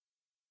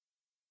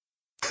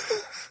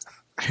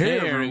Hey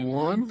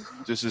everyone,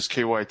 This is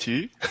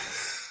KYT.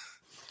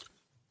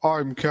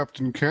 I'm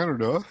Captain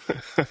Canada.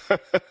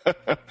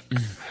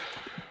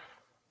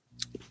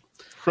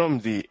 From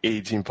the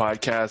A-Team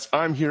Podcast.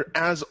 I'm here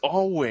as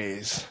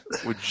always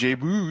with Jay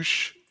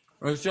Bush,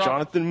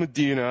 Jonathan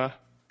Medina,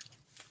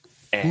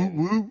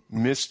 and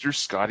Mr.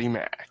 Scotty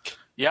Mac.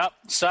 Yep,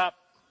 sup?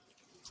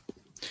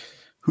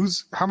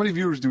 How many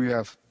viewers do we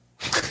have?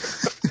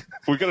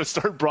 We're going to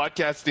start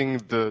broadcasting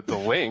the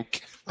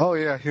link. Oh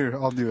yeah, here,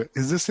 I'll do it.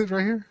 Is this it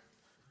right here?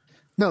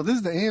 No, this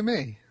is the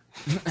AMA.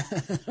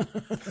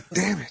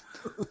 Damn it.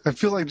 I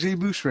feel like Jay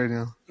Bush right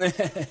now.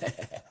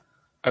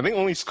 I think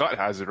only Scott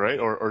has it, right?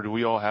 Or do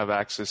we all have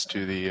access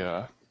to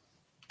the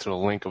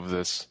link of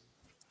this?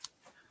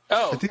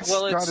 Oh,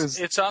 well,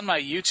 it's on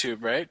my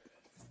YouTube, right?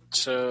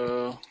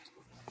 So...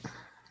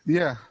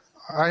 Yeah,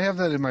 I have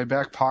that in my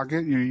back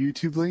pocket, your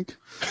YouTube link.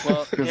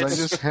 Well, because I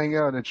just hang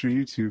out at your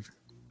YouTube.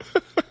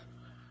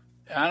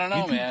 I don't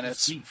know, man.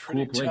 It's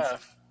pretty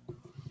tough.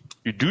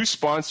 You do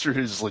sponsor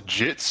his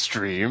legit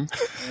stream.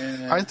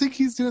 Yeah. I think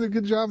he's doing a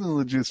good job in the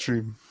legit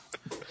stream.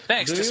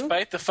 Thanks,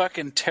 despite the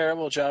fucking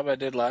terrible job I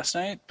did last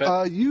night.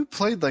 But you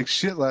played like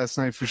shit last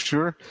night for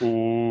sure.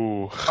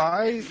 Ooh.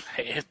 Hey,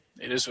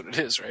 it is what it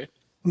is, right?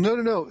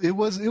 No. It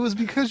was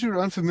because you were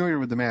unfamiliar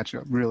with the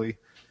matchup, really.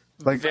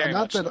 Like Very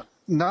not much that so.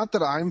 Not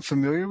that I'm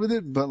familiar with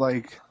it, but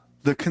like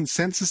the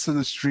consensus of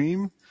the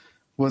stream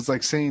was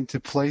like saying to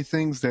play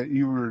things that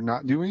you were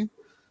not doing.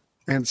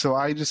 And so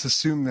I just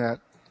assumed that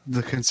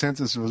the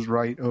consensus was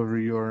right over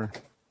your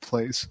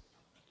plays.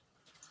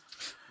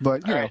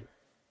 But, you know,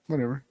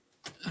 whatever.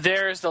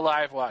 There's the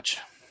live watch.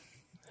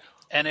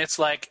 And it's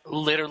like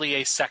literally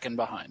a second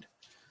behind.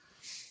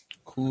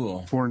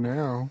 Cool. For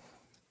now.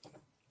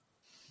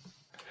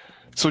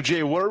 So,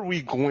 Jay, what are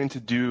we going to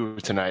do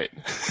tonight?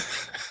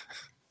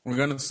 We're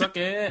going to suck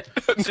it.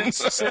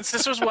 Since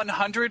this was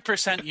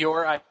 100%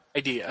 your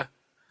idea,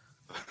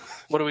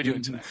 what are we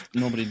doing tonight?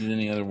 Nobody did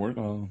any other work.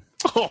 Oh,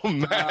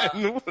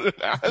 man. What an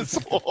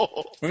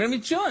asshole. We're going to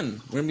be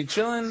chilling. We're going to be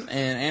chilling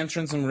and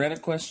answering some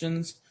Reddit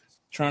questions,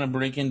 trying to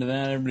break into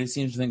that. Everybody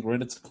seems to think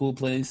Reddit's a cool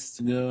place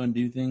to go and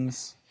do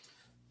things.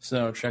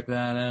 So check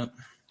that out.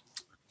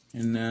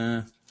 And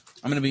I'm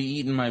going to be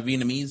eating my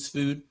Vietnamese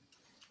food.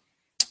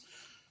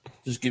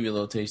 Just give you a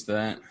little taste of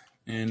that.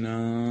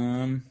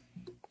 And,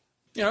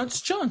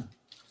 it's chilling.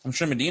 I'm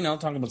sure Medina will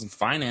talk about some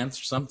finance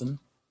or something.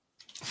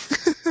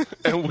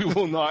 And we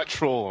will not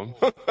troll him.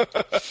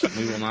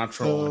 We will not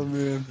troll him.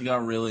 Man. He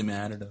got really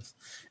mad at us.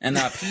 And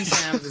P.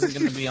 Sam's isn't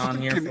going to be on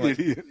here for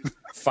like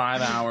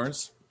 5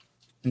 hours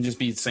and just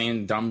be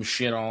saying dumb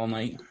shit all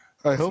night.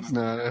 I hope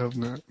not.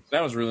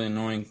 That was really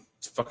annoying.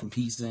 It's fucking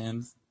P.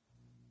 Sam's.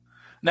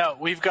 No,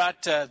 we've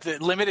got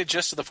limited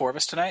just to the four of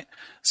us tonight,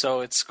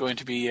 so it's going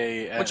to be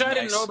a Which I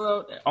didn't know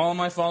about all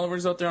my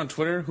followers out there on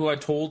Twitter who I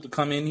told to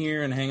come in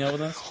here and hang out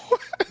with us.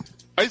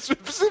 I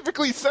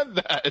specifically said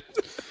that.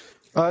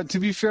 To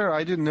be fair,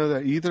 I didn't know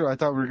that either. I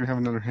thought we were going to have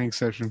another hang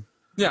session.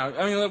 Yeah,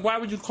 I mean, like, why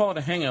would you call it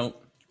a hangout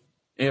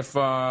if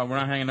we're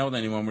not hanging out with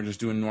anyone? We're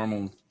just doing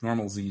normal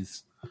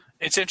Z's.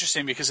 It's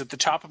interesting because at the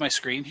top of my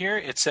screen here,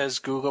 it says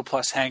Google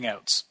Plus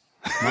Hangouts,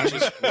 which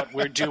is what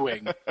we're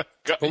doing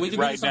But we can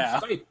right do this on now.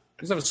 Skype.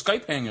 Let's have a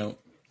Skype hangout.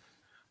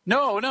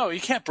 No,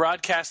 you can't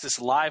broadcast this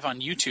live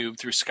on YouTube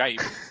through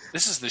Skype.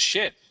 This is the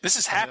shit. This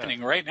is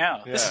happening right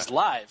now. Yeah. This is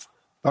live.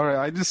 All right,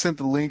 I just sent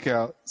the link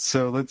out,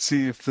 so let's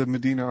see if the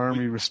Medina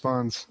Army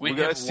responds. We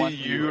gotta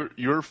see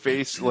your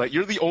face. Like,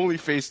 you're the only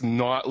face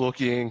not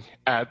looking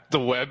at the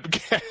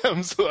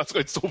webcam, so that's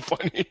why it's so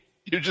funny.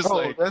 You're just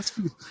I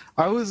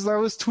was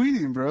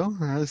tweeting, bro.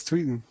 I was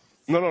tweeting.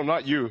 No,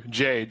 not you,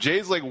 Jay.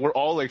 Jay's like, we're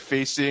all like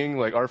facing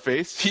like our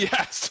face. He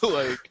has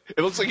to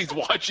it looks like he's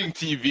watching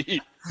TV.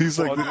 He's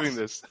while like doing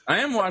this. I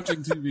am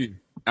watching TV.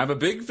 I have a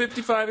big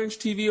 55-inch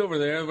TV over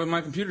there with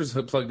my computer's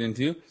plugged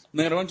into.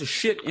 And I got a bunch of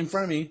shit in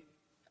front of me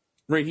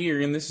right here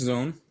in this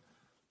zone.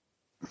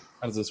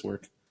 How does this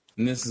work?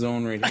 In this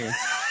zone right here.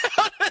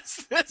 How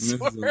does this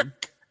work? Zone.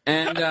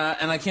 And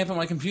I can't put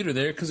my computer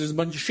there because there's a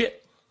bunch of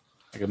shit.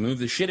 I can move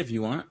the shit if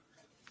you want.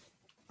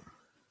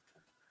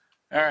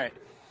 All right.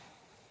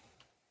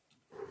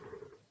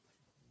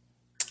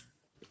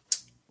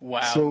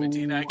 Wow, So-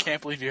 Medina, I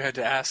can't believe you had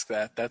to ask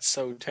that. That's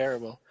so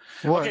terrible.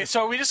 What? Okay,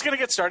 so are we just going to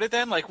get started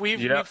then? Like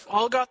we've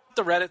all got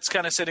the Reddits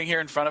kind of sitting here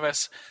in front of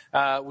us.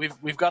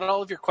 We've got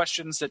all of your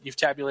questions that you've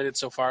tabulated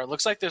so far. It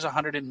looks like there's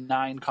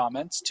 109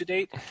 comments to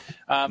date.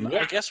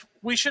 I guess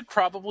we should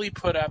probably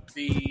put up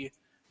the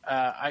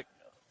how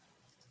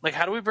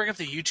do we bring up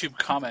the YouTube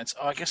comments?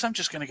 Oh, I guess I'm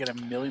just going to get a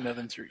million of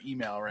them through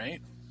email,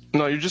 right?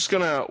 No, you're just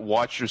gonna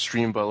watch your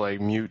stream, but like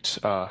mute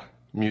the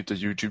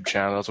YouTube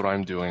channel. That's what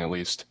I'm doing, at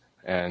least.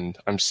 And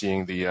I'm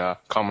seeing the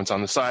comments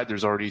on the side.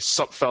 There's already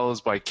Sup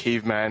Fellas by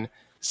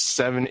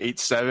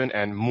Caveman787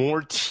 and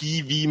more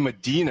TV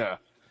Medina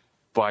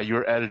by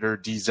your editor,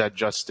 DZ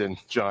Justin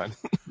John.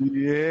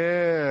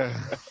 Yeah.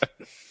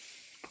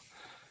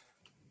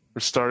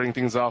 We're starting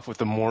things off with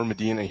the more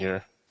Medina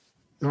here.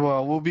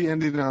 Well, we'll be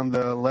ending on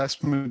the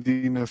last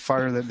Medina,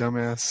 fire that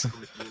dumbass.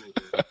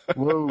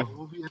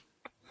 Whoa.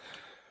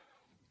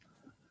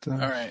 All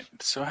right.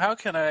 So how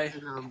can I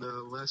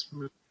the last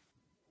minute.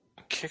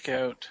 kick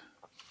out?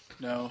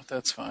 No,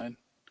 that's fine.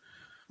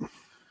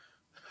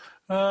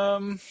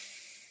 Or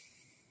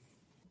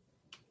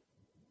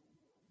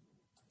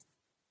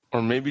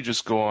maybe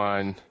just go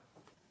on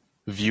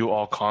view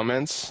all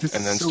comments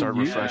and then start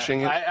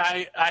refreshing it.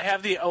 I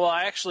have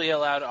I actually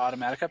allowed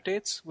automatic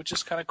updates, which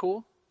is kind of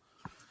cool.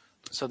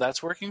 So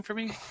that's working for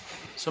me.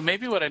 So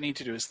maybe what I need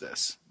to do is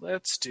this.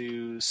 Let's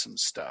do some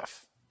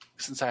stuff.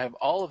 Since I have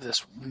all of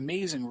this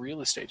amazing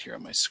real estate here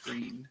on my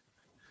screen,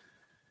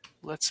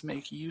 let's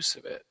make use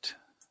of it.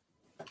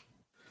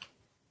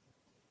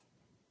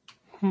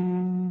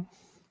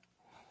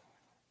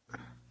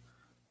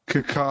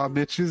 Caca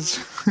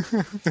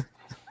bitches.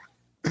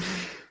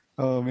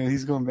 Oh man,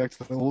 he's going back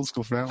to the old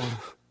school for that one.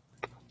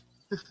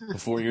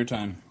 Before your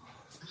time.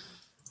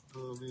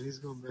 Oh man, he's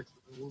going back to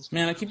the old school.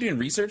 Man, I keep doing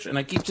research and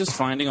I keep just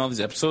finding all these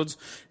episodes.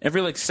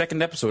 Every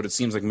second episode, it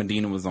seems like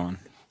Medina was on.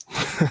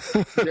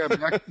 Yeah,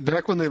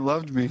 back when they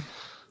loved me.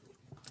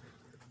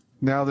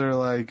 Now they're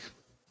like.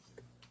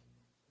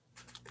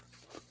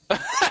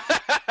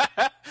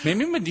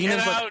 Maybe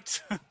Medina's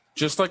out.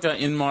 Just like an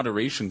in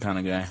moderation kind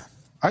of guy.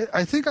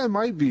 I think I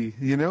might be,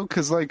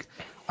 because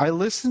I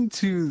listened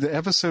to the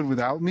episode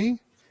without me,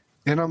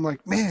 and I'm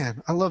like,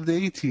 man, I love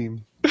the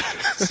A-Team.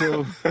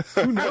 So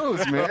who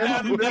knows, man?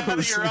 Now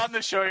that you're on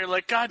the show, you're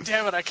like, God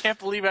damn it, I can't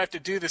believe I have to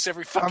do this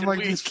every fucking week. I'm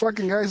like, these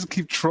fucking guys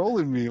keep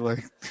trolling me,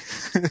 like.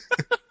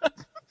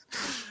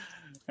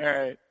 All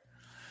right.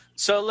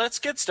 So let's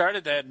get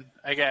started then,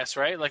 I guess,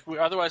 right?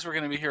 Otherwise we're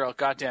going to be here all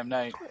goddamn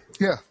night.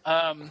 Yeah.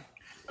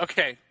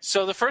 Okay,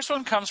 so the first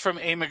one comes from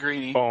A.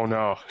 McGreeny. Oh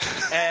no!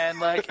 And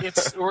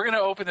we're gonna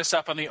open this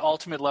up on the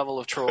ultimate level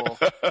of troll.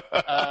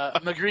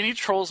 McGreeny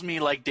trolls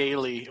me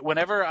daily.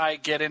 Whenever I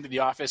get into the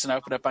office and I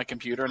open up my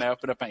computer and I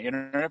open up my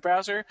internet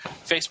browser,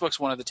 Facebook's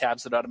one of the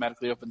tabs that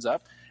automatically opens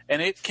up, and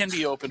it can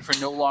be open for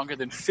no longer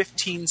than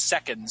 15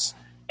 seconds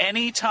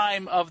any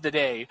time of the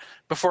day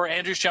before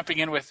Andrew's jumping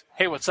in with,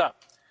 "Hey, what's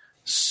up?"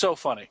 So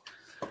funny.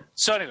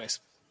 So, anyways.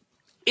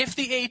 If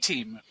the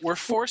A-Team were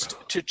forced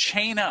to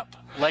chain up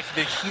like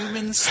the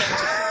human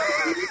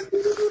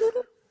centipede,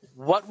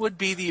 what would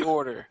be the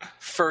order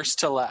first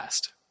to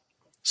last?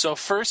 So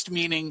first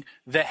meaning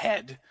the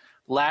head,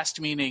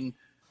 last meaning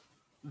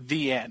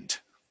the end.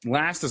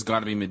 Last has got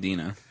to be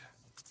Medina.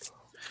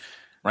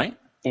 Right?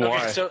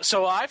 Why? Okay,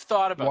 so I've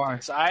thought about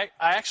this. I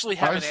actually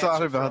have I've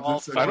thought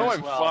about this. I know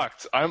I'm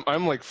fucked. I'm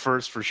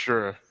first for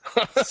sure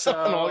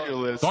on all your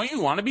lists. Don't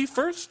you want to be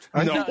first?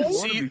 I No,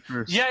 want to be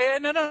first. Yeah,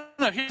 no.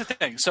 Here's the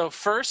thing. So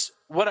first,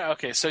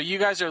 so you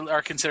guys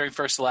are considering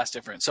first to last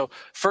different. So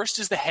first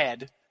is the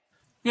head,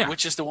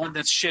 which is the one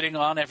that's shitting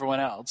on everyone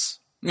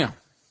else. Yeah.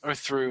 Or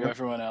through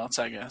everyone else,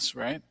 I guess,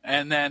 right?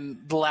 And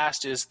then the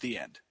last is the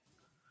end.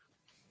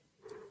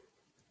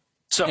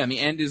 So and the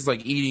end is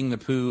eating the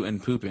poo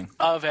and pooping.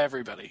 Of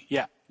everybody,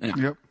 yeah.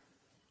 Yep.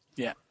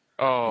 Yeah.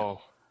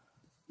 Oh.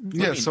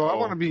 Yeah, so I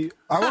want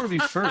to be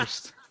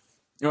first.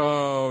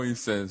 Oh, he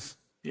says.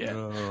 Yeah.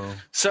 Oh.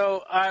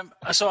 So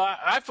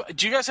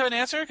do you guys have an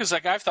answer? Because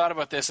I've thought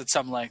about this at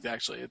some length.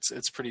 Actually,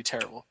 it's pretty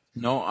terrible.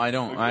 No, I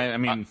don't. I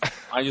mean,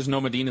 I just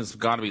know Medina's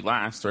got to be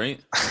last, right?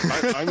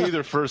 I'm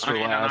either first or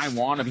last. I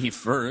want to be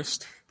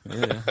first.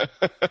 Yeah.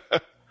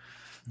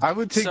 I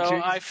would take So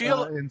James, I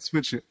feel and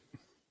switch it.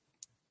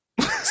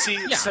 See,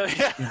 so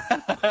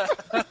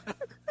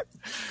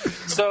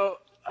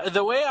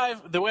the way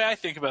I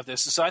think about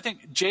this is, so I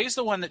think Jay's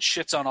the one that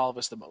shits on all of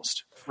us the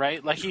most,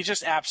 right? He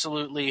just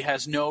absolutely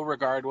has no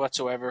regard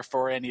whatsoever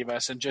for any of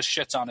us and just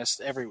shits on us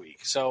every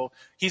week. So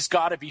he's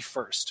got to be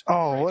first.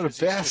 Oh, right? what a He's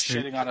just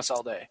bastard! shitting on us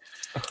all day.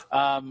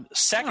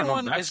 Second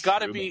one has got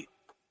to be.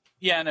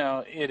 Yeah,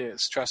 no, it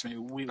is. Trust me,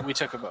 we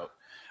took a vote.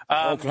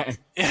 Okay.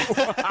 You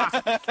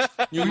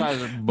guys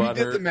are butthurt. We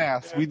did the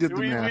math. We did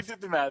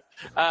the math.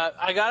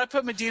 I got to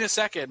put Medina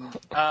second,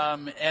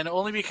 and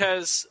only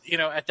because,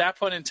 at that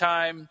point in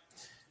time,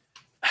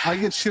 I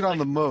get shit on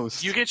the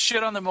most. you get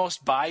shit on the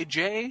most by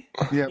Jay.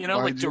 Yeah,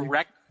 by Jay.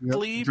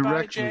 directly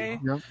by Jay.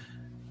 Yep.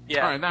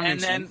 Yeah, All right, that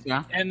makes sense.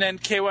 Yeah. And then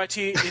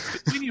KYT,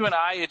 between you and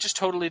I, it just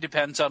totally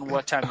depends on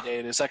what time of day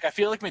it is. I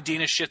feel like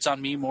Medina shits on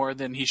me more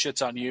than he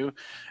shits on you,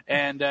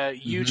 and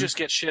you just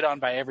get shit on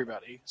by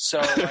everybody.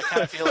 So I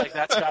kind of feel like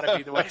that's got to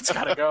be the way it's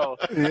got to go.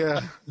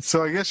 Yeah.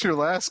 So I guess you're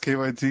last,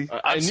 KYT.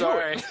 I'm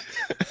sorry.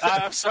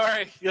 I'm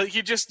sorry.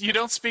 You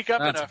don't speak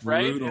up enough,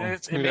 brutal.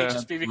 right? It may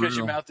just be because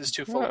your mouth is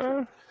too full.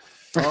 Oh,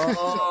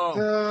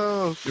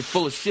 Oh. you're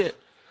full of shit.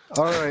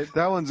 All right,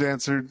 that one's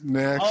answered.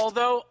 Next.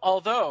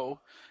 Although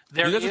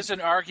there is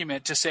an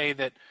argument to say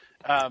that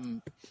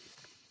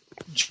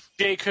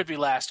Jay could be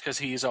last because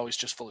he is always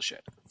just full of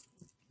shit.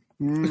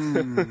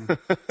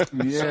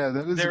 Yeah,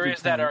 that is. There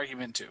is that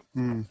argument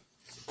too.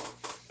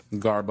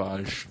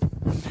 Garbage.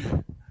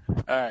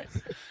 All right.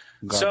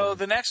 So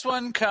the next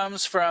one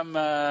comes from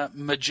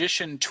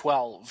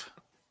Magician12.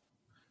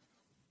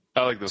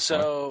 I like this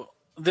one. So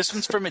this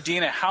one's for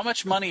Medina. How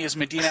much money is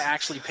Medina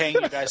actually paying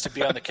you guys to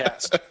be on the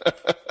cast?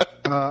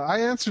 I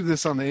answered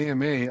this on the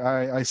AMA.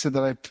 I said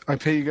that I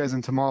pay you guys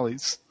in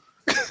tamales.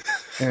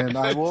 And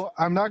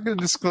I'm not going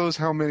to disclose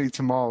how many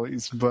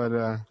tamales,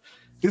 but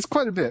it's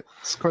quite a bit.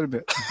 It's quite a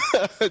bit.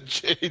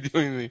 Jay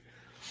doing the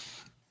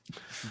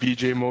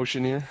BJ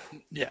motion here.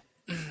 Yeah.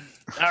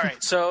 All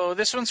right, so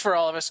this one's for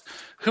all of us.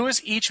 Who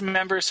is each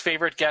member's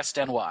favorite guest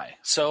and why?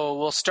 So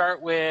we'll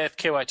start with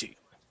KYT.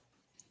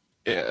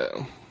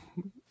 Yeah,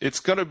 it's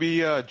going to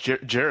be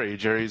Jerry.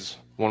 Jerry's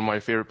one of my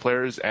favorite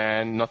players,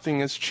 and nothing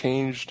has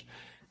changed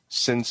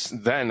since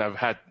then. I've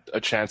had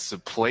a chance to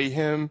play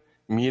him,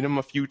 meet him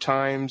a few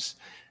times,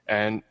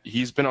 and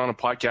he's been on a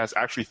podcast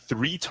actually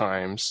 3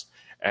 times,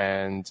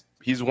 and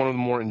he's one of the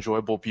more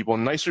enjoyable people,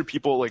 nicer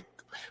people. Like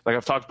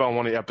I've talked about in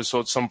one of the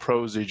episodes, some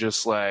pros, they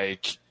just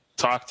like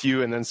talk to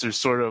you and then they're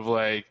sort of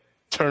like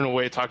turn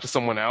away, talk to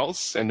someone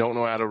else, and don't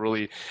know how to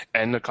really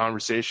end the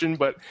conversation.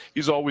 But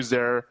he's always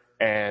there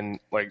and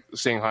like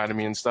saying hi to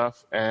me and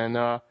stuff. And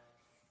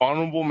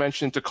honorable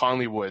mention to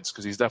Conley Woods,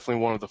 because he's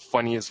definitely one of the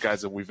funniest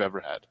guys that we've ever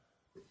had.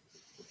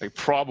 Like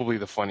probably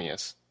the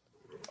funniest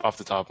off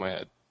the top of my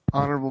head.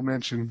 Honorable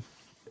mention.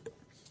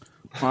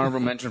 Honorable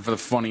mention for the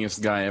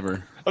funniest guy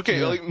ever. Okay,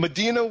 yeah. Like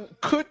Medina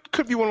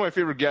could be one of my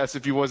favorite guests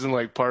if he wasn't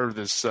like part of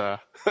this squad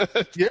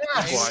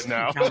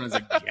now.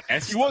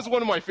 He was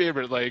one of my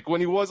favorite. Like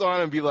when he was on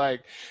and be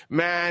like,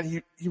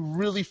 man, he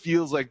really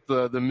feels like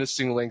the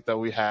missing link that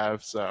we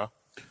have. So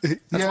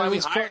that's why we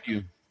hired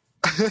you.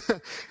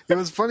 It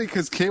was funny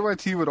because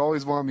KYT would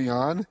always want me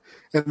on,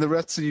 and the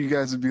rest of you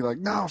guys would be like,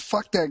 no,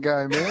 fuck that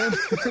guy, man.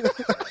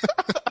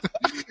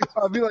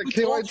 I'd be like,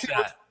 KYT,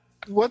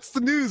 what's the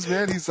news,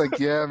 man? He's like,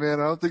 yeah, man,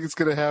 I don't think it's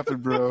going to happen,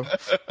 bro.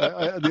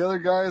 The other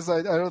guys,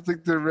 I don't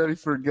think they're ready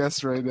for a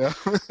guest right now.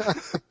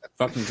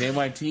 Fucking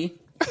KYT?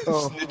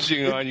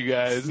 Snitching on you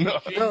guys. No,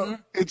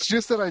 it's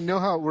just that I know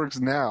how it works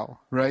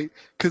now, right?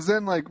 Because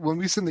then, like, when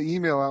we send the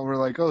email out, we're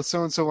like, oh,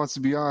 so-and-so wants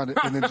to be on.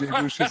 And then Jay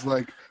Bush is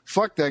like,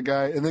 fuck that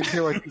guy. And then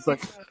KYT's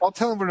like, I'll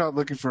tell him we're not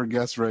looking for a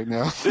guest right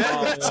now. So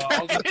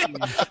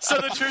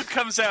the truth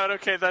comes out.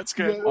 Okay, that's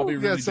good.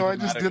 Yeah, so I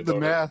just did the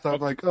math.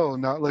 I'm like, oh,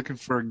 not looking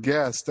for a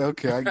guest.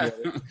 Okay, I get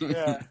it.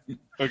 Yeah.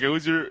 Okay,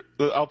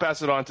 I'll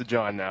pass it on to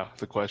John now,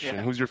 the question.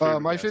 Yeah. Who's your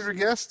favorite my favorite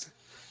guest?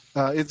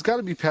 It's got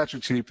to be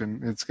Patrick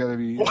Chapin. It's got to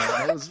be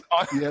on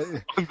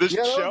this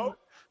show.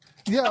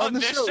 On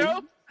this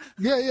show.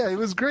 Yeah, it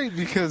was great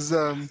because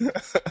I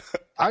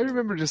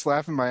remember just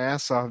laughing my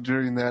ass off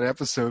during that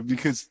episode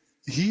because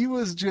he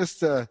was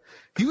just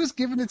he was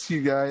giving it to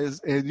you guys,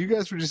 and you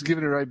guys were just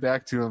giving it right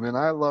back to him, and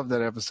I loved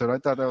that episode. I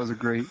thought that was a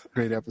great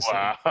episode.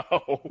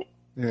 Wow.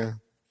 Yeah.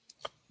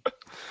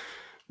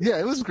 Yeah,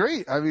 it was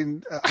great. I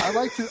mean, I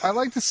like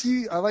to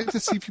see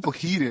people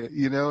heat it,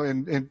 you know,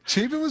 and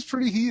Chapin was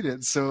pretty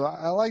heated, so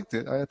I liked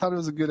it. I thought it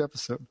was a good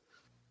episode.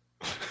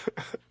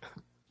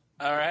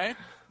 All right.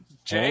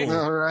 Jay?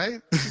 All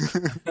right.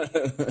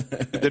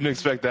 Didn't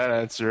expect that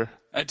answer.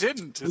 I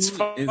didn't. It's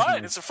fine.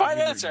 It's a fine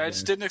answer. I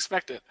just didn't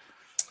expect it.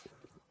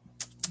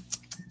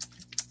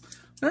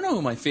 I don't know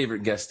who my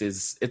favorite guest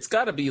is. It's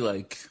got to be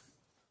like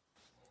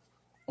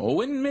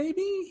Owen,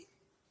 maybe?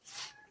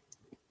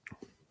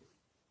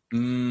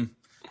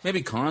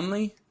 Maybe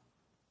Conley.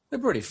 They're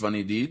pretty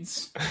funny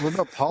dudes. What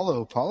about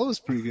Paulo?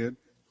 Paulo's pretty good.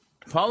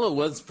 Paulo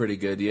was pretty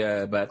good,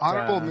 yeah. But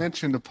honorable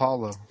mention to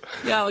Paulo.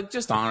 Yeah, like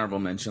just honorable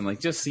mention,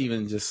 like just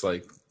maybe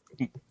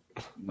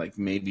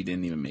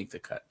didn't even make the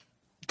cut.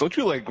 Don't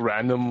you like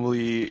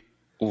randomly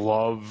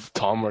love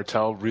Tom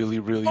Martell really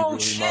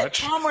much?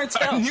 Tom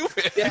Martell. I knew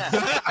it.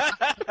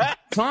 Yeah.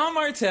 Tom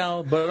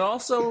Martell, but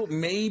also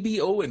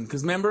maybe Owen,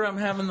 because remember I'm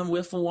having the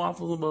whiffle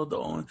waffle about the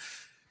Owen.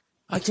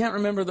 I can't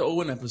remember the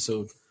Owen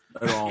episode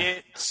at all.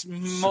 It's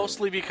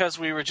mostly because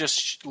we were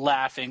just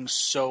laughing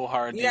so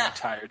hard the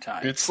entire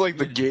time. It's like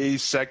the gay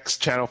sex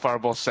Channel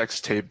Fireball sex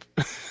tape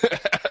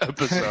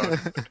episode.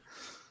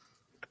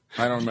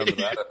 I don't remember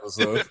that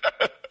episode.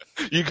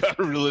 You got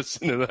to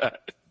re-listen to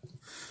that.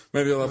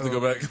 Maybe I'll have to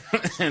go back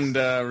and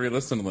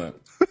re-listen to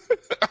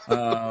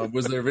that.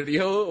 Was there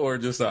video or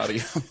just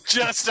audio?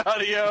 Just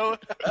audio.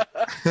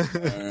 All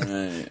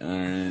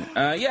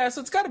right. Yeah, so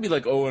it's got to be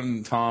like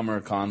Owen, Tom,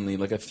 or Conley,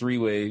 like a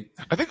 3-way.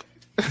 I think.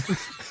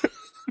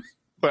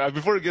 But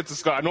before we get to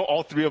Scott, I know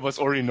all 3 of us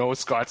already know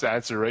Scott's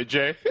answer, right,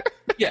 Jay?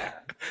 Yeah.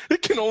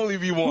 It can only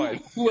be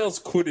one. Who else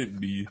could it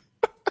be?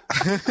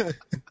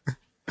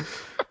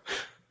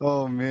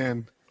 Oh,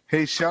 man.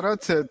 Hey, shout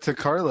out to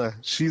Carla.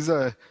 She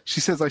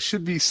says I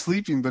should be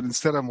sleeping, but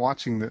instead I'm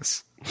watching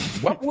this.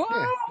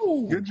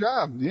 Whoa! Yeah. Good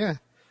job, yeah.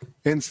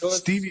 And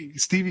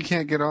Stevie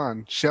can't get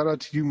on. Shout out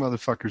to you,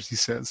 motherfuckers. He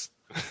says.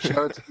 Shout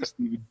out to you,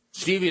 Stevie.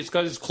 Stevie, it's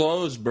because it's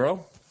closed,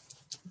 bro.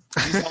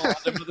 These all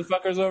other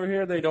motherfuckers over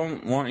here, they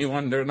don't want you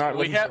on. They're not.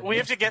 We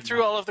have to get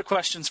through all of the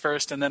questions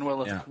first, and then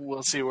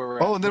we'll see where we're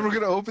at. Oh, and then we're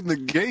gonna open the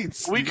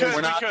gates. We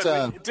could.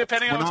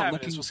 Depending on what time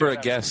it is, looking for a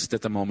guest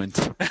at the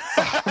moment.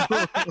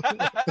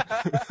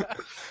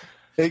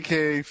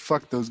 AKA,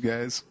 fuck those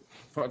guys.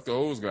 Fuck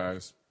those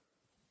guys.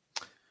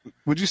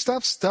 Would you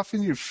stop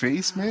stuffing your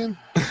face, man?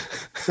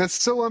 That's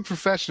so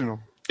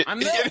unprofessional.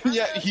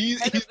 Yeah,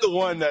 he's the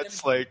one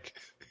that's like.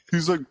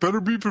 He's like,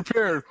 better be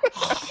prepared.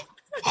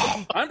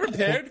 I'm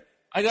prepared.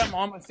 I got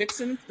all my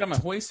fixin', got my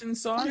hoisin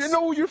sauce. You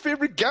know who your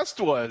favorite guest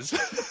was.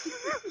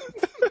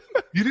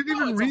 You didn't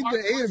even read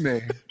the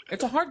AMA.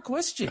 It's a hard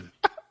question.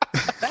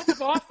 Back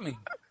up off me.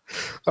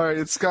 All right,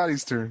 it's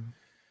Scotty's turn.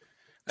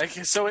 Like,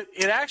 so it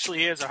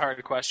actually is a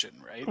hard question,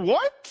 right?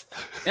 What?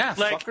 Yeah,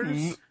 Like,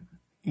 fuckers.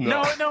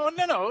 No.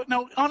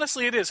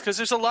 Honestly, it is, because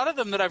there's a lot of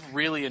them that I've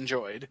really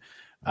enjoyed.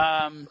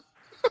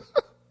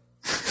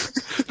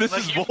 This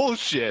is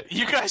bullshit.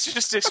 You guys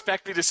just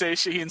expect me to say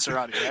Shaheen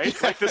Sarani,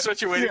 right? Like, that's what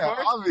you're waiting Yeah,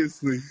 for?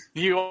 obviously.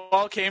 You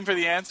all came for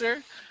the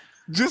answer?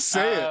 Just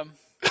say it.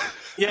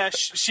 Yeah,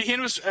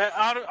 Shaheen was...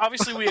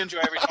 obviously, we enjoy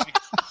every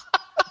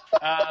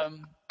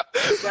time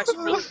Dex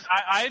really,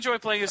 I enjoy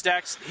playing as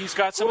Dex. He's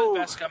got some of the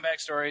best comeback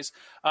stories.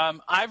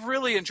 I've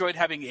really enjoyed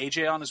having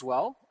AJ on as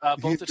well.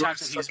 Both the times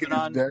that he's been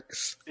on,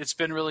 it's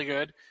been really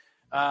good.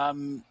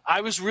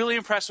 I was really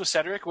impressed with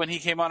Cedric when he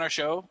came on our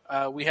show.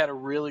 We had a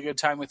really good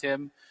time with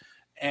him.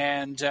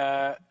 And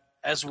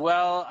as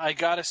well, I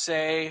got to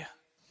say,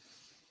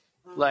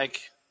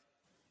 like...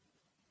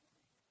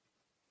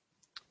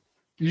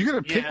 You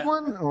going to pick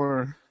one,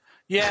 or...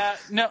 Yeah,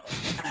 no...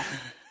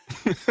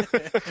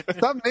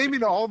 Stop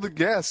naming all the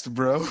guests,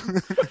 bro.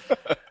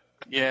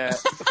 Yeah.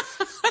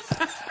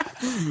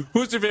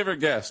 Who's your favorite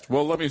guest?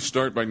 Well, let me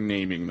start by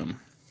naming them.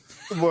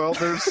 Well,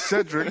 there's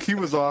Cedric. He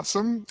was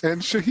awesome.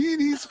 And Shaheen,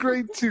 he's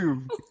great,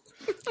 too.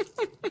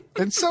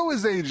 And so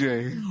is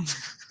AJ.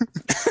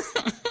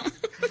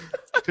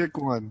 Pick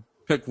one.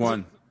 Pick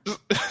one.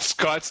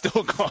 Scott's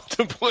still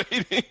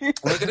contemplating.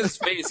 Look at his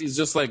face. He's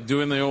just like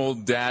doing the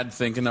old dad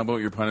thinking about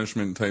your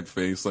punishment type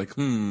face. Like,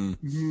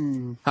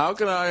 how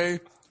can I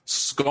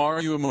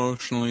scar you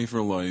emotionally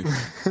for life,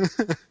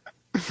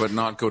 but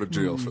not go to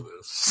jail for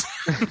this?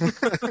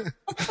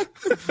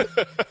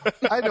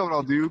 I know what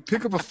I'll do.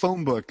 Pick up a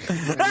phone book.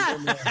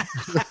 Phone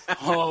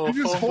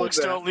books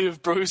don't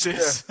leave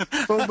bruises. Yeah.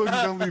 Phone books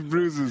don't leave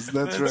bruises.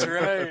 That's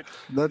right.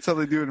 That's how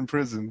they do it in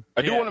prison.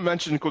 I do want to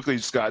mention quickly,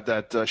 Scott,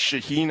 that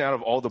Shaheen, out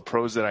of all the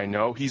pros that I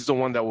know, he's the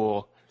one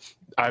that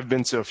I've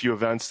been to a few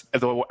events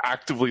that will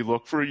actively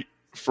look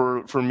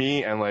for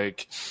me and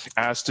like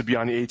ask to be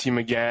on the A team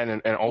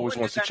again and always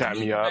wants to chat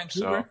me up.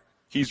 So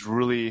he's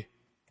really,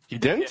 he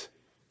didn't?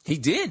 He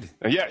did.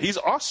 Yeah, he's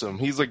awesome.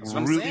 He's like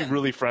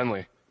really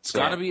friendly. It's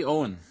got to be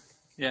Owen.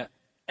 Yeah.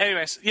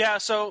 Anyways, yeah.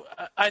 So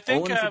I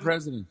think Owen for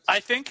president.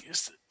 I think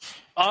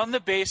on the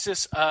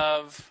basis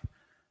of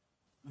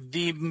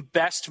the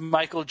best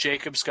Michael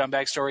Jacobs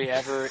scumbag story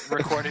ever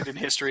recorded in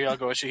history, I'll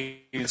go with Shaheen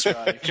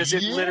Sarani, because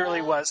it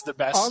literally was the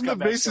best. On the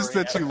basis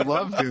that you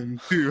loved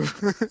him too.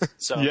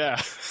 So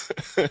yeah.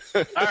 All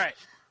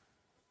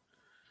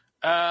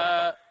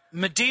right.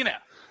 Medina.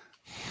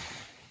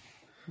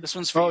 This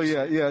one's for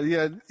you.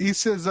 Yeah. He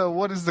says,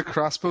 what is the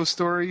crossbow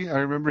story? I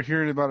remember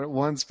hearing about it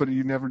once, but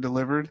you never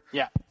delivered.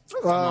 Yeah.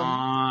 Come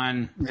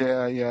on.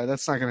 Yeah,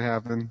 that's not going to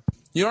happen.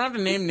 You don't have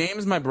to name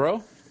names, my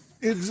bro.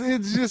 It's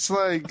just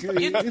like...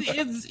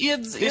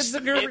 It's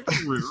a good...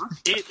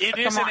 It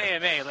is an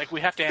AMA. Like,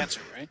 we have to answer,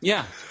 right?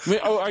 Yeah.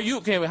 Are you...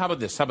 Okay, wait, how about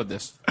this?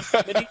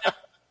 Medina,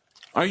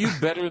 are you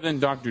better than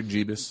Dr.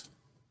 Jeebus?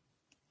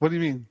 What do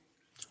you mean?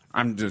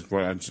 I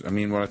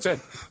mean what I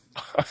said.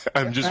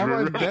 I'm just...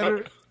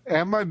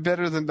 Am I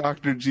better than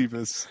Dr.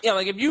 Jeebus? Yeah,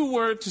 like if you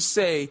were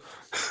to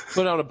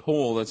put out a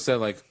poll that said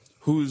like,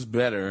 who's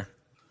better?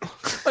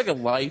 Like a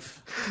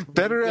life.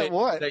 Better at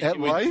what? At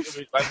life?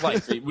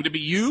 Life. Would it be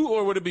you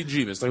or would it be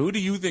Jeebus? Like, who do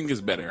you think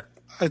is better?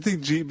 I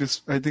think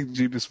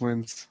Jeebus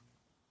wins.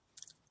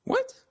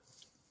 What?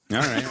 All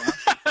right.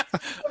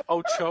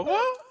 Ochoa?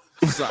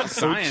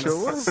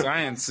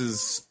 Science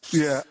is...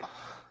 Yeah.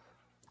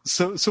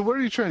 So what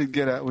are you trying to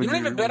get at? You don't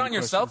even bet on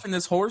yourself in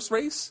this horse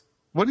race?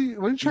 What are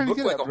you trying to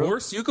get like at, a bro?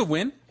 horse? You could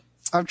win.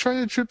 I'm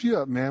trying to trip you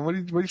up, man. What are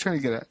you trying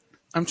to get at?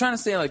 I'm trying to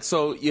say, like,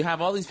 so you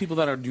have all these people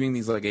that are doing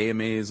these, like,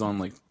 AMAs on,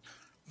 like,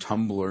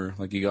 Tumblr.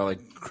 Like, you got,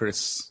 like,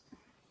 Chris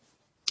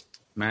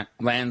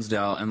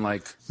Lansdale and,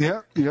 like...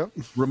 Yep.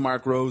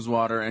 Mark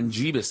Rosewater and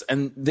Jeebus.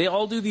 And they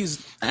all do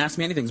these Ask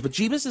Me Anythings. But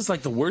Jeebus is,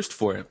 like, the worst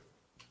for it.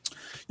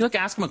 You, like,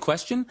 ask him a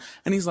question,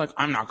 and he's like,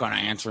 I'm not going to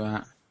answer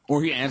that.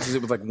 Or he answers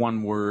it with, like,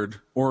 one word.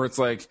 Or it's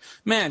like,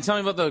 man,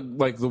 tell me about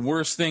the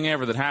worst thing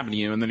ever that happened to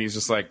you. And then he's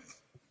just like,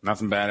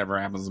 nothing bad ever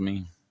happens to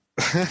me.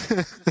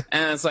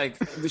 And it's like,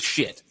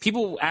 shit.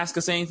 People ask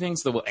us anything,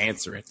 so we'll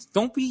answer it.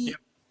 Don't be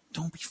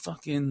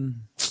fucking...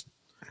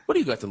 What do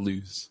you got to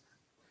lose?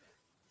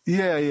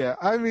 Yeah.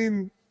 I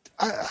mean,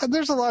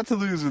 there's a lot to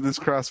lose with this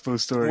crossbow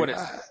story. What is?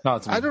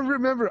 I don't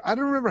remember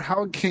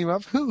how it came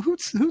up. Who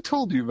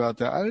told you about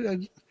that?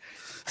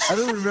 I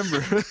don't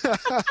remember.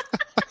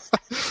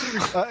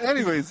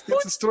 Anyways,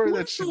 it's a story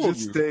that should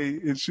just stay.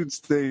 It should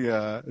stay.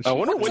 I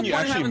wonder when you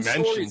actually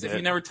mentioned it. If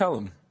you never tell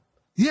them.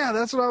 Yeah,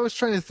 that's what I was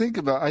trying to think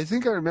about. I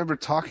think I remember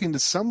talking to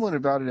someone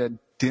about it at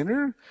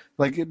dinner,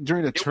 like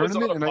during a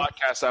tournament. It was on a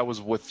podcast. I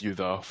was with you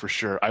though, for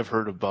sure. I've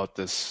heard about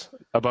this,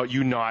 about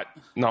you not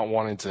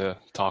wanting to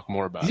talk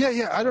more about it.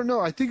 Yeah. I don't know.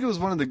 I think it was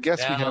one of the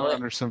guests we had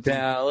on or something.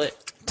 Tell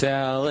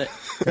it.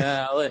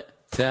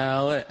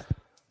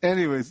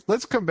 Anyways,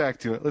 let's come back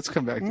to it. It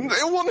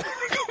will never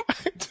come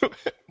back to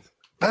it.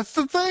 That's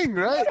the thing,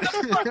 right?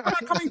 I'm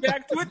not coming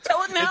back to it.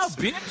 Tell it now,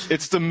 bitch.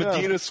 It's the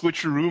Medina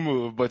switcheroo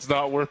move, but it's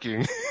not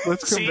working.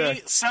 Let's come See,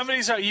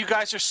 back. you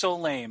guys are so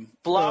lame.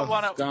 Blob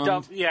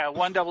scum.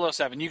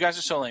 1007. You guys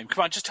are so lame.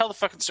 Come on, just tell the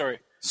fucking story.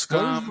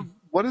 Scum.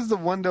 What is the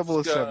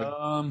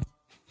 1007?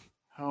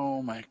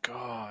 Oh my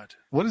god.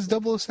 What is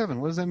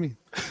 007? What does that mean?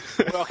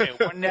 Okay,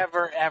 we're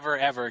never, ever,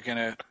 ever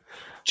gonna.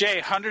 Jay,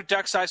 100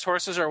 duck-sized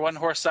horses or 1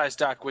 horse-sized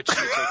duck? Which do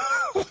you take?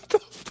 What the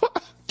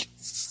fuck?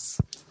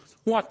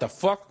 What the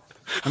fuck?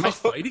 Am I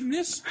fighting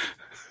this?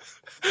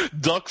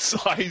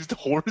 Duck-sized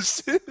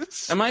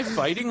horses? Am I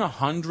fighting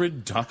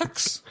 100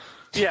 ducks?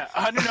 Yeah,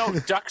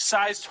 100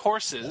 duck-sized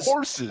horses.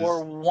 Horses.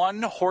 Or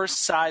 1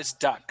 horse-sized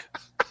duck.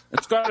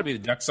 It's got to be the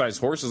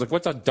duck-sized horses. Like,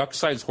 what's a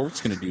duck-sized horse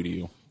going to do to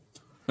you?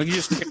 Like, you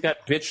just kick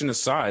that bitch in the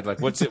side.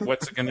 Like, what's it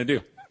going to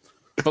do?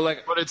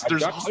 But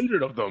there's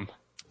 100 of them.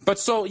 But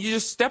so you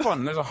just step on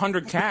them. There's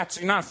 100 cats.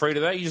 You're not afraid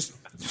of that. You just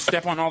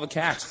step on all the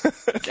cats.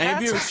 And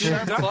have you ever seen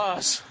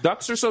ducks?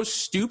 Ducks are so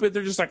stupid.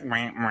 They're just like,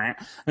 meh, meh,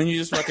 and you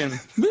just fucking,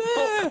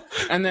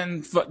 and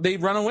then they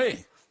run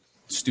away.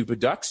 Stupid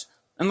ducks.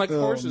 And like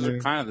horses are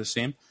kind of the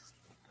same.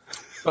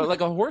 But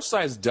like a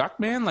horse-sized duck,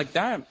 man, like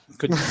that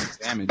could do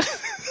damage.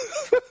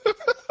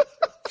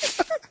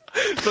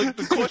 Like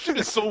the question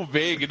is so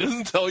vague. It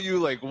doesn't tell you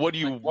like what do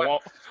you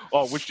want.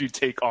 Oh, which do you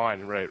take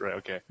on? Right.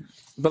 Okay.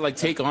 But like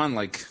take on.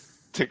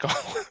 Take on.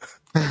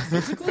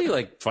 Physically,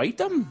 like, fight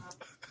them?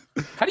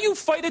 How do you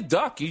fight a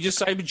duck?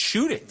 I would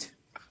shoot it.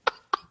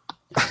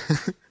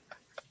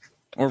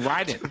 Or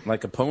ride it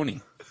like a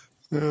pony.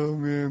 Oh,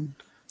 man.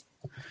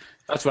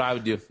 That's what I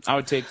would do. I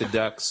would take the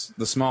ducks.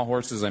 The small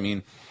horses, I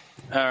mean.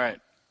 All right.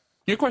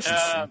 Your question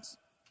I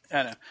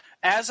know.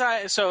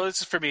 So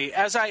this is for me.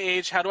 As I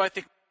age, how do I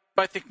think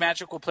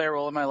Magic will play a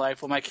role in my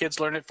life? Will my kids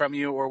learn it from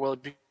you, or will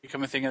it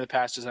become a thing of the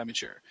past as I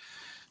mature?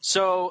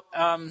 So,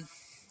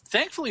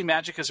 thankfully,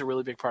 Magic is a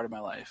really big part of my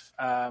life.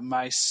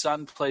 My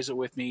son plays it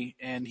with me,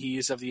 and he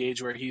is of the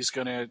age where he's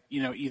going to,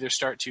 either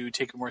start to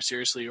take it more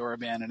seriously or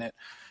abandon it.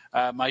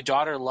 My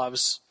daughter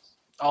loves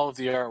all of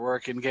the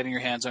artwork and getting her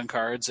hands on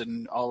cards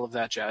and all of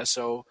that jazz.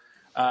 So,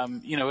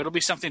 it'll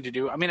be something to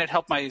do. I mean, it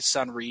helped my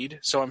son read,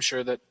 so I'm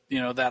sure that,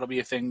 that'll be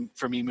a thing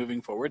for me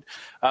moving forward.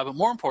 But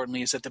more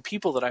importantly is that the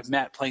people that I've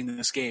met playing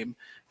this game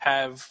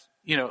have,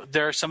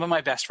 they're some of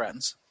my best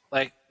friends.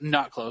 Like,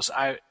 not close.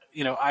 I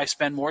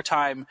spend more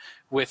time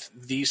with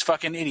these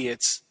fucking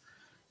idiots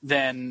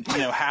than,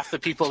 half the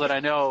people that I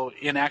know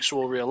in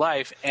actual real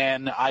life,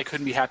 and I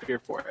couldn't be happier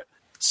for it.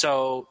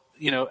 So,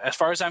 as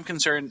far as I'm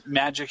concerned,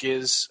 Magic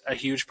is a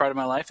huge part of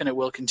my life, and it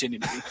will continue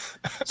to be.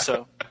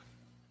 So,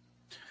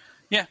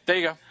 yeah, there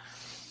you go.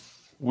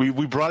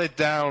 We brought it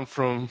down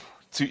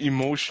to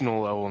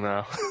emotional level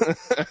now.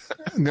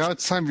 Now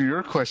it's time for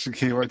your question,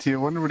 KYT. I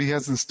wonder what he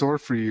has in store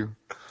for you.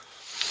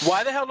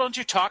 Why the hell don't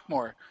you talk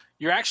more?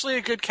 You're actually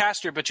a good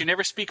caster, but you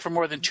never speak for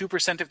more than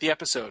 2% of the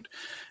episode.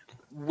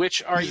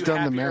 Which are you done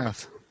happier? The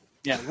math.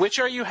 Yeah, which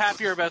are you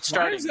happier about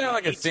starting? Why is that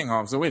like a thing,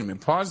 officer? Wait a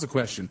minute. Pause the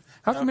question.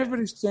 How come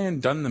everybody's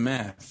saying done the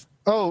math?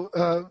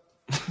 Oh,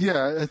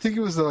 yeah. I think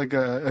it was like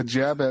a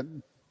jab at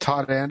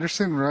Todd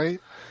Anderson, right?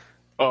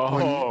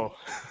 Oh.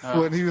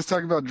 When he was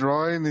talking about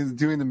drawing and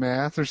doing the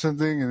math or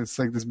something, and it's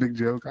like this big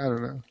joke. I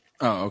don't know.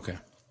 Oh, okay.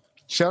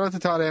 Shout out to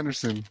Todd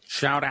Anderson.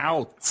 Shout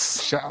out.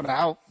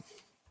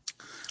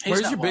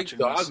 Where's your big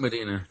dog,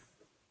 Medina?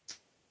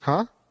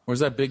 Huh? Where's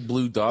that big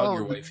blue dog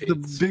your wife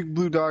hates? The big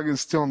blue dog is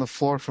still on the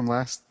floor from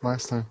last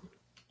time.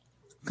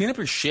 Clean up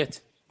your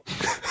shit.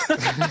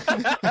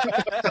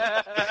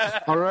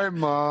 All right,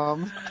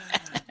 Mom.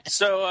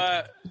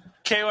 So,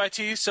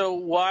 KYT, so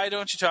why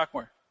don't you talk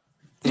more?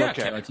 Yeah,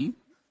 Okay. KYT.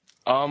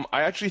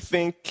 I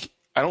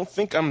don't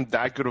think I'm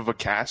that good of a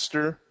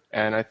caster,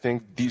 and I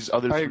think these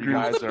other three agree.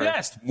 guys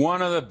are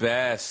One of the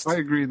best. I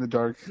agree in the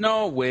dark.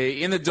 No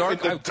way. In the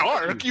dark. In the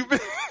dark. You've been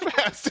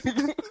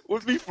casting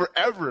with me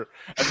forever.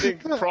 I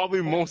think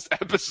probably most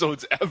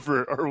episodes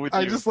ever are with you.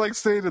 I just like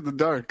staying in the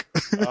dark.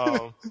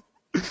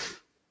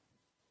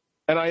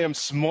 And I am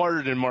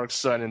smarter than Mark's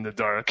son in the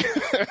dark.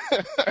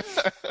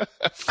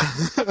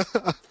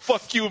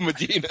 Fuck you,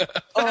 Medina.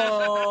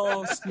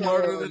 Oh,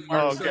 smarter than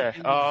Mark. Okay.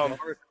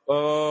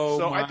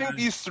 So I think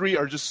these three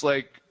are just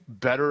like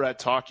better at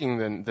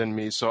talking than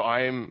me. So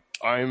I'm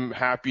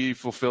happy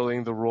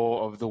fulfilling the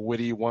role of the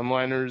witty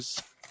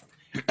one-liners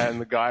and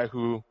the guy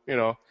who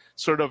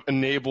sort of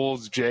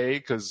enables Jay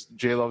because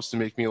Jay loves to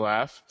make me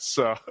laugh.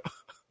 So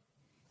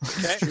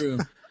Okay. True.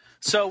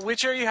 So,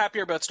 which are you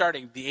happier about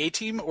starting, the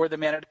A-Team or the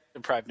Mana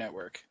Deprived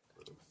Network?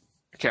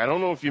 Okay, I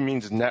don't know if you mean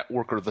the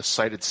network or the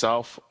site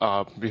itself,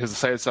 because the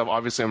site itself,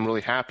 obviously, I'm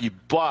really happy,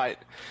 but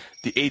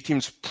the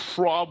A-Team's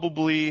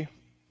probably,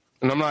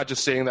 and I'm not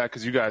just saying that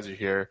because you guys are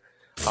here.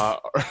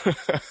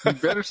 You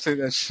better say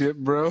that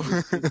shit, bro.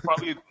 It's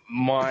probably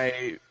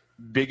my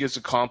biggest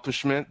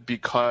accomplishment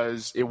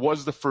because it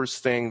was the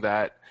first thing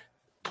that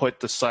put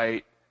the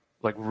site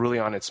like really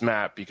on its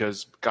map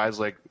because guys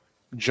like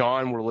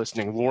John were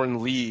listening.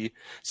 Lauren Lee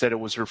said it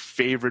was her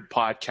favorite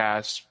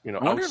podcast,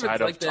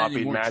 outside of Top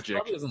 8 Magic. She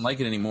probably doesn't like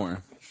it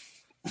anymore.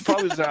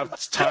 probably doesn't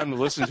have time to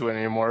listen to it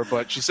anymore,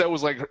 but she said it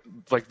was like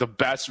the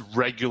best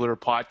regular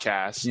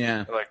podcast.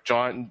 Yeah. Like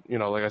John,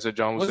 like I said,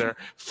 John was there.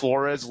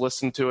 Flores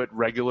listened to it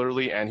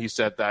regularly, and he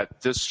said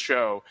that this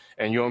show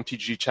and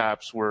UMTG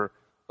Chaps were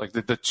like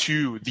the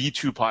two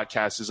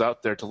podcasts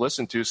out there to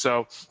listen to.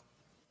 So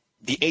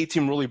the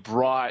A-Team really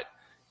brought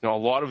a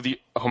lot of the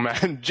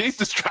Jay's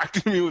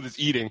distracting me with his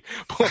eating.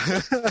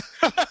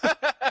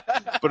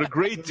 But a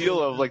great deal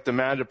of like the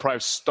Man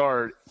Deprived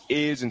start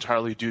is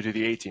entirely due to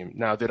the A-Team.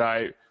 Now, did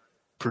I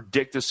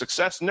predict the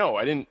success? No,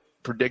 I didn't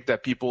predict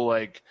that people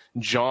like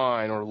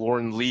John or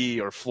Lauren Lee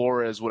or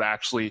Flores would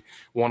actually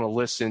want to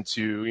listen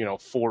to,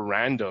 4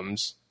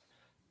 randoms.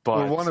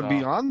 But, or want to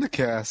be on the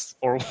cast.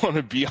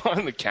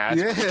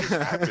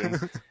 Yeah.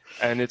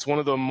 And it's one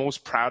of the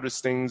most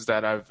proudest things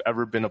that I've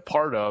ever been a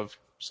part of.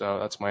 So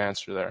that's my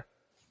answer there.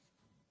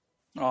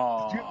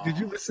 Aww. Did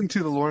you listen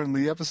to the Lauren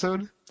Lee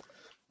episode?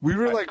 We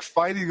were like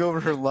fighting over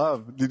her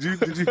love. Did you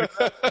hear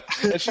that?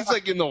 And she's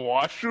like in the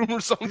washroom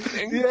or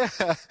something. Yeah.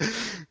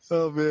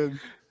 Oh man,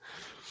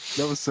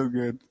 that was so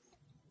good.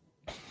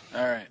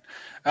 All right.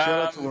 Shout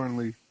out to Lauren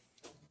Lee.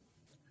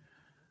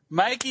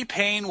 Mikey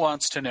Payne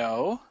wants to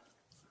know.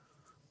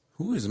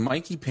 Who is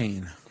Mikey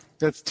Payne?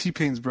 That's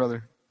T-Pain's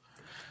brother.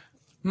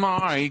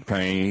 Mike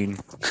Payne.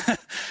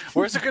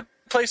 Where's a good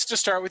place to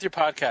start with your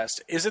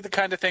podcast? Is it the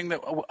kind of thing that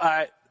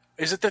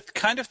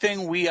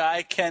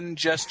I can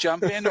just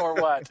jump in, or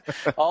what?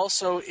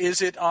 Also,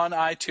 is it on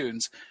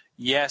iTunes?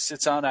 Yes,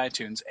 it's on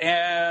iTunes.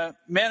 And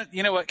man,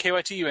 you know what,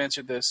 KYT, you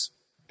answered this.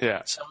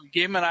 Yeah. So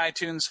give him an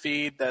iTunes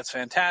feed. That's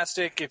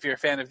fantastic. If you're a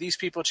fan of these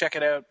people, check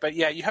it out. But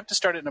yeah, you have to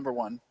start at number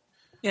 1.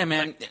 Yeah,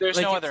 man.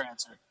 There's no other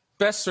answer.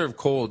 Best served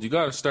cold. You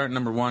got to start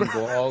number 1,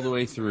 go all the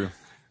way through.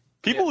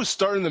 People who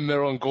start in the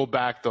middle and go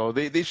back, though,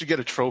 they should get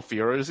a trophy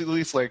or at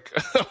least like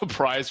a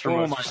prize from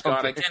us. Oh my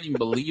god, I can't even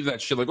believe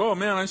that shit. Like, oh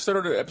man, I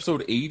started at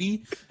episode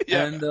 80,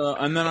 and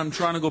then I'm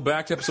trying to go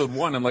back to episode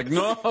 1. I'm like,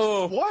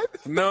 no,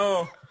 what?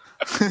 No,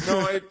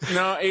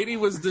 80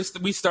 was this.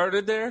 We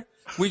started there.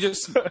 We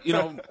just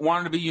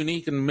wanted to be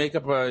unique and make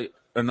up a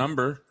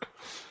number.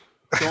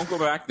 Don't go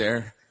back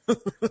there.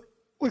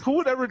 Like, who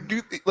would ever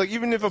do? Like,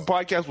 even if a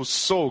podcast was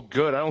so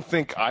good, I don't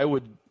think I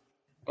would.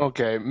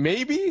 Okay,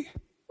 maybe.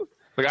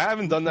 Like, I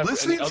haven't done that.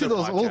 Listening for any to other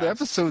those podcast. old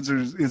episodes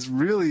is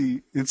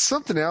really, it's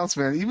something else,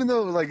 man. Even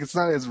though like it's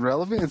not as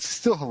relevant, it's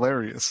still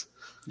hilarious.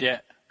 Yeah,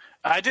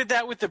 I did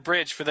that with The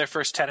Bridge for their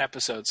first 10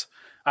 episodes.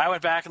 I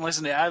went back and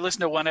listened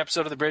to one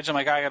episode of The Bridge. I'm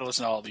like, I got to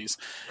listen to all these,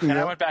 and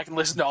I went back and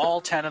listened to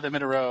all 10 of them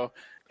in a row.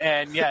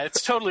 And yeah,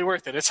 it's totally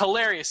worth it. It's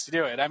hilarious to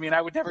do it. I mean,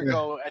 I would never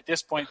go at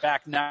this point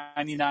back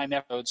 99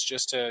 episodes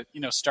just to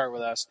start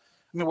with us.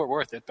 I mean, we're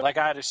worth it, but like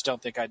I just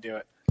don't think I'd do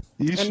it.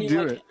 You should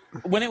do it.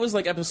 When it was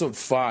like episode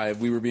 5,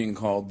 we were being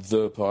called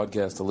the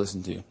podcast to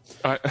listen to.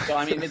 So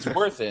I mean, it's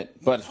worth it,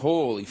 but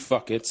holy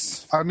fuck,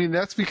 it's. I mean,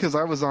 that's because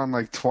I was on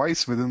like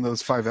twice within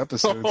those 5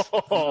 episodes.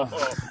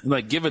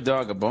 Like, give a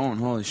dog a bone.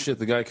 Holy shit,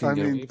 the guy couldn't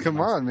get away from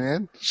come us. on,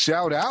 man!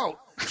 Shout out!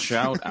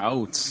 Shout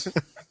out!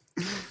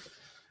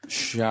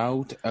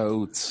 Shout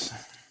out!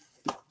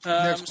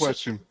 Next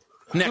question.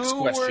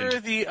 Who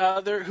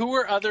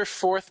were other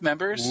 4th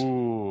members?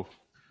 Ooh.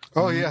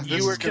 Oh yeah,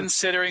 you were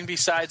considering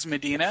besides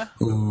Medina?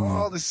 Ooh.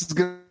 Oh, this is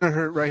gonna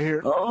hurt right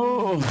here.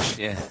 Oh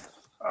shit!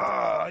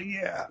 Oh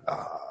yeah.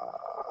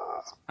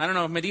 I don't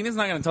know. Medina's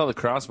not gonna tell the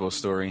crossbow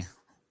story.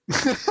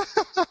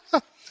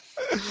 Oh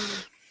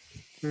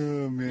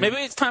man. Maybe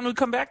it's time we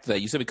come back to that.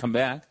 You said we come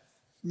back.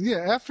 Yeah,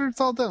 after it's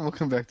all done, we'll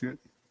come back to it.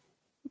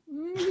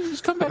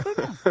 Just come back right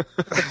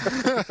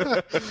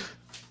now.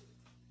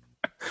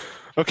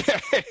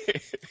 Okay.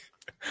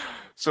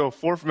 So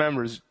 4th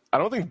members. I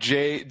don't think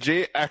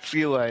Jay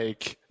actually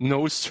like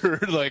knows her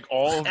like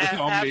all of the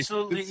nominations.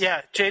 Absolutely,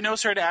 yeah. Jay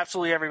knows her to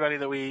absolutely everybody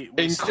that we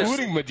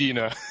including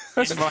Medina.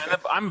 That's fine.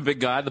 I'm a big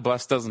guy. The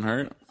bus doesn't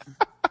hurt.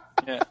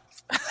 Yeah.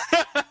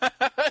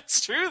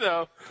 It's true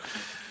though.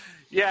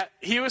 Yeah,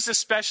 he was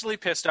especially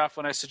pissed off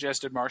when I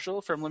suggested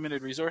Marshall from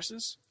Limited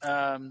Resources.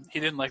 He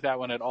didn't like that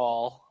one at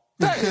all.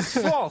 That is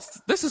false.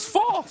 This is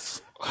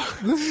false.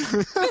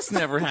 This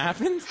never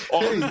happened. All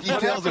the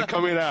details are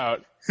coming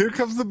out. Here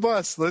comes the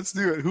bus. Let's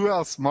do it. Who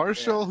else?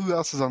 Marshall? Yeah. Who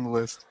else is on the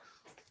list?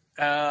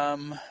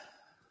 God.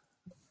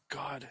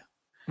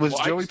 Was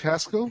Joey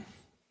Pasco?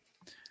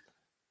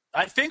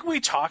 I think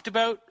we talked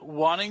about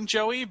wanting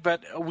Joey,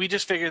 but we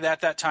just figured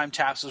that time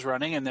Taps was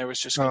running and there was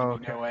just going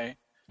to be no way.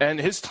 And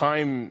his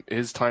time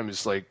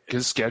is like,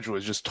 his schedule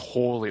is just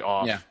totally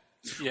off. Yeah.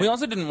 We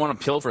also didn't want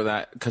to pill for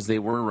that because they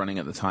were running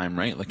at the time,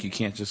 right? Like, you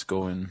can't just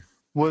go in.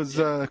 Was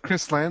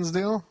Chris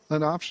Lansdale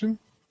an option?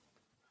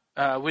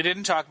 We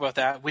didn't talk about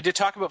that. We did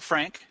talk about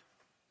Frank.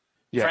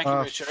 Yeah.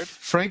 Frankie Richard.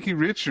 Frankie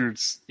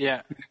Richards.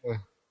 Yeah.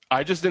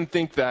 I just didn't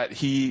think that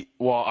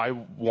I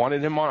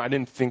wanted him on, I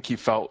didn't think he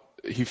felt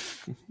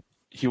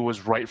he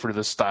was right for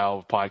this style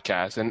of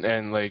podcast.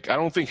 And like, I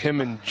don't think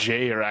him and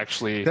Jay are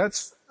actually.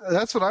 That's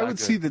what I would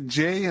see. That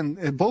Jay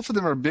and both of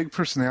them are big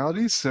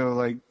personalities. So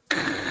like,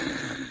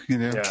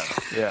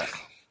 Yeah.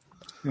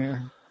 Yeah.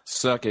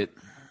 Suck it.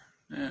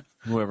 Yeah.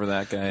 Whoever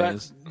that guy But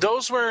is.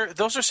 those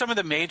are some of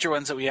the major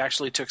ones that we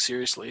actually took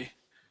seriously.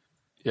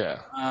 Yeah.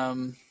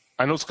 Um,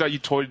 I know, Scott, you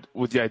toyed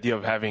with the idea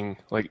of having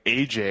like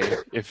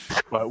AJ,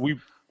 but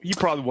he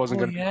probably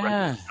wasn't going to be the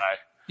right guy.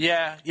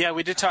 Yeah,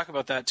 we did talk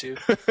about that too.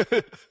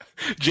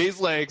 Jay's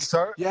like,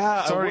 Sorry,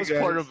 I was guys.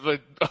 part of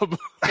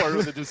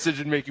the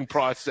decision-making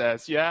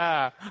process.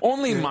 Yeah.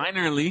 Only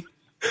minorly.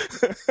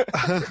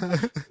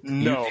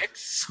 No.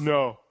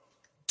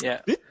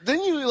 Yeah.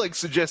 Didn't you like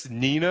suggest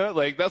Nina?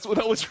 Like that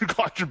was her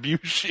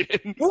contribution.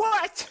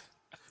 What?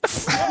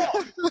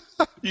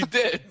 You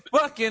did.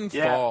 Fucking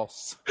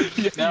false.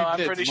 Yeah, No, you I'm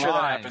did. pretty sure that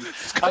Lying. happened.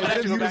 I'm gonna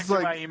have to go he back was through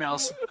like- my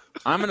emails.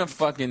 I'm gonna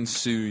fucking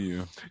sue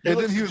you. And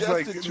then he was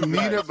like, suggested too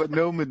Nina, much. but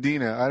no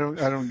Medina. I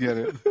don't get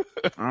it.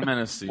 I'm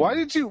gonna sue Why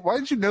you.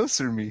 did you no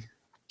sir me?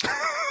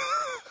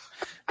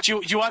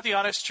 Do you want the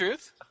honest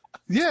truth?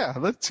 Yeah,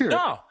 let's hear it.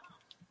 No.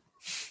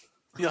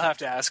 You'll have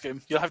to ask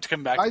him. You'll have to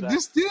come back to I that.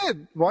 just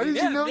did. Why did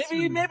you know?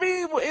 maybe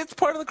it's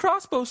part of the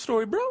crossbow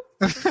story, bro.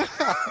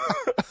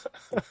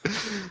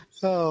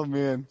 Oh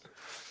man.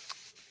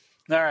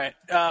 All right.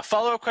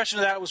 Follow-up question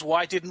to that was,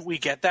 why didn't we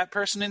get that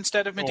person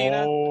instead of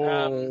Medina?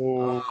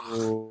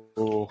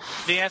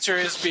 The answer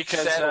is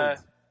because I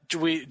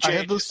Jay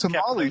had those just kept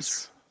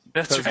tamales. things.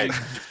 That's right.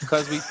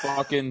 Because we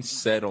fucking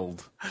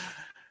settled.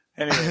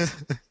 Anyway,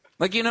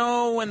 Like, you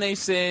know, when they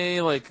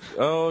say, like,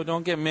 oh,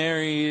 don't get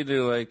married,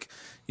 or, like,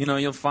 you know,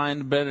 you'll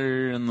find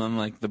better, and then,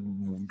 like, the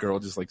girl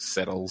just, like,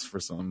 settles for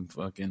some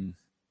fucking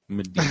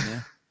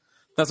Medina.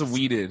 That's what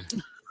we did.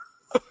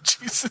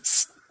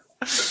 Jesus.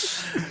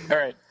 All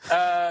right.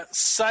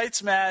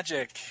 Sites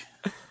Magic.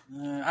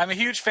 I'm a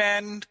huge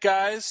fan,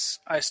 guys.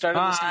 I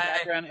started listening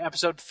back around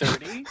episode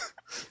 30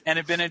 and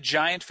have been a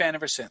giant fan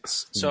ever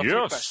since. So, 3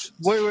 questions.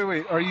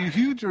 Wait. Are you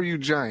huge or are you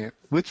giant?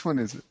 Which one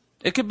is it?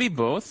 It could be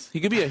both. He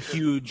could be a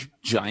huge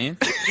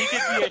giant. He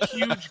could be a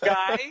huge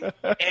guy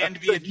and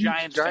be a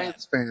giant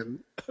Giants fan.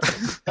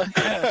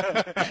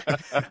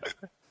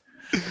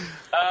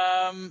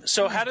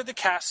 So how did the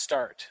cast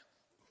start?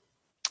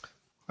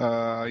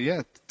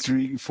 Yeah,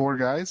 4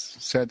 guys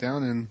sat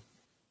down and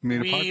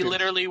made a podcast. We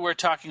literally were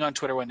talking on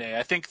Twitter one day.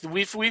 I think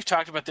we've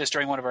talked about this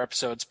during one of our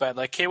episodes, but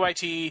like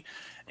KYT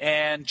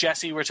and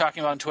Jesse were talking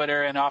about on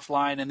Twitter and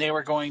offline, and they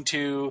were going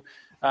to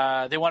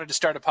they wanted to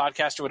start a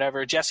podcast or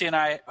whatever. Jesse and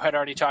I had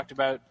already talked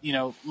about, you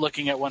know,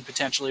 looking at one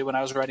potentially when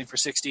I was writing for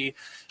 60.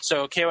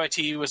 So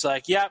KYT was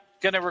like, yep,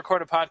 going to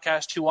record a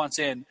podcast. Who wants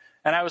in?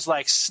 And I was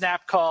like,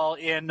 snap call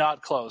in,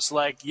 not close.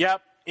 Like,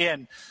 yep,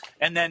 in.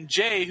 And then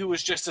Jay, who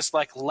was just this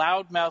like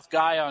loudmouth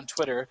guy on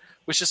Twitter,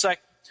 was just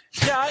like,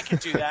 yeah, I can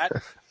do that.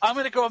 I'm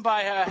going to go and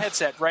buy a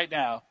headset right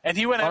now. And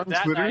he went out On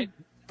that Twitter? night.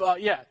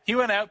 He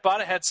went out,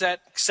 bought a headset,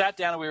 sat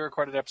down, and we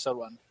recorded episode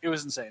 1. It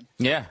was insane.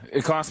 Yeah,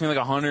 it cost me like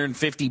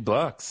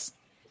 $150.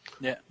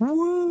 Yeah.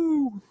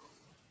 Woo!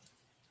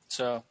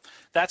 So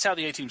that's how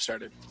the A-Team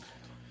started.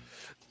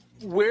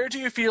 Where do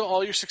you feel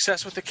all your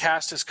success with the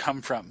cast has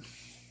come from?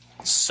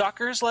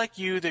 Suckers like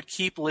you that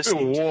keep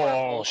listening to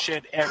our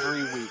bullshit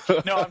every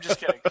week. No, I'm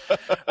just kidding.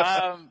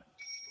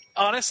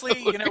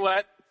 Honestly, you know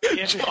what?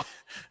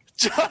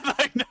 John,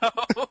 I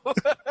know.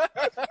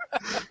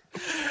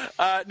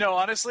 No,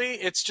 honestly,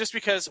 it's just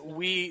because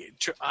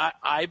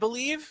I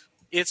believe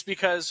it's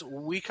because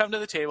we come to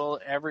the table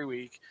every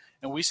week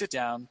and we sit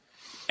down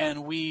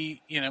and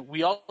we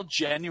all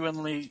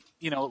genuinely,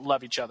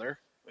 love each other,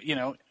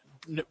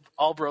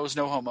 all bros,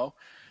 no homo.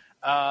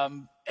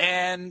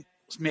 And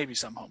maybe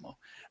some homo.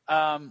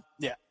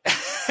 Yeah.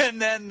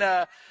 And then,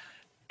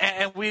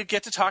 and we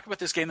get to talk about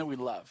this game that we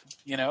love,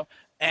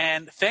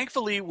 and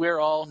thankfully we're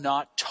all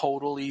not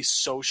totally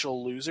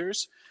social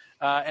losers.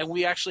 And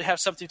we actually have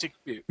something to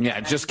contribute. Yeah,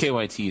 just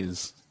KYT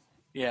is.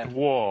 Yeah.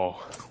 Whoa.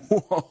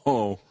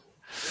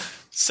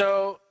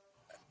 So,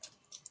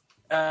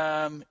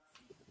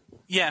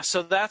 yeah.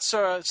 So that's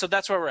where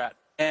we're at,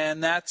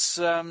 and that's,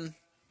 in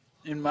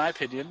my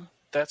opinion,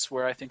 that's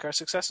where I think our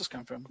success has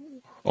come from.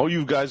 Oh,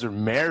 you guys are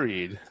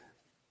married.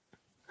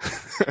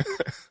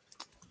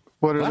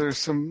 What are there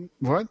some?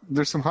 What?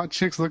 There's some hot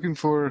chicks looking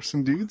for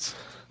some dudes.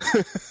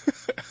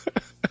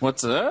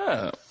 What's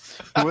up?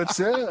 What's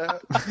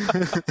up?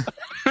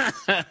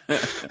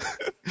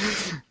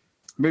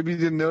 Maybe you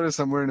didn't notice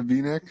I'm wearing a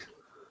V-neck.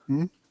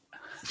 Maybe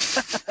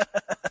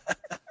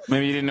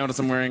you didn't notice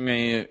I'm wearing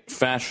a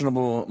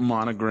fashionable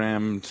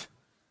monogrammed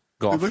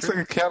golf It looks shirt.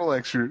 like a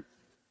Cadillac shirt.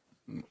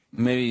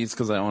 Maybe it's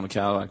because I own a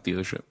Cadillac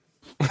dealership.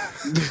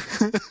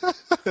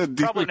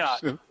 Probably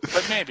not,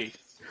 but maybe.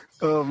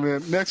 Oh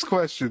man! Next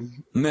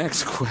question.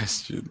 Next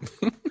question.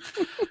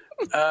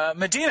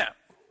 Medina.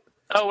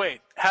 Oh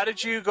wait, how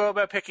did you go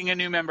about picking a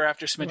new member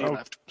after Smitty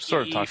left?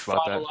 sort of talked about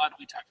fought that. A lot.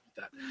 We talked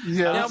about that.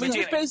 Yeah. No,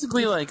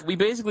 we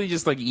basically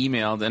just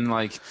emailed and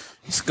like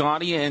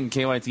Scotty and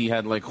KYT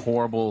had like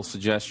horrible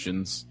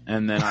suggestions,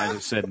 and then I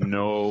just said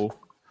no.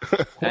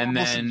 And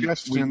then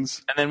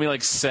suggestions. we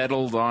like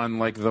settled on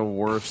like the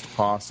worst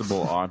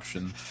possible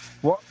option.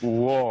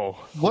 Whoa.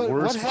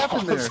 What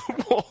happened there?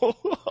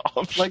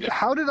 Option. Like,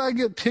 how did I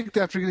get picked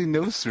after getting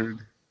no-sirred?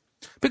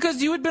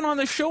 Because you had been on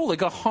the show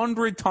like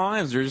 100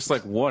 times. You're just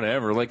like,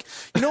 whatever. Like,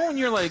 you know when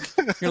you're like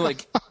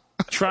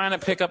trying to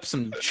pick up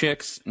some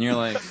chicks and you're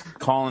like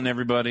calling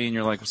everybody and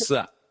you're like, what's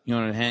up? You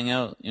want to hang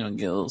out? You want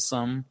to get a little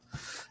something?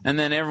 And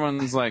then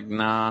everyone's like,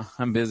 nah,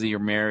 I'm busy or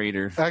married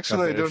or...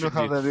 Actually, I don't know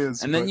how that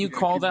is. And then you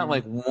call that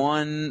like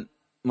one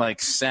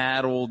like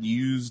sad old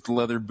used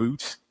leather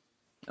boot.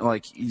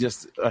 Like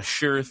just a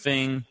sure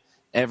thing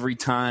every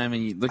time.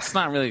 And it's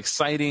not really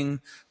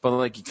exciting, but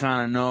like you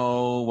kind of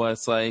know what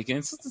it's like. And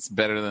it's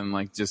better than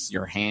like just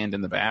your hand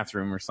in the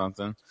bathroom or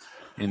something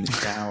in the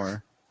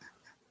shower.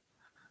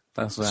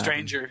 That's what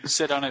stranger happened.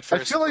 Sit on it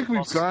first. I feel like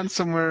we've gone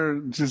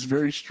somewhere just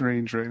very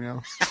strange right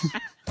now.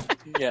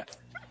 Yeah.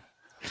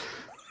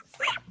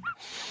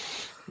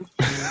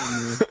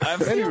 I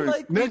feel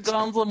like we've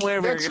gone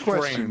somewhere very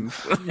strange.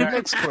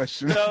 Next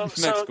question.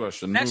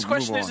 Next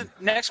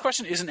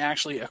question isn't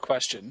actually a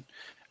question.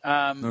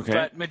 Okay.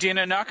 But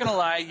Medina, not going to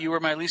lie, you were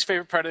my least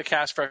favorite part of the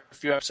cast for a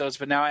few episodes,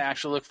 but now I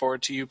actually look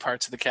forward to you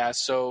parts of the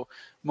cast. So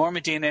more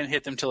Medina and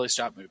hit them till they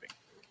stop moving.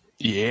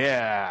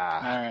 Yeah.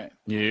 All right.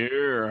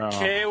 Yeah.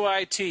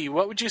 KYT,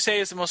 what would you say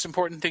is the most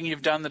important thing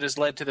you've done that has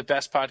led to the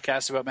best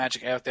podcast about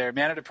Magic out there,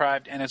 Mana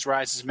Deprived and its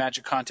rise as a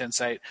Magic content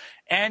site,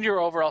 and your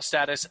overall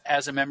status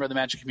as a member of the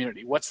Magic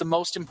community? What's the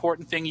most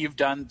important thing you've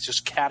done to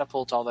just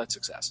catapult all that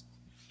success?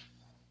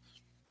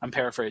 I'm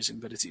paraphrasing,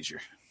 but it's easier.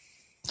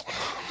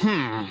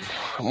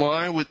 Well,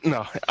 I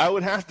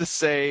would have to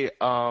say,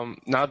 now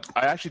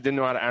I actually didn't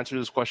know how to answer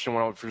this question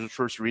when I was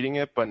first reading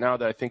it, but now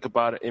that I think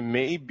about it, it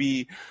may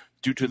be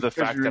due to the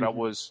fact that I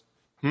was...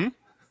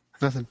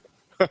 Nothing.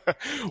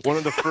 one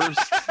of the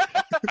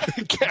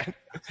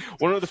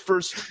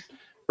first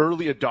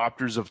early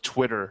adopters of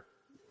Twitter,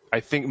 I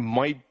think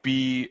might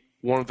be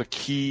one of the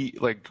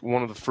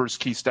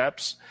first key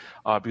steps,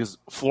 because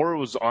Flora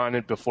was on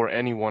it before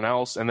anyone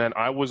else, and then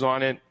I was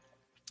on it,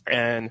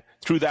 and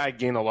through that I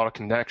gained a lot of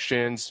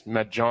connections,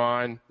 met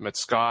John, met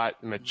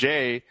Scott, met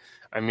Jay.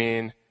 I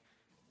mean,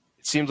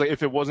 it seems like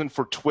if it wasn't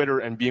for Twitter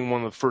and being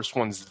one of the first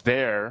ones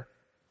there,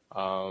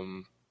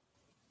 I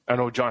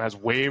know John has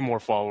way more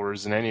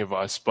followers than any of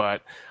us,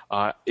 but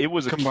it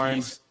was a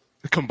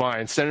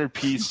combined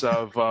centerpiece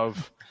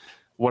of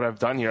what I've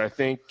done here. I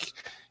think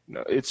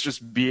it's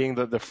just being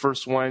the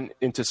first one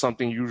into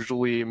something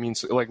usually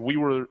means like we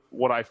were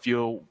what I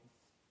feel.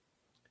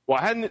 Well,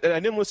 I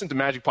didn't listen to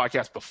Magic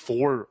podcasts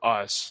before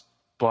us,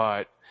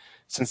 but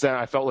since then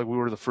I felt like we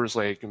were the first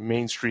like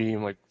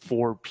mainstream like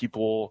 4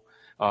 people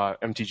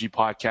MTG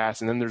podcast,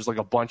 and then there's like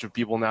a bunch of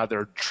people now that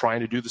are trying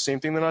to do the same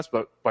thing than us,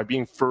 but by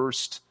being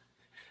first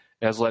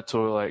has led to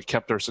like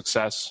kept our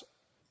success.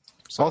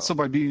 So. Also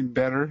by being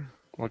better.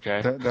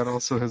 Okay. That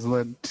also has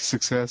led to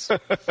success.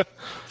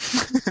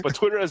 But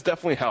Twitter has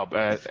definitely helped.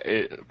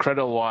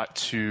 Credit a lot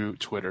to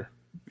Twitter.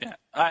 Yeah,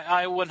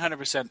 I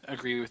 100%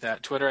 agree with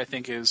that. Twitter, I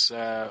think, is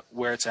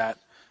where it's at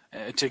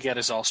to get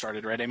us all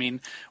started, right? I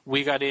mean,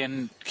 we got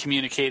in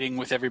communicating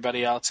with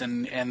everybody else,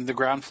 and the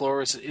ground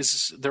floor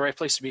is the right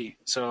place to be.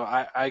 So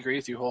I agree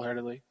with you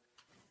wholeheartedly.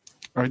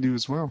 I do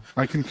as well.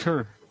 I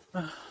concur.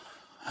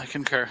 I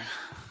concur.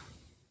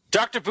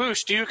 Dr.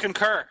 Boosh, do you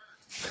concur?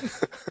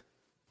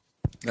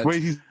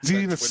 Wait, he's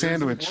eating a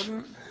sandwich.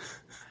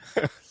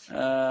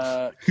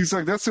 He's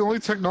like, that's the only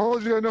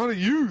technology I know how to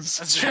use.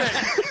 That's right.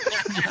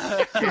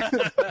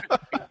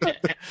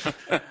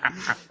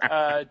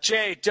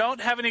 Jay,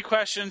 don't have any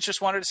questions.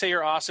 Just wanted to say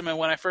you're awesome. And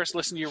when I first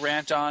listened to your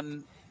rant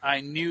on,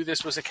 I knew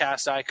this was a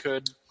cast I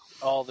could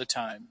all the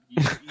time.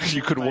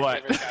 You could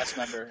what? Cast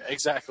member.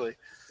 Exactly.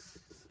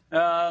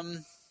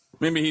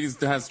 Maybe he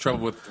has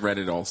trouble with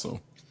Reddit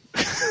also.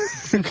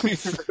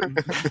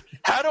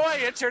 How do I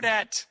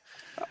internet?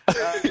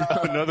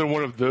 Another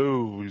one of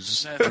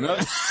those.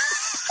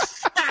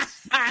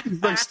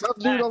 Like, stop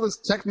doing all this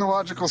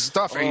technological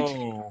stuff,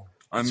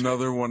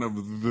 another one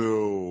of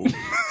those.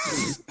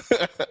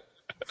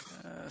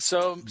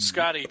 So,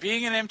 Scotty,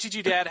 being an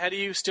MTG dad, how do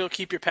you still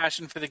keep your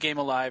passion for the game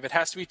alive? It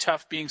has to be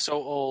tough being so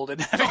old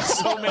and having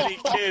so many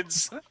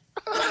kids.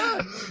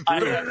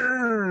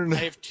 I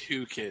have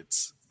 2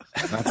 kids.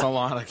 That's a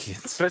lot of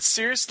kids. But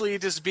seriously,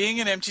 does being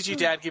an MTG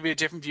dad give you a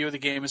different view of the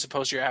game as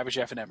opposed to your average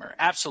FNMer?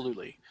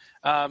 Absolutely.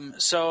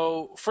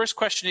 So first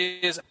question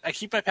is, I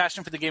keep my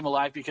passion for the game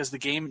alive because the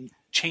game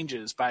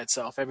changes by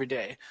itself every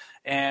day.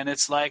 And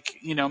it's like,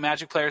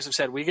 Magic players have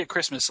said, we get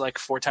Christmas like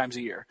 4 times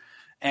a year.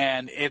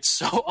 And it's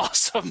so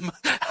awesome.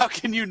 How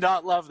can you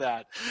not love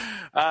that?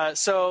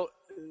 So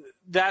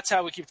that's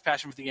how we keep the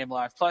passion for the game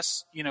alive.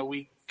 Plus,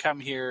 we come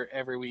here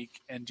every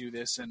week and do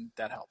this, and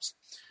that helps.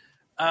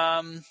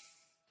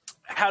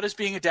 How does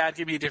being a dad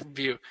give me a different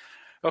view?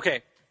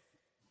 Okay.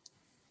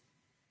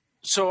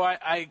 So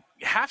I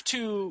have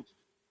to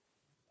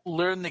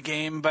learn the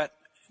game, but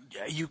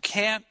you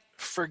can't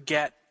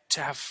forget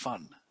to have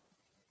fun.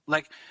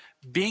 Like,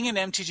 being an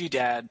MTG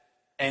dad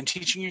and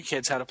teaching your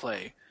kids how to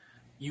play,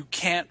 you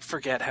can't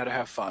forget how to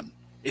have fun.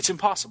 It's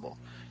impossible.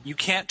 You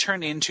can't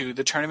turn into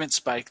the tournament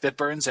spike that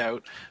burns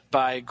out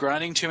by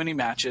grinding too many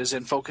matches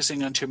and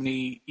focusing on too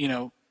many,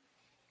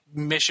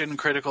 mission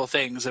critical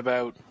things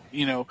about,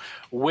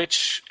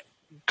 which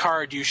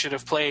card you should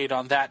have played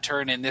on that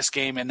turn in this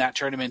game, in that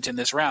tournament, in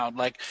this round.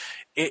 Like,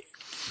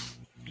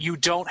 you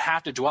don't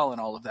have to dwell on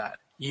all of that.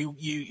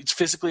 It's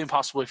physically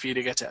impossible for you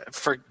to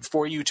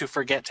for you to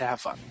forget to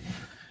have fun,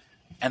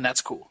 and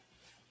that's cool.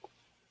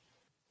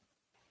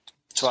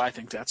 So I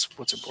think that's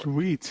what's important.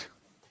 Sweet.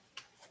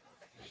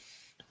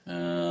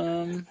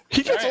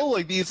 He gets all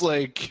like these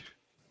like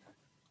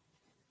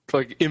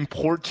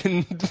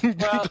important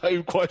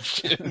type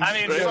questions. I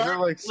mean, right? They're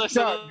like,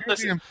 Scott, you're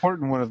the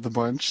important one of the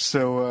bunch.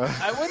 So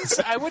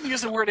I wouldn't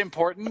use the word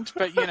important,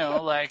 but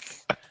like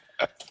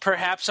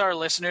perhaps our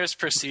listeners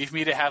perceive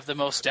me to have the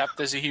most depth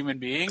as a human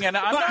being, and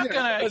I'm not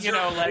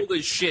gonna, like,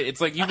 holy shit!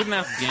 It's like you wouldn't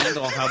ask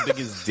Gandalf how big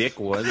his dick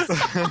was.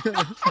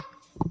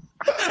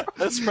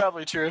 That's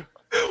probably true.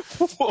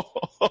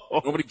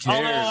 Nobody cares.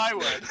 Although I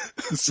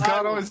would.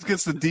 Scott always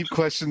gets the deep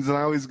questions, and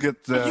I always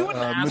get the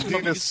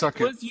Medina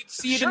sucker. You'd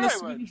see it in the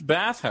Swedish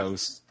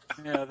bathhouse.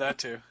 Yeah, that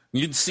too.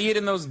 You'd see it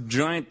in those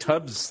giant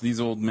tubs these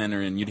old men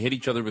are in. You'd hit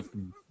each other with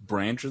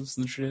branches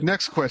and shit.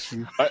 Next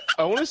question.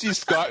 I want to see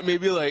Scott.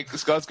 Maybe like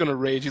Scott's gonna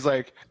rage. He's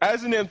like,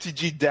 as an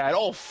MTG dad,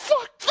 oh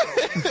fuck.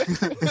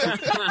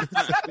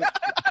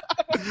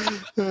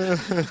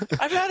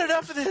 I've had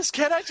enough of this.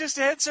 Can I just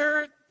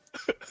answer?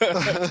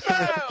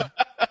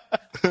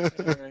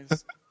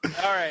 Anyways.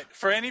 All right.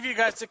 For any of you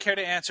guys that care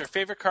to answer,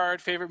 favorite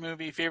card, favorite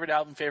movie, favorite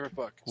album, favorite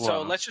book. Wow.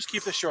 So let's just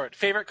keep this short.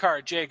 Favorite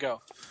card, Jay,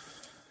 go.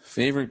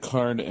 Favorite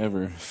card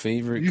ever.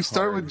 Favorite. You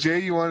start with Jay.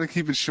 You want to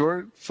keep it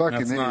short?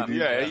 Fucking A, dude.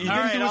 Yeah, he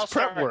didn't do his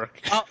prep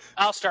work.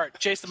 I'll start.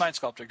 Chase the Mind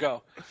Sculptor.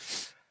 Go.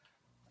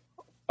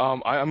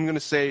 I'm gonna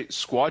say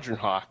Squadron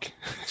Hawk.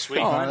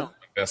 Sweet.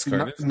 Best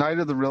card. Knight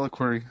of the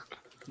Reliquary.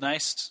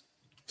 Nice.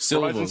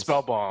 Horizon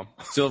Spellbomb.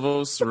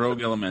 Sylvos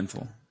Rogue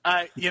Elemental.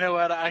 You know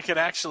what? I could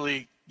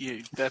actually.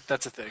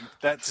 That's a thing.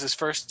 That's his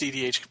first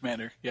DDH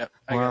commander. Yep.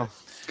 Wow.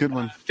 Good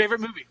one. Favorite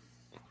movie?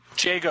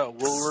 Jay, go.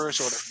 We'll reverse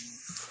order.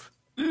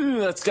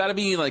 That's got to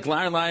be like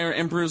Liar Liar,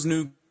 Emperor's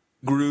New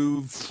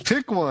Groove.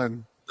 Pick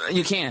one.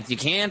 You can't.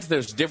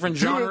 There's different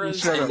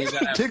genres. And you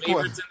gotta have Pick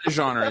favorites in the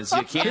genres.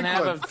 You can't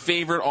have a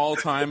favorite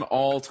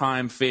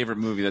all-time favorite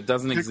movie. That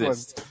doesn't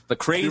exist. The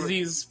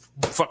Crazies,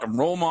 fucking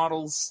role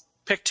models.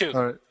 Pick two.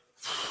 All right.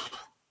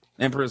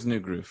 Emperor's New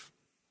Groove.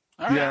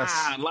 Yes.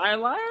 Liar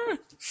Liar?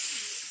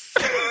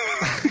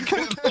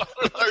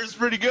 Liar's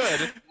pretty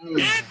good.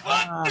 It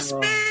was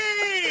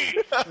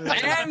me!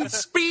 And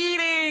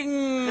speeding!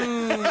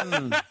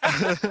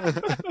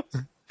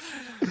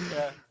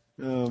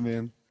 Oh,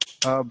 man.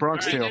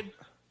 Bronx Tale.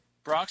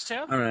 Bronx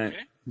Tale? All right. Okay.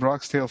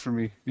 Bronx Tale for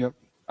me. Yep.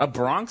 A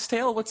Bronx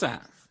Tale? What's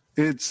that?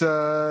 It's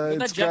got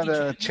Jackie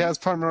Chan? Chaz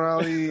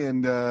Palminteri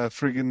and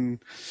friggin'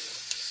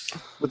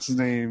 what's his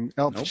name?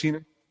 Al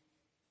Pacino.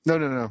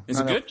 No. Is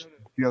it good?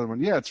 The other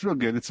one. Yeah, it's real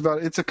good. It's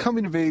a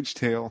coming of age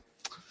tale.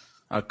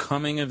 A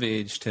coming of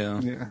age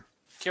tale. Yeah.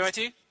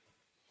 KYT?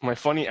 My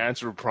funny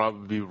answer would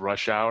probably be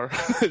Rush Hour.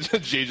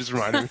 Jay just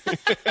reminded me.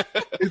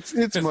 It's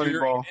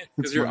Moneyball.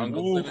 Because your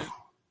uncle's in it.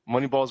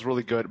 Moneyball's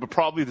really good, but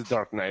probably The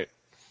Dark Knight.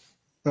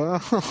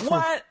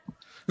 What?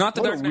 Not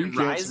The What Dark a Knight weak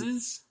answer.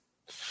 Rises?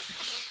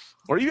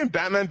 Or even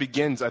Batman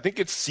Begins. I think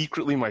it's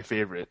secretly my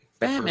favorite.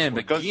 Batman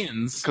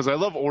Begins? Because I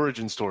love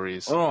origin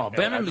stories. Oh, And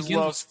Batman I just Begins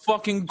love- was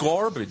fucking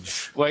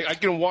garbage. Like, I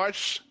can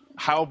watch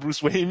how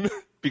Bruce Wayne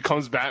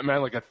becomes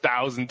Batman like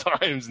 1,000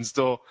 times and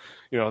still,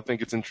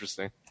 think it's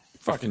interesting.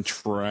 Fucking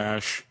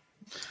trash.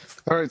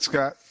 All right,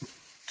 Scott.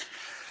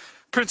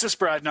 Princess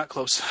Bride, not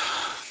close.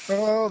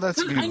 Oh,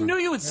 that's a good I one. knew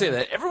you would say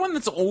that. Everyone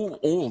that's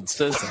old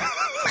says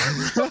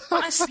that.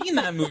 I've seen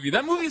that movie.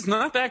 That movie's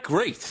not that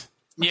great.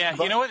 Yeah,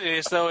 you know what it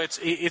is, though?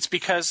 It's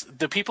because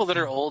the people that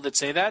are old that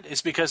say that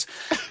is because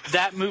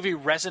that movie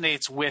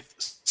resonates with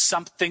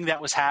something that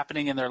was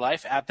happening in their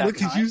life at that Look,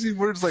 time. he's using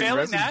words like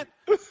Failing resonate. that,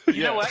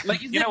 you know what?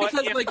 Like, is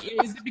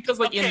it because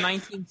in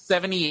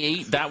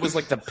 1978 that was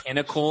like the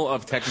pinnacle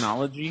of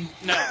technology?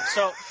 No.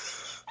 So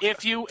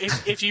if you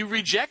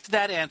reject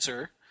that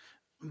answer,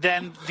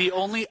 then the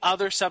only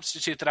other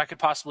substitute that I could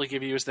possibly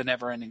give you is the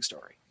Never-Ending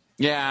Story.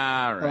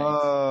 Yeah, right.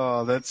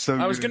 Oh, that's so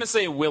good. I was going to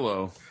say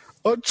Willow.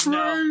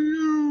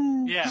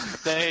 Atreyu! Yeah,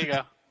 there you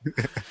go.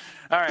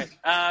 All right.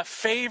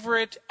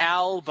 Favorite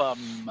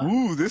album?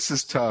 Ooh, this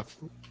is tough.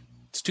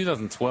 It's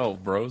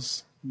 2012,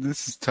 bros.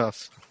 This is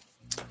tough.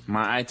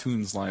 My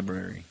iTunes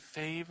library.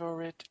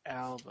 Favorite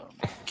album?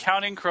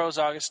 Counting Crows,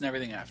 August, and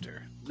everything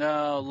after.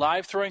 No,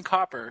 Live Throwing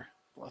Copper.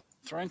 Well,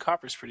 Throwing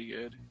Copper's pretty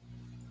good.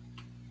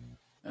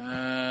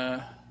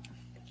 Yeah,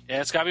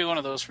 it's got to be one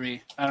of those for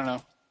me. I don't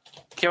know.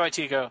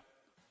 KYT, go.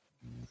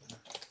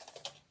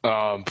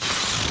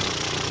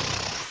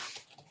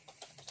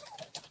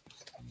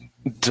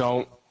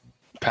 Don't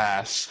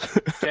pass.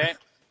 Okay.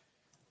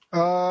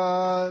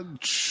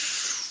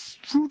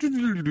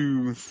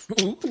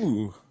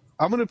 Ooh.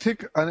 I'm going to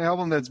pick an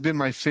album that's been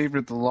my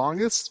favorite the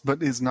longest,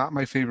 but is not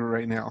my favorite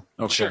right now.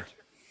 Okay.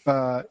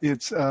 Sure.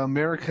 It's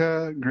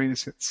America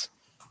Greatest Hits.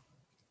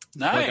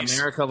 Nice. Like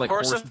America, like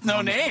Horse Horse of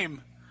No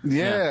Name.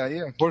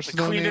 Yeah. Horse of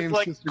No Queen Name. of,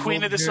 like Sister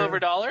Queen of the Golden Silver Hair.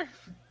 Dollar.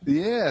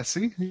 Yeah,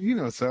 see? You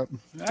know what's up.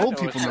 I Old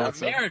know people what's know up.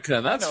 what's up.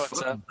 America, that's I know what's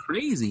fucking up.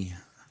 crazy.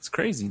 It's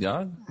crazy,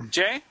 dog.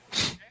 Jay?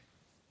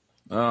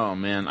 Oh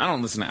man, I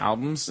don't listen to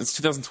albums. It's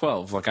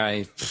 2012. Like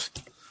I've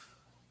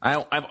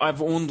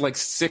owned like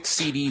 6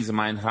 CDs in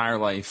my entire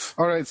life.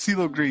 All right,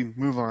 CeeLo Green.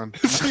 Move on.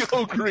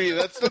 CeeLo Green.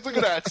 That's a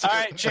good answer. All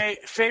right, Jay.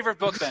 Favorite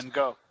book then?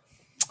 Go.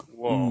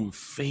 Whoa. Ooh,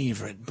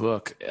 favorite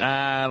book.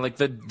 Like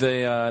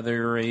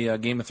they're a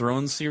Game of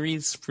Thrones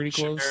series. Pretty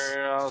close.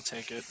 Sure, I'll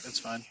take it. That's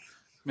fine.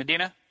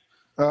 Medina?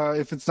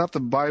 If it's not the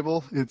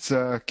Bible, it's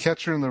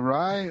Catcher in the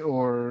Rye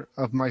or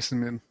Of Mice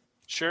and Men.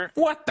 Sure.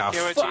 What the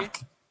KYT? fuck?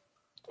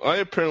 I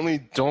apparently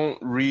don't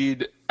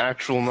read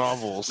actual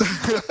novels.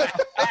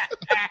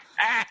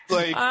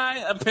 Like,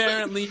 I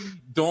apparently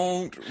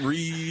don't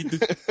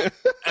read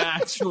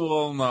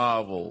actual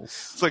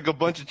novels. it's like a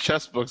bunch of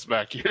chess books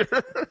back here.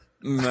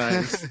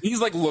 Nice.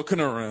 He's like looking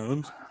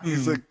around.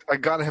 He's like, I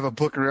gotta have a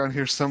book around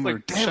here somewhere.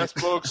 Like Damn chess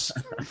it! books,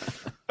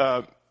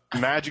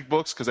 magic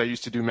books, because I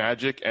used to do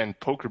magic, and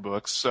poker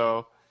books.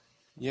 So,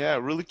 yeah,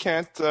 really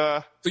can't.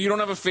 So you don't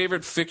have a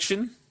favorite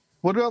fiction?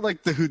 What about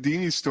like the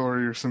Houdini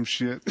story or some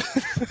shit?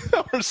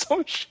 or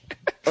some shit.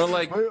 Or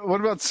like, What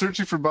about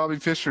Searching for Bobby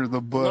Fischer, the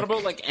book? what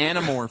about like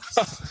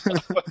Animorphs?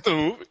 The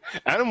movie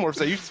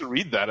Animorphs. I used to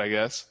read that. I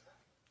guess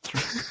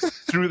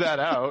threw that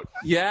out.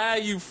 Yeah,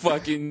 you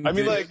fucking. I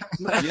mean, did.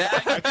 like,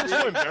 Yeah. I'm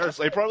so embarrassed.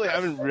 I probably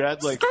haven't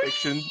read like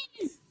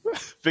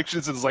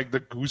fiction since like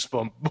the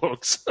Goosebump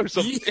books or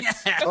something.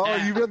 Yeah. Oh,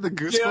 you read the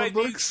Goosebumps KYT's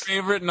books?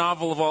 favorite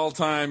novel of all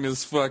time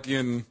is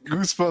fucking.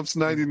 Goosebumps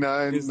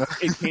 99.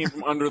 It came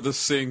from under the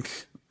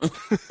sink. I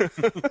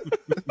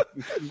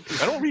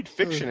don't read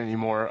fiction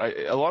anymore.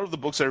 A lot of the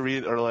books I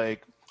read are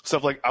like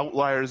stuff like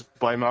Outliers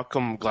by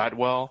Malcolm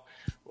Gladwell,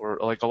 or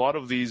like a lot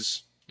of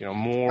these,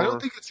 more. I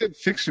don't think it said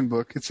fiction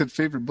book. It said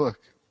favorite book.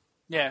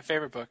 Yeah,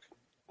 favorite book.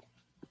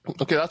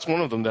 Okay, that's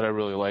one of them that I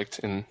really liked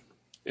in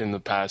the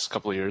past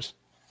couple of years.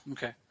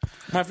 Okay.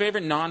 My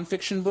favorite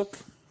nonfiction book,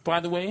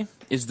 by the way,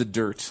 is The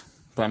Dirt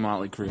by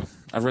Motley Crue.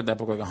 I've read that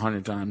book like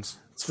 100 times.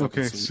 It's fucking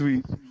Okay,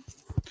 sweet.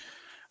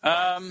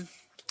 sweet.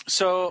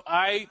 So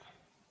I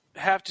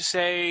have to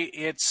say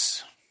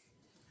it's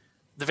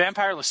The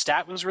Vampire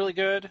Lestat was really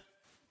good.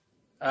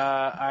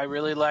 I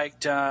really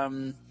liked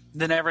The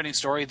Neverending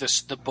Story.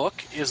 The book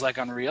is like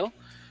unreal,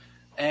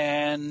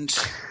 and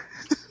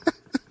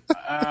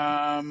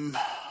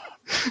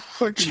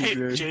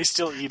Fucking Jay's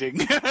still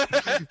eating.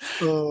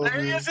 Oh,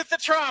 There he man. is at the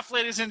trough,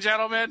 ladies and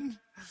gentlemen.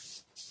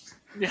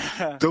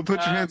 Yeah, Don't put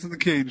your hands in the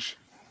cage.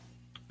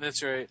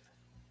 that's right.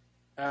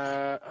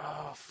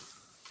 Oh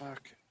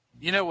fuck.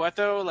 You know what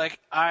though? Like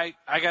I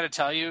got to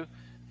tell you,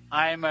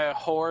 I'm a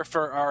whore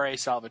for R.A.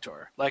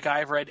 Salvatore. Like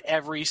I've read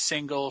every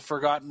single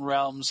Forgotten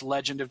Realms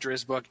Legend of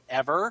Drizzt book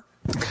ever.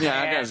 Yeah,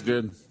 that guy's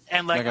good.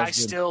 And like That guy's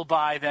I good. still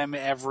buy them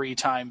every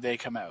time they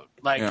come out.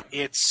 Like Yeah.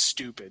 it's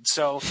stupid.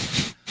 So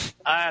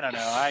I don't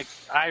know.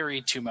 I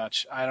read too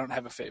much. I don't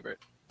have a favorite.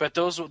 But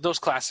those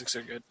classics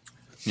are good.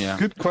 Yeah.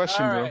 Good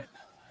question, All bro. right.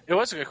 It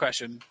was a good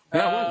question.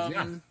 Yeah, it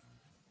was,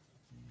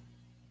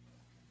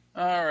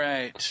 All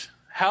right.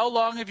 How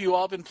long have you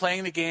all been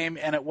playing the game,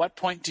 and at what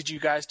point did you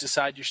guys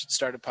decide you should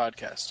start a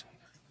podcast?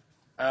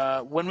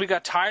 When we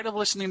got tired of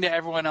listening to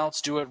everyone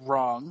else do it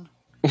wrong.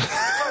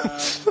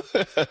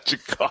 Such a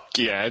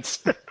cocky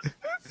answer.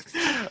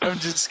 I'm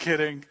just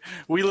kidding.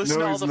 We listened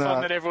No, to all he's the fun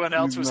not. that everyone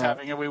else He's was not.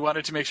 having, and we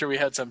wanted to make sure we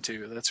had some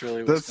too. That's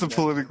really That's the what's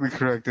going down. politically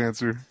correct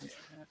answer.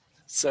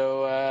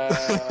 So,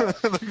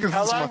 Look at the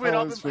how long smile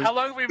on his face.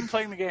 have we been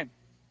playing the game?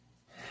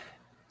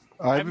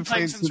 I've been playing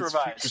playing since since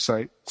Revised. Future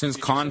Sight. Since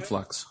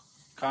Conflux.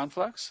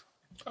 Conflux?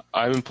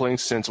 I've been playing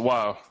since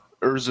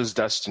Urza's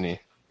Destiny.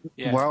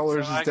 Yeah. WoW So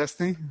versus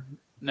Destiny?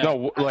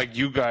 No, like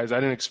you guys, I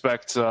didn't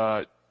expect.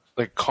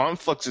 Like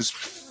Conflux is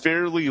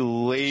fairly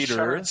later.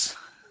 Shards?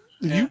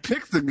 You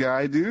picked the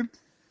guy, dude.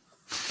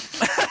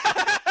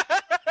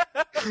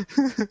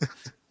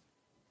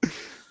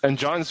 And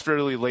John's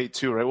fairly late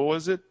too, right? What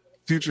was it?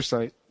 Future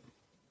Sight.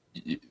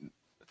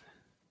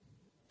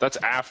 That's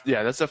after.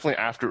 Yeah, that's definitely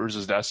after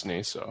Urza's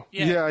Destiny. So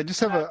Yeah, I just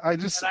have And I'm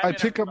I in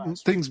pick up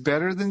Revised. things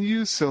better than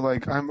you, so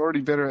like I'm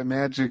already better at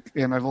Magic,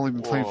 and I've only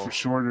been playing Whoa. for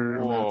shorter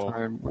amount whoa, of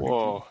time.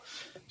 whoa.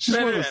 It's just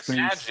one of Better those at things.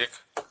 magic.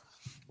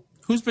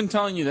 Who's been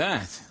telling you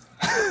that?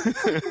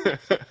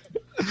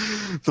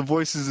 The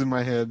voices in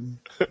my head.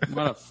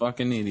 What a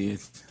fucking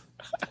idiot.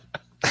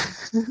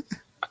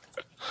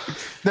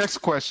 Next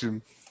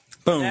question.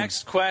 Boom.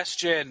 Next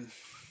question.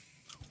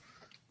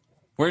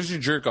 Where's your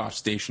jerk off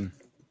station?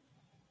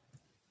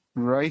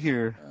 Right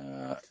here.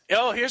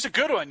 Oh, here's a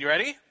good one. You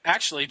ready?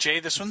 Actually, Jay,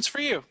 this one's for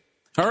you.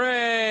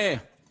 Hooray!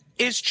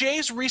 Is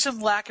Jay's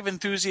recent lack of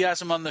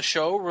enthusiasm on the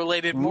show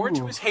related more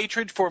to Ooh. his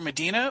hatred for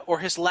Medina or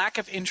his lack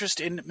of interest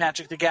in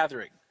Magic the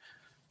Gathering?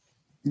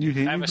 You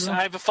hate I me, have, bro?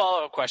 I have a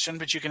follow-up question,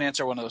 but you can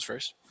answer one of those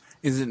first.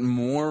 Is it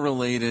more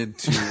related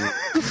to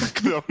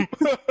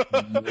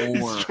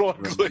more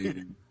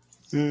struggling.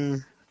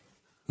 related?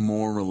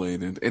 More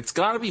related. It's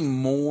got to be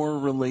more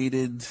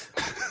related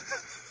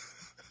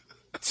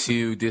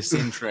to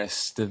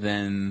disinterest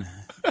than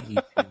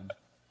hatred.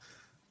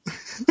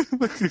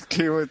 Look at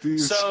KYT.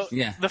 So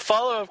Yeah. the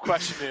follow-up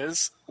question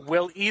is,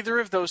 will either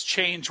of those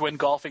change when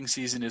golfing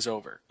season is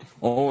over?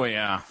 Oh,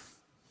 yeah.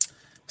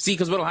 See,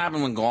 because what'll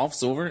happen when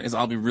golf's over is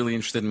I'll be really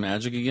interested in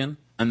Magic again,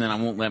 and then I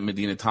won't let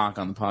Medina talk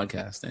on the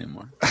podcast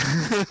anymore.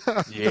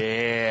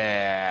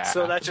 Yeah.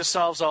 So that just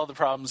solves all the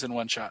problems in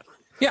one shot.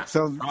 Yeah.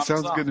 Sounds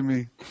good to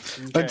me.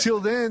 Okay.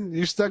 Until then,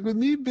 you're stuck with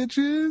me,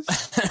 bitches.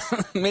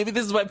 Maybe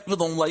this is why people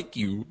don't like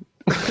you.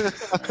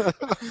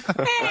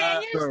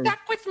 Hey, you're stuck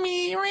with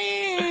me.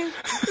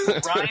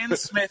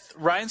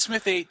 Ryan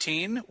Smith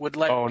 18 would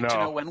like Oh, to no.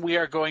 know when we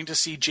are going to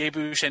see Jay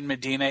Bush and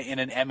Medina in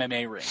an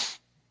MMA ring.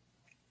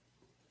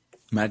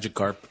 Magic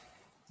Carp.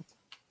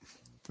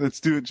 Let's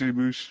do it, Jay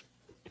Bush.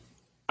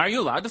 Are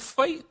you allowed to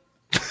fight?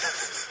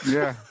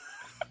 Yeah.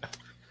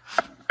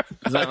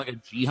 Is that like a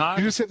jihad?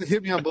 You just have to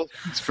hit me on both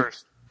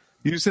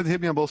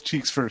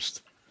cheeks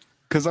first.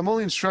 Because I'm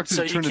only instructed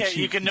So to turn the cheek.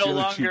 you can with no the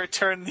other longer cheek.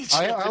 turn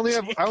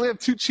the I only have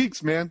two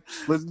cheeks, man.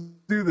 Let's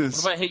do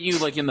this. What if I hit you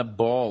like in the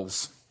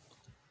balls?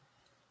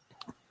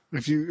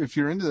 If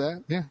you're into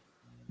that, yeah.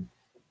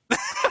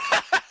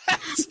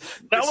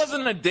 That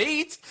wasn't a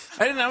date.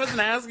 I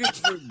wasn't asking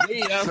for a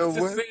date. I was So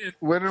just saying.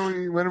 when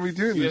are we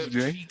doing You this, have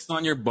Jay? cheeks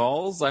on your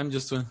balls. I'm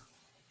just.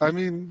 I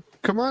mean,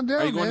 come on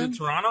down, Are you going man. to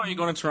Toronto? Are you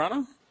going to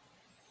Toronto?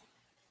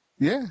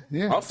 Yeah.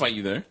 I'll fight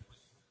you there.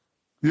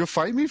 You'll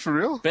fight me for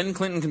real? Ben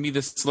Clinton can be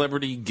the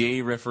celebrity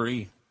gay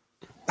referee.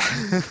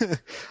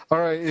 All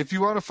right. If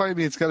you want to fight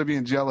me, it's got to be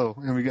in Jello,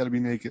 and we got to be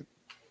naked,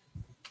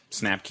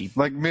 Snap keep.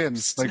 like men,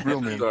 like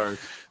real men.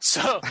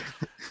 So,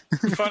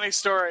 funny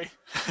story.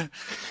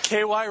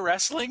 KY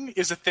wrestling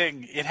is a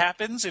thing. It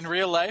happens in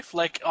real life,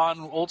 like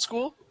on Old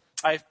School.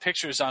 I have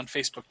pictures on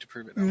Facebook to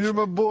prove it. You're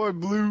my boy,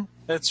 Blue.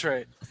 That's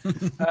right.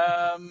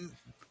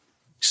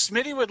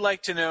 Smitty would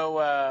like to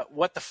know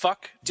what the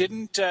fuck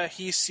didn't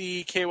he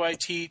see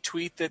KYT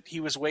tweet that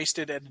he was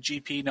wasted at a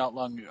GP not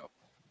long ago?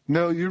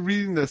 No, you're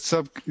reading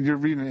You're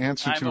reading an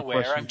answer I'm to a aware.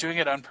 question. I'm doing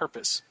it on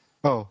purpose.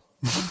 Oh,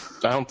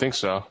 I don't think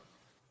so.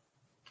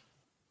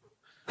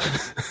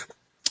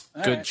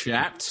 All Good right.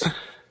 chat.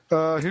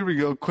 here we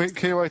go. Quick,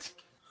 KYT.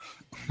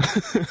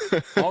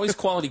 Always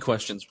quality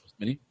questions,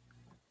 Smitty.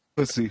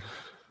 Let's see.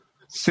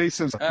 Say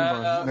something. Move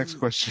on. Next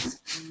question.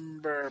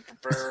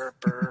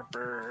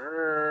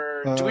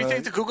 Do we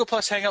think the Google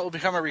Plus Hangout will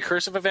become a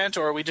recursive event,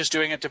 or are we just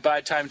doing it to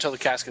buy time until the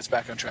cast gets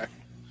back on track?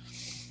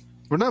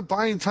 We're not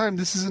buying time.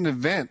 This is an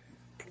event.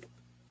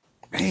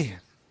 Man.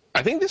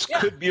 I think this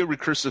could be a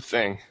recursive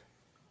thing.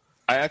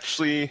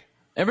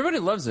 Everybody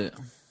loves it.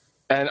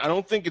 And I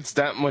don't think it's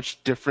that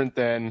much different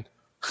than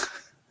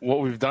what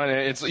we've done.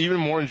 It's even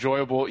more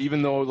enjoyable,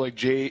 even though like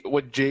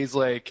Jay's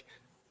like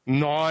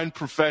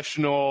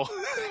non-professional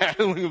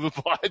handling of the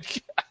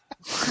podcast.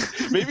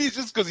 Maybe it's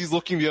just because he's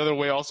looking the other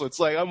way. Also, it's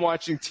like I'm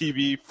watching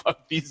TV.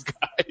 Fuck these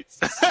guys.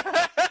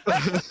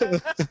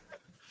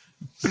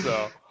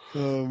 So,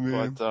 Oh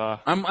man.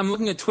 but I'm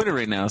looking at Twitter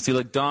right now. See,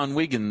 like Don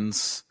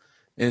Wiggins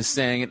is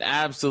saying it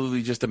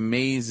absolutely just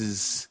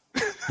amazes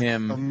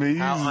him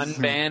how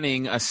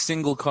unbanning a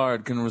single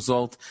card can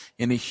result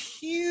in a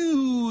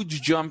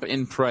huge jump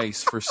in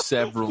price for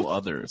several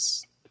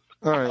others.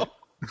 All right.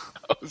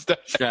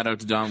 Shout out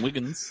to Don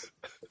Wiggins.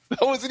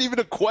 that wasn't even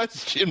a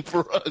question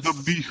for us.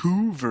 The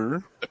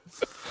Behoover.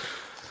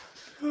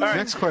 right.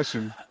 Next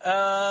question.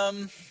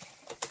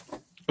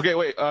 Okay,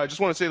 wait. I just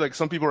want to say, like,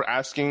 some people are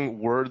asking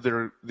where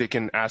they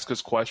can ask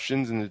us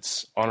questions, and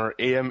it's on our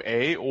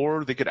AMA,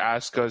 or they could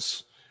ask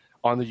us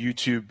on the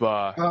YouTube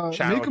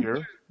channel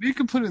here. You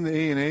can put it in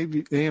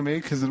the AMA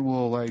because it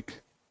will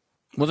like.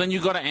 Well, then you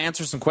got to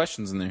answer some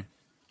questions in there.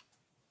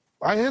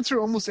 I answer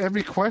almost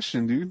every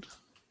question, dude.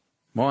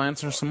 Well,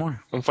 answer some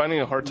more. I'm finding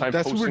a hard time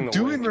That's what posting we're the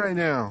doing link. right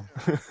now.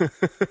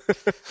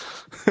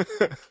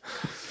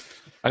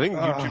 I think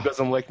YouTube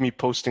doesn't like me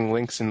posting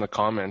links in the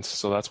comments,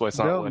 so that's why it's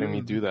not letting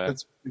me do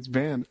that. It's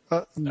banned.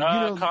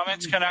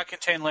 Comments cannot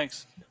contain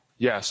links.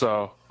 Yeah,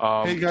 so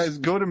Hey guys,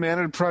 go to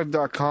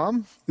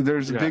mannerdeprived.com.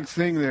 There's a big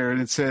thing there,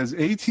 and it says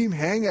A-Team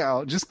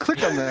Hangout. Just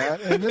click on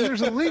that, and then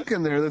there's a link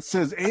in there that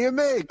says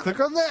AMA. Click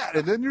on that,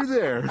 and then you're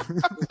there.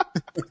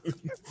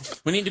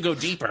 We need to go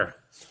deeper.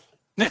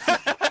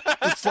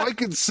 It's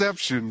like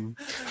Inception.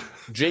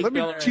 Jake Let me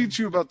Bellerin teach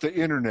you about the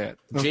internet.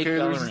 Okay, Jake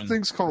there's Bellerin.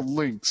 things called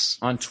links.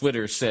 on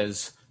Twitter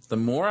says, "The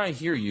more I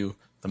hear you,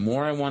 the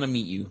more I want to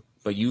meet you,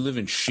 but you live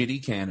in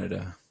shitty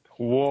Canada."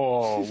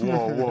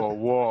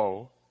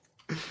 whoa.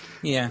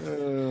 Yeah.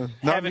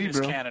 Not Heaven me, is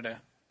bro.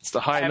 Canada. It's the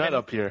high Heaven- nut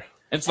up here.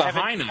 It's the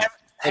Heaven- high nuts. heaven-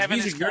 Like, heaven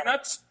these is are your Canada.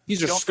 nuts.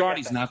 These are Don't forget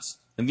Scotty's that. nuts,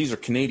 and these are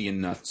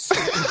Canadian nuts.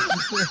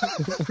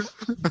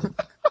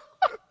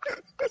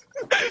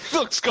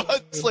 Look,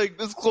 Scott's like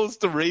this close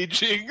to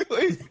raging.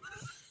 Like,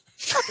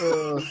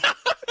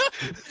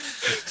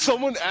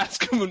 someone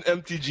ask him an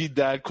MTG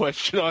dad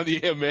question on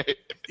the AMA.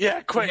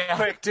 Yeah, quick,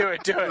 do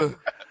it. As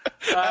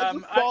a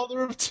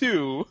father of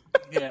two.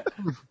 Yeah.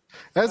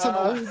 As an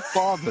old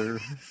father,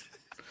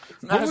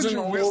 what As would an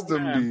your old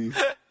wisdom man. be?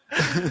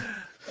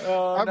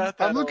 Oh,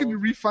 I'm looking to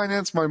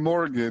refinance my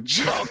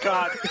mortgage. Oh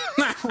God.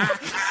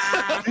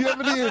 Do you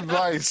have any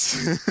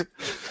advice?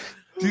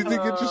 Do you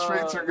think interest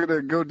rates are going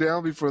to go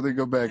down before they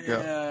go back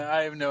up? Yeah,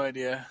 I have no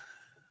idea.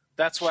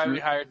 That's why we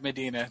hired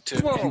Medina to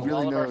Whoa, handle really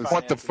all of our knows.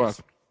 What the finances.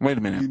 fuck? Wait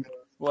a minute.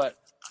 What?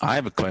 I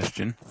have a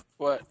question.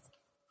 What?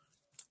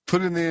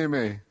 Put in the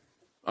AMA.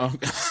 Oh.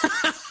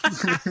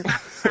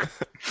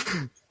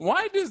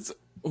 Why does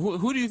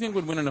who do you think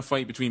would win in a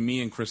fight between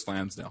me and Chris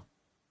Lansdale?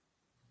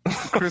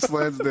 Chris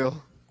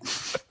Lansdale.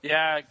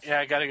 Yeah,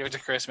 I gotta give it to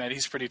Chris, man.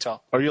 He's pretty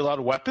tall. Are you allowed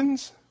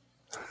weapons?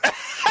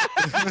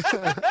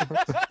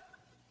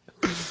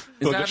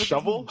 Is Like that a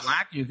shovel?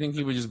 Black? You think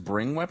he would just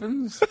bring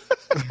weapons?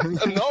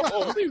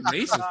 No, Pretty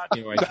racist.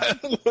 Anyway.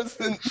 that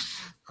wasn't.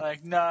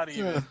 Like, not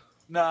even.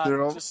 Not.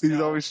 He's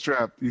always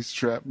strapped. He's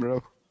strapped,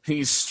 bro.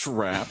 He's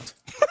strapped.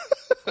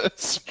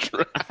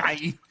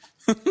 Strapped.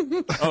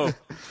 Oh.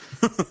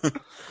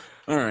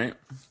 All right.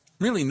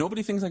 Really,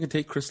 nobody thinks I could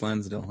take Chris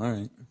Lansdale. All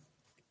right.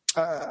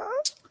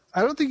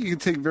 I don't think you can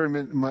take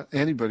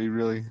anybody,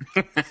 really.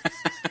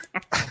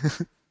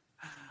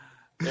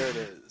 There it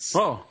is.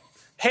 Oh.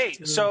 Hey,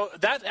 so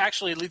that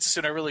actually leads us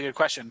to a really good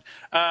question.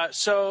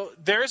 So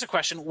there is a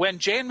question. When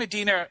Jay and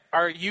Medina,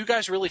 are you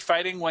guys really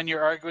fighting when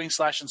you're arguing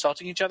 /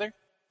 insulting each other?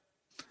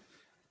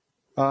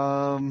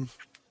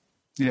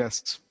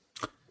 Yes.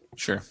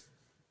 Sure.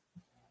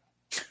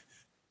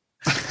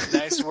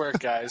 Nice work,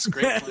 guys.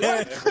 Great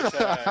plan every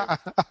time.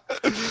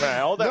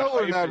 All that No,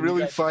 we're hype not and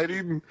really that-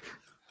 fighting.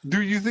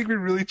 Do you think we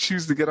really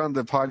choose to get on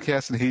the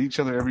podcast and hate each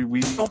other every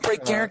week? Don't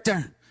break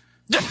character.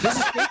 This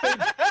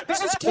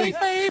is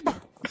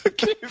kayfabe.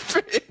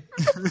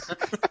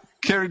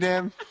 Carrie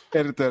Dan,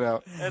 edit that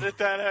out. Edit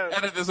that out.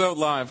 Edit this out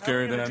live, How are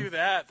Carrie we gonna Dan. do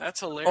that? That's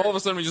hilarious. All of a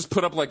sudden, we just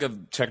put up like a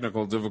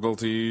technical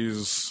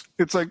difficulties.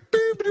 It's like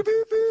beep, beep,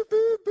 beep, beep,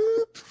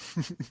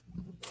 beep, beep.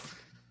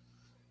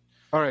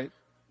 All right.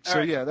 So All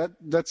right. yeah,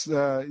 that's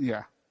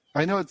yeah.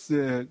 I know it's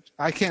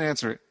I can't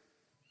answer it.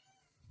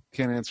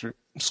 Can't answer it.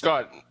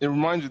 Scott, it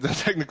reminds me of the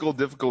technical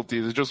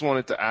difficulties. I just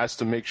wanted to ask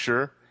to make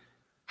sure.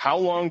 How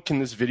long can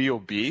this video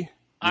be?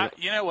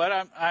 You know what?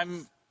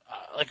 I'm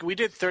like, we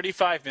did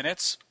 35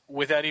 minutes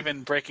without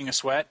even breaking a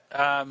sweat.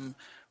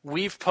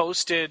 We've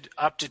posted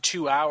up to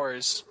 2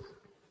 hours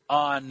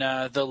on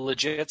the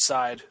legit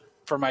side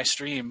for my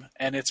stream,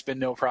 and it's been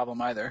no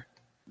problem either.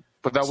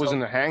 But that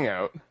wasn't a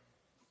hangout.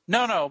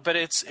 No, but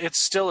it's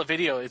still a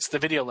video. It's the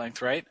video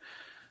length, right?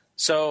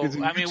 So It's a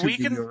I mean, YouTube we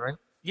can, video, right?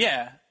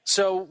 yeah.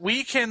 So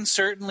we can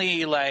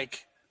certainly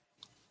like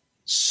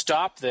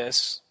stop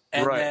this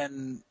and Right.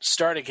 then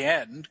start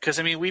again, because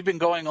I mean we've been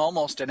going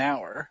almost an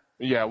hour.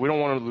 Yeah, we don't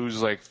want to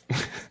lose like.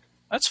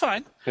 That's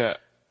fine. Yeah.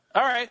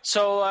 All right,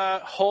 so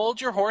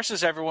hold your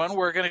horses, everyone.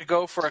 We're going to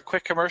go for a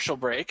quick commercial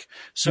break.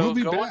 So We'll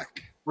be go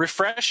back.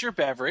 refresh your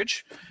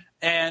beverage,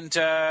 and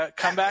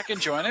come back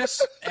and join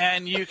us,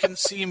 and you can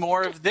see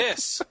more of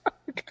this.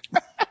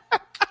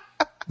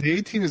 The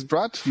A-Team is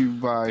brought to you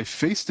by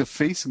Face to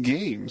Face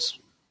Games.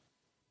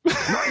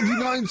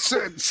 99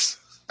 cents.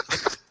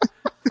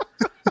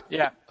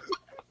 Yeah.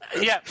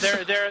 Yeah,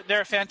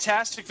 they're a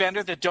fantastic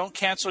vendor that don't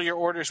cancel your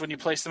orders when you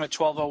place them at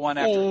 12:01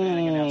 after the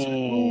banning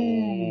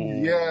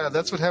announcement. Yeah,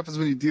 that's what happens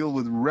when you deal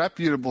with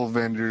reputable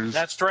vendors.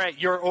 That's right.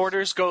 Your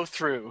orders go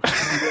through.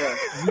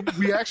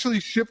 We actually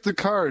ship the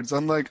cards,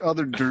 unlike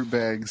other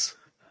dirtbags.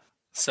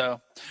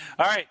 So,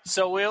 all right.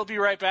 So we'll be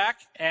right back,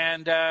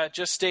 and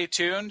just stay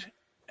tuned,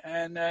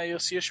 and you'll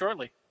see us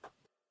shortly.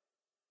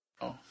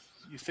 Oh,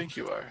 you think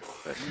you are,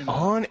 but you're not.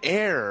 On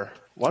air.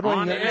 Why do I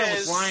On never air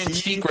with see Ryan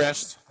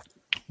Seacrest.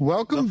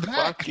 Welcome the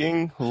back.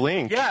 fucking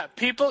link? Yeah,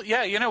 people.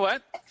 Yeah, you know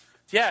what?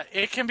 Yeah,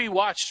 it can be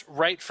watched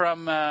right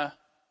from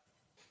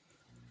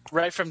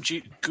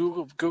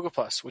Google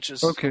Plus, which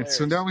is Okay, hilarious.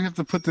 so now we have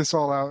to put this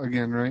all out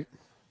again, right?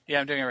 Yeah,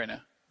 I'm doing it right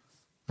now.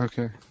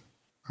 Okay.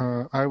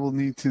 I will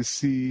need to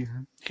see.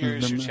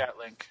 Here's the your ma- chat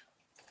link.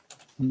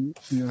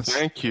 Yes.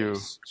 Thank you.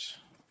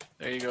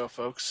 There you go,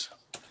 folks.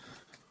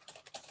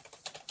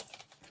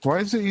 Why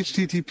is it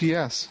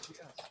HTTPS?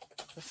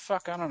 The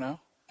fuck? I don't know.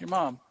 Your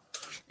mom.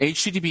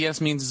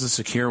 HTTPS means it's a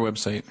secure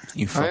website.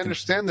 You I fucking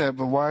understand that,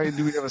 but why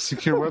do we have a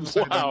secure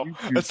website Wow, on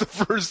YouTube? that's the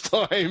first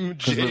time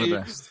 'cause we're the Jay,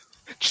 best.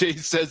 Jay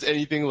says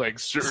anything like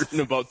certain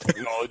about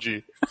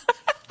technology.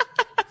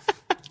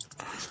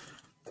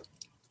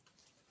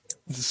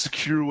 It's a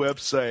secure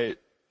website.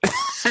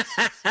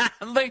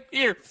 Like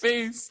your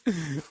face.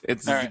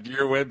 It's a All right.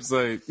 secure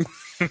website.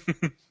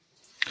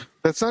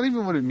 That's not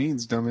even what it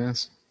means,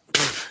 dumbass.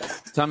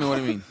 Tell me what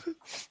it means.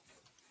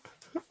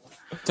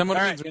 Tell me what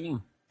it All means right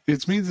now.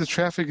 It means the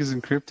traffic is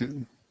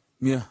encrypted,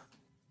 Yeah.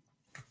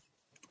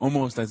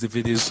 Almost as if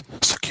it is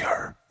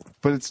secure.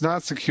 but it's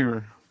not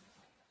secure.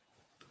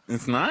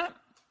 It's not?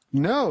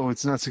 No,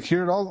 it's not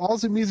secure at all. All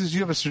it means is you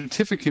have a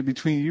certificate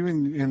between you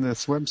and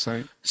this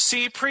website.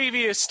 See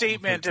previous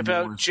statement More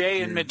about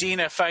Jay and secure.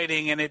 Medina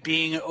fighting and it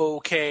being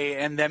okay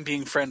and them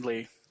being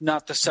friendly.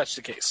 Not such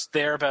the case.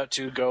 They're about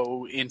to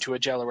go into a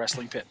Jello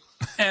wrestling pit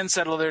and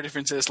settle their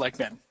differences like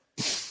men.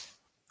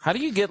 How do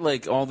you get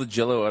like all the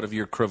jello out of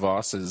your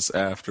crevasses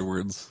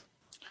afterwards?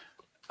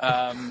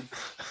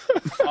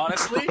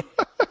 Honestly,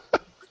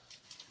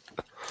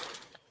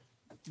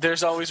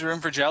 there's always room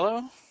for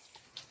Jello.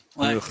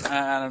 Like,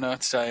 I don't know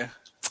what to tell you.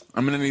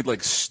 I'm going to need, like,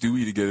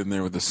 Stewie to get in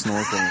there with the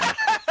snorkel and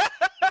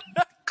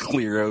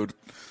clear out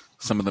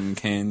some of them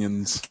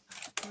canyons.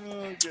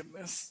 Oh,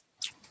 goodness.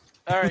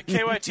 All right,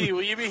 KYT,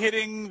 will you be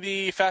hitting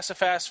the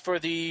Fast for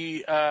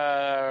the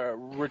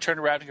Return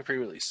to Ravnica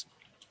pre-release?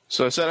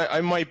 So I said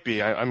I might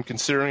be. I'm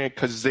considering it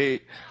because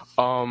they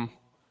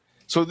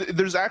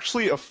there's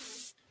actually a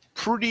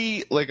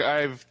pretty, like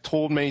I've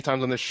told many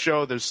times on this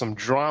show, there's some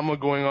drama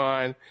going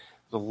on,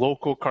 the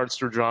local card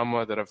store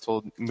drama that I've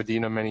told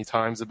Medina many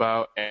times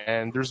about,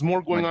 and there's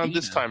more going on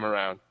this time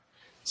around.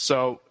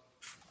 So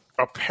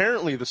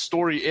apparently the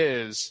story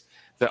is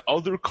that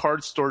other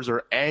card stores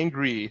are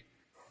angry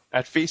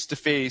at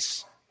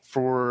Face-to-Face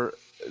for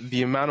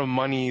the amount of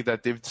money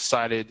that they've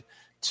decided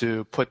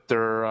to put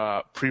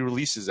their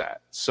pre-releases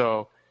at.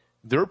 So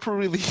their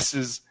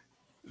pre-releases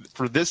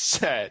for this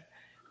set,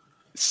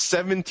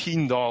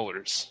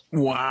 $17.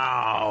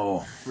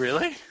 Wow.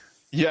 Really?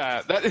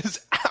 Yeah, that is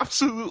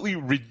absolutely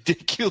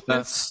ridiculous.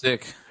 That's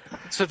sick.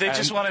 So they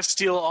just want to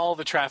steal all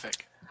the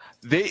traffic.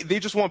 They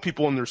just want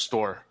people in their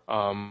store.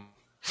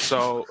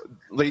 So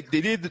they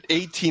did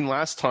 18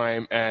 last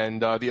time,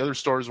 and the other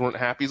stores weren't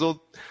happy. So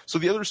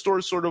the other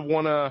stores sort of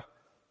want to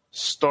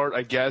start,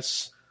 I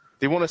guess.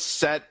 They want to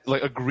set,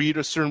 like, agree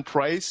to a certain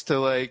price to,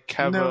 like,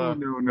 have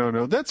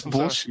No. That's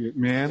bullshit,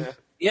 man.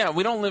 Yeah,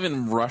 we don't live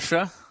in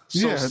Russia.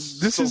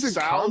 This isn't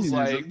Sal's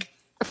communism. like,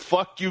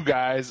 fuck you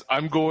guys,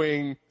 I'm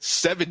going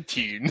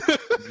 17.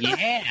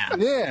 Yeah.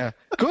 Yeah,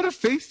 go to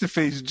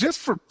Face-to-Face just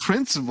for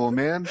principle,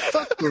 man.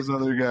 Fuck those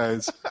other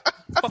guys.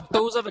 Fuck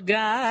those other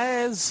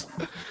guys.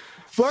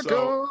 Fuck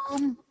So-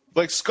 them.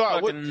 Like,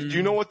 Scott, Fucking- do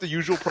you know what the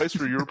usual price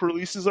for your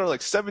releases are?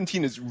 Like,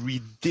 17 is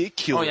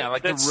ridiculous. Oh, yeah,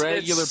 like That's- the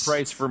regular it's-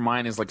 price for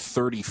mine is like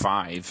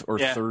 35 or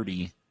Yeah.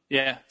 30.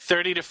 Yeah,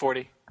 30 to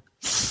 40.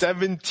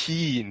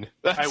 17.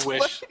 I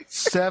wish.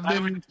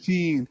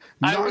 17.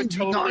 I would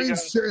totally 99 go.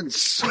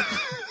 cents.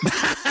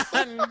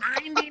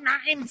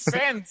 99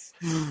 cents.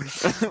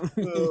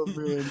 Oh,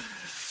 man.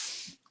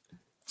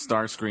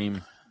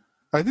 Starscream.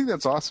 I think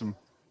that's awesome.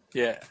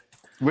 Yeah.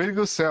 Way to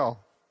go,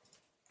 Sal.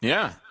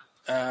 Yeah.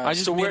 I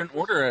just so made where- an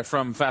order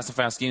from Fast and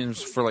Fast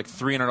Games for like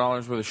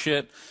 $300 worth of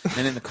shit.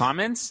 And in the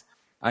comments,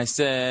 I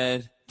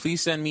said,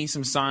 please send me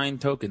some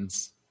signed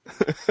tokens.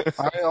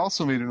 I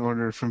also made an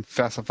order from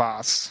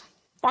Fasafas.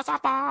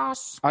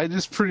 Boss. I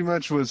just pretty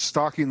much was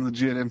stalking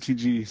legit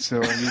MTG,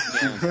 so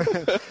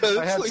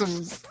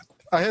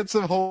I had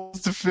some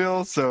holes to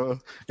fill. So,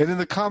 and in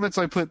the comments,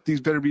 I put these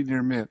better be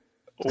near mint.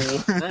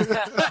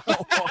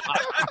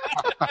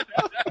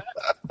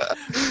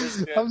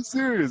 I'm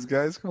serious,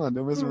 guys. Come on,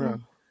 don't mess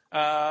around.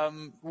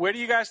 Where do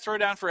you guys throw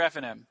down for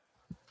F&M?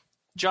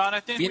 John, I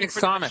think we Phoenix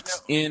pretty much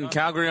Comics know- in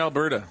Calgary,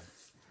 Alberta.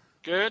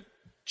 Good.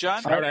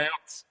 John?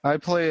 I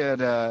play at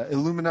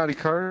Illuminati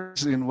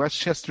Cards in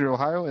Westchester,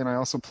 Ohio, and I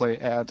also play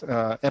at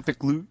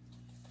Epic Loot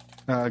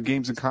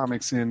Games and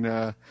Comics in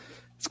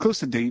it's close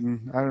to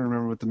Dayton. I don't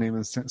remember what the name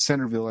is.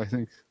 Centerville, I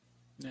think.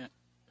 Yeah.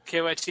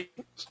 KYT?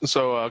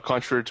 So,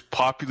 contrary to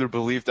popular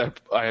belief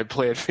that I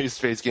play at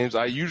face-to-face games,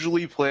 I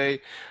usually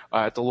play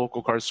at the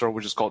local card store,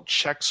 which is called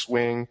Check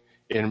Swing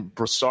in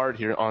Brossard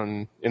here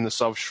in the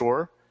South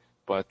Shore.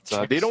 But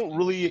they don't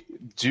really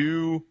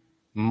do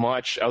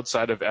much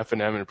outside of F&M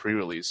and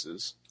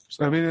pre-releases.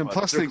 So, I mean, and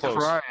plus they're they close.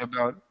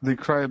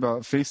 cry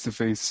about face to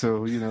face.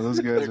 So those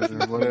guys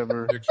are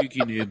whatever. They're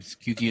QQ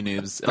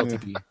noobs,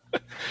 LTP.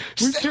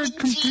 We can't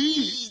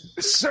compete.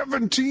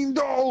 $17.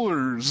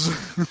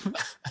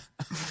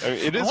 I mean,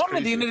 it I is wanted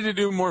crazy. they needed to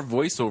do more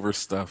voiceover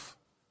stuff.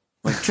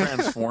 Like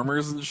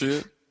Transformers and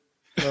shit.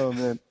 Oh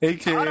man,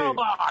 AKA.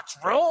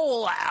 Autobots,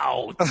 roll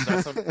out!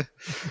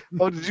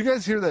 Oh, did you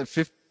guys hear that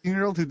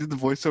 15-year-old who did the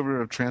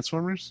voiceover of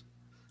Transformers?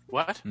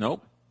 What?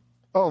 Nope.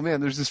 Oh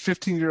man, there's this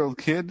 15-year-old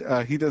kid.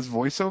 He does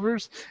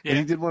voiceovers, and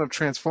he did one of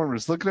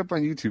Transformers. Look it up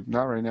on YouTube.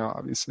 Not right now,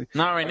 obviously.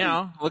 Not right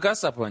now. Look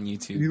us up on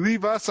YouTube. You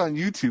leave us on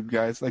YouTube,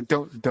 guys. Like,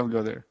 don't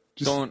go there.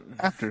 Just Don't.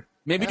 after.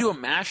 Maybe do a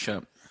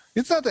mashup.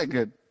 It's not that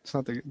good. It's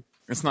not that good.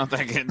 It's not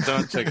that good.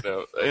 Don't check it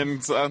out.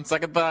 And on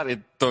second thought,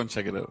 don't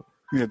check it out.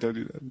 Yeah, don't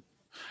do that.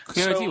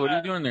 KOT, what are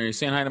you doing there? You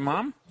saying hi to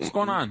mom? What's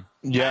going on?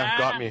 Yeah,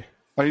 got me.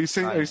 Are you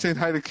saying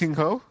hi to King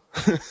Ho?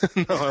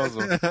 No, that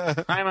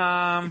was Hi,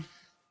 mom.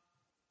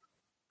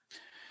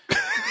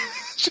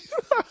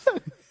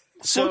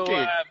 So,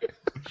 Okay.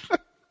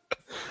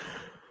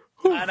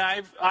 and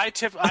I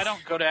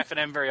don't go to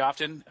F&M very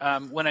often.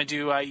 When I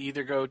do, I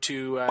either go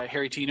to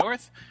Harry T.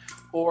 North,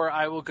 or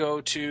I will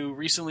go to.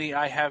 Recently,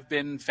 I have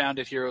been found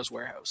at Heroes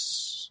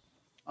Warehouse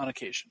on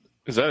occasion.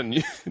 Is that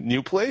a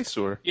new place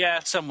or? Yeah,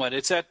 somewhat.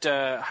 It's at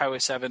Highway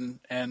 7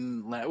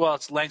 and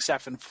it's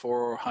Langstaff and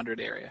 400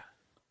 area.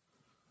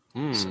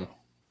 So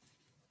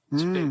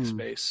it's a big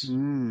space.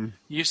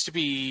 Used to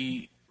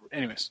be.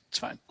 Anyways, it's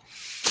fine.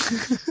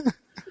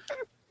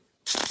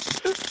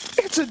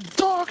 It's a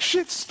dog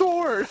shit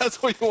store.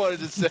 That's what you wanted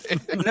to say.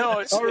 No,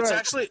 it's right.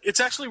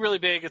 actually really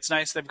big. It's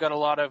nice. They've got a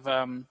lot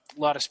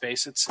of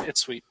space. It's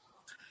sweet.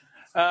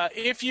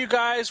 If you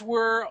guys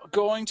were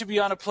going to be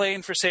on a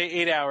plane for, say,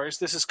 8 hours,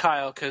 this is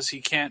Kyle because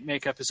he can't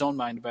make up his own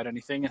mind about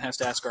anything and has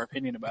to ask our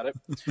opinion about it,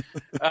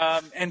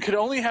 and could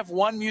only have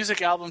one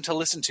music album to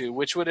listen to,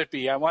 which would it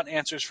be? I want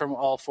answers from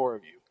all 4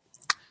 of you.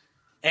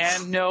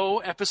 And no,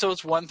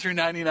 episodes 1 through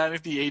 99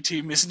 of the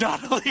A-Team is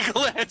not a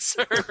legal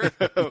answer.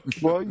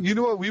 Well, you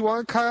know what we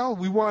want, Kyle?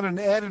 We want an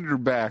editor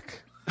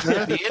back.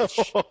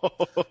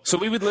 So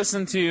we would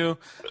listen to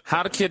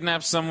How to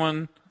Kidnap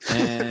Someone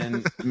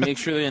and make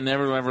sure they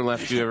never ever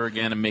left you ever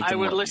again, and make them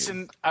love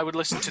you. I would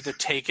listen to the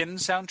Taken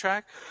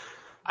soundtrack.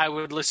 I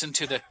would listen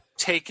to the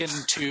Taken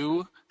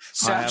 2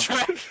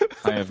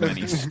 soundtrack. I have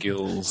many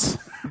skills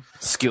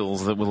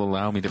that will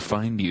allow me to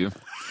find you.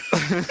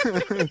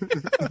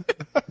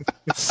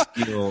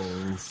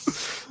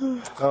 Skills.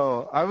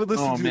 Oh, I would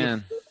listen to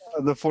man.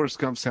 The Forrest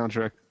Gump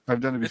soundtrack.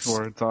 I've done it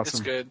before. It's awesome.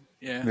 It's good.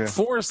 Yeah.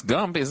 Forrest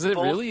Gump, is it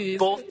really?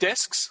 Both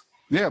discs?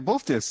 Yeah,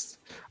 both discs.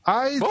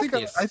 I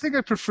think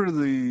I prefer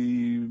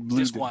the blue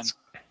Disc 1.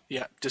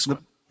 Yeah, disc 1.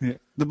 Yeah,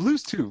 the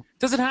blues too.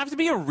 Does it have to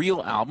be a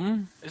real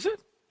album? Is it?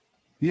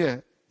 Yeah,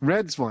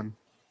 Red's one.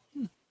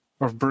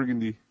 Or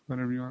Burgundy,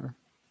 whatever you want to.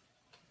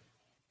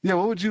 Yeah,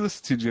 what would you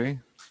listen to, Jay?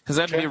 Does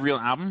that have to be a real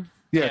album?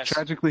 Yeah, Yes.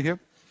 Tragically Hip.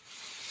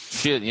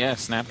 Shit, yeah,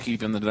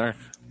 Snapkeep in the Dark.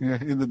 Yeah,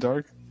 In the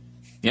Dark.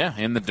 Yeah,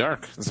 In the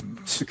Dark.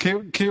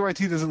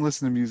 KYT doesn't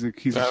listen to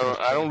music.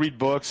 I don't read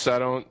books. I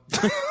don't.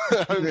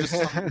 I'm just,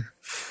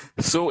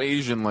 So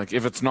Asian, like,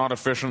 if it's not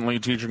efficiently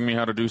teaching me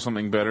how to do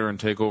something better and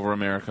take over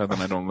America,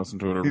 then I don't listen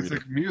to it or He's read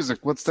like, it. music,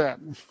 what's that?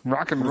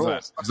 Rock and roll.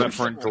 Is that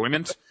for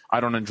enjoyment? I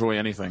don't enjoy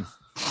anything.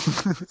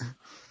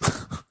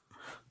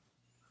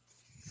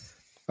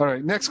 All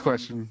right, next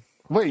question.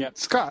 Wait, Yep.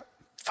 Scott.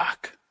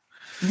 Fuck.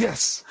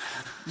 Yes.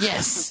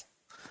 Yes.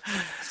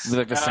 Is it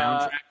like the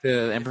soundtrack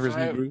to Emperor's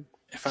New Groove?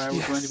 If I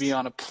were going to be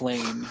on a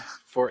plane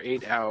for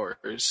 8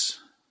 hours,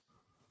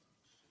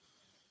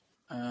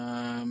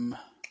 Ow,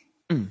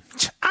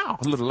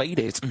 little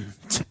ladies.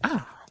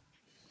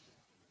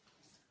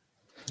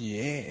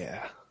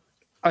 yeah.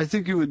 I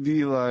think it would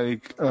be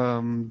like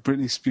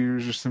Britney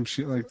Spears or some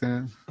shit like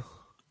that.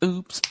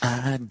 Oops,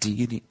 I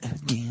did it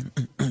again.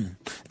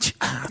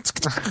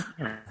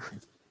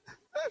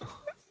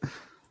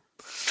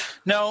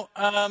 no.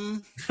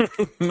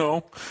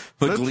 No,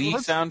 the Let's- Glee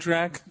let's-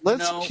 soundtrack.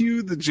 Let's No.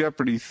 cue the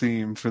Jeopardy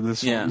theme for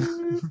this Yeah.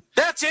 one.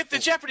 That's it. The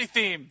Jeopardy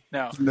theme.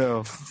 No.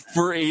 No.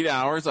 For 8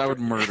 hours, I would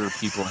murder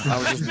people. I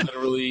would just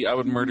literally, I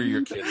would murder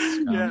your kids.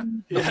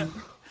 Yeah.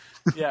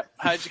 Yeah.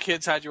 Hide your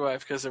kids, hide your wife,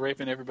 because they're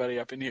raping everybody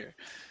up in here.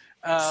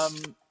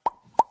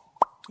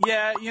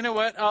 Yeah, you know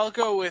what? I'll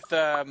go with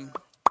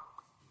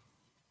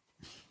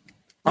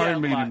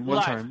Iron Maiden, one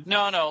live. time.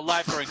 No,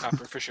 live Roaring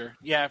Copper for sure.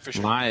 Yeah, for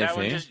sure. Live, that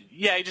one eh?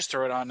 you just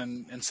throw it on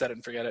and set it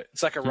and forget it.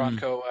 It's like a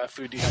Ronco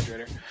food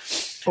dehydrator.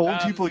 Old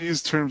people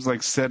use terms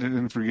like set it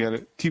and forget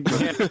it. Keep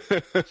going.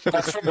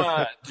 That's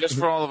from, just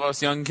for all of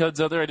us young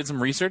kids out there, I did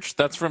some research.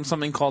 That's from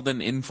something called an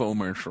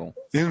infomercial.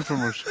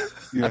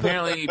 Infomercial. Yeah.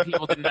 Apparently,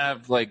 people didn't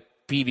have, like,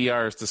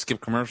 PVRs to skip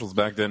commercials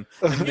back then.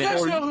 You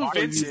guys know who or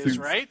Vince YouTube. is,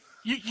 right?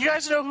 You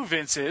guys know who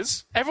Vince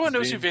is. Everyone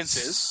knows who Vince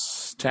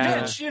is.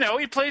 Tag. Vince,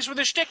 he plays with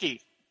a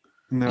sticky.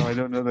 No, I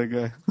don't know that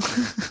guy.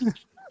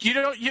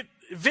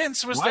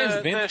 Vince was Why is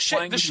the Vince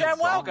playing the with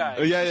ShamWow his guy.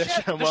 Oh, yeah, The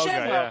ShamWow the guy.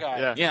 ShamWow guy.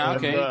 Yeah. Yeah,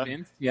 okay. And,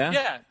 Vince, yeah.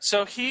 Yeah,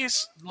 so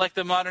he's like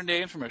the modern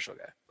day infomercial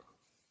guy.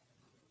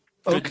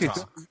 Okay.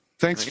 talk.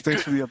 Thanks for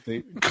the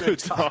update. Good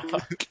talk.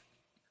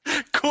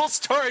 Cool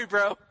story,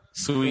 bro.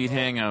 Sweet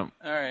hangout.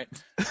 All right.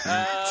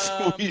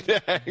 Sweet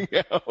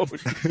hangout.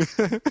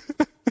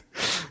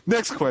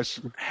 Next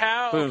question.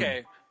 Boom.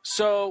 Okay.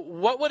 So,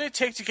 what would it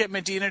take to get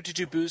Medina to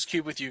do Booze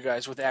Cube with you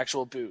guys with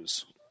actual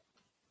booze?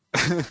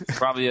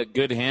 Probably a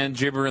good hand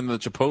jibber in the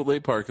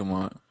Chipotle parking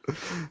lot.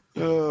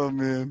 Oh,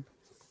 man.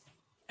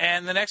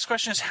 And the next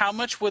question is, how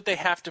much would they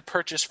have to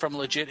purchase from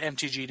legit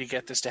MTG to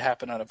get this to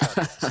happen on a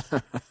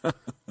podcast?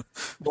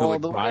 Well,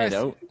 Like, the buy way it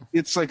out.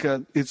 it's like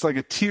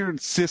a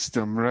tiered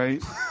system,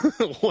 right?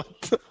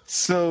 What the?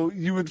 So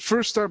you would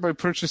first start by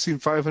purchasing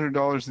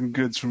 $500 in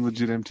goods from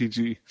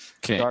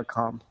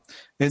legitmtg.com.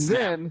 And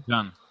then,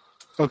 Done.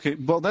 okay,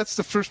 well, that's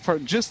the first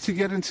part, just to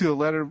get into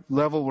a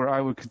level where I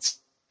would consider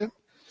it.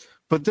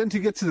 But then to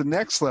get to the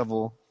next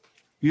level,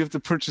 you have to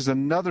purchase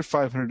another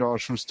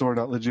 $500 from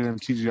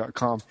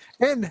store.legitmtg.com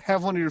and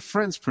have one of your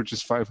friends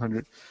purchase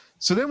 $500.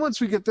 So then once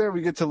we get there,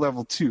 we get to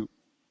level 2.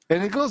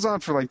 And it goes on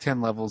for like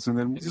 10 levels. And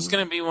then Is this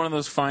going to be one of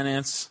those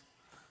finance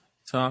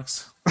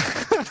talks?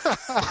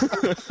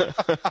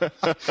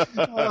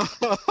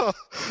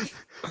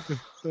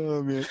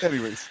 oh, man.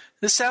 Anyways.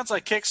 This sounds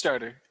like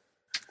Kickstarter.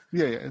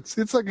 Yeah, it's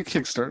like a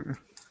Kickstarter.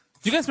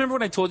 Do you guys remember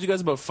when I told you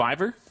guys about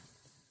Fiverr?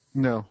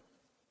 No.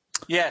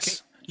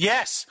 Yes.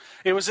 Yes.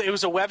 It was a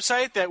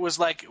website that was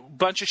like a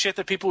bunch of shit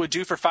that people would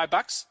do for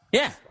 $5.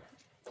 Yeah.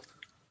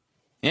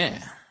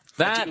 Yeah.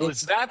 I do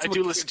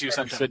listen to you Kickstarter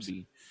sometimes. should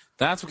be.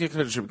 That's what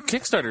Kickstarter should be.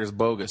 Kickstarter is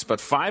bogus, but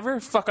Fiverr,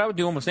 fuck, I would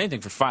do almost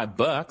anything for $5.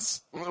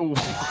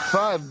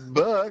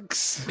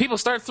 $5. People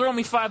start throwing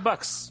me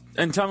 $5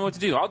 and tell me what to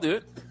do. I'll do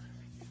it.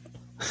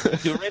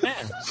 Do it right now.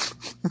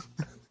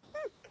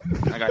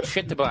 I got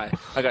shit to buy.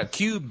 I got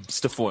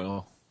cubes to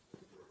foil.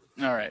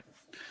 All right.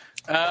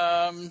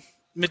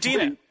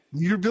 Medina. Wait,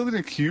 you're building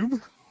a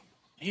cube?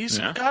 He's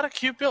got a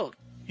cube built.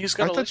 He's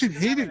got. I thought you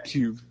hated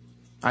cube.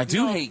 I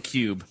do hate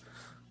cube.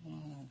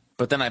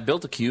 But then I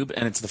built a cube,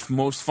 and it's the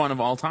most fun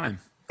of all time.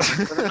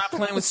 But I'm not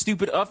playing with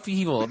stupid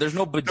upheaval. There's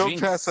no bajinks. Don't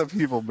pass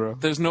upheaval, bro.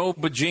 There's no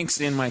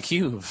bajinks in my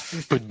cube.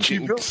 He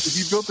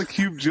built the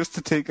cube just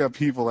to take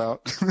upheaval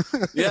out.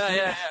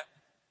 Yeah.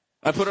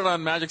 I put it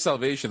on Magic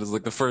Salvation. It's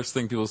like the first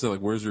thing people say, like,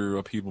 "Where's your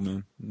upheaval,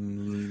 man?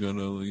 You got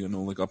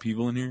no like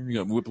upheaval in here? You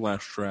got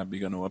Whiplash Trap. You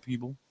got no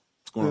upheaval?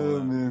 What's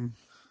going on?" Man.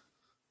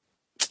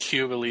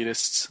 Cube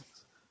elitists.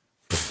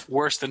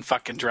 Worse than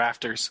fucking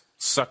drafters.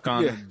 Suck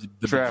on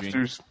the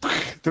drafters.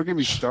 Don't get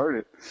me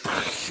started.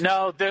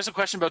 No, there's a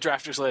question about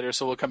drafters later,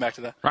 so we'll come back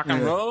to that. Rock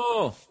and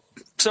roll.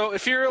 So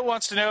Ethereal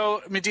wants to know,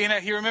 Medina,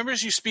 he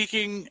remembers you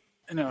speaking,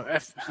 I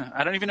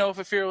don't even know if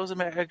Ethereal was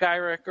a guy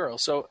or a girl.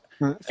 So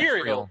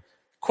Ethereal,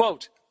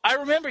 quote, I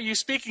remember you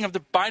speaking of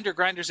the binder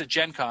grinders at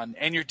Gen Con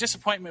and your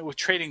disappointment with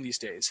trading these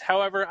days.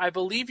 However, I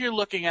believe you're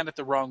looking at it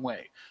the wrong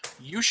way.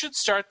 You should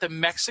start the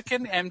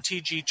Mexican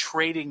MTG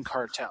trading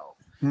cartel.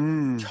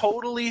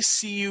 Totally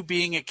see you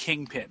being a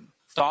kingpin.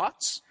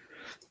 Thoughts?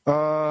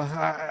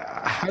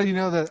 How do you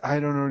know that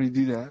I don't already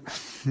do that?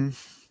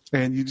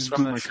 And you just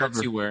blew my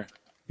cover.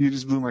 You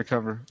just blew my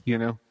cover,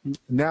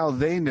 Now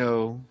they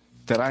know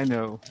that I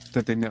know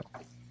that they know.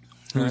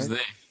 Who's they?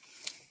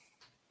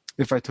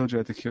 If I told you,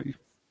 I had to kill you.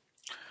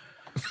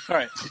 All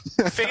right.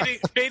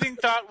 Fading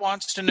Thought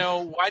wants to know,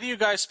 why do you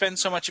guys spend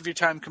so much of your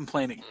time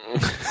complaining?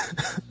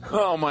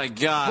 Oh, my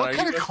God. What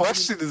kind of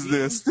question is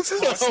this? This is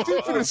the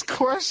stupidest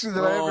question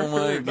that I ever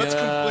heard. Let's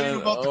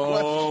complain about the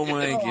question. Oh,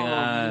 my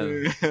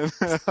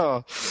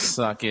God.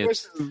 Suck it.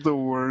 This is the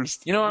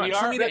worst. You know what?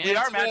 We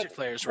are Magic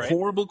players, right?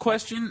 Horrible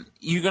question.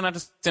 You're going to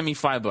have to send me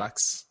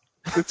 $5.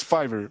 It's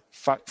Fiverr.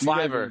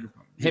 Fiverr.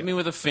 Hit me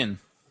with a fin.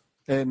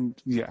 And,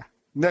 yeah.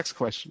 Next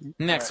question.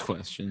 Next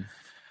question.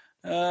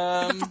 Get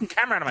the fucking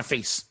camera out of my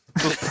face.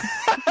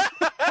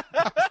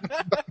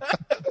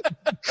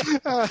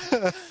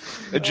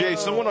 Jay,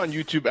 someone on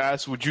YouTube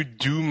asked, would you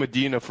do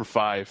Medina for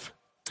 5?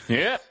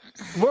 Yeah.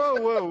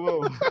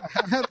 Whoa.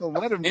 I had to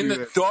let him in do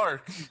the it.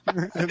 dark. In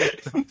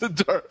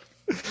the dark.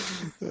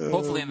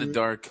 Hopefully in the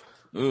dark.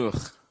 Ugh.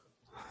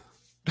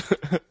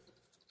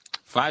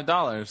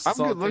 $5. I'm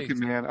good looking,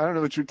 man. I don't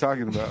know what you're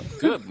talking about.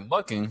 Good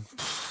looking.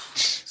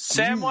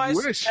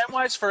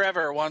 Samwise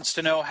Forever wants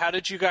to know, how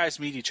did you guys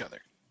meet each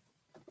other?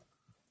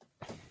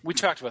 We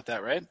talked about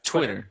that, right?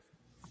 Twitter.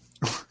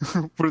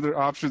 Were there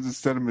options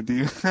instead of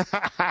Medina?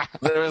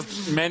 There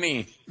was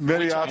many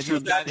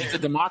options. It's a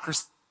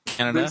democracy in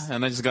Canada,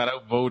 and I just got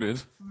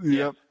outvoted.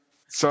 Yep.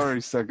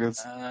 Sorry, seconds.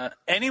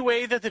 Any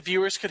way that the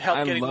viewers could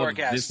help getting more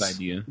guests? This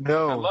idea.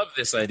 No. I love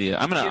this idea.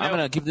 I'm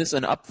gonna give this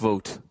an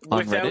upvote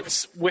on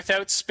Reddit.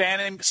 Without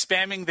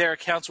spamming their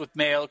accounts with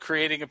mail,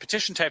 creating a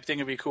petition type thing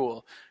would be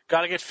cool.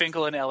 Got to get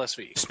Finkel and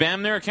LSV.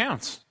 Spam their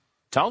accounts.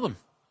 Tell them.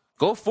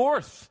 Go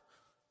forth.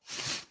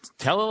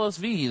 Tell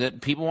LSV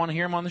that people want to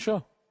hear him on the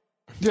show.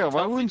 Yeah,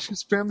 why wouldn't you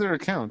spam their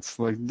accounts?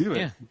 Like, do it.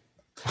 Yeah.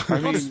 I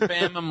mean,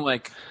 spam them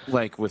like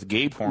with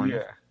gay porn.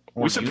 Yeah.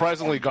 We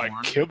surprisingly got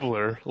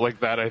Kibler like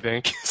that, I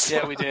think. So.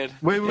 Yeah, we did.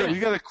 Wait, we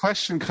got a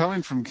question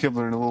coming from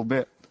Kibler in a little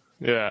bit.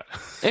 Yeah.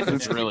 If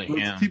it's really him.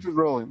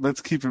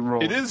 Let's keep it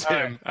rolling. It is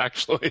him,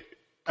 actually.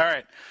 All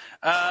right.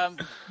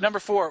 Number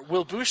 4,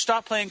 will Bush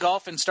stop playing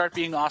golf and start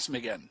being awesome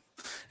again?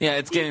 Yeah,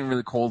 it's getting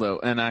really cold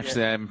out, and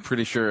actually I'm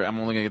pretty sure I'm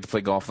only going to get to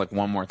play golf like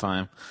one more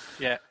time.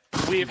 Yeah.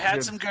 We've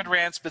had some good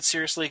rants, but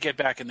seriously, get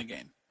back in the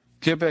game.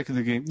 Get back in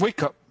the game.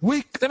 Wake up.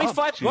 Send me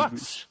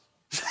 $5.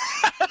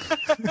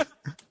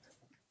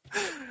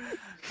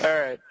 All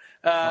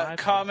right.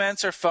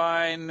 Comments are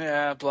fine.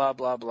 Blah,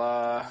 blah,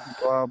 blah.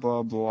 Blah,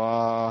 blah,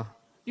 blah.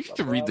 You have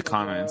to read the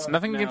comments.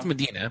 Nothing against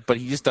Medina, but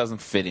he just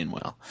doesn't fit in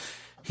well.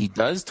 He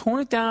does tone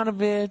it down a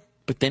bit,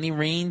 but then he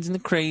reigns in the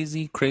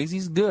crazy.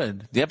 Crazy's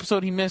good. The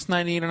episode he missed,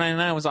 98 or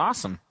 99, was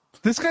awesome.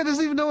 This guy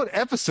doesn't even know what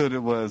episode it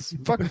was.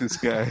 Fuck this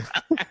guy.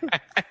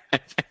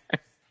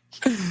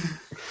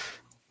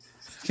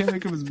 Can't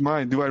make up his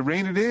mind. Do I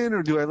rein it in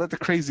or do I let the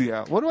crazy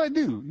out? What do I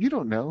do? You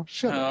don't know.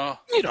 Shut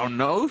up. You don't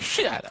know.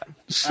 Shut up.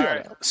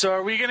 Shut up. So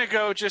are we going to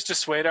go just to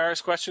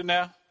Swadar's question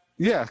now?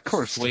 Yeah, of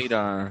course.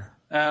 Swadar.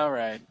 All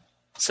right.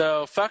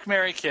 So fuck,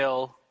 marry,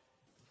 kill,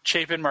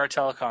 Chapin,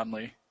 Martell,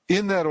 Conley.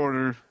 In that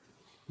order.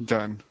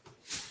 Done.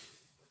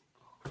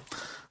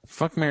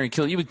 Fuck, marry,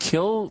 kill. You would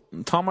kill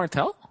Tom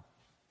Martell?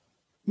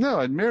 No,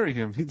 I'd marry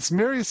him. He'd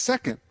marry his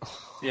second.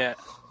 Yeah.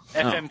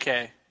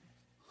 FMK.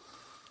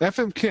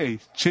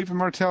 FMK, Chapin,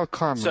 Martell,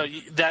 Conley. So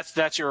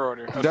that's your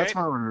order. Okay? That's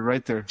my order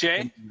right there.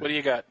 Jay, what do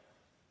you got?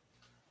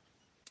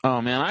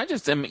 Oh man, I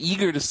just am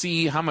eager to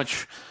see how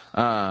much,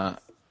 how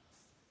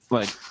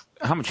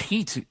much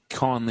heat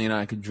Conley and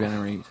I could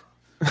generate.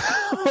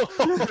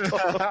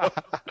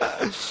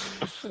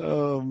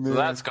 Oh man, so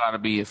that's got to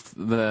be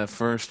the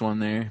first one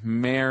there.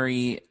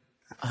 Mary,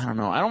 I don't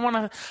know. I don't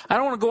want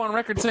to go on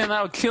record saying that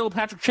I would kill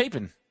Patrick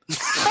Chapin.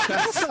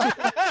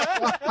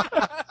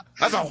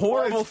 That's a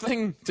horrible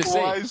thing to say.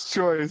 Wise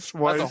choice.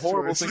 That's a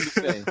horrible thing to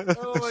say.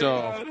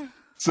 God.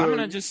 So I'm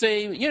gonna just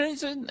say, give me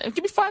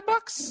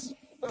 $5.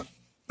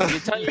 You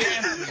tell your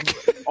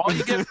answer. All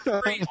you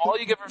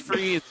get for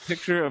free is a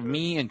picture of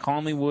me and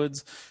Conley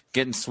Woods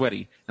getting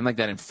sweaty, and like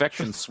that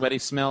infection, sweaty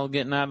smell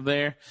getting out of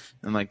there,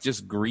 and like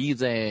just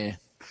greasy.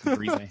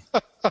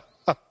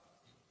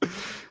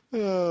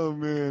 Oh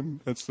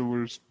man, that's the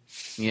worst.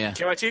 Yeah.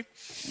 KYT?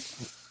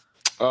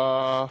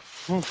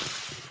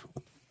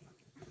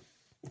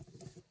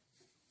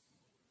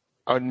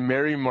 I would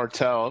marry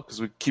Martell because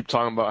we keep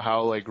talking about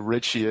how like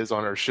rich he is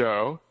on our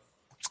show.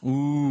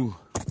 Ooh.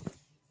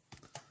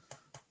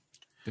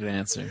 Good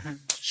answer.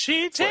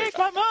 She takes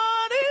my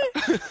money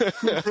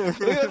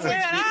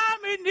when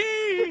I'm in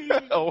need.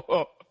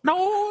 Oh.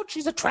 No,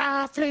 she's a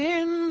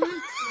trifling.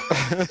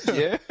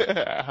 Yeah.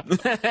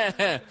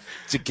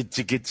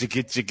 Chicka.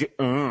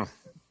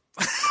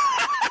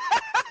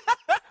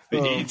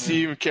 The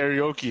E-Team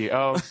karaoke.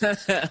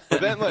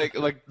 But then,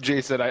 like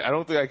Jay said, I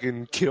don't think I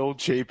can kill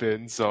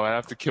Chapin, so I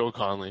have to kill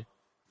Conley.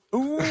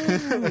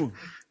 Ooh.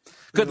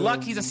 Good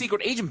luck. He's a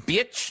secret agent,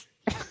 bitch.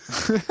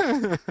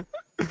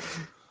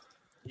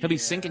 He'll be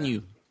sinking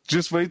you.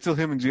 Just wait till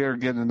him and Jay are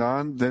getting it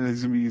on, then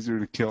it's going to be easier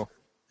to kill.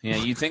 Yeah,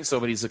 you'd think so,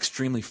 but he's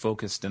extremely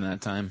focused in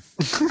that time.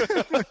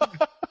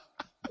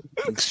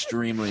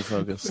 Extremely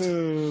focused.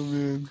 Oh,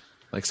 man.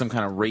 Like some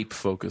kind of rape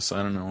focus.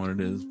 I don't know what it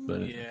is,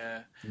 but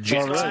yeah.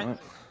 Right.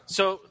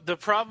 So the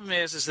problem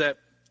is that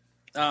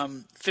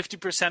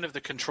 50% of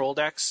the control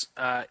decks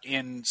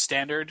in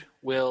Standard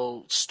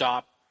will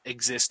stop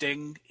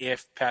existing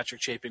if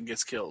Patrick Chapin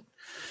gets killed.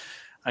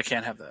 I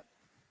can't have that.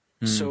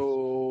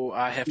 So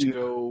I have to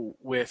go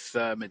with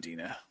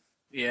Medina.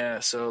 Yeah,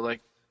 so like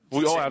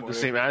we all have the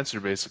same answer,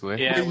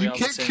 basically. Yeah, you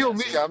can't kill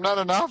me. I'm not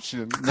an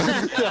option.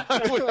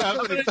 I would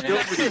have to kill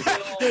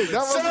me.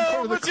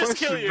 So we'll just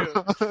kill you.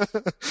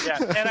 Yeah,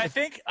 and I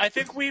think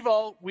we've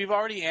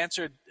already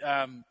answered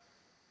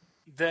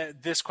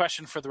this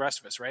question for the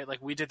rest of us, right?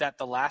 Like we did that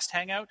the last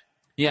hangout.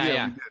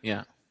 Yeah.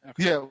 Okay.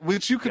 Yeah,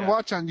 which you can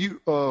watch on you.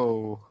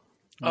 Oh.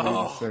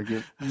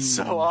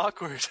 So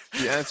awkward.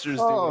 The answer is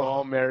they would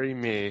all marry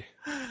me.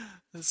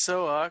 It's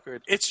so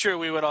awkward. It's true.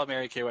 We would all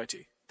marry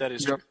KYT. That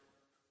is true.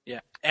 Yeah,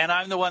 and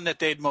I'm the one that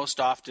they'd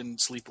most often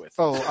sleep with.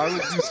 Oh, I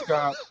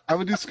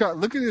would do Scott.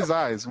 Look at his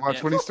eyes.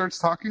 Watch when he starts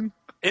talking.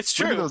 It's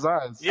true. Look at those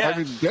eyes. Yeah. I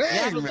mean,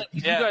 dang. Did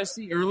you guys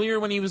see earlier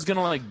when he was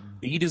gonna like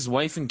beat his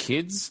wife and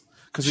kids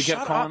because we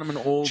kept calling him an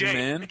old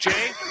man?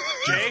 Jay,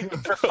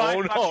 for 5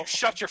 months, you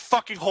shut your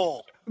fucking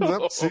hole.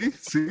 Nope,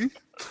 see.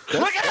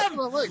 Look at him.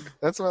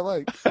 That's what I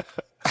like.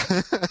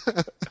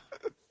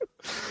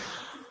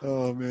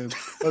 Oh man.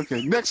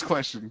 Okay, next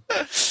question.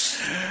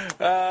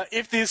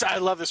 I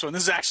love this one.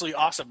 This is actually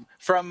awesome.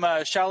 From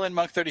Shaolin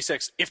Monk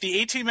 36. If the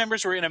 18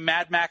 members were in a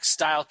Mad Max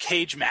style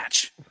cage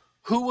match,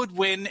 who would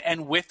win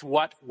and with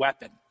what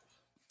weapon?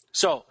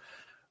 So,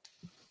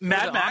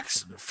 Mad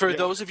Max, for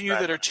those of you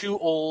that are too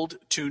old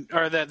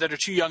that are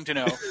too young to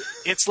know,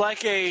 it's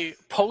like a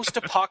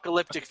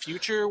post-apocalyptic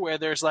future where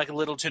there's like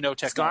little to no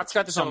technology. Scott's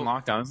got this on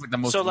lockdown. It's like the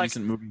most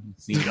recent movie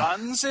he's seen.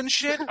 Guns and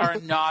shit are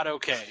not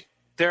okay.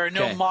 There are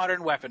no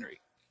modern weaponry.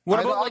 What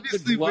about like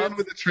the glove win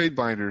with a trade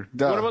binder?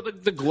 Duh. What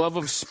about the glove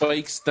of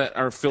spikes that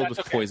are filled with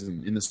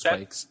poison in the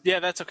spikes?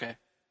 That's okay.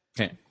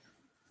 Okay.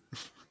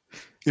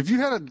 If you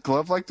had a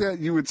glove like that,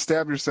 you would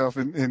stab yourself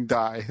and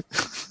die.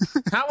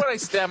 How would I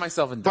stab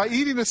myself and die? By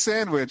eating a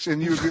sandwich,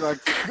 and you would be like,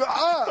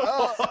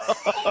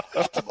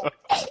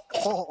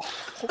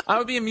 I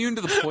would be immune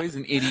to the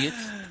poison, idiot.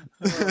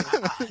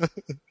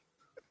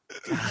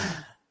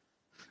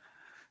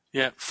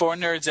 Yeah, 4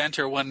 nerds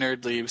enter, 1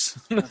 nerd leaves.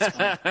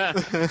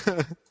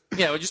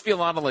 Yeah, it would just be a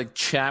lot of like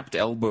chapped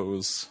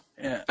elbows.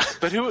 Yeah,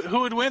 but who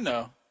would win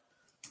though?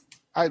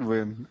 I'd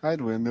win,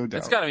 no doubt.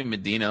 It's got to be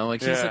Medina.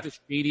 Like he's like the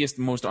shadiest,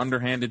 most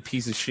underhanded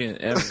piece of shit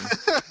ever.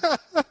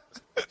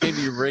 He'd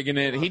be rigging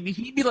it.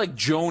 He'd be like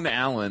Joan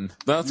Allen.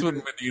 That's what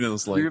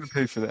Medina's like. You're gonna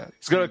pay for that.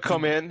 He's gonna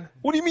come in.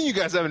 What do you mean you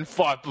guys haven't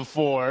fought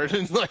before?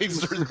 And like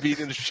starts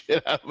beating the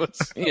shit out of us.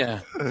 Yeah.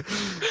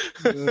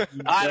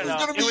 I don't know.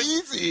 It's gonna be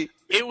easy.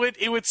 It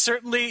would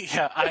certainly.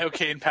 Yeah,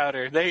 iocane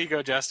powder. There you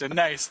go, Justin.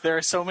 Nice. There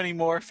are so many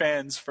more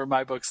fans for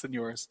my books than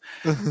yours.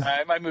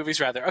 My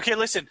movies, rather. Okay,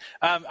 listen.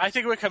 I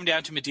think it would come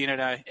down to Medina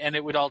and I, and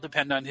it would all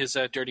depend on his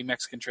dirty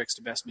Mexican tricks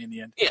to best me in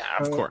the end. Yeah,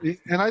 of course.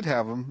 And I'd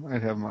have him.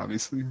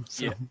 Obviously.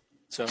 So. Yeah.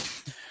 So,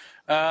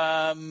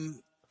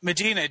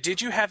 Medina, did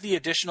you have the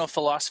additional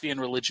philosophy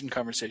and religion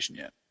conversation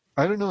yet?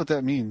 I don't know what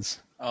that means.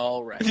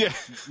 All right. Yeah,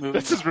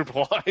 that's his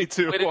reply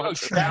to it. I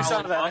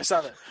saw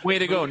that. Way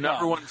to go.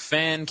 Number one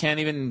fan can't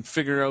even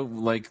figure out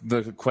like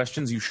the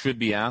questions you should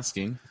be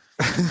asking.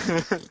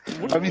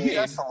 I mean, he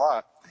asked a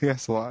lot. He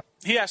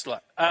asked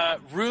a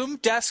lot. Room,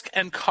 desk,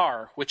 and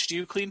car. Which do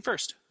you clean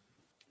first?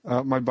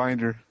 My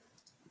binder.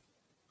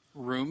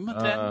 Room,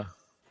 then?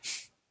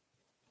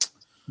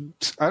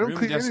 I don't Room,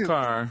 clean desk, any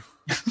car.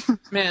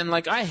 Man,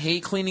 like I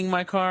hate cleaning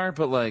my car,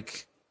 but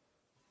like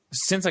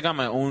since I got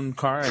my own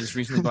car, I just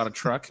recently bought a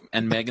truck,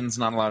 and Megan's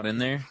not allowed in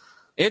there.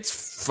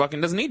 It's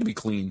fucking doesn't need to be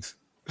cleaned.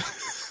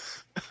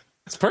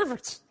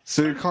 perfect.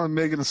 So you're calling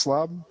Megan a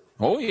slob?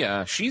 Oh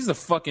yeah, she's the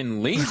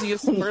fucking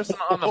laziest person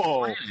on the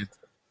planet.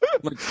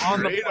 Like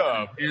on the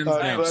planet. Hands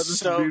down. I'm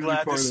so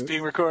glad this is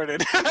being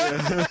recorded.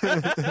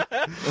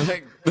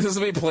 Like, this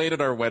will be played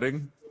at our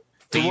wedding.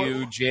 Do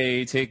you,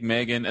 Jay, take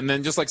Megan, and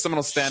then just like someone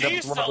will stand up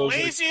with one of those.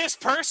 She's the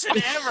laziest person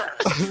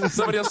ever.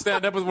 Somebody will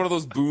stand up with one of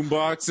those boom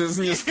boxes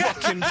and just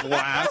fucking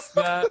blast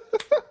that.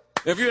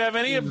 If you have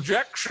any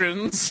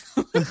objections.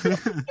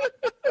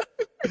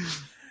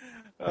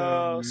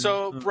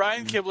 So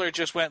Brian Kibler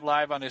just went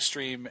live on his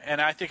stream,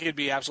 and I think it'd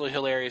be absolutely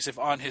hilarious if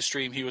on his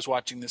stream he was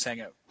watching this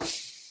hangout.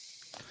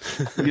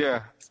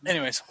 Yeah.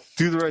 Anyways.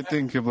 Do the right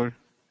thing, Kibler.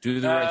 Do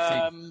the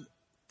right thing.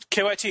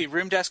 KYT,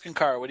 room, desk, and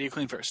car. What do you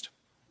clean first?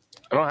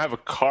 I don't have a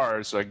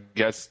car, so I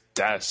guess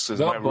desk, because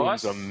my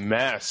room's a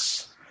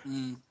mess.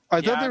 I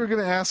thought they were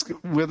going to ask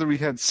whether we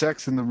had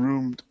sex in the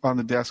room, on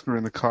the desk, or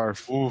in the car.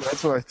 Oof.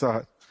 That's what I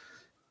thought.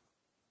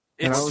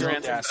 It's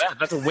still desk.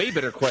 That's a way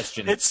better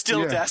question. It's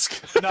still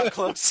desk. Not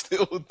close.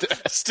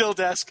 Still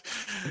desk.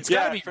 It's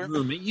gotta be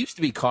room. It used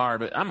to be car,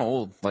 but I'm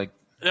old. Like,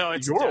 no,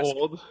 it's you're desk.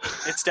 old.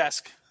 It's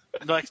desk.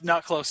 Like,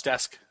 not close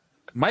desk.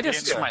 My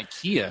desk is from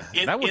IKEA.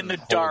 In the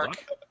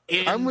dark.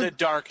 In the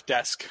dark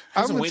desk.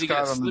 I'm with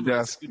Scott on the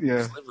desk.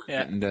 Yeah.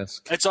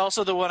 Desk. It's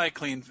also the one I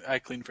clean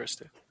first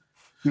too.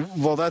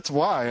 Well, that's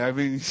why. I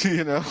mean,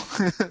 you know.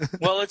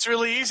 Well, it's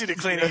really easy to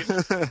clean it.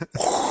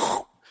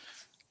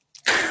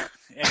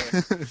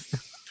 Anyway.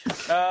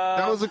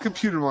 That was a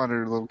computer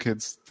monitor, little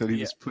kids, that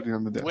he was putting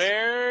on the desk.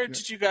 Where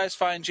did you guys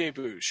find Jay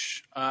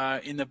Boosh?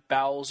 In the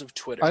bowels of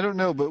Twitter. I don't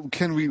know, but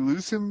can we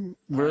lose him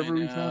wherever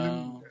we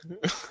found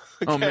him?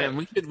 Oh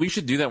man, we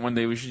should do that one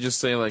day. We should just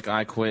say like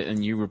I quit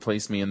and you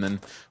replace me, and then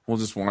we'll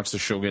just watch the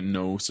show get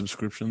no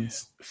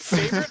subscriptions.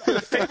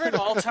 Favorite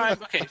all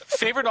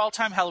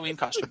time Halloween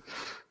costume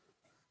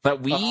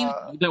that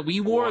we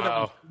wore.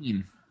 Wow.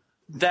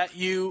 That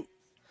you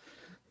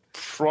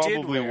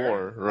probably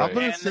wore, right?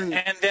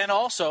 And then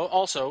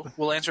also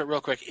we'll answer it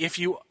real quick. If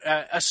you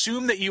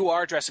assume that you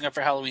are dressing up for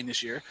Halloween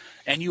this year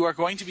and you are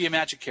going to be a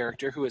magic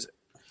character, who is it?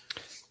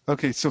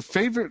 Okay, so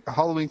favorite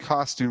Halloween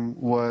costume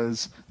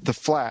was the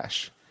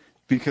Flash,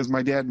 because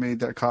my dad made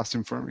that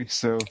costume for me.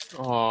 So it's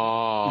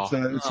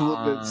a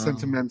little bit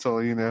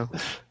sentimental, you know.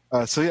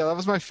 So yeah, that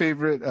was my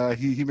favorite.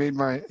 He made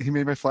my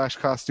Flash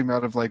costume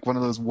out of like one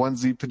of those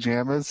onesie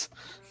pajamas,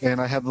 and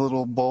I had the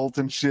little bolt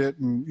and shit.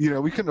 And you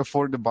know, we couldn't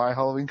afford to buy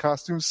Halloween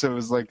costumes, so it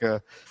was like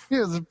it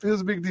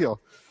was a big deal.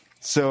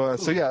 So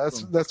yeah,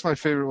 that's my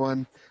favorite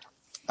one.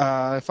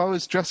 If I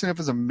was dressing up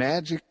as a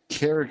magic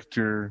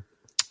character,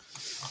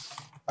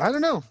 I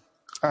don't know.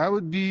 I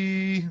would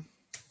be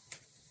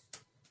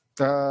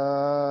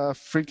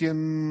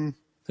freaking.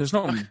 There's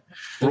no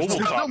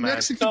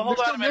Mexican. Hold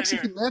on a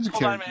minute magic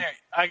here.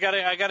 I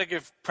gotta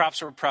give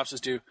props where props is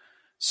due.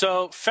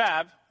 So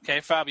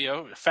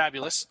Fabio,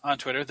 Fabulous on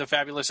Twitter, the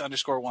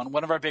Fabulous_1,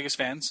 one of our biggest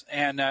fans,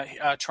 and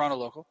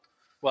Toronto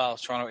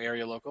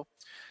area local,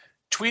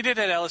 tweeted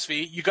at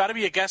LSV, "You got to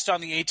be a guest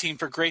on the A-Team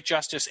for great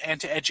justice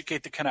and to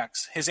educate the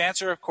Canucks." His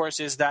answer, of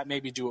course, is that may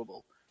be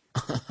doable.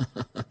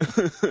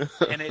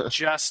 And it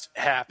just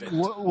happened.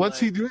 What's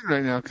he doing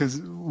right now? Because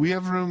we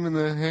have room in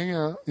the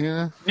hangout.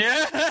 Yeah.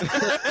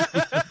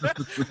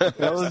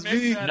 That was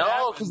me.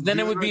 No, because then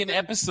it would be an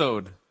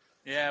episode.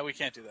 Yeah, we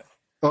can't do that.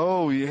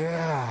 Oh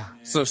yeah.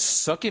 So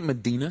suck it,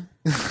 Medina.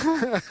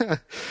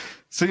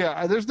 So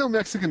yeah, there's no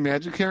Mexican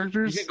magic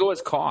characters. You can go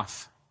as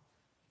Koth.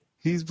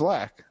 He's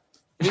black.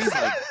 He's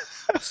like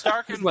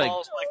Stark and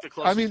Ball's like the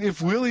closest. I mean,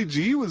 if Willie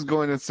G was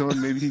going at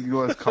someone, maybe he could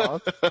go as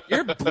Koth.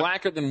 You're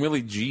blacker than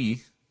Willie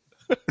G.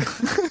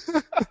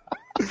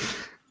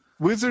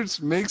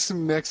 Wizards, make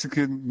some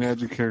Mexican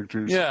magic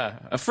characters. Yeah,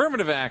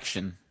 affirmative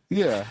action.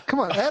 Yeah, come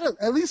on, add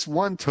at least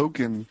one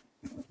token.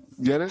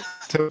 Get it?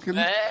 Token?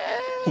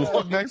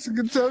 One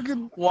Mexican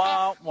token?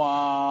 Wah,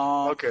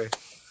 wah. Okay.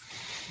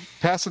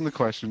 Passing the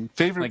question.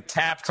 Favorite like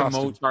tap to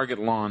mow target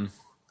lawn.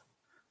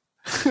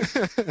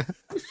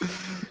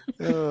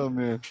 Oh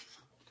man.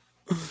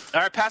 All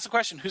right, pass the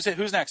question.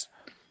 Who's next?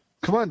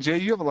 Come on, Jay.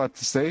 You have a lot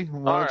to say.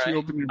 Why don't you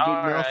open your big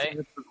mouth and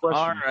answer the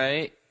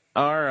question?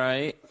 All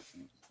right.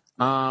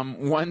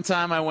 One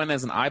time I went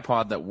as an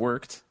iPod that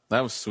worked.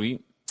 That was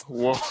sweet.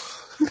 Whoa.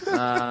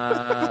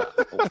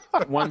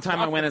 One time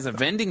I went as a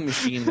vending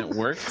machine that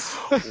worked.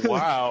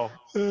 Wow.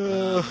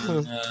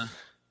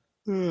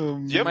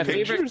 My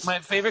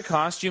favorite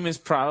costume is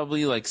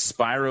probably like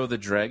Spyro the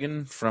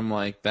Dragon from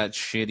like that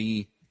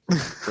shitty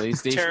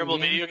PlayStation terrible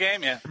game. video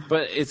game, yeah.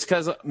 But it's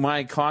because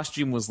my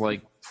costume was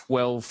like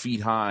 12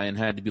 feet high and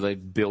had to be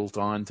like built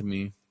onto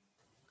me.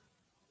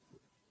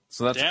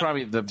 So that's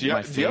probably my favorite.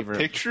 Do you have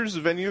pictures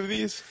of any of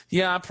these?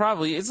 Yeah,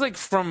 probably. It's like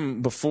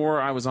from before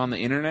I was on the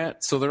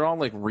internet, so they're all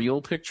like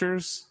real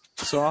pictures.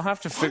 So I'll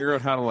have to figure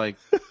out how to like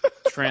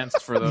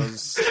transfer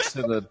those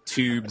to the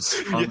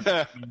tubes.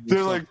 Yeah,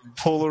 they're like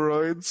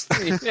Polaroids.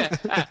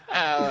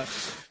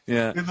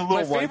 Yeah.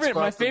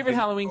 My favorite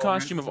Halloween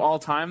costume of all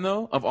time,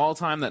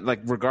 that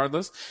like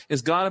regardless,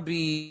 is gotta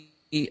be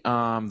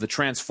the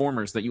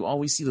Transformers that you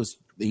always see those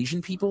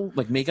Asian people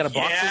like make out of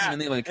boxes and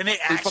then they fucking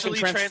actually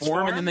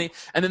transform and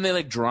then they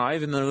like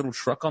drive in their little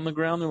truck on the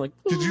ground. They're like,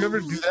 ooh. Did you ever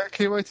do that,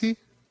 KYT?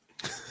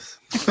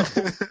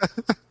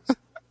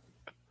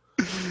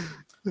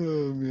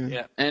 Oh man.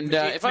 Yeah. And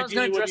if I was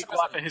going to dress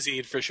up as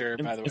Hasid for sure,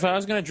 by the way. If I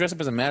was going to dress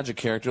up as a magic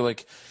character,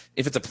 like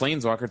if it's a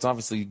planeswalker, it's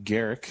obviously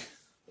Garrick.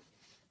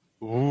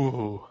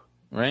 Ooh.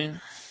 Right?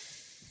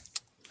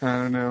 I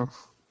don't know.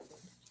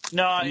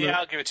 No,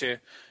 I'll give it to you.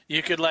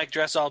 You could like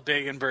dress all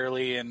big and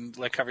burly and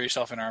like cover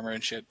yourself in armor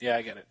and shit. Yeah,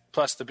 I get it.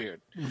 Plus the beard.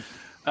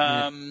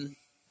 All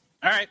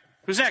right.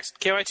 Who's next?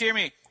 KYT or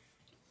me?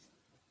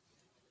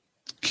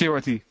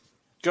 KYT.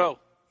 Go.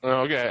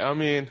 Okay. I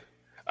mean,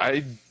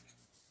 I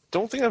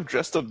don't think I've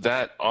dressed up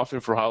that often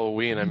for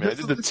Halloween. I mean, I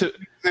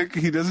did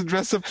He doesn't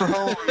dress up for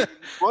Halloween.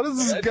 What does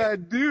this guy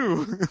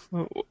do?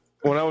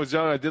 When I was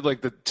young, I did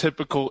like the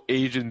typical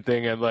Asian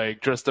thing and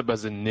like dressed up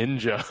as a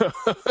ninja.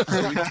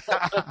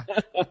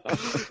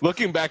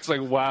 Looking back, it's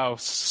like, wow,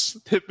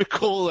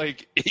 typical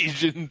like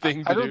Asian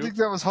thing to do. I don't think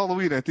that was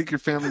Halloween. I think your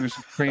family was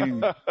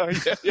training.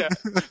 yeah.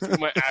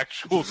 My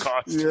actual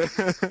costume.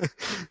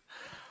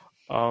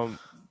 Yeah.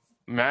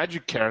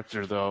 Magic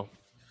character though.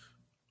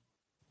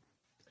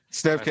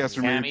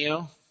 Snapcaster Mage.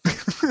 Cameo.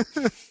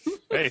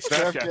 Hey,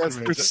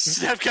 Snapcaster Mage.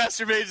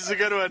 Snapcaster Mage is a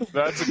good one.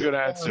 That's a good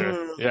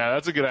answer. Yeah,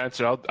 that's a good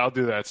answer. I'll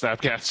do that.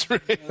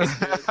 Snapcaster Mage.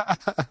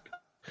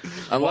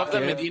 I love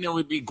that Medina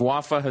would be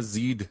Guafa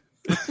Hazid.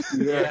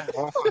 Yeah.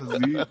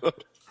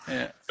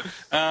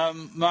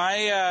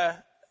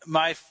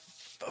 My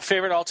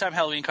favorite all-time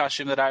Halloween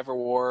costume that I ever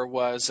wore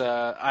was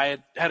I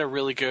had a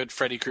really good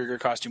Freddy Krueger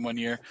costume one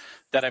year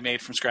that I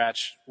made from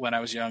scratch when I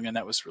was young, and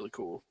that was really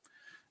cool.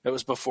 It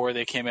was before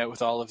they came out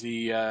with all of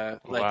the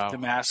the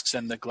masks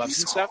and the gloves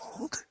and stuff.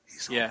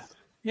 Yeah.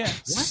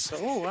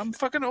 So I'm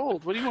fucking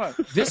old. What do you want?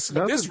 This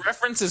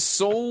reference is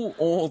so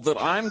old that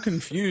I'm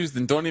confused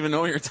and don't even know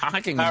what you're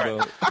talking about.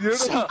 You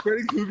don't know who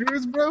Freddy Krueger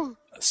is, bro?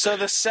 So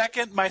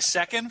my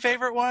second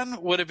favorite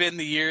one would have been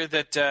the year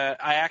that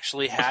I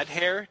actually had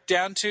hair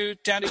down to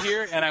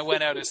here, and I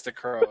went out as the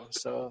Crow.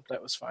 So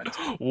that was fine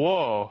too.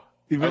 Whoa!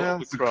 Even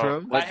as the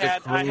Crow? I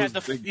had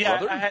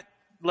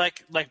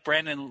like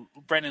Brandon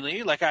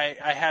Lee. Like I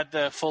had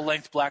the full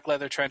length black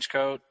leather trench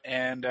coat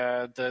and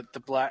the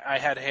black. I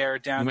had hair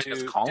down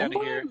to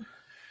here.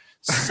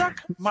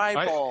 Suck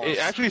my balls. It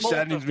actually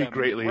saddens me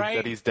greatly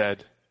that he's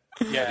dead.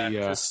 Yeah, he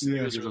was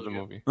really the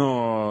movie.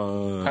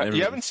 Oh,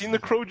 You haven't seen The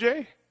Crow,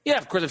 Jay? Yeah,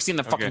 of course I've seen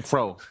the fucking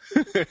Crow.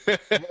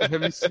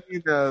 Have you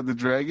seen the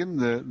dragon?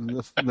 The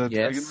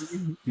dragon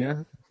movie?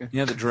 Yeah. Okay.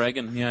 Yeah, the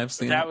dragon. Yeah, I've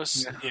seen that.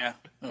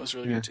 That was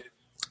really good too.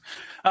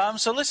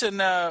 So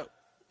listen,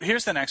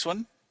 here's the next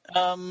one.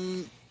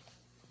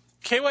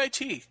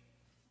 KYT.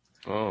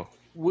 Oh.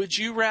 Would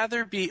you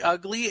rather be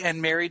ugly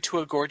and married to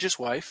a gorgeous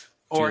wife,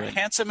 or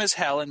handsome as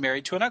hell and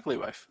married to an ugly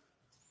wife?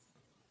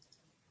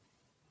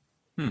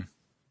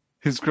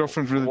 His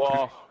girlfriend's really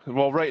pretty.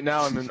 Well, right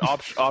now I'm in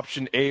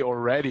option A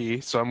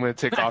already, so I'm going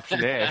to take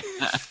option A.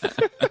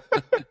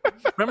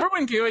 Remember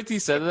when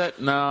KYT said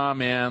that? Nah,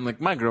 man,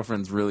 like my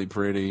girlfriend's really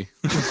pretty.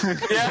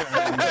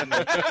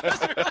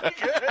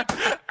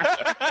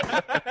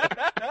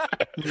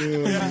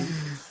 Yeah.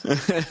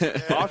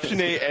 Option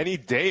A any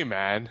day,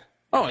 man.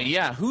 Oh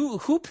yeah,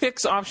 who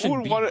picks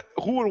option B?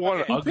 Who would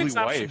want an ugly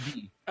wife?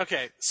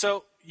 Okay,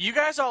 so you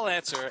guys all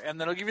answer, and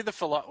then I'll give you the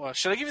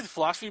should I give you the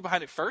philosophy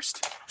behind it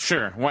first?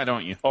 Sure, why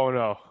don't you? Oh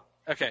no.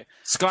 Okay.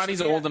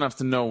 Scotty's old enough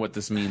to know what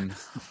this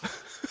means.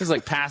 He's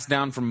like passed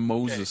down from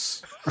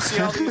Moses. Okay.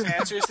 See all these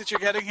answers that you're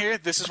getting here?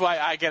 This is why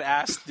I get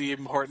asked the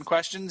important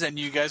questions, and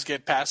you guys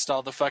get past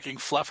all the fucking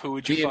fluff. Who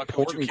would you fuck?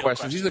 Important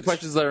questions. These are the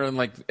questions that are in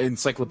like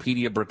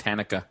Encyclopedia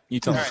Britannica. You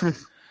tell me. Right.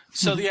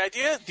 So the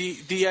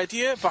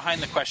idea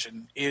behind the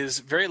question is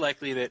very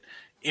likely that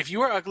if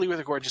you are ugly with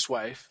a gorgeous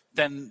wife,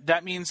 then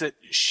that means that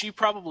she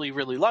probably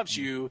really loves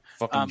you.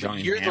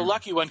 You're the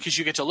lucky one because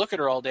you get to look at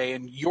her all day,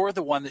 and you're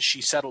the one that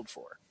she settled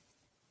for.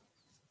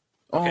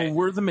 Okay? Oh,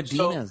 we're the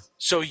Medinas.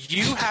 So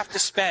you have to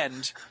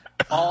spend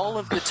all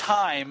of the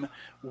time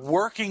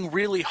working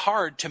really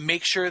hard to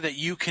make sure that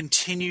you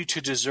continue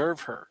to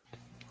deserve her.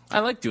 I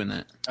like doing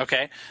that.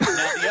 Okay. Now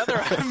the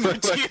other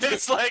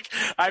it's like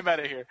I'm out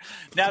of here.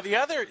 Now the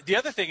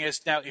other thing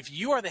is, now if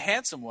you are the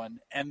handsome one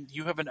and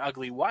you have an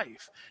ugly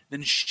wife,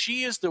 then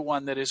she is the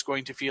one that is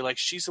going to feel like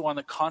she's the one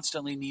that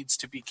constantly needs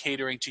to be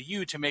catering to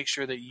you to make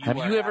sure that you have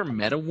you ever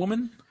met a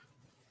woman?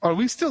 Are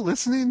we still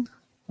listening?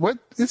 What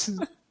this is?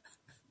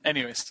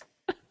 Anyways.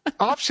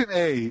 Option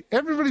A.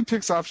 Everybody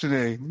picks option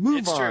A.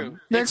 Move on. True.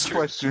 Next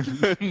question.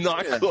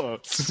 Not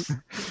close.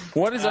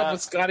 What is up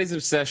with Scotty's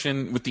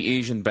obsession with the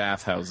Asian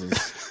bathhouses?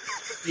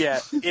 Yeah,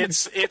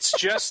 it's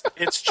just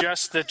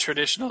the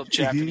traditional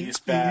Japanese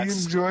baths.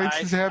 He enjoys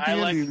his happy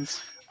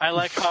endings. I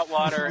like hot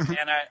water,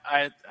 and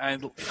I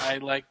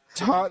like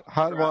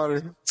hot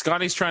water.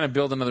 Scotty's trying to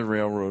build another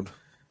railroad.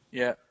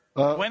 Yeah.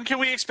 When can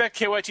we expect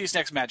KYT's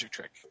next magic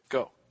trick?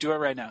 Go. Do it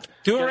right now.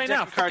 Do it right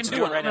now.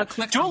 Do it right now.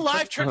 Do a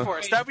live trick for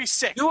us. That'd be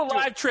sick. Do a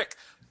live trick.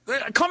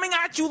 Coming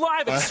at you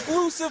live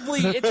exclusively.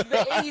 It's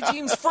the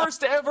A-Team's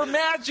first ever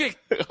magic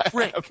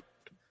trick.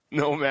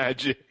 No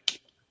magic.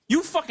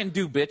 You fucking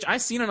do, bitch. I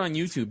seen it on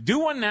YouTube. Do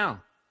one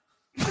now.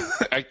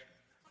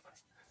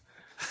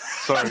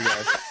 Sorry,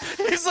 guys.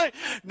 He's like,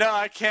 no,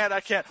 I can't.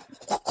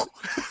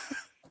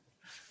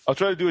 I'll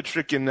try to do a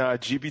trick in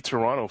GB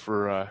Toronto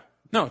for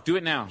No, do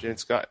it now. Jane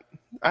Scott.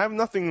 I have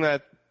nothing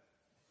that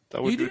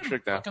would do a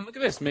trick now. Fucking look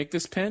at this. Make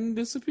this pen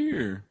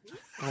disappear.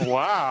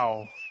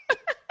 Wow.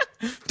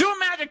 Do a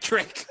magic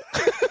trick.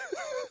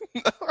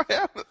 No, I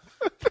haven't.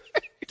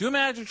 Do a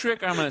magic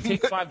trick, or I'm going to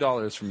take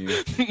 $5 from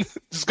you.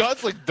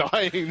 Scott's like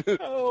dying.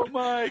 Oh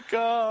my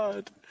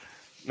god.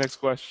 Next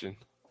question.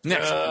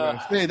 Next.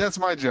 Hey, that's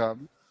my job.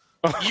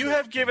 You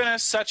have given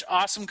us such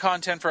awesome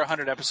content for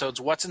 100 episodes.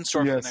 What's in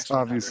store for the Yes, next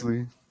 100?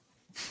 obviously.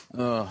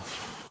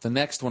 The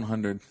next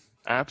 100.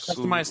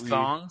 Absolutely. Customized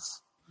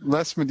songs.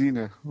 Less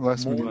Medina.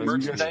 Less More Medina.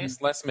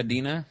 merchandise. Less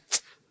Medina.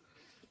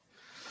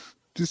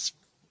 Just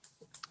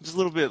Just a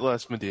little bit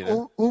less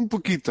Medina. un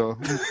poquito.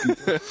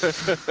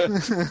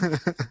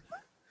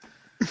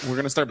 We're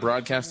going to start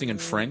broadcasting in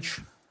French.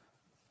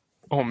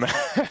 Oh man,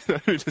 I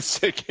need to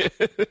sick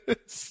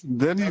it.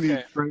 Then you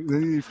need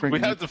Frank. We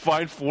have to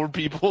find 4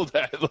 people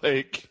that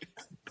like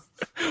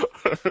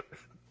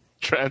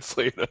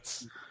translate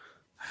us.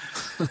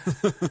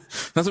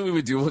 That's what we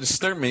would do. We'll just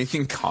start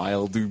making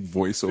Kyle do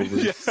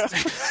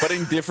voiceovers, but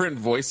in different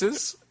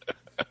voices.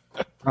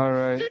 All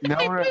right.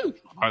 Now we're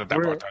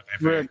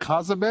at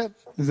Kazabet.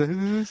 Is that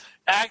who this is?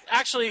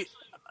 Actually,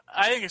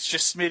 I think it's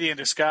just Smitty in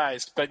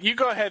disguise. But you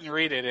go ahead and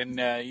read it,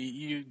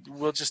 and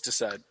we'll just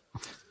decide.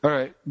 All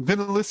right. Been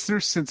a listener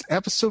since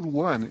episode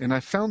 1, and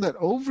I found that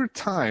over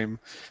time,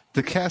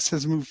 the cast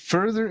has moved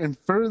further and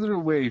further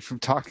away from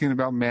talking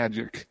about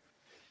magic.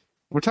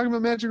 We're talking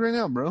about magic right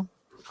now, bro.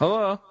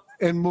 Hello.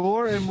 And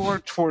more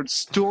towards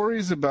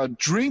stories about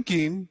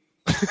drinking.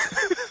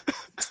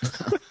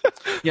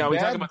 Yeah, we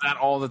Bad- talk about that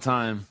all the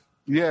time.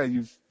 Yeah,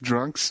 you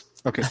drunks.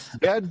 Okay.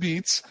 Bad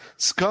beats,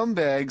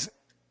 scumbags,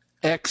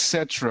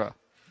 etc.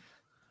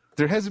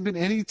 There hasn't been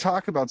any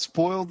talk about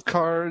spoiled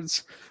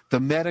cards, the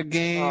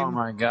metagame, Oh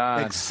my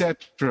god.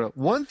 etc.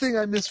 One thing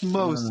I miss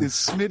most is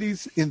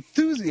Smitty's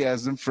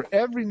enthusiasm for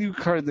every new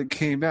card that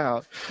came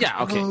out.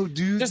 Yeah, okay. Oh,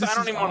 dude, Just, this I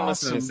don't is even want to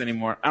listen to this awesome.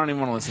 anymore. I don't even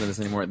want to listen to this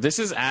anymore. This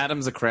is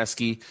Adam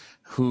Zakreski,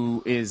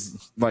 who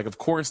is, like, of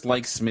course,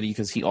 likes Smitty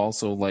because he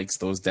also likes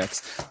those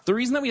decks. The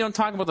reason that we don't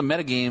talk about the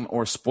metagame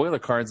or spoiler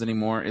cards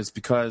anymore is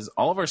because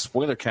all of our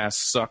spoiler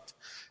casts sucked.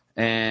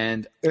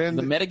 And the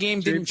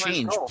metagame didn't plays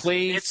change. golf.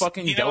 Play It's-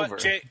 fucking you know what, Delver.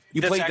 Jay, You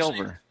that's play actually-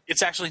 Delver.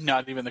 It's actually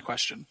not even the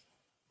question.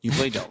 You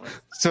play Delver.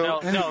 So,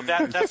 No,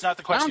 that's not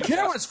the I question. don't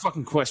care what his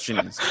fucking question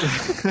is.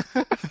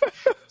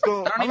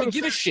 so I don't even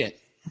give a shit.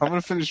 I'm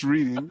gonna finish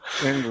reading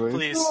anyway.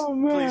 Please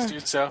do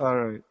so. All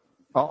right.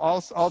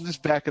 I'll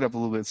just back it up a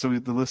little bit so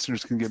the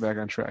listeners can get back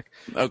on track.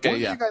 Okay,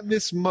 One yeah. thing I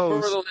miss For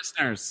most. the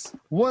listeners.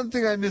 One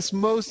thing I miss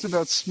most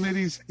about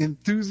Smitty's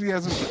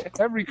enthusiasm for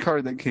every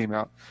card that came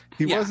out.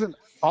 He Yeah. wasn't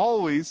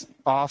always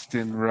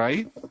often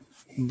right,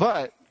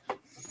 but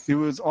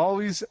it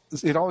always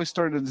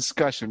started a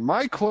discussion.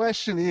 My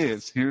question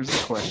is, here's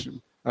the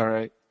question. All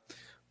right.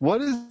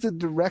 What is the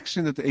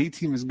direction that the A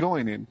team is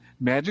going in?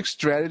 Magic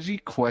strategy?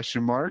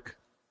 Question mark.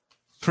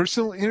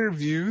 Personal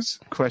interviews?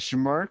 Question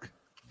mark.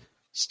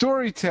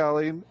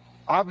 Storytelling?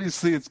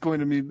 Obviously, it's going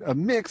to be a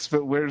mix,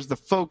 but where's the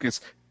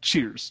focus?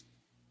 Cheers.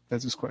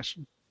 That's his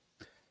question.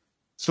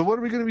 So, what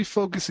are we going to be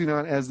focusing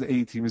on as the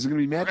A team? Is it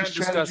going to be We're magic going to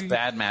discuss strategy,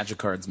 bad magic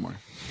cards more.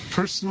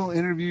 personal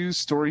interviews,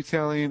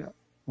 storytelling,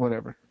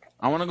 whatever?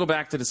 I want to go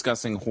back to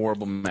discussing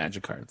horrible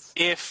magic cards.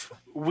 If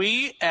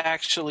we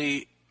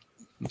actually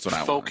That's what I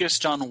want.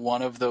 focused on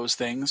one of those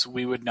things,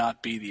 we would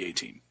not be the A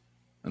team.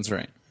 That's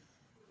right.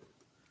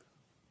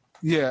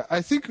 Yeah,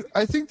 I think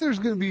there's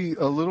going to be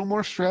a little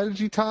more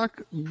strategy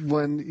talk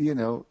when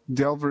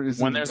Delver is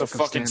When there's a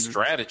fucking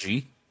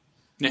strategy.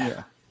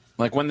 Yeah.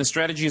 Like when the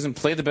strategy isn't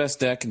play the best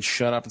deck and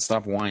shut up and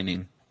stop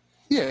whining.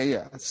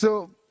 Yeah.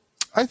 So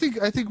I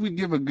think we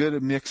give a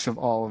good mix of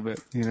all of it.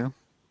 Yeah.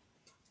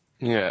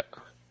 Yeah.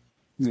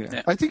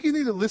 I think you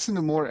need to listen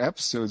to more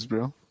episodes,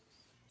 bro.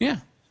 Yeah.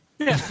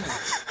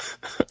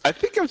 I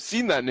think I've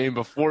seen that name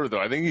before, though.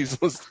 I think he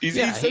says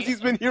he's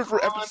been here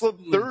for episode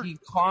 30. He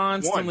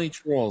constantly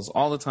trolls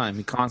all the time.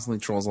 He constantly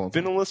trolls all the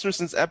time. Been a listener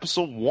since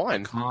episode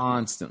 1.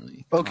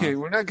 Constantly. Okay,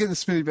 we're not getting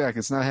Smitty back.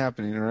 It's not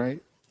happening. All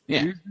right.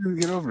 Yeah. You're going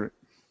to get over it.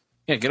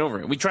 Yeah, get over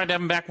it. We tried to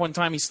have him back one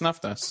time. He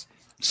snuffed us.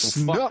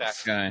 So fuck that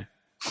Snuff.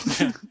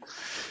 guy.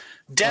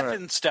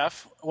 Devin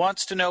Stuff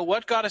wants to know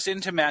what got us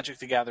into Magic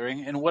the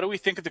Gathering, and what do we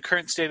think of the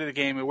current state of the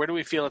game, and where do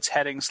we feel it's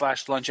heading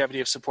 / longevity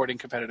of supporting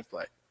competitive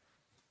play?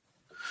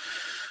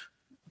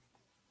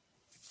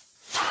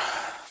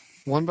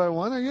 One by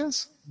one, I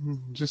guess.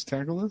 Just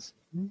tackle this.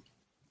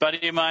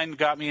 Buddy of mine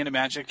got me into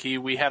Magic.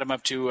 We had him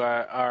up to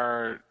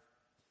our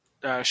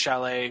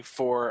chalet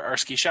for our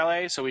ski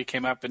chalet, so he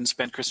came up and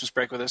spent Christmas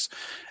break with us,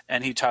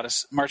 and he taught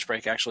us March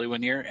break actually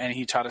one year, and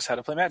he taught us how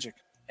to play Magic.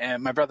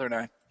 And my brother and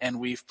I, and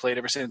we've played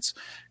ever since.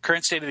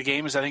 Current state of the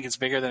game is I think it's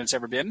bigger than it's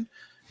ever been.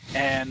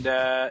 And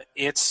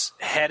it's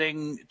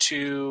heading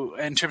to,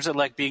 in terms of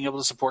like being able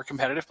to support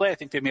competitive play, I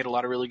think they made a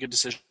lot of really good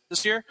decisions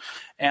this year.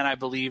 And I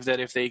believe that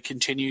if they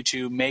continue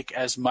to make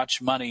as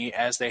much money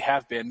as they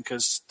have been,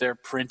 because they're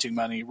printing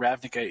money,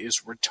 Ravnica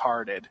is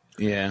retarded.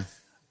 Yeah.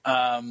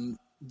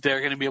 They're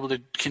going to be able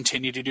to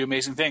continue to do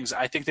amazing things.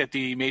 I think that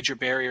the major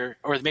barrier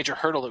or the major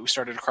hurdle that we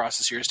started across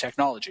this year is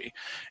technology.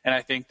 And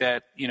I think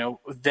that,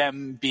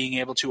 them being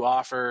able to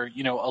offer,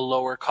 a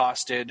lower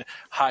costed,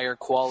 higher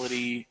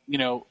quality,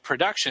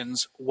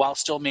 productions while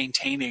still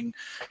maintaining,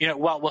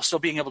 while still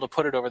being able to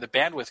put it over the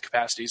bandwidth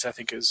capacities, I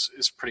think is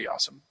pretty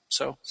awesome.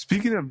 So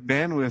speaking of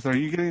bandwidth, are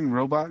you getting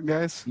robot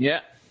guys? Yeah.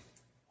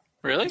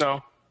 Really?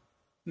 No.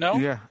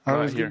 Yeah. I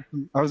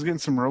was getting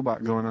some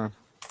robot going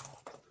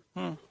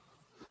on.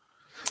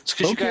 It's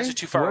because you guys are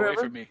too far away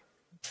from me.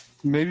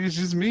 Maybe it's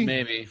just me.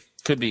 Maybe.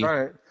 Could be. All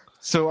right.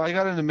 So I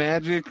got into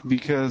Magic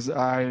because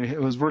I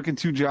was working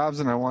 2 jobs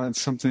and I wanted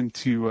something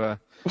to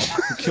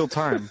kill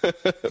time.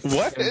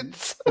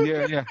 What?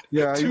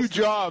 Yeah. 2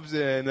 jobs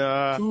and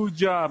 2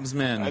 jobs,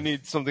 man. I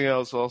need something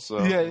else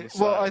also. Yeah.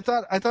 Well, I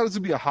thought it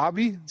would be a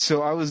hobby.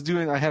 So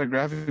I had a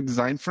graphic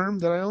design firm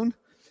that I owned,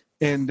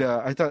 and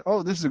I thought,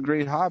 oh, this is a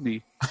great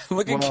hobby.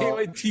 Look at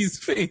KYT's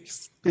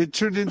face. It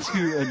turned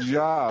into a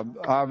job,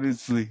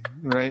 obviously,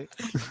 right?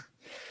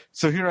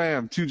 So here I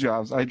am, 2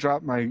 jobs. I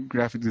dropped my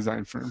graphic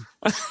design firm.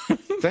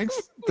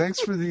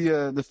 Thanks for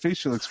the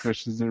facial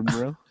expressions there,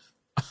 bro.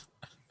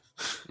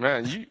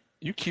 Man,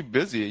 you keep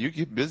busy. You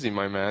keep busy,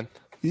 my man.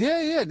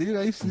 Yeah, dude.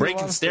 I used to do a lot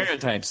Breaking of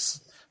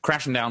stereotypes.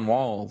 Crashing down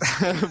walls.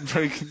 stuff.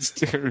 Breaking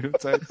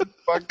stereotypes.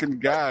 Fucking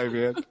guy,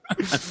 man.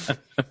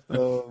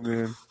 Oh,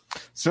 man.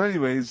 So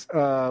anyways,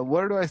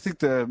 where do I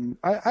think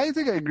I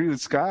think I agree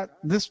with Scott.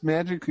 This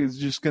Magic is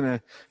just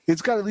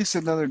it's got at least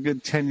another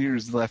good 10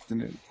 years left in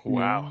it.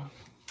 Wow.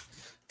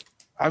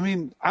 I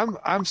mean,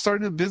 I'm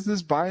starting a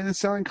business buying and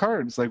selling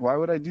cards. Like, why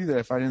would I do that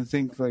if I didn't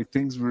think like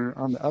things were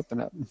on the up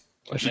and up?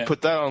 I should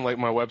put that on like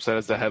my website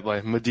as the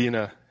headline.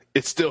 Medina,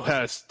 it still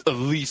has at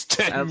least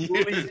 10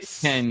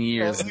 years. 10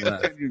 years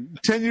left.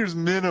 10 years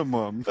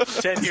minimum.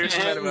 10 years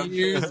minimum.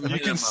 You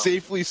can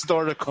safely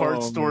start a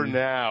card store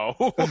now.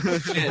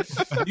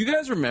 You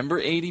guys remember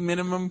 80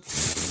 minimum?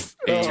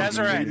 That's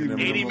right.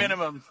 80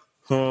 minimum.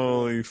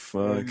 Holy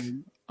fuck.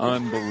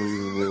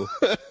 Unbelievable.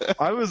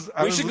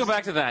 We should go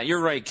back to that. You're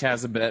right,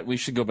 Kazabet. We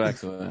should go back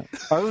to that.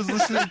 I was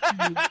listening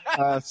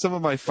to some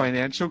of my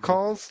financial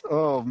calls.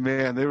 Oh,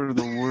 man, they were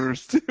the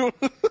worst. They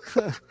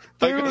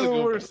were the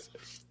worst.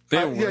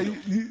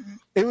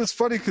 It was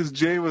funny because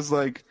Jay was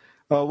like,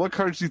 what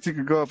cards do you think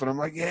would go up? And I'm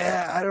like,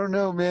 yeah, I don't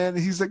know, man.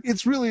 He's like,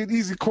 it's really an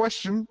easy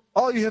question.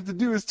 All you have to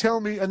do is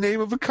tell me a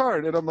name of a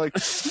card. And I'm like,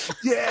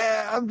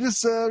 yeah, I'm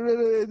just,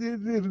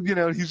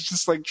 he's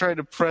just like trying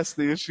to press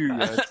the issue.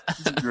 Yeah,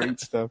 it's great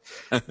stuff.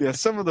 Yeah,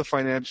 some of the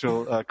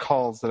financial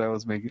calls that I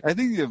was making. I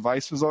think the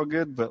advice was all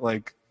good, but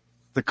like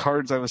the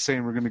cards I was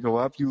saying were going to go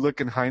up, you look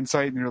in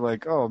hindsight and you're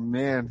like, oh,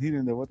 man, he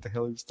didn't know what the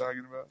hell he was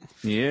talking about.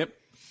 Yep.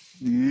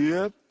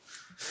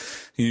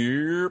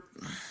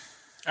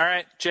 All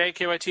right, Jay,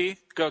 KYT,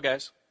 go,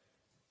 guys.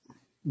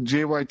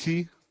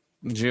 JYT.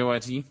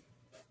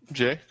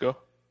 Jay, go.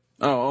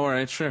 Oh, all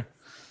right, sure.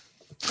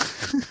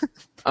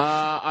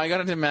 I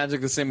got into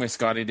Magic the same way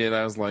Scotty did.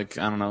 I was like,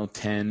 I don't know,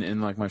 10,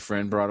 and like my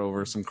friend brought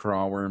over some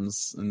craw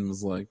worms and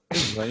was like,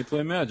 "This is how you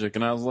play Magic,"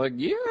 and I was like,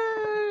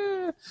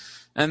 yeah.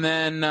 And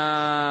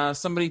then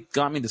somebody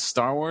got me to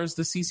Star Wars,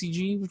 the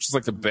CCG, which is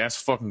like the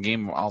best fucking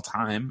game of all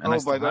time, and I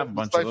still have a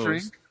bunch of those.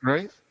 Inc,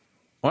 right?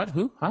 What?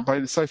 Who? Huh? By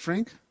the Cypher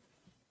Inc?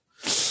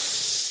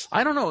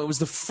 I don't know. It was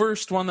the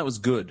first one that was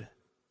good.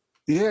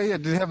 Yeah.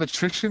 Did it have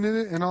attrition in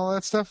it and all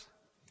that stuff?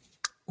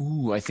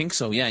 Ooh, I think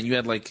so. Yeah, and you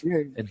had like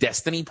a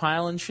Destiny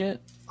pile and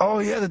shit. Oh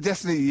yeah, the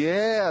Destiny.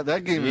 Yeah,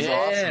 that game is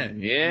awesome.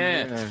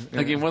 Yeah,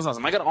 that game was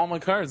awesome. I got all my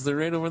cards. They're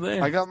right over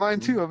there. I got mine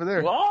too over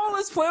there. Oh,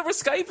 let's play over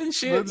Skype and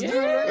shit. Let's do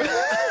it.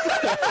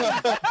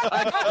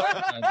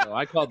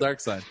 I call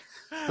Darkside.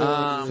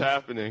 What's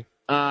happening?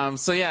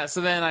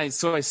 So then I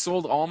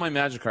sold all my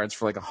Magic cards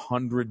for like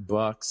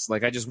 $100.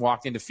 Like I just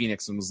walked into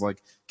Phoenix and was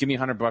like, "Give me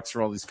 $100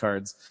 for all these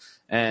cards."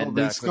 And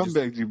they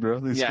scumbagged you, bro.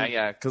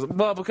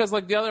 Because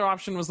like the other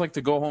option was like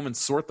to go home and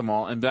sort them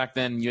all, and back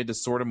then you had to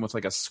sort them with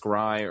like a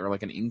Scry or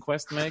like an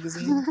Inquest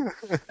magazine.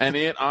 And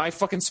I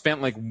fucking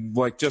spent like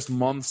just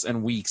months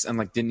and weeks and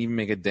like didn't even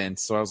make a dent.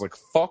 So I was like,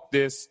 "Fuck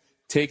this,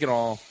 take it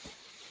all."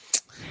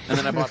 And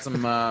then I bought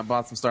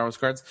some Star Wars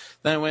cards.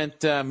 Then I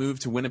went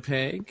moved to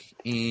Winnipeg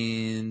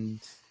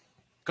and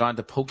got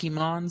into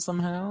Pokemon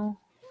somehow.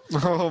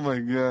 Oh my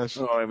gosh!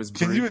 Oh, it was.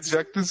 Can you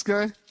eject this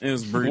guy? It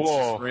was brutes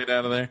right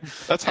out of there.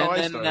 That's how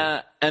I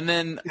started. And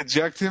then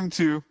eject him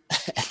too.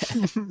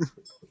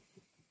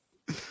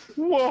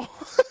 Whoa!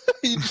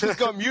 You just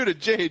got muted,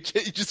 Jay. You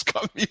just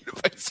got muted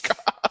by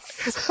Scott.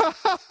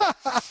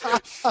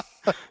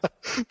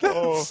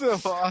 That's so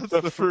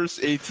awesome. The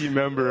first AT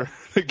member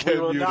to get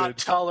We will muted. not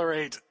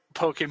tolerate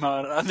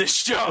Pokemon on this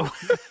show.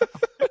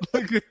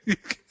 It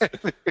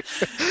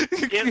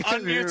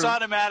unmutes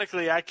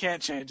automatically. I can't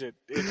change it.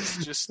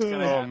 It's just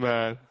gonna happen.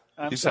 Man.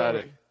 I'm He's sorry. had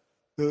it.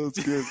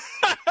 That's good.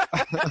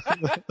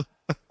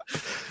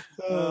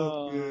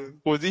 Man.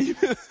 Was he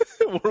even,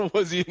 where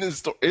was he in his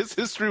story? His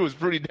history was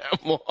pretty damn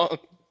long.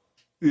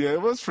 Yeah,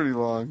 it was pretty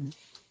long.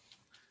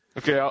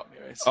 Okay,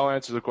 I'll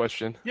answer the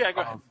question. Yeah,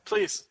 go ahead,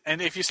 please.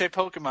 And if you say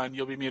Pokemon,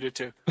 you'll be muted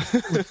too.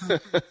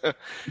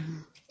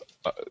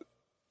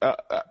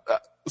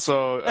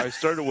 So I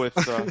started with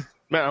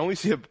man. I only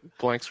see a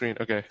blank screen.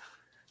 Okay,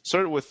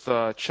 started with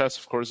chess,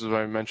 of course, as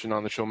I mentioned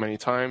on the show many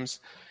times.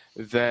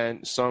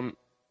 Then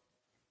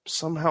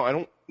somehow I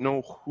don't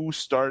know who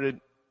started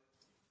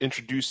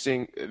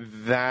introducing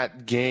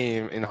that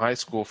game in high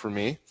school for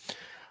me,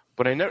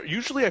 but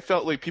I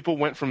felt like people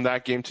went from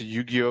that game to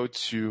Yu-Gi-Oh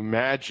to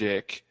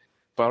Magic,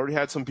 but I already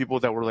had some people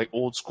that were like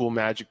old school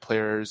Magic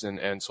players,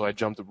 and so I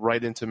jumped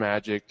right into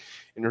Magic,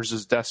 and there's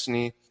this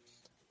Destiny,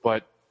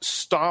 but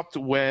stopped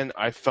when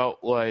I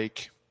felt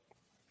like,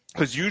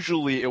 because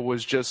usually it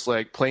was just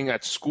like playing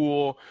at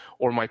school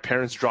or my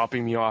parents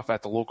dropping me off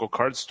at the local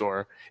card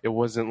store. It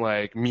wasn't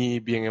like me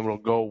being able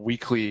to go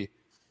weekly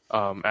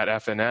at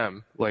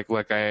FNM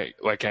like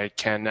I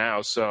can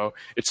now. So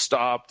it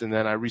stopped, and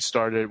then I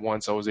restarted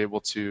once I was able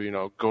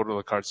to go to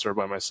the card store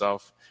by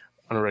myself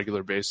on a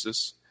regular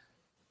basis.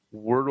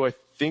 Where do I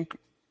think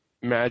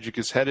Magic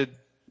is headed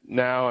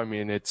now? I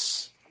mean,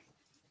 it's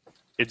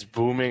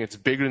booming. It's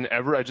bigger than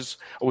ever. I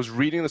was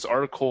reading this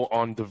article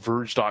on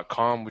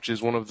TheVerge.com, which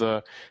is one of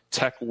the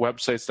tech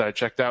websites that I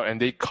checked out,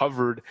 and they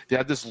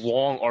had this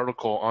long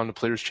article on the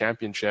Players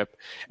Championship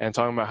and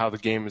talking about how the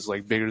game is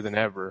like bigger than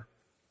ever.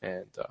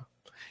 And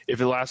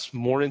if it lasts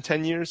more than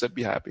 10 years, I'd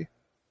be happy.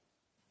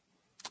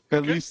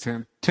 At least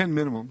 10. 10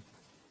 minimum.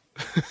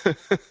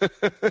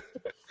 I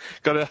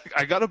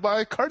gotta buy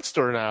a card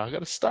store now. I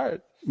gotta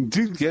start.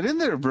 Dude, get in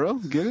there, bro.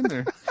 Get in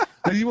there.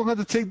 Then you won't have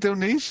to take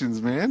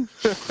donations, man.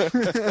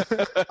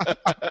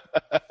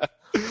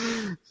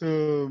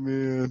 Oh,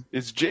 man.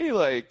 Is Jay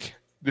like,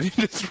 did he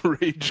just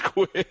rage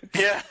quit?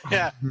 Yeah.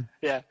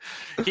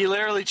 He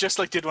literally just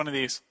did one of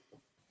these.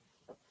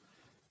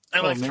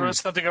 And throws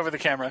something over the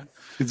camera.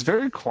 It's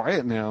very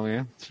quiet now,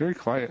 man. It's very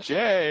quiet.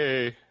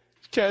 Jay, you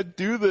can't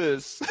do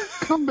this.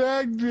 Come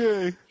back,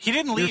 Jay. He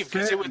didn't leave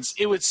because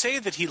it would say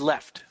that he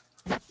left.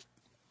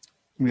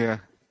 Yeah.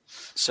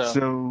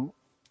 So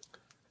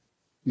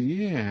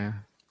yeah.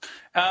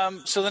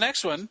 So the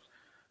next one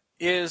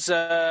is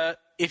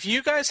if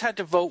you guys had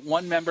to vote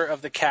one member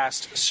of the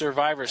cast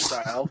Survivor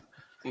style,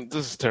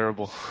 this is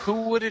terrible.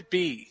 Who would it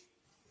be?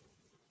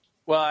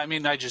 Well, I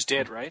mean, I just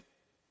did, right?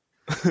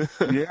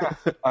 Yeah.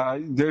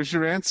 There's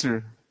your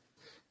answer,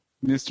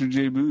 Mr.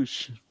 J.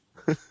 Bush.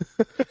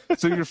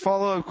 So your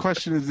follow-up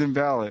question is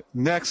invalid.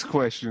 Next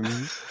question.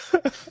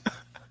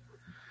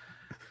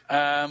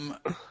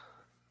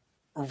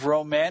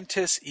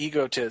 Romantis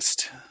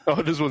egotist.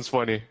 Oh, this one's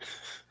funny.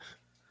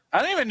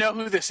 I don't even know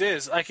who this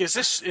is. Is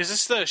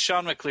this the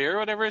Sean McClear or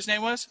whatever his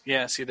name was?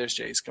 Yeah, see, there's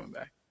Jay's coming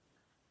back.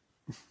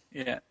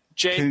 Yeah.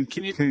 Jay,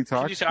 can you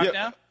talk? Can you talk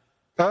now?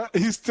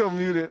 He's still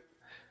muted.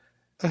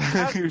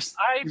 I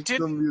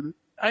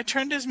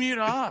turned his mute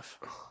off.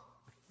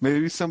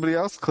 Maybe somebody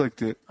else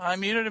clicked it. I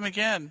muted him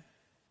again.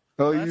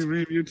 Oh, you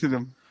re-muted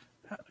him.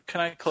 Can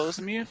I close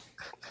the mute?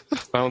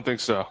 I don't think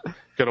so.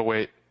 Gotta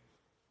wait.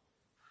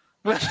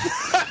 Let's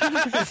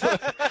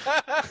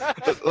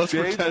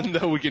pretend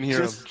that we can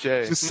hear him.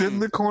 Jay. Just sit in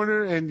the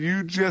corner and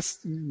you're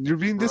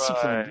being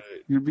disciplined. Right.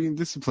 You're being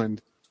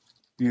disciplined.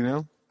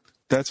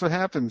 That's what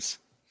happens.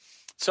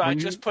 So I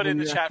just put in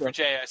the chat for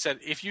Jay. I said,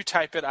 if you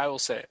type it, I will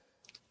say it.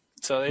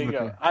 So there you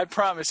go. I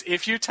promise.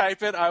 If you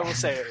type it, I will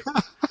say it.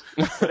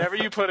 Whatever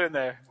you put in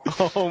there.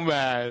 Oh,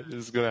 man.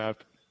 This is going to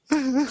happen.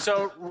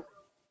 So,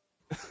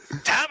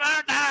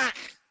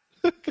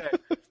 okay.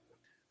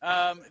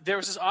 There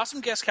was this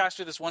awesome guest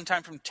caster this one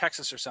time from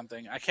Texas or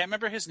something. I can't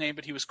remember his name,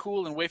 but he was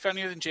cool and way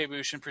funnier than Jay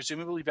Bush and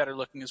presumably better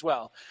looking as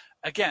well.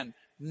 Again,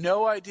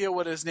 no idea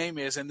what his name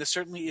is, and this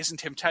certainly isn't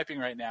him typing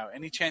right now.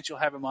 Any chance you'll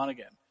have him on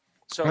again?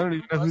 So I don't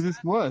even know who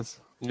this was.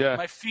 Yeah.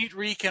 My feet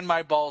reek and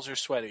my balls are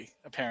sweaty,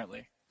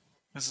 apparently.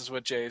 This is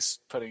what Jay's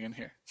putting in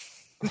here.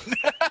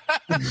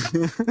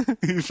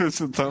 He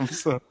puts a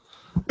thumbs up.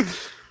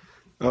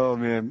 Oh,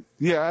 man.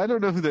 Yeah, I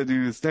don't know who that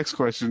dude is. Next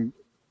question.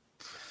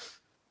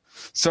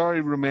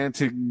 Sorry,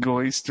 Romantic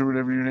Goist or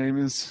whatever your name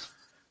is.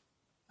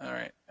 All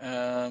right.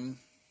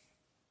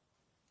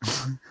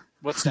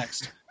 What's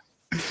next?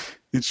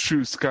 It's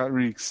true, Scott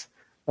Reeks.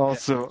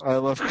 Also, I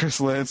love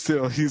Chris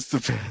Lansdale. He's the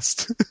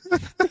best.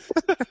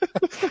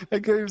 I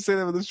can't even say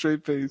that with a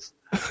straight face.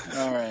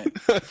 All right.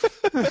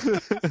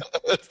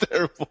 That's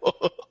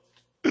terrible.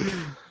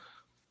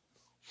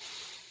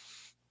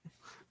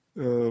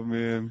 Oh,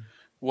 man.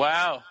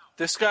 Wow.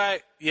 This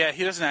guy, yeah,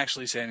 he doesn't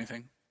actually say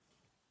anything.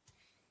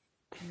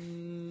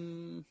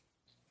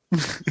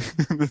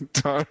 The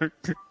dark.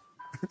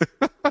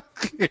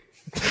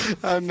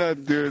 I'm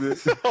not doing it.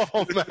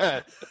 Oh,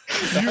 man.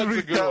 You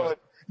read that one.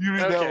 You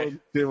read that one,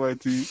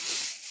 JYT.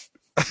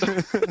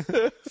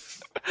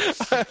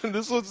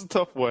 This one's a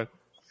tough one.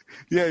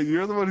 Yeah,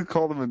 you're the one who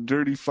called him a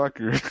dirty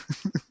fucker.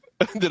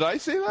 Did I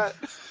say that?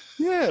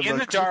 Yeah. In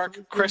the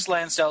dark, Chris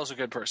Lansdale is a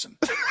good person.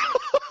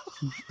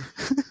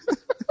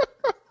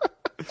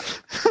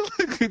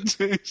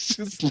 Jay's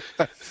just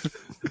laughing.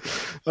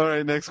 All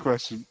right, next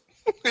question.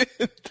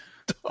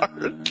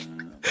 Dark.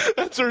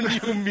 That's our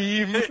new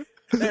meme.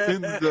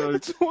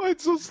 That's why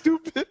it's so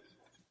stupid.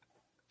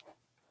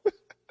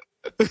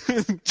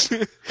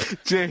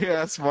 Jay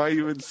asked why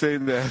you would say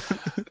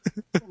that.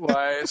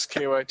 Why is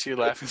KYT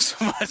laughing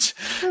so much?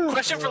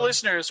 Question for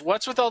listeners: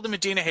 what's with all the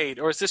Medina hate,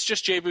 or is this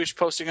just Jay Boosh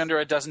posting under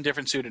a dozen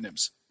different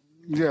pseudonyms?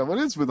 Yeah, what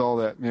is with all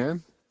that,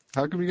 man?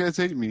 How come you guys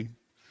hate me?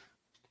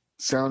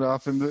 Sound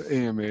off in the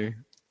AMA.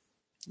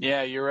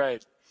 Yeah, you're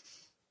right.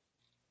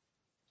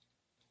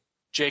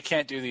 Jay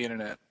can't do the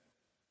internet.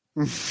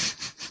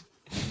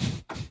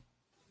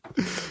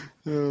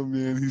 Oh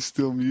man, he's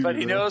still muted. But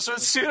he knows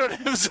what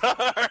pseudonyms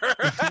are.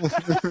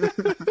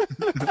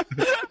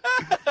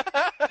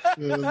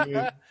 Oh,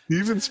 man. He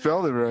even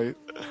spelled it right.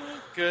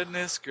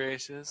 Goodness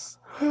gracious.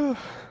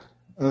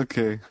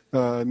 Okay,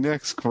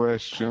 next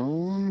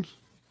question.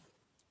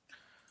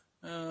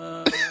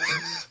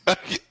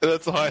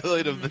 That's the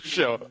highlight of the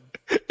show.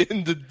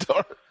 In the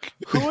dark.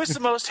 Who is the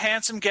most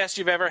handsome guest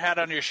you've ever had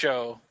on your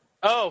show?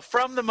 Oh,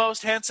 from the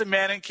most handsome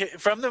man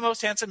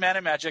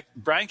in Magic,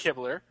 Brian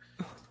Kibler.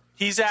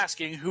 He's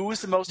asking, who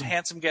is the most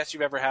handsome guest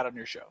you've ever had on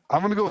your show?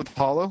 I'm gonna go with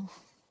Paulo.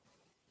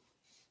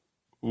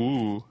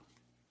 Ooh.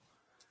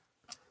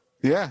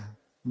 Yeah,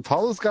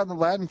 Paulo's got the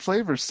Latin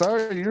flavor.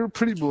 Sorry, you're a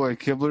pretty boy,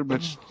 Kibler,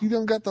 but you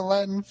don't got the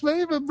Latin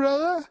flavor,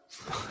 brother.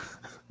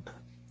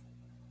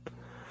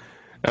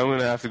 I'm going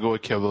to have to go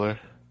with Kibler.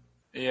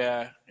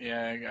 Yeah,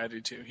 I do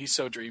too. He's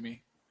so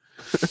dreamy.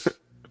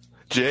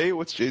 Jay,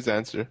 what's Jay's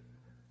answer?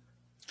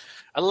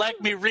 I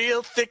like me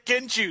real thick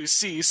and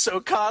juicy, so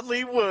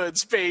Conley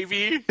Woods,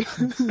 baby.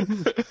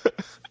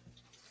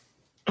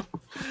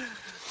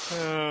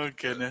 Oh,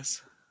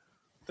 goodness.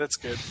 That's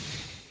good.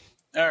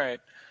 All right.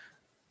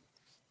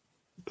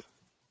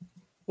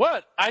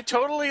 What? I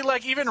totally,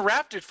 even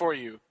wrapped it for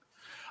you.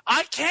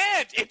 I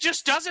can't. It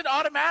just does it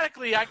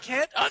automatically. I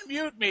can't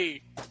unmute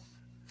me.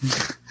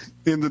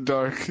 In the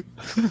dark.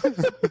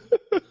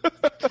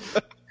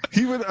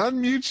 He would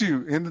unmute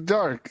you in the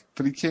dark,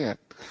 but he can't.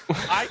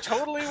 I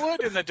totally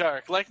would in the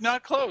dark.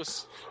 Not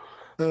close.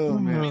 Oh,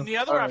 man. I mean, the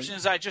other option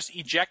is I just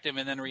eject him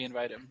and then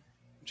reinvite him,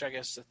 which I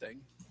guess is a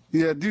thing.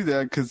 Yeah, do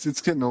that, because it's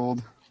getting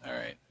old. All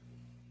right.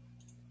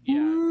 Yeah,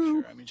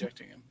 I'm sure I'm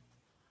ejecting him.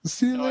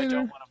 See you No, later. I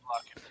don't want to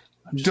block him.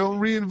 Don't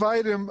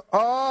reinvite him.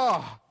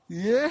 Oh,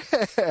 yeah.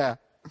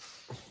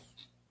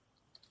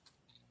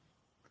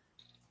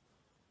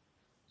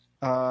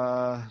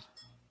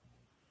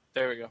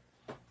 There we go.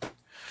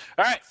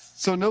 All right.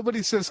 So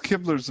nobody says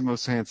Kibler's the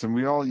most handsome.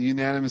 We all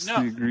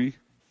unanimously agree.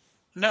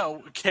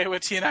 No,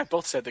 KWT and I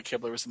both said that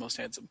Kibler was the most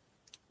handsome.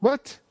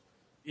 What?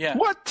 Yeah.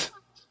 What?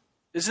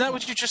 Isn't that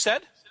what you just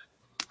said?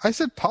 I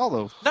said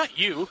Paulo. Not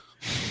you.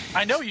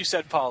 I know you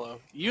said Paulo.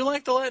 You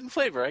like the Latin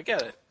flavor. I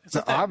get it. It's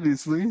a thing.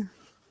 Obviously.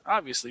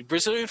 Obviously.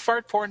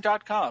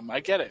 BrazilianFartPorn.com. I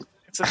get it.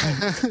 It's a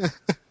thing.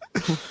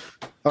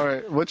 All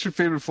right. What's your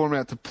favorite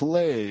format to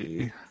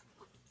play?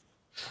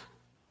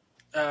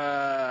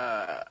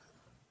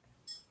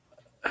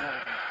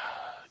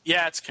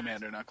 Yeah, it's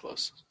Commander, not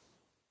close.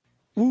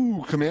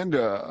 Ooh,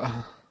 Commander.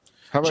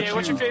 How about Jay, you?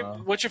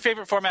 what's your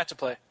favorite format to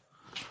play?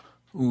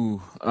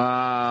 Ooh,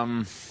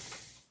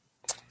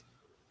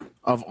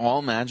 of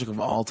all Magic of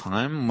all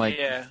time,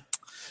 Yeah.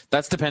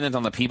 that's dependent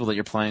on the people that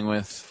you're playing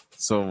with.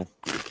 So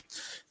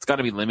it's got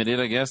to be limited,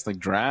 I guess, like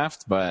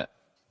draft. But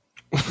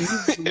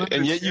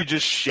And yet you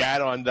just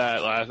shat on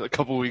that a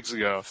couple weeks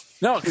ago.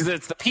 no, because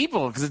it's the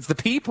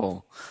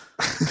people.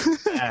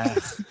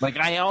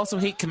 I also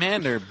hate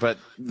Commander, but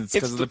it's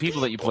because of the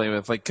people that you play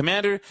with. Like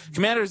Commander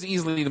is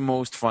easily the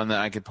most fun that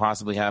I could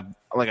possibly have.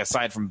 Like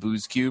aside from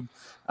Booze Cube,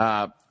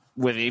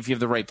 if you have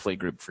the right play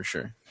group, for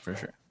sure.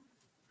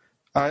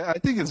 I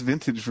think it's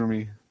Vintage for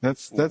me.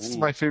 That's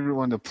my favorite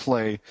one to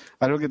play.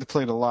 I don't get to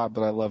play it a lot,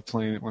 but I love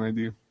playing it when I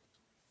do.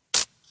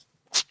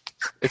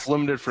 It's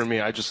limited for me.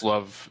 I just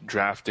love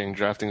drafting.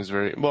 Drafting is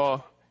very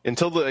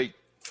until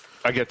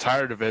I get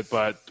tired of it.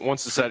 But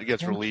once the set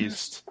gets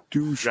released,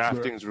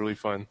 drafting is really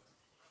fun.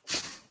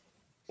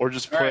 Or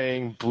just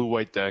playing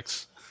blue-white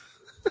decks.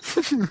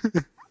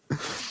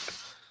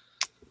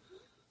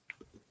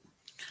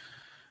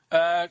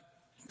 There's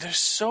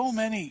so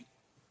many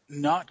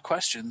not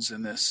questions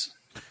in this.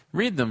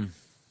 Read them.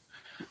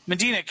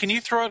 Medina, can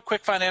you throw out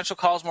quick financial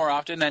calls more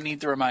often? I need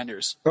the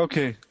reminders.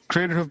 Okay.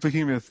 Creator of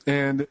Behemoth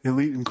and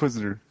Elite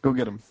Inquisitor. Go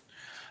get them.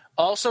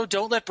 Also,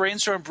 don't let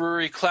Brainstorm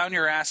Brewery clown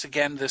your ass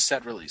again this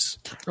set release.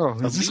 Oh,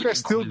 is this guy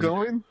still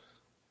going?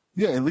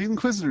 Yeah, Elite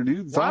Inquisitor,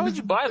 dude. Zombies. Why would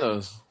you buy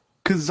those?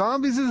 Because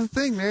zombies is a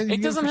thing, man. You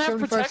It doesn't have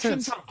protection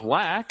from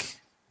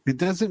black. It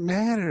doesn't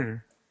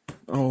matter.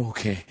 Oh,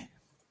 okay.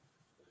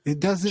 It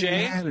doesn't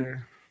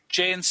matter.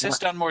 Jay,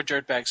 insist on more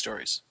dirtbag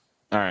stories.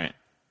 All right.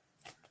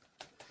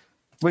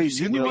 Wait,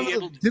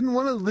 didn't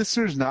one of the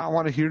listeners not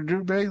want to hear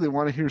Dirtbag? They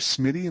want to hear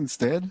Smitty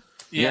instead?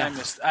 Yeah,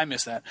 I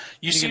missed that.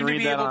 You seem to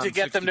be able to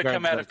get them to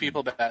come out of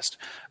People Best.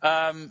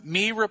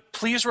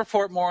 Please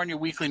report more on your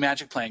weekly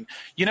Magic playing.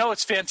 You know,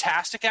 it's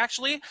fantastic,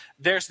 actually.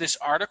 There's this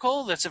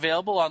article that's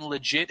available on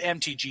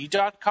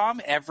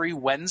legitmtg.com every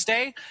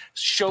Wednesday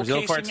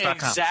showcasing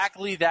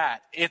exactly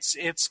that.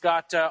 It's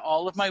got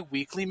all of my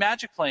weekly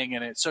Magic playing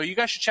in it. So you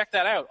guys should check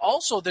that out.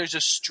 Also, there's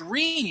a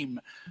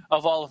stream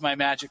of all of my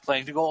Magic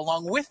playing to go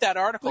along with that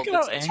article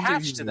that's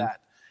attached to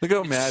that. Look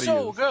how mad he is.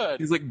 So good.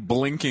 He's like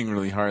blinking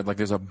really hard, like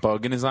there's a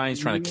bug in his eye. He's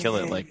trying to kill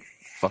it, like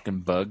fucking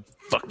bug.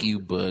 Fuck you,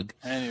 bug.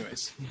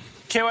 Anyways,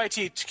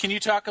 KYT, can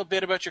you talk a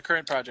bit about your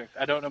current project?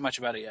 I don't know much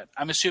about it yet.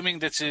 I'm assuming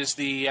this is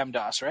the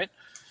MDOS, right?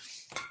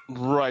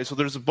 Right. So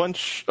there's a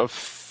bunch of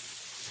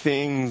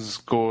things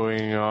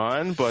going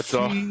on, but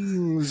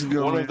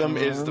one of them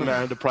is the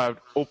Mana Deprived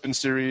Open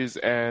Series,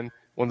 and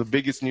one of the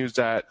biggest news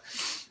that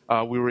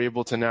we were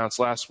able to announce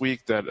last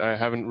week that I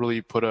haven't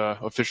really put an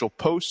official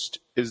post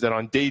is that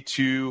on day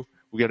 2,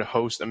 we get to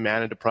host a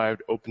Mana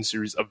Deprived Open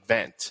Series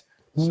event.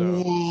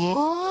 So,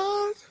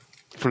 what?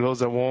 For those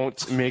that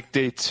won't make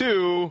day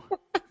 2,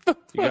 you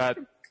got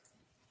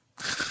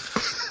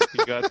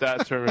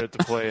that tournament to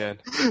play in.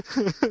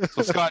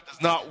 So Scott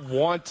does not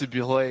want to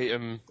play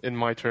in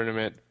my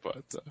tournament,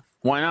 but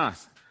why not?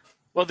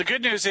 Well, the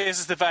good news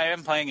is if I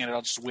am playing it,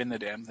 I'll just win the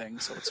damn thing.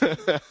 So it's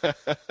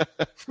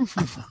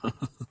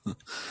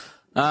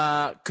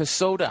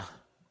Casoda,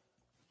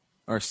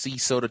 or C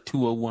Soda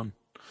 201,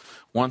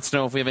 wants to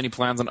know if we have any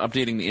plans on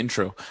updating the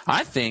intro.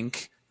 I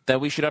think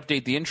that we should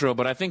update the intro,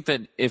 but I think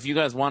that if you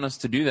guys want us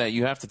to do that,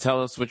 you have to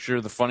tell us which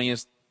are the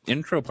funniest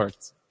intro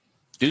parts.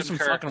 Do some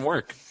fucking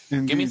work.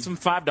 Indeed. Give me some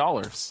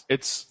 $5.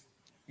 It's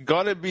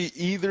gotta be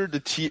either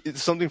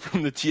something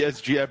from the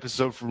TSG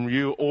episode from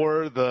you,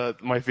 or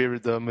my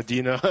favorite, the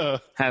Medina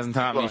hasn't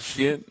taught me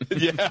shit.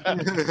 Yeah,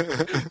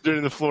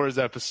 during the Flores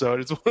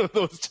episode, it's one of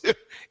those two.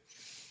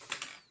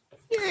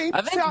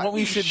 I think what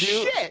we should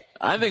do.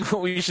 I think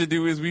what we should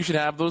do is we should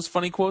have those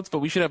funny quotes, but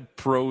we should have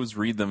pros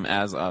read them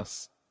as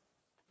us.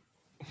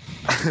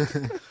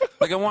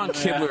 Like I want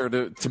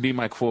Kibler to be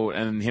my quote,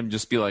 and him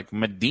just be like,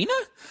 "Medina,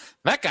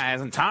 that guy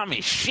hasn't taught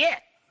me shit."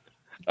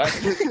 I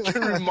think it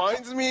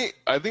reminds me.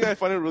 I think I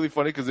find it really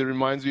funny because it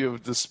reminds me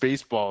of the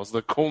Spaceballs,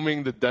 the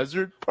combing the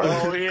desert part.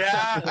 Oh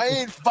yeah, I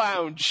ain't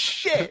found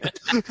shit.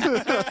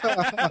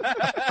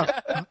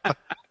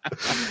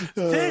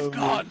 They've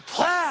gone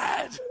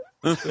plaid.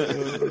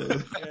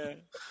 That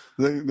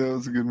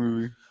was a good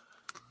movie.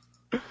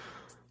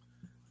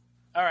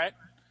 All right.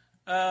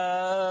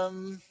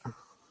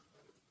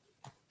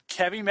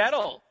 Kevy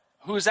Metal,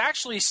 who's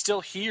actually still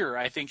here,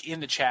 I think,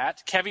 in the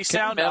chat. Kevy,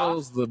 sound off.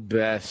 Metal's the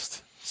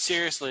best.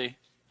 Seriously.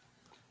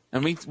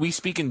 And we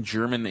speak in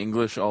German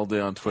English all day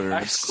on Twitter.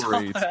 It's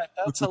great.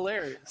 That's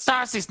hilarious.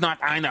 Das ist not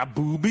eine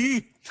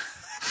Booby.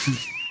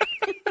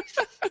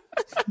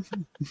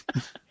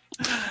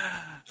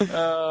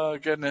 Oh,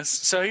 goodness.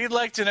 So he'd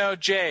like to know,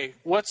 Jay,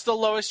 what's the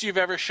lowest you've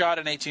ever shot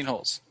in 18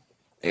 holes?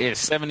 It's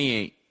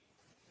 78.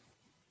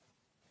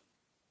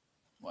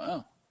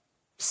 Wow.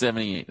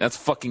 78. That's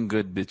fucking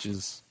good,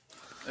 bitches.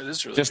 That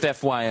is really just good.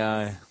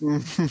 FYI.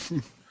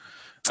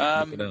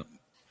 Look it up.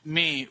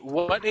 Me,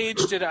 what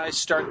age did I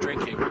start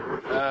drinking?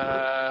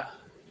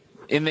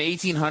 In the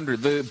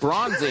 1800s, the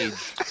Bronze Age.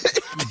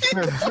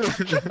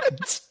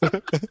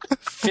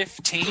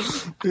 15?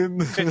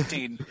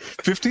 15.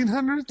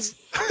 1500s?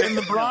 In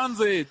the Bronze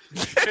Age.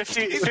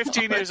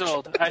 15 years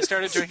old. I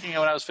started drinking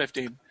when I was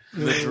 15.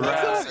 That's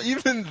not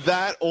even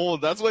that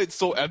old. That's why it's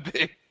so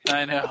epic.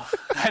 I know.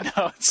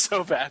 It's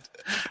so bad.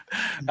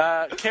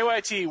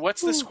 KYT,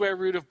 what's the square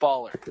root of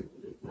baller?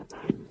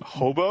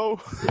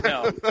 Hobo?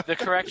 No,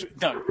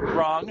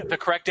 wrong. The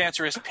correct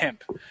answer is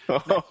pimp.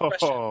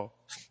 Oh.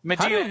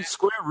 Medina, how do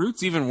square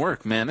roots even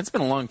work, man? It's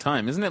been a long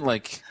time. Isn't it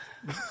like...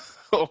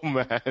 Oh,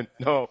 man.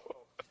 No.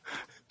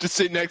 Just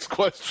say next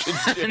question,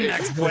 Jay.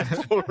 Next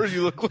question. Or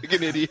you look like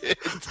an idiot.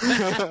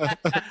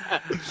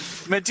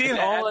 Medina,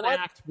 all an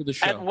act for the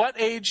show. At what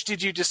age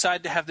did you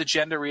decide to have the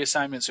gender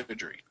reassignment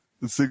surgery?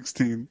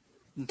 16.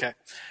 Okay.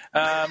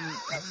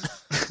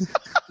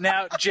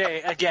 Now,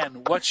 Jay,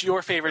 again, what's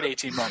your favorite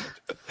 18 moment?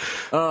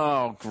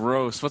 Oh,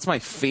 gross. What's my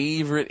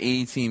favorite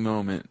 18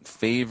 moment?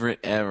 Favorite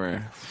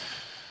ever?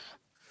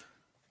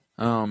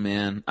 Oh,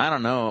 man. I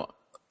don't know.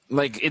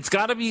 Like, it's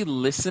got to be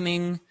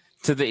listening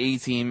to the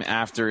A-Team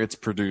after it's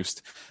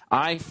produced.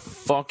 I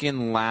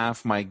fucking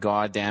laugh my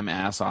goddamn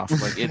ass off.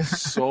 Like,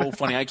 it's so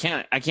funny. I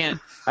can't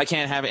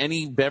have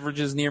any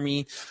beverages near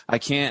me. I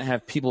can't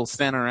have people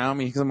standing around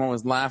me because I'm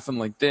always laughing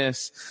like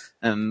this.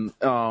 And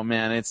oh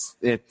man,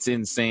 it's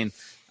insane.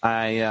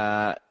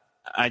 I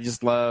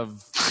just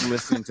love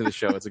listening to the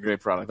show. It's a great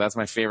product. That's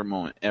my favorite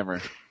moment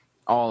ever.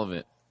 All of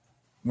it.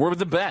 We're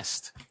the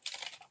best.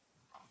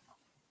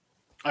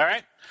 All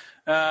right.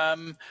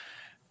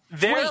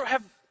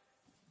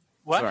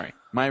 What? Sorry.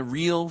 My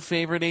real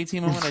favorite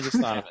A-Team moment, I just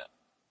thought of it.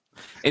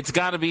 It's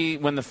got to be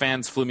when the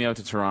fans flew me out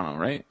to Toronto,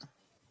 right?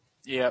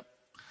 Yep.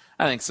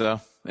 I think so.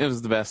 It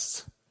was the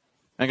best.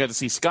 I got to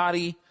see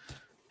Scotty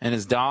and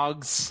his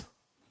dogs.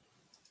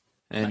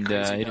 And he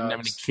didn't have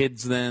any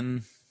kids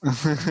then.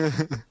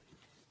 The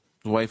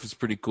wife was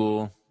pretty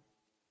cool.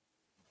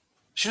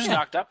 She was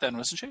knocked up then,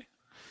 wasn't she?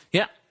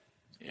 Yeah.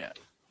 Yeah.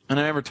 And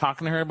I remember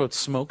talking to her about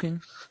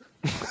smoking.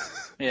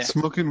 Yeah.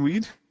 Smoking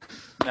weed?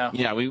 No.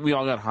 Yeah, we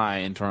all got high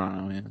in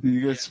Toronto, man.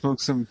 You guys smoke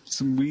some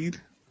weed?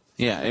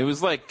 Yeah, it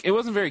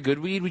wasn't very good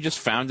weed. We just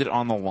found it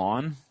on the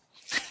lawn.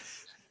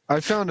 I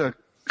found a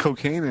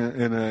cocaine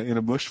in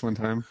a bush one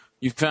time.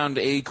 You found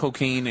a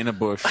cocaine in a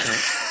bush.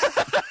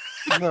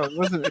 No, it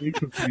wasn't a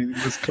cocaine.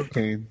 It was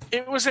cocaine.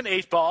 It was an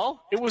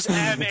 8-ball. It was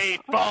an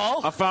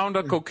 8-ball. I found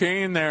a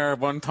cocaine there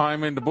one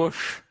time in the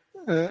bush.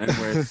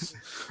 Anyways.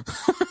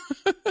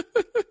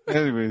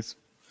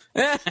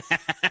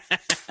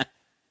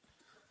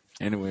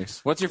 Anyways,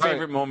 what's your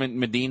favorite moment,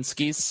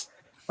 Medinskis?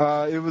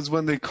 It was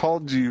when they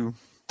called you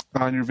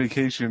on your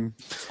vacation,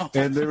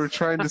 and they were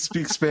trying to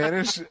speak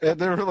Spanish, and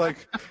they were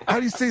like, "How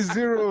do you say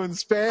zero in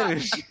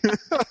Spanish?"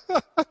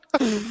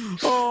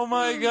 Oh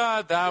my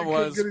God, that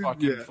was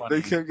fucking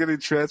funny. They kept getting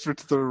transferred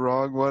to the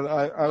wrong one.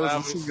 I was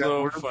listening so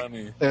at work,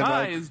 funny. and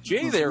Hi, is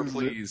Jay there,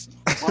 please?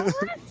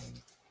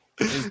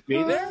 Is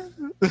Jay there?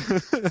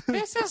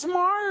 This is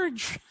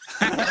Marge.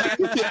 Oh,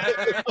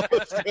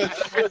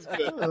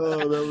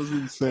 that was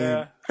insane.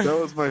 Yeah. That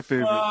was my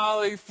favorite.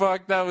 Holy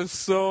fuck, that was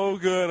so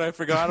good. I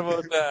forgot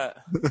about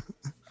that.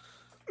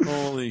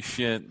 Holy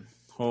shit.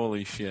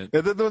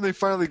 And then when they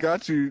finally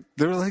got you,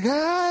 they were like,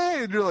 "Hey!"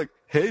 And you're like,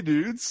 "Hey,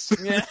 dudes."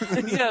 Yeah,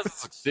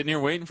 sitting here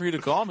waiting for you to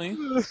call me.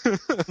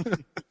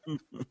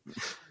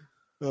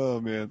 Oh,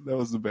 man. That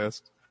was the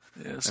best.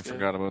 Yeah, I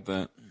forgot about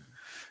that.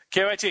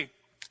 KYT.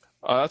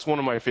 That's one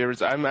of my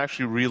favorites. I'm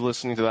actually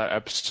re-listening to that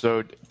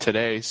episode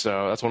today,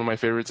 so that's one of my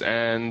favorites.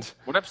 And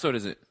What episode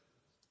is it?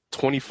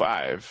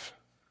 25.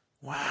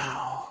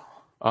 Wow.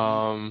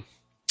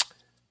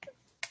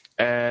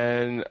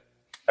 And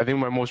I think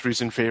my most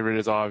recent favorite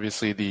is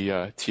obviously the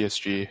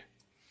TSG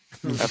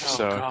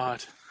episode. Oh,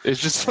 God. It's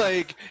just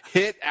like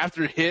hit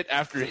after hit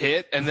after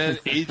hit, and then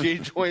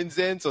AJ joins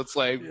in, so it's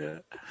like... Yeah.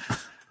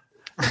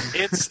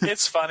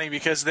 It's funny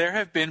because there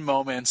have been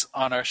moments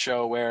on our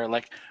show where,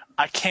 like,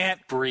 I can't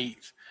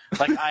breathe.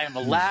 Like, I am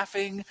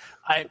laughing.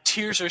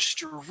 Tears are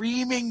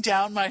streaming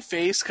down my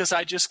face because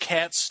I just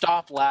can't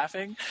stop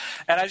laughing.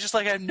 And I just,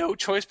 like, I have no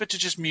choice but to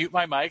just mute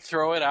my mic,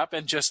 throw it up,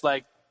 and just,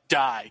 like,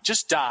 die.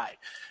 Just die.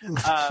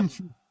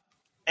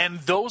 And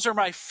those are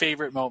my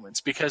favorite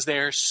moments because they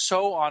are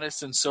so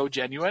honest and so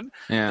genuine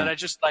that I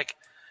just, like...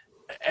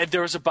 And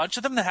there was a bunch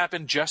of them that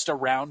happened just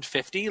around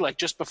 50, like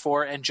just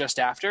before and just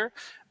after.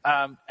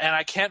 And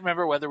I can't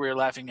remember whether we were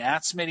laughing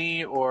at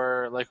Smitty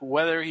or like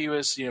whether he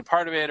was,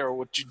 part of it or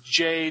with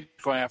Jay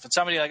going off at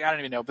somebody. Like, I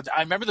don't even know. But I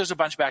remember there's a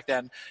bunch back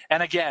then.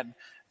 And again,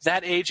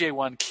 that AJ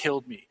one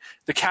killed me.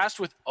 The cast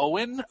with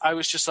Owen, I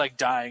was just like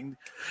dying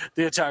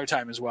the entire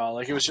time as well.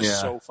 Like, it was just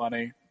so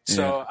funny.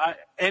 So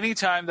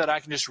anytime that I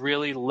can just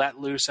really let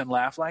loose and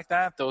laugh like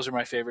that, those are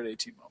my favorite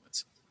AT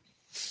moments.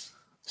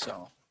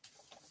 So...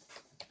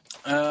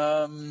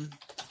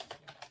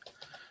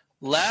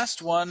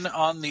 last one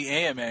on the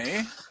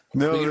AMA.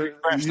 No,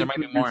 refresh. There might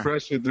be more.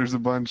 Refresh it. There's a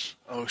bunch.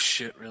 Oh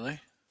shit! Really?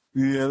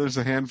 Yeah, there's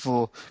a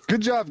handful. Good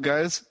job,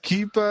 guys.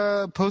 Keep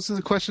posting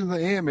the questions in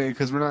the AMA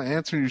because we're not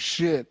answering your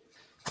shit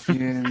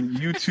in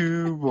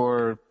YouTube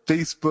or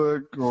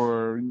Facebook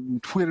or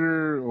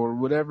Twitter or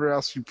whatever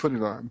else you put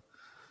it on.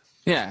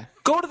 Yeah,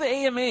 go to the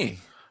AMA.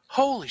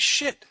 Holy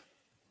shit!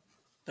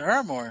 There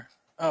are more.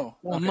 Oh,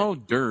 well, okay.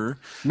 no,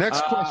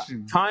 Next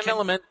question. Time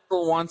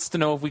Elemental wants to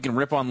know if we can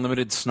rip on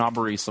Limited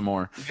Snobbery some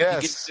more.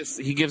 Yes.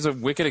 He gives a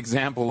wicked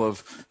example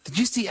of, did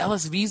you see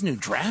LSV's new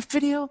draft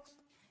video?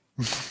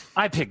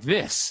 I picked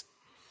this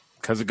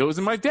because it goes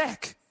in my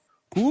deck.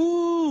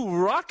 Ooh,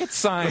 rocket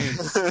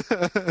science.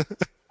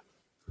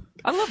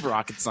 I love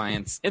rocket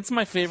science. It's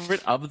my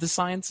favorite of the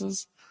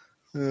sciences.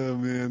 Oh,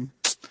 man.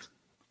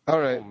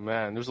 All right. Oh,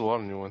 man, there's a lot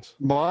of new ones.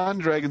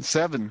 Mondragon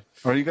 7.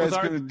 Are you guys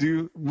going to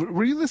do...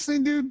 Were you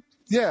listening, dude?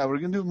 Yeah, we're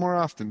going to do it more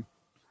often.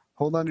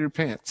 Hold on to your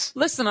pants.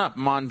 Listen up,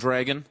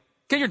 Mondragon.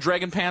 Get your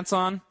dragon pants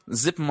on.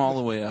 Zip them all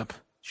the way up.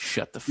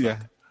 Shut the fuck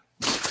up.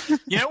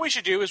 You know what we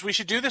should do is we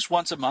should do this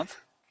once a month.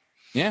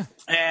 Yeah.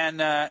 And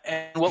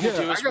what we'll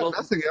do is I got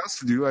nothing else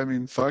to do. I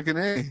mean, fucking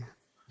A.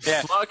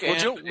 Yeah.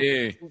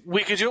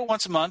 We could do it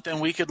once a month, and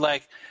we could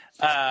like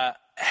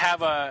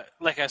have a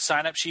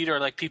sign up sheet or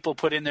like people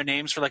put in their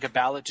names for like a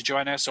ballot to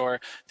join us,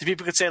 or the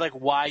people could say like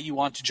why you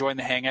want to join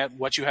the hangout,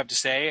 what you have to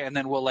say, and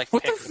then we'll like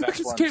pick the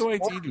best ones.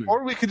 KYT doing?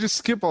 Or we could just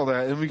skip all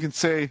that and we can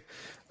say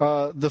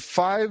the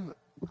 5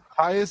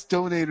 highest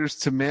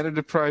donators to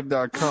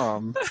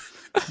manadeprived.com.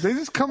 They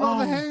just come on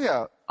the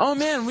hangout. Oh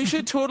man, we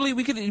should totally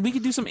we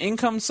could do some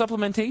income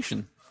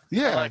supplementation.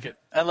 Yeah.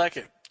 I like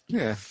it.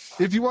 Yeah.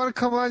 If you want to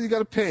come on, you got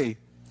to pay.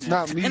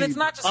 Not me. And it's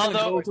not just going to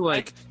go to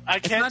like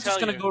it's not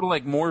just going to go to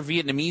like more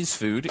Vietnamese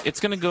food.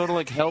 It's going to go to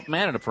like help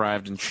Mana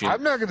Deprived and shit.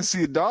 I'm not going to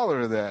see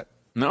 $1 of that.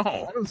 No.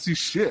 I don't see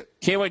shit.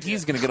 KYT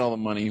is going to get all the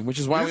money, which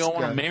is why we all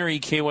want to marry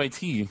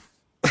KYT.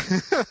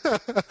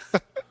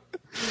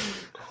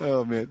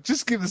 Oh man,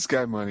 just give this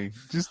guy money.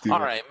 Just do it. All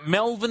right,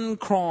 Melvin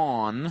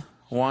Cron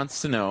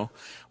wants to know,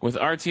 with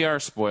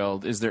RTR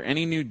spoiled, is there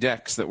any new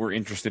decks that we're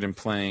interested in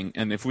playing?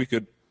 And if we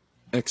could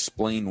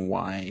explain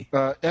why.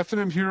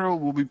 F&M Hero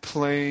will be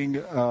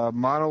playing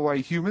mono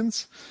white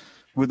humans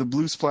with a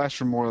blue splash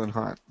from More Than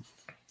Hot.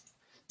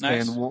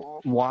 Nice. And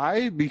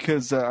why?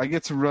 Because I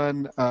get to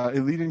run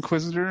Elite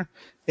Inquisitor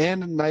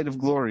and Knight of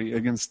Glory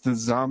against the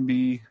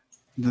zombie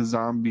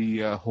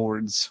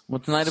hordes.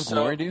 What's Knight of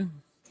Glory do?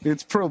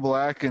 It's pro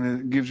black and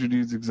it gives your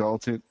dudes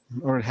Exalted,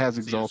 or it has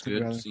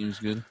Exalted. Rather. Seems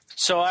good.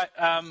 So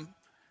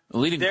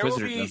Elite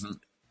Inquisitor doesn't.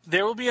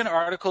 There will be an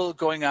article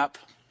going up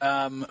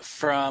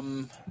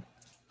from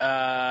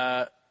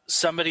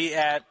somebody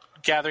at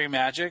Gathering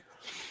Magic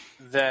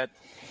that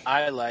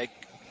I like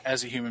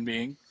as a human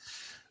being.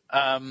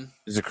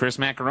 Is it Chris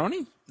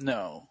Macaroni?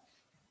 No,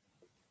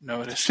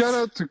 it is. Shout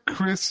out to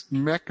Chris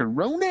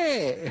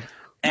Macaroni.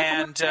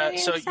 And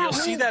so you'll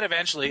see that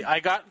eventually.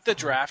 I got the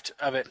draft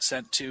of it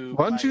sent to.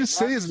 Why don't you just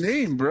say his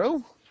name,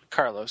 bro?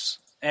 Carlos.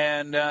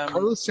 And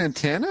Carlos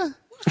Santana?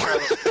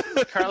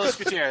 Carlos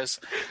Gutierrez.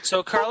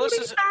 So Carlos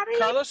is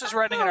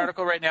writing an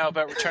article right now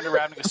about Return to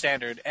Ravnica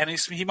Standard, and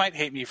he might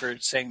hate me for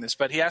saying this,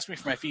 but he asked me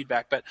for my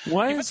feedback. But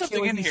why he put is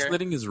something in here.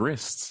 slitting his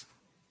wrists?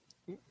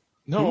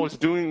 No, I was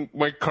doing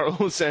my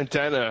Carlos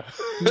Santana.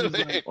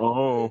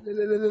 Oh.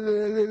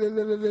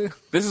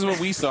 This is what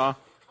we saw.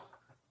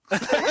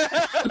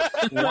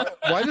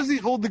 Why does he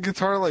hold the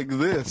guitar like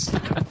this?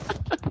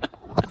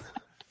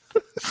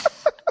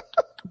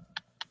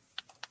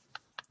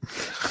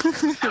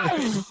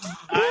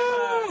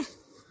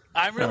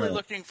 I'm really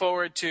looking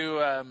forward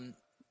to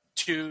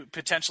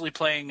potentially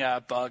playing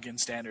Bug in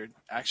Standard,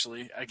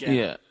 actually, again.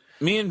 Yeah.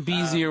 Me and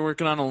BZ are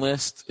working on a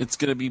list. It's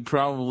going to be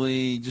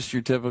probably just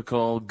your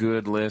typical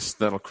good list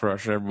that'll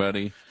crush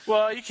everybody. Well,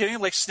 are you kidding?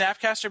 Like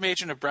Snapcaster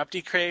Mage and Abrupt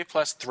Decay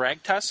plus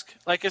Thragtusk?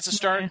 Like, it's a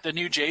start. The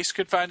new Jace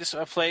could find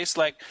a place.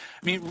 Like,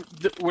 I mean,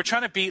 we're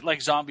trying to beat,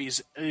 like,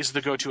 zombies is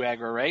the go-to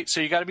aggro, right? So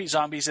you got to beat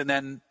zombies and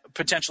then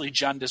potentially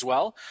Jund as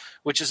well,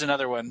 which is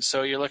another one.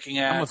 So you're looking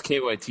at... I'm with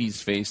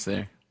KYT's face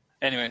there.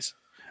 Anyways.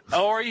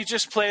 Or you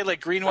just play, like,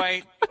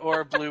 green-white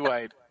or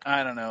blue-white.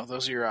 I don't know.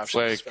 Those are your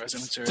options as far as I'm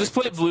concerned. Just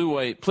play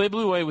blue-white. Play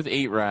blue-white with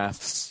 8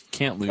 Wraths.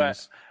 Can't lose.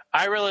 But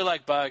I really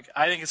like Bug.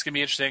 I think it's going to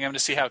be interesting. I'm going to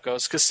see how it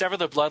goes. Because Sever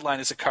the Bloodline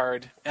is a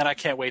card, and I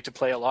can't wait to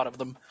play a lot of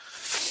them.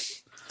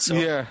 So,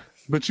 yeah,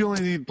 but you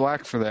only need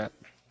black for that.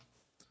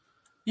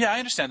 Yeah, I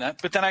understand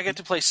that. But then I get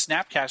to play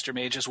Snapcaster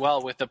Mage as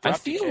well with the I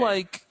feel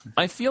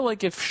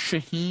like if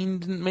Shaheen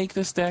didn't make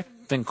this deck,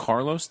 then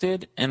Carlos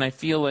did. And I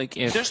feel like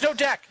if... There's no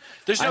deck.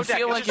 There's no deck. I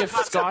feel like if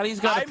Scotty's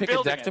got to pick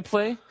a deck to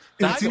play...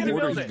 That's the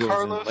order he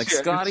goes in. Like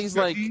Scotty's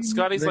like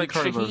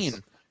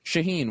Shaheen.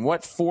 Shaheen,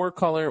 what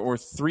 4-color or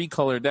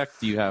 3-color deck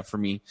do you have for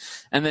me?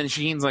 And then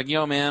Shaheen's like,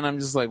 yo man, I'm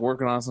just like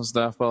working on some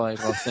stuff, but like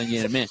I'll send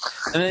you in a minute.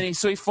 And then he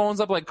phones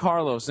up like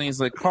Carlos and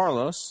he's like,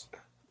 Carlos,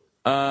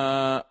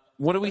 what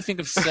do we think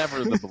of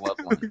Sever the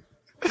Bloodline?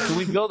 So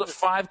we build a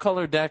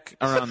 5-color deck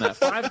around that.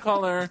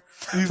 5-color.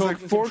 He's like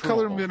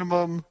 4-color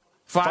minimum.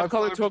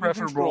 5-color token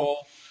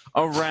control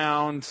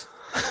around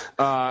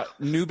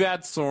New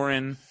Bad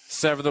Sorin,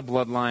 Sever the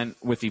Bloodline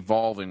with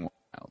Evolving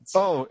Wilds.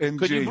 Oh, and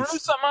could Jace. you brew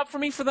something up for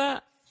me for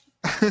that?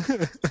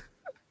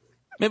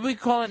 Maybe we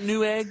call it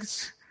New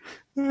Eggs.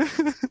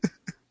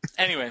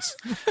 Anyways,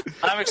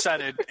 I'm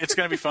excited. It's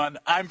going to be fun.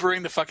 I'm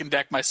brewing the fucking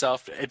deck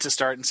myself to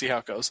start and see how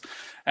it goes,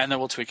 and then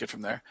we'll tweak it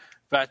from there.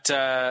 But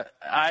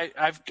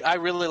I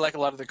really like a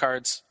lot of the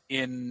cards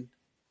in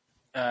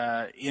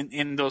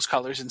those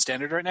colors in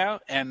Standard right now,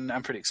 and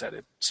I'm pretty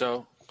excited.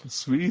 So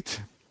sweet.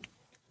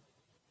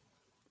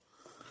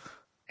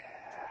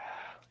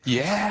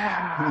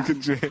 Yeah. Look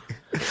at Jay.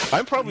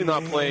 I'm probably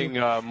not playing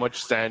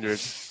much Standard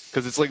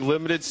because it's like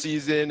limited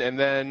season, and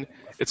then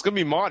it's going to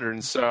be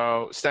Modern,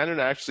 so Standard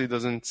actually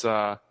doesn't...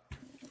 Well,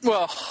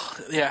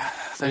 yeah,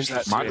 there's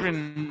that.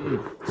 Modern.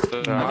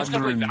 I'm just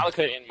going to play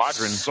Valakut in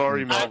Modern.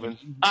 Sorry, Melvin.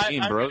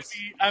 I'm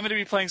going to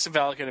be playing some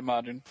Valakut in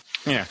Modern.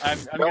 Yeah. I'm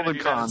going to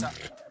do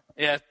that.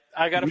 Yeah,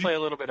 I got to play a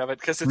little bit of it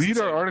because it's read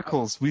insane. our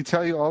articles. We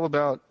tell you all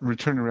about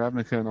Return to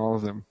Ravnica and all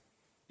of them.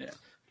 Yeah.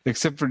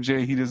 Except for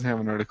Jay, he doesn't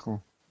have an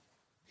article.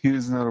 He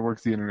doesn't know how to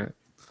work the internet.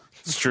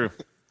 It's true.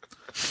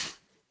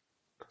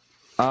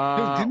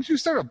 Hey, didn't you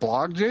start a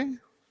blog, Jay?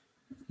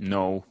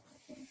 No.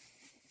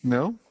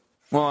 No?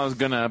 Well, I was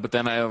gonna, but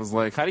then I was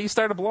like, how do you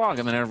start a blog?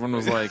 And then everyone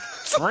was like,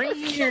 right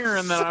here.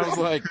 And then I was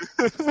like,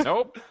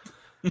 nope.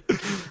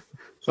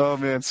 Oh,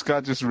 man,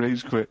 Scott just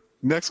rage quit.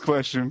 Next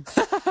question.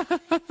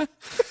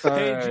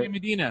 Hey, Jay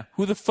Medina,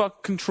 who the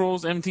fuck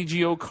controls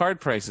MTGO card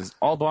prices?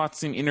 All bots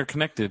seem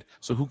interconnected,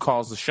 so who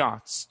calls the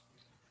shots?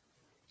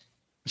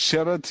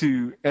 Shout out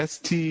to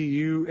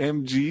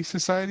STUMG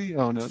Society.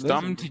 Oh, no.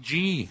 Scum to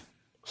G.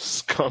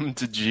 Scum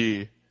to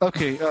G.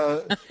 Okay,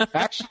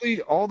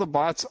 actually, all the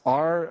bots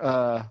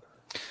are,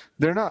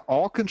 they're not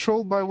all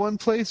controlled by one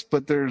place,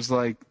 but there's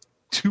like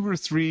 2 or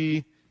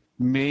 3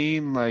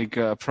 main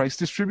price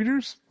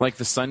distributors. Like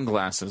the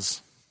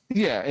sunglasses.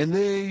 Yeah, and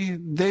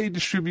they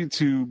distribute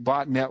to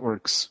bot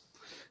networks.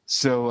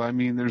 So, I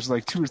mean, there's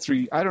like 2 or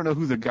 3. I don't know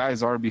who the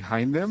guys are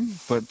behind them,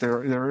 but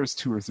there is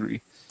 2 or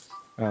 3.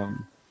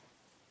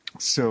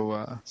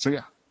 So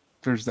yeah,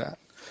 there's that.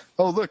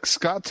 Oh, look,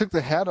 Scott took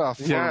the hat off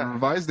for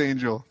Revised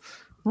Angel.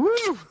 Woo!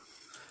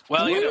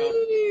 Well,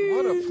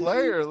 what a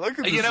player! Look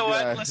at this you know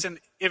guy. what? Listen,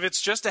 if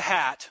it's just a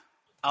hat,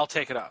 I'll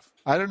take it off.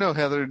 I don't know,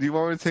 Heather. Do you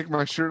want me to take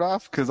my shirt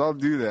off? Because I'll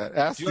do that.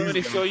 Ask Do you want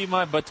me to show you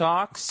my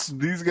buttocks?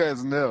 These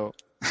guys know.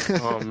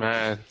 Oh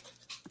man,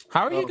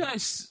 How are you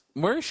guys?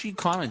 Where is she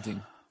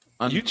commenting?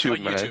 On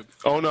YouTube, man. YouTube.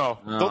 Oh no,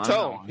 No, don't I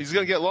tell know. him. He's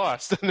gonna get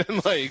lost and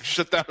then like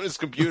shut down his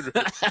computer.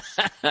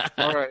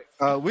 All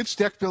right. Which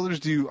deck builders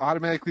do you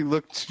automatically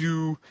look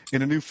to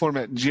in a new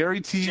format? Jerry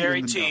T.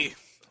 Jerry T.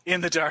 In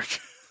the dark.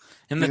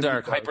 In the In the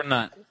dark, dark. hyper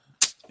nut.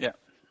 Yeah.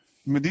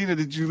 Medina,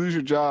 did you lose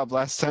your job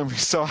last time we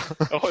saw?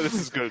 Oh, this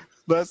is good.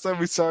 Last time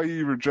we saw you,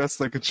 you were dressed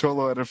like a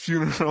cholo at a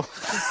funeral.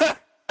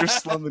 You're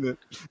slumming it.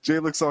 Jay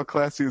looks all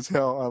classy as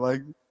hell. I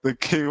like the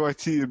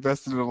KYT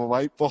invested in a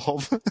light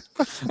bulb.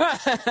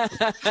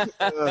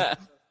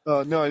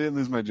 No, I didn't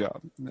lose my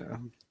job. No.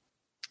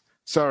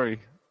 Sorry.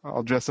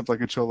 I'll dress up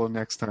like a cholo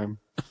next time.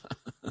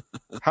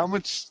 How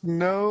much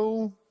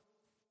snow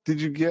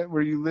did you get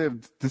where you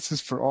lived? This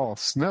is for all.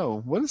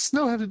 Snow. What does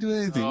snow have to do with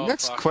anything? Oh,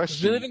 Next fuck. You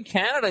question. live in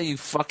Canada, you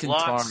fucking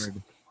Lots.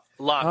 tard.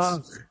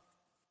 Lots.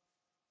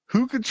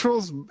 Who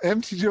controls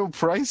MTGO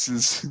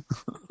prices?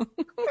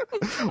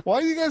 Why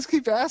do you guys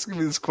keep asking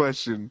me this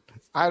question?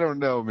 I don't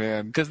know,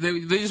 man. Because they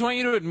just want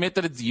you to admit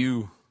that it's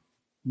you.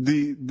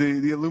 The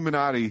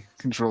Illuminati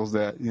controls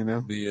that, you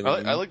know?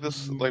 I like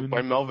this, like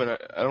by Melvin. I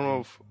don't know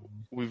if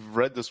we've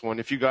read this one.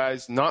 If you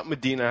guys, not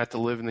Medina, had to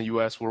live in the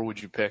U.S., where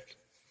would you pick?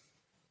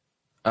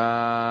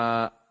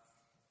 I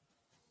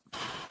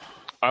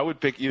would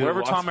pick either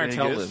Wherever Las Tom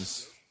Martell Vegas.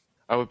 lives.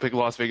 I would pick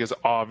Las Vegas,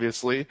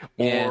 obviously,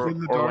 Yeah. or In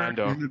the dark,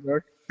 Orlando. in the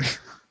dark.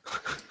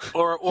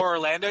 Or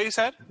Orlando, you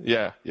said?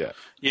 Yeah.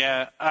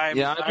 Yeah. I'd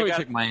probably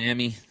pick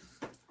Miami.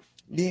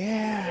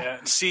 Yeah.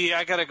 See,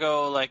 I gotta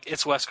go. Like,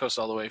 it's West Coast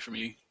all the way for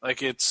me.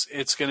 Like,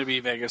 it's gonna be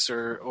Vegas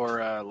or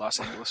Los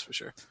Angeles for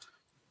sure.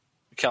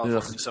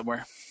 California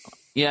somewhere.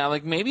 Yeah,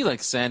 like maybe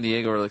like San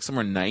Diego or like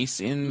somewhere nice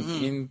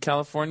in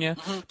California.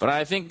 But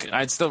I think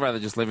I'd still rather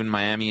just live in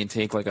Miami and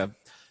take like a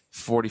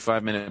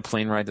 45-minute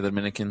plane ride to the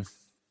Dominican.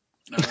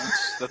 No,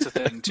 that's a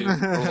thing too.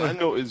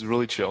 Orlando is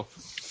really chill.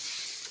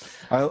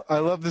 I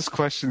love this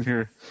question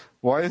here.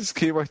 Why is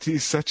KYT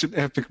such an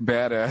epic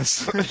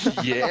badass?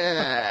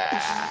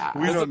 Yeah.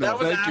 We don't know.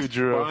 Thank you,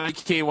 Drew. By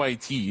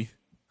KYT.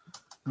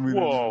 We don't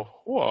know.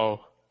 Whoa.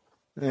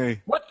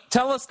 Hey, What?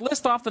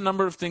 List off the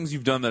number of things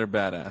you've done that are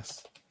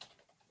badass.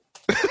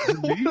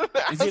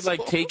 Is it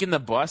like taking the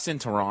bus in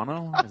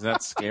Toronto? Is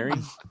that scary?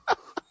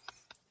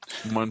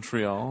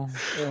 Montreal.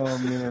 oh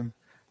man.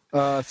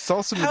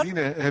 Salsa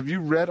Medina, have you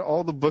read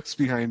all the books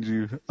behind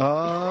you?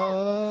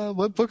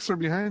 What books are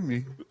behind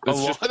me?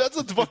 That's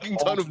a fucking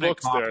ton of Alternate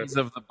books there. copies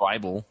of the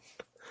Bible.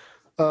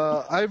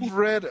 I've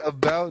read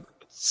about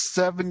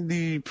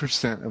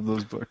 70% of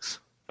those books.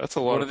 That's a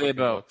lot. What of are they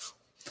fucking about?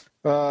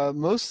 books.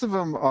 Most of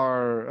them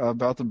are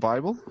about the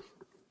Bible.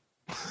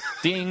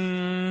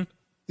 Ding.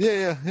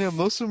 Yeah.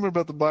 Most of them are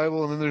about the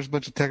Bible, and then there's a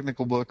bunch of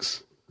technical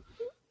books.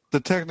 The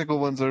technical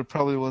ones are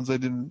probably the ones I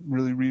didn't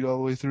really read all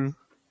the way through.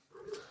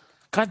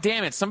 God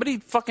damn it. Somebody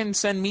fucking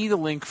send me the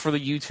link for the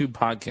YouTube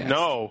podcast.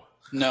 No.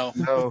 No.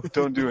 No,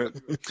 don't do it.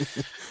 Do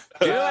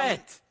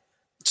it.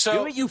 So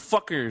Do it, you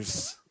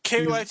fuckers.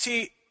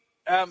 KYT,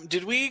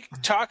 did we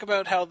talk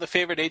about how the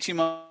favorite 18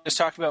 just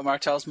talked about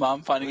Martel's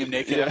mom finding him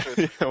naked? Yeah.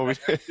 Did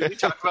we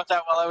talk about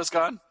that while I was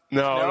gone?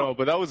 No,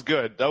 but that was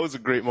good. That was a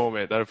great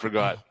moment that I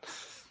forgot.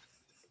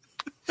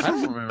 I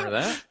don't remember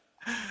that.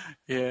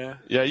 Yeah.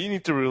 Yeah, you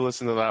need to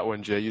re-listen to that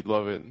one, Jay. You'd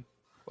love it.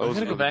 That I'm was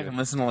gonna go really back good. and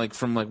listen to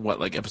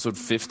like episode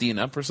 50 and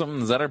up or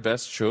something. Is that our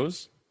best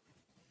shows?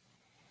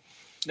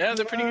 Yeah,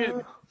 they're pretty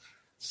good.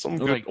 Some Or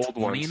good like old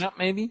 20 ones. and up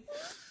maybe?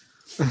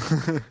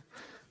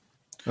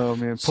 Oh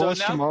man, So Polish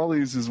now-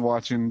 Tamales is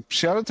watching.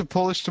 Shout out to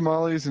Polish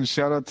Tamales and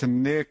shout out to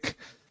Nick.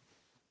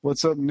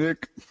 What's up,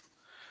 Nick?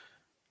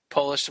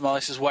 Polish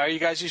Tamale says, why are you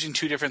guys using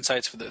two different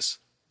sites for this?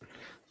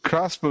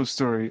 Crossbow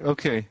story.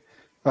 Okay,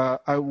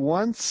 I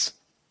once.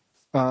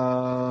 I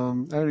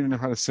don't even know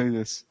how to say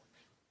this.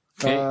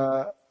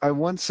 Okay. I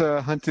once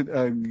hunted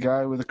a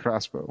guy with a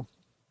crossbow.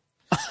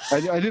 I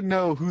didn't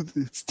know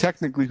it's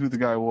technically who the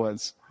guy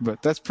was,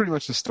 but that's pretty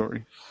much the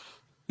story.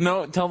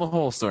 No, tell the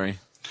whole story.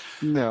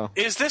 No.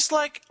 Is this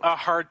like a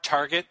hard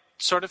target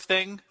sort of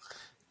thing?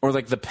 Or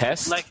like the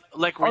pest?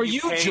 Like where Are you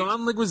pay,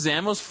 John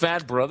Leguizamo's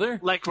fat brother?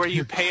 Like where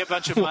you pay a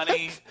bunch of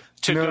money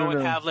to No, go and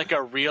no. have like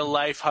a real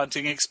life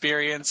hunting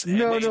experience? And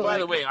No, they, no. By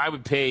the way, I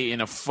would pay in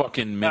a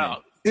fucking minute.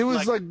 no, It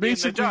was like in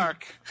basically. the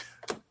dark.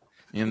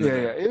 In the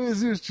Yeah. It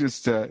was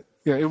just. It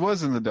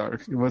was in the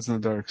dark. It was in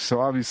the dark. So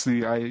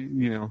obviously, I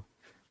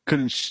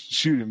couldn't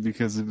shoot him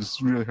because it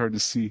was really hard to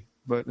see.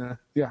 But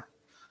yeah.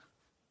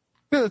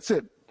 That's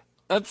it.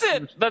 That's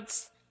it.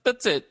 That's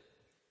it.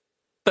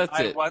 That's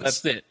it.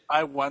 That's it.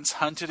 I once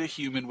hunted a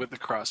human with a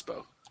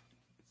crossbow.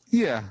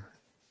 Yeah.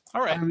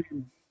 All right. I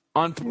mean,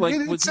 On like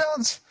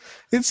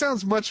it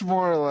sounds much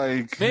more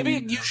like maybe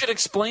you should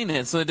explain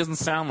it so it doesn't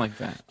sound like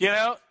that. You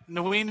know,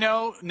 we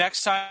know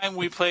next time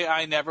we play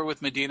I Never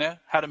with Medina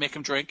how to make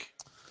him drink.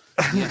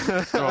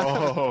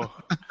 Oh,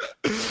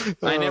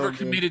 I never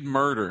committed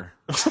murder.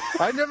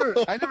 I never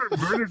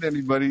murdered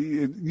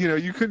anybody.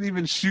 You couldn't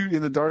even shoot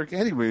in the dark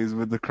anyways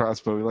with the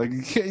crossbow. Like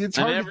you can't, it's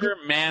I hard. never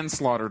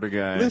manslaughtered a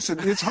guy. Listen,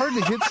 it's hard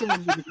to hit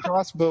someone with a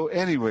crossbow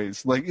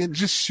anyways. Like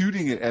just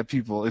shooting it at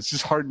people, it's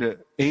just hard to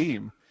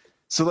aim.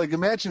 So like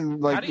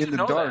imagine like in the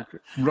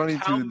dark running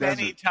How through the desert.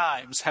 How many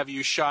times have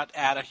you shot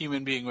at a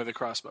human being with a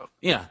crossbow?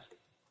 Yeah.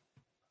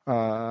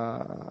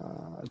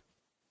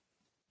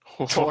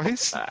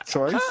 Twice?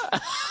 Twice?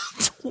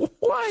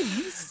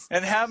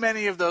 And how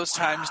many of those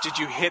times did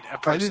you hit a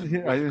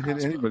person? I didn't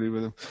hit anybody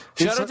with him.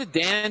 Shout out to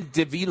Dan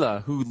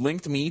Davila who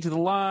linked me to the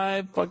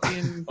live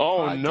fucking.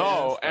 Oh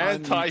no!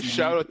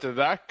 Shout out to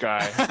that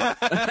guy.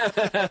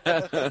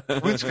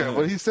 Which guy?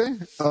 What did he say?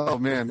 Oh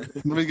man,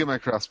 let me get my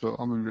crossbow.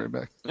 I'm gonna be right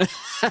back.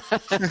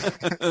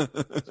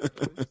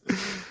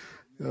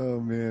 Oh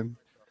man.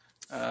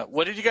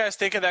 What did you guys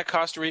think of that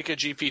Costa Rica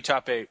GP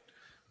top 8?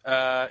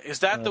 Is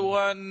that the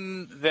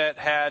one that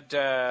had?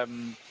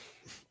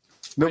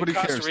 Nobody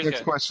Costa cares. Rica.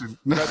 Next question.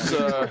 That's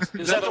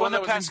Is that the one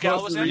that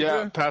Pascal was in?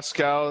 Yeah,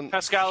 Pascal and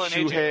AJ.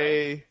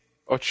 Shuhei,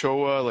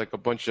 Ochoa, like a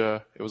bunch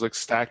of. It was like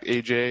stacked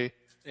AJ.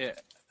 Yeah.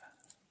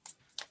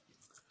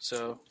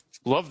 So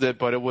loved it,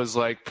 but it was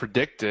like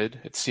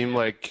predicted. It seemed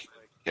like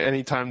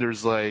anytime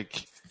there's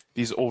like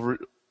these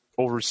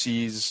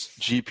overseas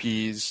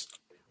GPs,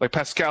 like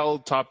Pascal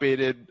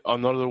top-8'd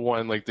another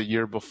one like the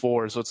year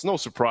before, so it's no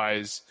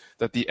surprise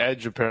that the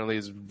edge apparently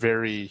is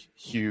very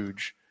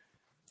huge.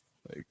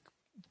 Like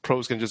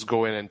pros can just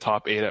go in and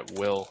top 8 at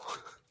will.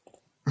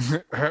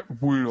 At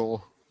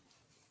will.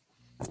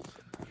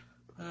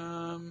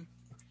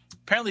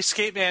 Apparently,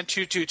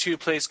 Skateman222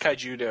 plays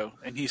Kaijudo,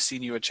 and he's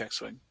seen you at Check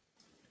Swing.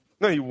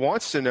 No, he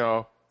wants to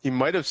know. He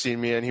might have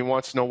seen me, and he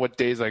wants to know what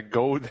days I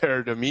go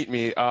there to meet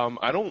me.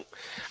 I don't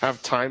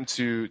have time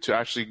to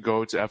actually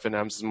go to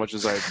FNMs as much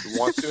as I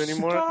want to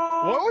anymore.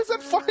 Why was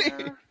that funny?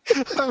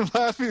 I'm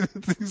laughing at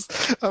these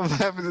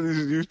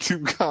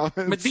YouTube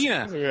comments.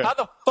 Medina, how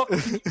the fuck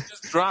can you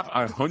just drop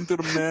I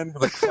hunted a man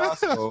with a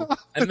crossbow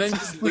and then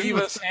just leave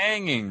us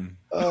hanging?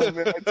 Oh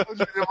man, I told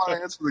you I didn't want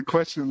to answer the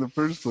question in the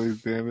first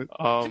place. Damn it!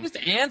 Just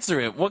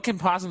answer it. What can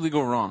possibly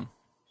go wrong?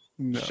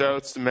 No.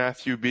 Shouts to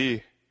Matthew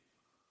B.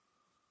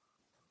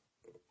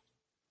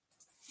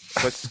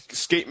 But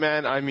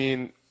Skateman, I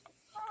mean,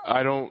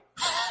 I don't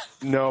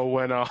know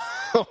when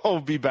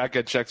I'll be back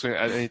at Check Swing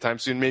at any time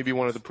soon. Maybe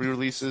one of the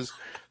pre-releases.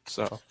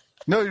 So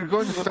No, you're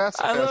going too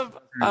fast. I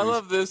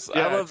love this.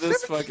 Yeah, I love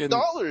this fucking.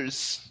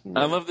 $17.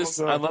 I love this.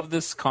 I love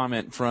this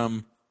comment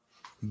from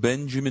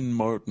Benjamin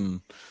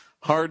Martin.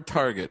 Hard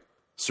target,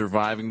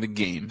 surviving the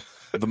game,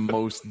 the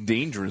most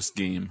dangerous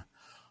game.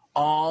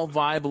 All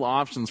viable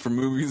options for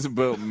movies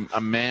about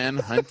a man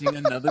hunting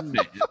another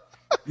man.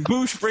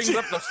 Boosh brings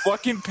up the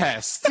fucking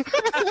pest.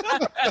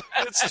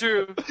 It's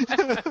true.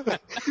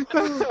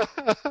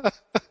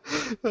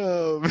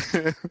 Oh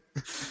man,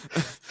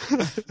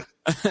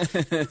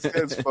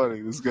 that's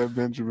funny. This guy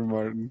Benjamin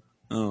Martin.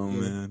 Oh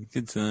man,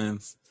 good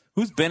times.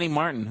 Who's Benny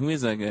Martin? Who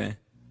is that guy?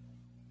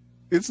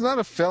 It's not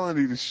a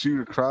felony to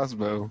shoot a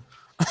crossbow.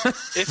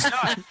 It's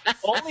not.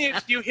 Only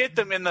if you hit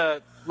them in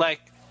the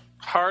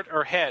heart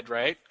or head,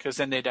 right? Because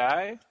then they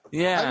die.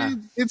 Yeah. I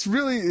mean, it's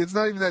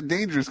not even that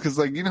dangerous because,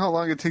 you know how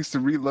long it takes to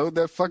reload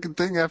that fucking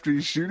thing after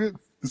you shoot it?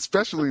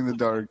 Especially in the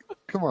dark.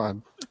 Come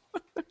on.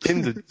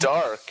 In the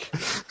dark.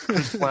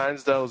 Chris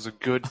Lansdale is a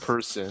good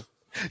person.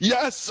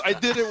 Yes, I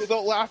did it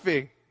without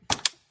laughing.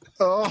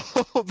 Oh,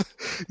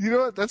 you know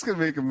what? That's going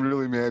to make him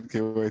really mad,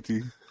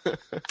 KYT.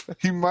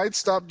 He might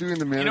stop doing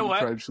the Man of the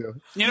Tribe show.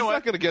 You know He's what?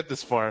 not going to get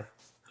this far.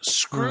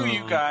 Screw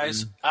you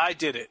guys. I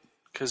did it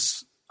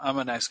because I'm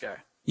a nice guy.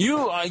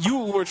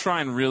 You were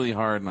trying really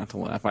hard not to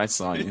laugh. I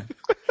saw you.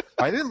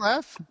 I didn't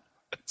laugh.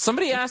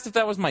 Somebody asked if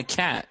that was my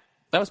cat.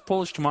 That was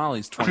Polish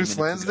Tamales 20 Chris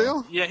minutes ago.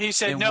 Lansdale? Yeah, he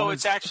said, no,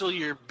 it's actually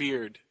your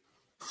beard.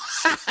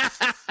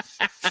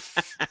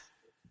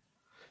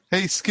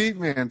 Hey, Skate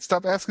Man,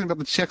 stop asking about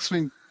the check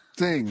swing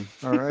thing,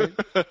 all right?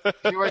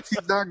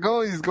 KYT's not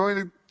going. He's going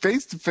to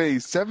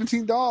face-to-face.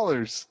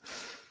 $17.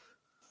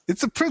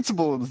 It's the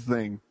principle of the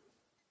thing.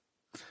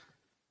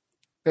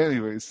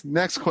 Anyways,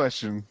 next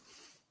question.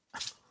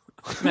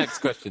 Next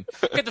question.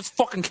 Get this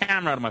fucking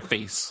camera out of my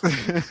face.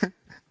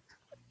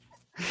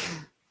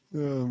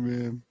 Oh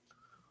man.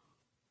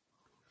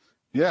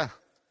 Yeah,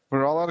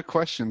 we're all out of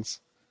questions.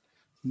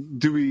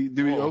 Do we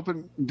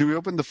open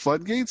the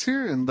floodgates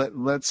here and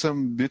let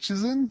some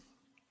bitches in?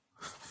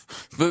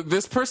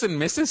 This person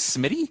misses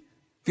Smitty?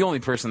 The only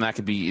person that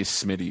could be is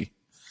Smitty.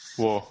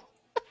 Whoa.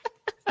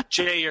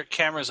 Jay, your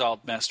camera's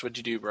all messed. What'd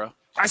you do, bro?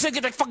 I said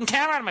get that fucking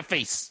camera out of my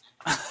face.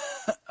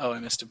 Oh, I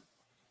missed him.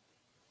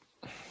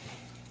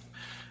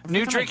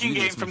 New drinking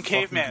game from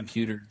Caveman.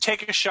 Computer.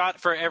 Take a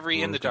shot for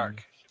every in the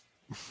dark.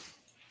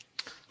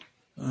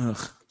 Ugh.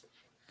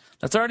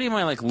 That's already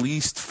my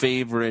least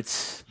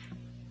favorite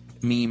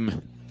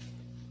meme.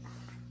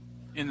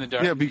 In the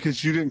dark. Yeah,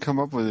 because you didn't come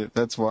up with it.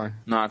 That's why.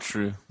 Not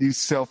true. You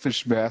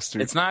selfish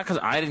bastard. It's not because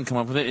I didn't come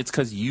up with it. It's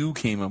because you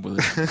came up with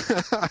it.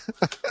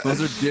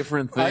 Those are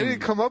different things. I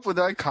didn't come up with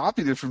it. I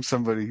copied it from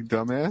somebody,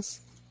 dumbass.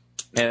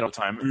 At all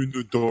time. In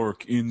the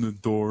dark, in the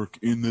dark,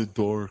 in the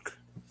dark.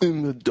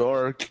 In the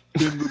dark.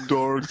 In the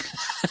dark.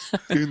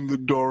 In the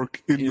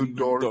dark. In the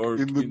dark.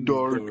 In the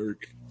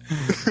dark.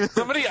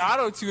 Somebody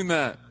auto-tune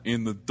that.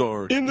 In the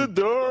dark. In the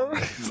dark.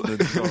 In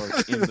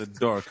the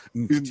dark.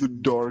 In the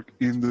dark.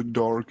 In the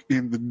dark.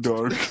 In the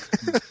dark.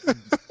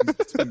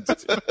 In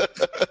the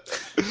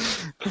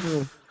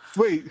dark.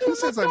 Wait, who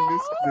says I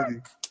missed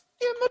Diddy?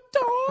 In the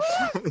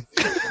dark.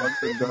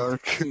 In the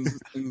dark.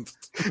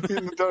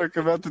 In the dark,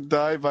 about to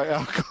die by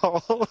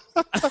alcohol.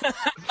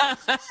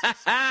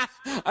 I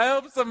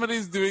hope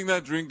somebody's doing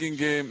that drinking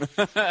game.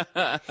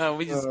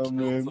 We just Oh,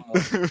 man.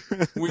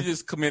 we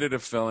just committed a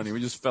felony. We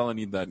just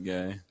felonied that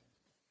guy.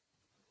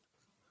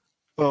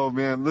 Oh,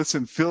 man.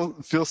 Listen, Phil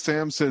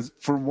Sam says,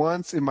 for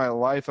once in my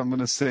life, I'm going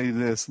to say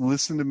this.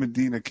 Listen to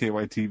Medina,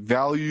 KYT.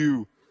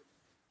 Value.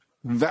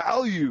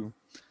 Value.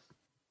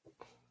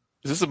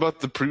 Is this about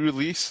the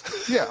pre-release?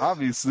 Yeah,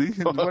 obviously.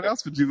 And what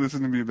else would you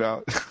listen to me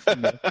about?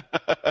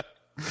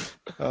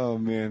 Oh,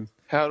 man.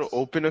 How to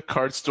open a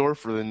card store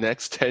for the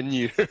next 10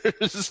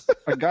 years.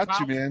 I got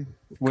you, man.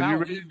 When you're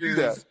ready to do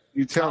that,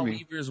 you tell Kyle me.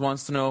 Weavers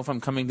wants to know if I'm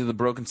coming to the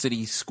Broken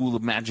City School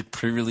of Magic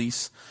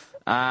pre-release.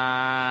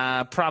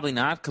 Probably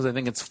not, because I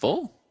think it's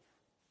full.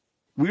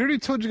 We already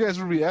told you guys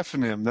where we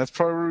effing him. That's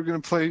probably where we're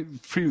going to play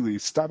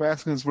pre-release. Stop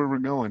asking us where we're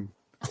going.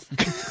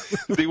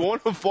 They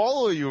want to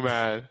follow you,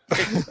 man.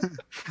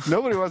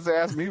 Nobody wants to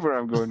ask me where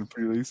I'm going to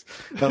pre-release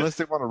unless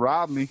they want to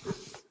rob me.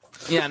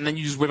 Yeah, and then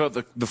you just whip out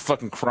the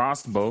fucking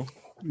crossbow.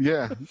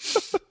 Yeah.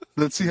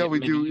 Let's see how we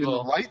do in the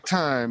light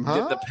time, huh?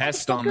 Get the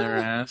pest on their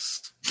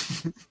ass.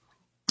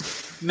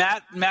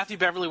 Matthew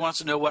Beverly wants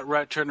to know what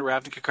Return to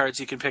Ravnica cards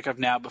you can pick up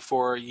now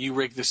before you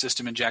rig the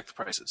system and jack the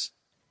prices.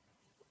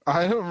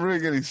 I don't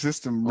rig any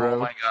system, bro. Oh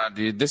my god,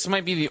 dude. This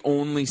might be the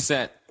only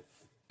set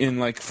in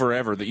like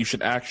forever that you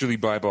should actually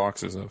buy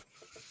boxes of.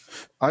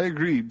 I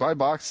agree. Buy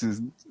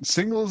boxes.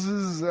 Singles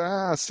is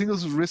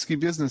risky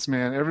business,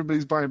 man.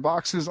 Everybody's buying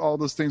boxes. All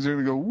those things are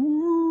going to go,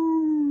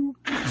 woo.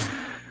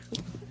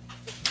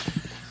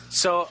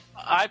 So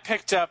I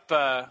picked up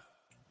a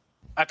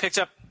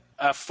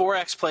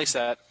 4X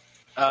playset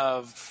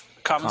of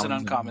commons and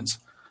uncommons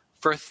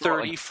for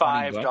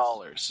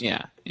 $35.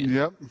 Yeah.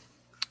 Yep.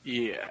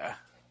 Yeah.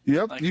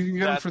 Yep. Like you can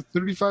get them that- for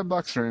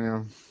 $35 right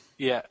now.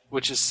 Yeah,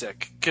 which is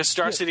sick. Because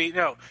Star City,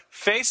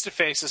 Face to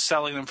Face is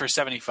selling them for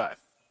 $75.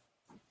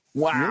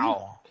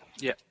 Wow.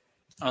 Yeah,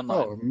 online.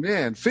 Oh,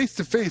 man. Face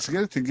to face.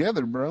 Get it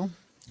together, bro.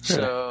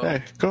 So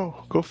Hey, go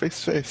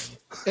face to face.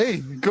 Hey,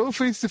 go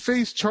face to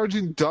face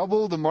charging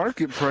double the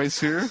market price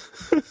here.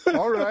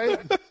 All right.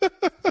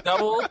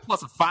 Double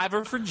plus a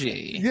 $5 for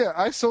G. Yeah,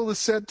 I sold a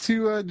set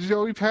to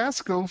Joey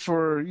Pasco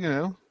for, I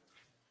don't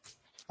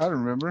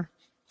remember,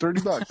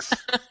 $30.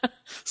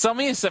 Sell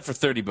me a set for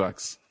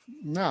 $30.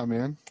 Nah,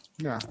 man.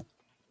 Nah.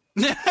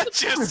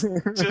 just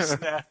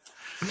nah.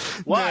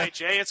 Why,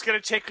 Jay? It's gonna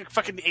take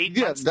fucking 8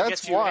 Yeah, months to that's get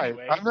to you why.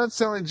 anyway. I'm not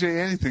selling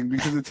Jay anything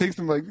because it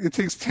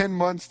takes 10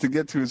 months to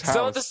get to his house.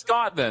 Sell it to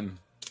Scott then.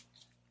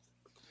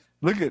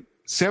 Look at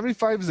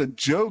 75 is a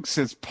joke,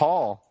 says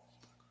Paul.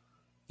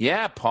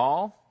 Yeah,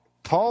 Paul.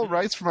 Paul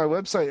writes for my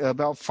website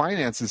about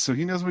finances, so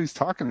he knows what he's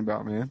talking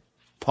about, man.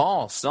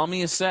 Paul, sell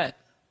me a set.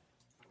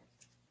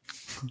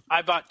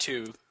 I bought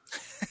 2.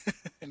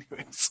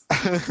 Anyways.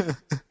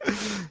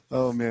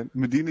 Oh, man.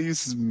 Medina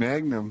uses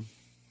Magnum.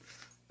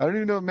 I don't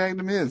even know what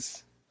Magnum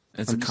is.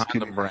 It's I'm a just condom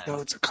kidding. brand. No,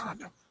 it's a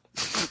condom.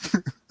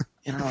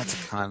 You know it's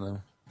a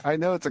condom. I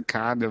know it's a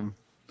condom.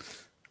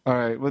 All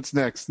right, what's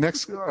next?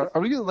 Next, are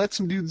we going to let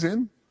some dudes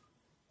in?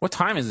 What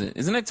time is it?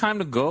 Isn't it time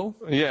to go?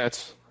 Yeah,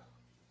 it's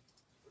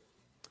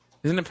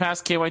Isn't it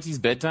past KYT's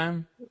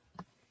bedtime?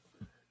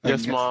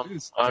 yes, guess Mom. it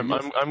is.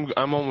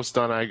 I'm almost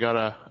done. I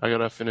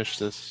gotta finish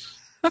this.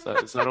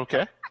 Is that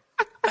okay?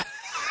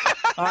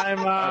 Hi,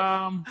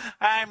 Mom.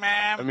 Hi,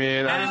 ma'am.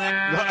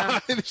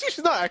 I mean, she's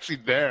not actually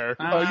there.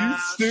 Are you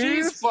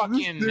serious? She's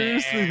fucking Is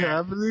this seriously there.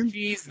 happening?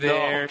 She's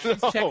there. No.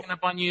 She's checking up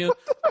on you.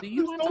 Do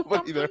you want some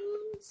nobody there.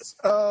 puppies?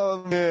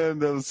 Oh, man,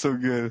 that was so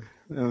good.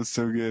 That was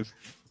so good.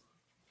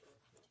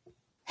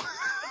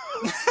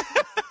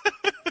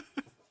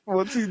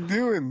 What's he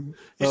doing?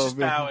 He's Oh, just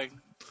man. bowing.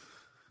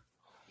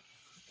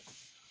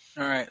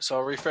 All right, so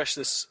I'll refresh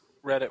this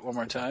Reddit one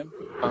more time.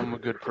 I'm a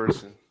good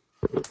person.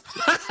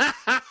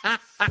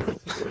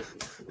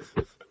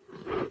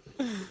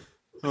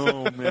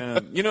 Oh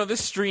man! You know,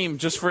 this stream,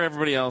 just for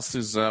everybody else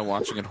who's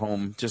watching at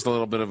home, just a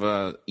little bit of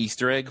a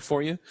Easter egg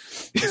for you.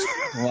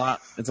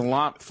 It's a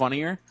lot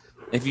funnier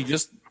if you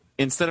just,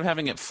 instead of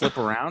having it flip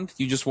around,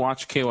 you just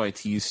watch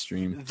KYT's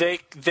stream. They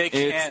can't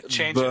It's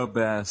change the it.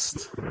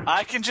 best.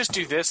 I can just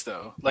do this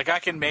though. Like I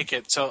can make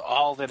it so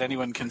all that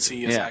anyone can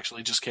see is Yeah.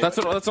 actually just KYT.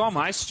 That's all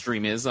my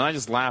stream is, and I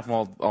just laugh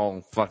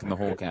all fucking the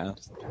whole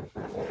cast.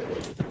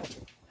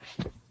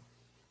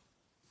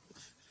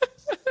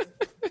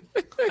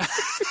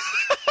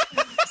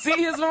 See,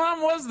 See, his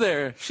mom was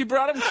there. She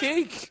brought him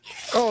cake.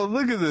 Oh,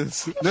 look at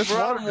this. That's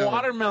Brought him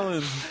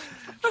watermelon. watermelon.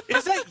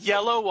 Is that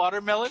yellow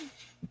watermelon?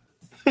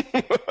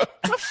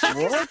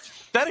 What?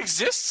 That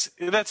exists?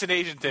 That's an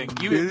Asian thing.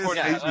 You It is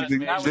imported that. Asian thing.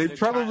 That was They in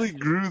probably China.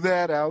 grew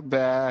that out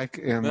back,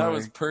 and That like,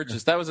 was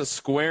purchased. That was a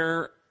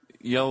square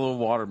yellow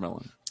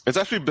watermelon. It's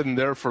actually been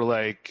there for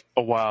like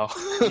a while.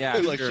 Yeah,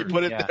 like sure. she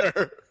put it Yeah.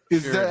 there.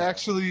 is Sure. that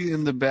actually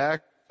in the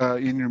back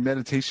in your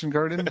meditation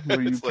garden where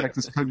you It's like-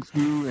 practice kung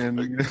fu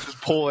and? Just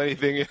pull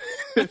anything.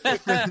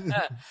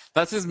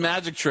 That's his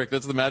magic trick.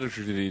 That's the magic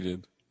trick that he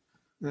did.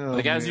 Oh,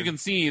 Like, as man. you can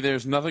see,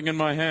 there's nothing in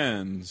my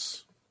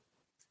hands.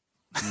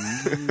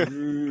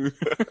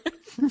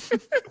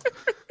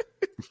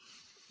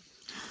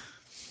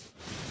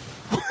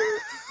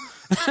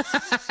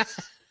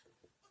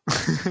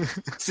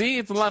 See,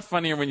 it's a lot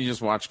funnier when you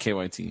just watch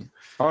KYT.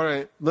 All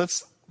right,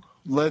 let's.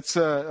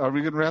 Are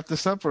we gonna wrap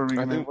this up, or are we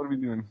gonna? think- What are we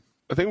doing?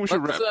 I think we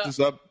should Let's, wrap this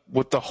up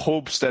with the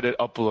hopes that it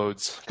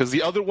uploads, because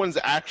the other one's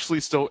actually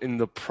still in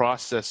the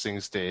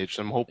processing stage.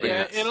 I'm hoping.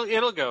 Yeah, it's-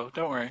 it'll go.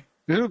 Don't worry.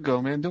 It'll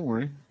go, man. Don't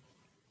worry.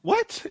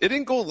 What? It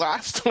didn't go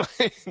last time.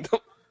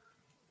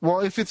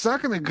 Well, if it's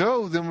not gonna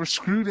go, then we're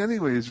screwed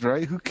anyways,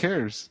 right? Who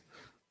cares?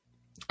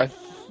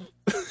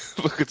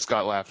 Look at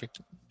Scott laughing.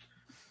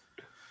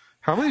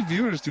 How many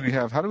viewers do we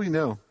have? How do we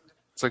know?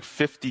 It's like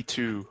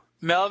 52.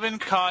 Melvin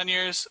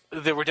Conyers,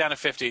 they were down to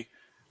 50.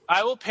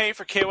 I will pay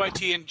for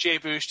KYT and Jay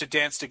Boosh to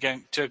dance to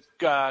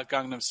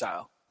Gangnam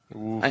Style.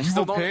 I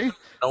still don't Okay. know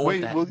what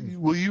Wait, that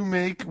will you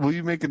make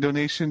a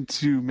donation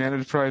to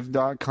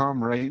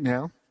manageprive.com right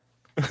now?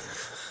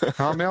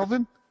 Huh,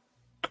 Melvin?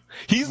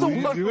 He's the Will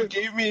you one do who it?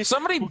 gave me.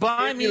 Somebody who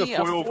buy gave me the a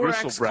foil 4X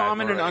bristle brand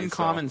common and already,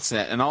 uncommon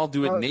set, and I'll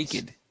do it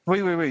naked.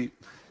 Wait.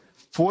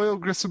 Foil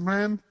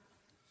Gristlebrand?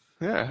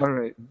 Yeah. All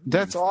right.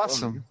 That's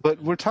awesome.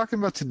 But we're talking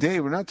about today.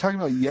 We're not talking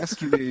about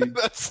yesterday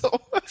That's so.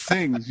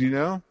 things, you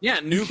know? Yeah,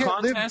 new You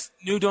can't live- contest,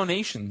 new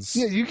donations.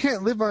 Yeah, you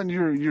can't live on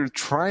your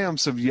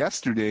triumphs of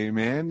yesterday,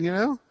 man, you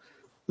know?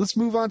 Let's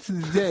move on to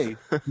the day.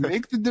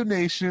 Make the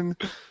donation.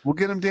 We'll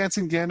get them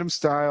dancing Gangnam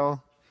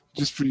Style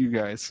just for you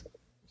guys.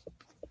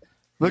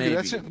 Look, Maybe.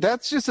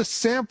 that's just a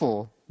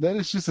sample. That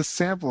is just a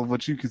sample of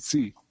what you could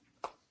see.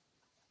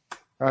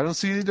 I don't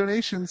see any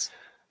donations.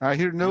 I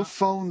hear no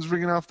phones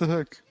ringing off the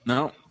hook.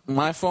 No,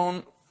 my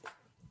phone,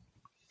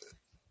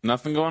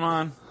 nothing going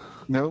on.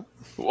 Nope.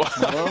 Wow,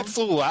 that's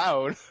so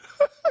loud.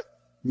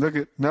 Look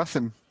at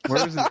nothing.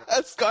 Where is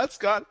it?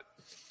 Scott.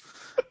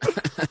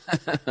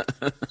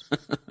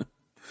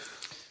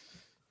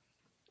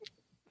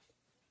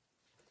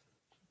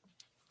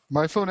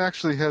 My phone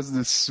actually has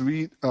this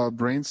sweet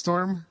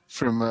brainstorm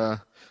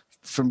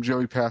from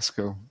Joey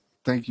Pasco.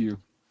 Thank you.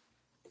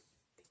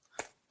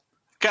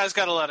 Guy's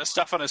got a lot of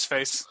stuff on his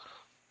face.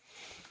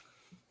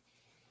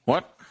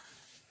 What?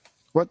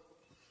 What?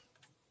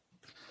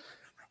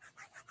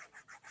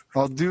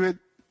 I'll do it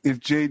if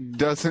Jade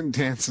doesn't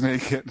dance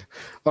naked.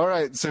 All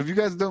right, so if you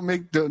guys don't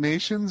make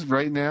donations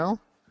right now,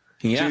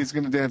 Yeah, Jade's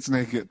going to dance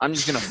naked. I'm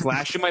just gonna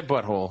flash in my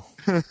butthole.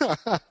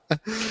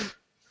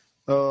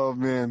 Oh,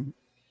 man.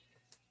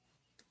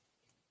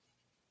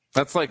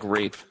 That's like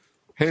rape.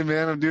 Hey,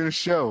 man, I'm doing a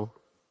show.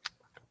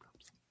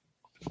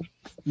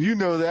 You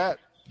know that.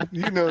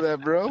 You know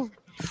that, bro.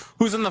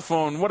 Who's on the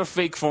phone? What a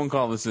fake phone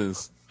call this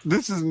is.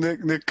 This is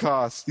Nick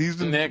Cost. He's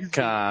been Nick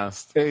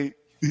Cost. Hey,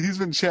 he's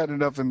been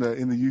chatting up in the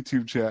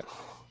YouTube chat.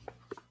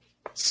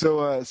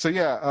 So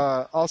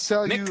yeah, I'll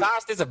sell you. Nick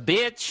Cost is a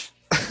bitch.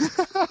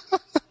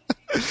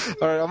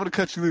 All right, I'm gonna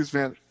cut you loose,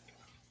 man.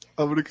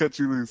 I'm gonna cut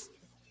you loose.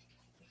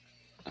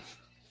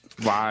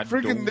 Why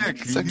Freaking don't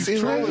Nick, you he's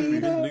trolling me.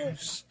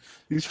 loose?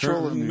 He's Turn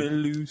trolling me me.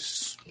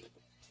 loose.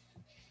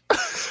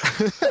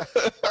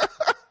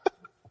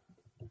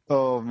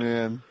 Oh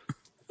man.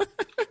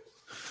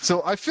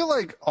 So I feel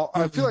like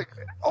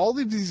all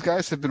of these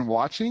guys have been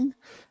watching,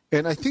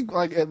 and I think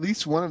like at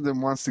least one of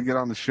them wants to get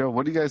on the show.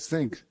 What do you guys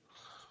think?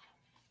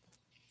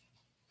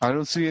 I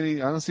don't see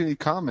any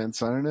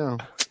comments. I don't know.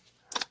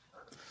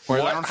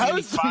 Where's, I What? don't see How any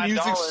is the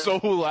music $5.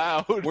 so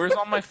loud? Where's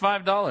all my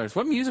 $5?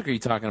 What music are you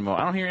talking about?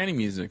 I don't hear any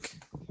music.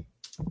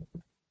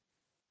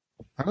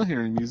 I don't hear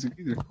any music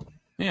either.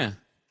 Yeah,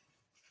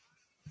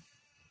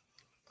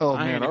 Oh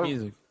I hear man, any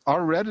music.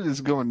 our Reddit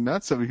is going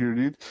nuts over here,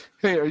 dude.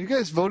 Hey, are you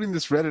guys voting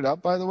this Reddit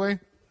up, by the way?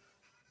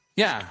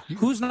 Yeah,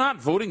 who's not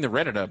voting the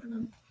Reddit up?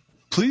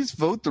 Please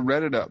vote the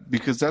Reddit up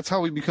because that's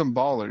how we become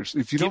ballers.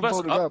 If you Give don't us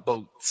vote it up,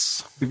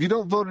 upvotes. if you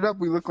don't vote it up,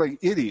 we look like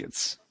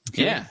idiots.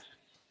 Yeah.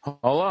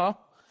 Hello.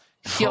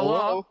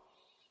 Hello.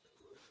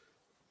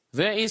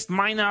 Where is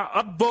meine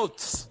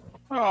upvotes?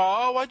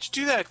 Oh, why'd you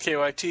do that,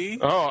 KYT?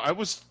 Oh, I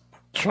was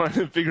trying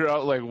to figure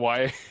out like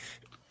why.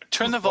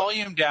 Turn the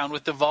volume down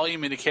with the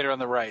volume indicator on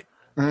the right.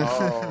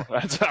 Oh,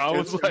 that's how I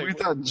was we like.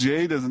 thought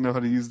Jay doesn't know how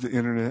to use the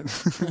internet.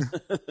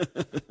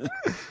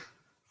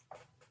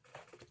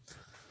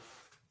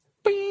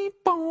 I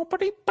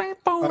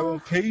will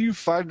pay you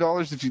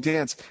 $5 if you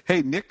dance.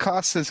 Hey, Nick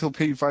Koss says he'll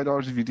pay you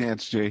 $5 if you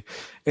dance, Jay.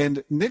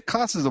 And Nick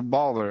Koss is a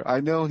baller. I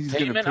know he's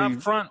going to Payment pay up you.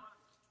 front.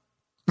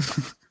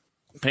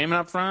 Payment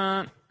up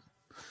front.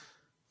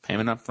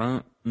 Payment up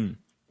front.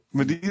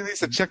 Medina needs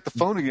to check the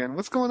phone again.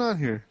 What's going on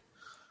here?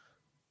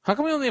 How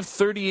come we only have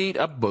 38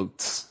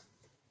 upvotes?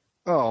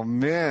 Oh,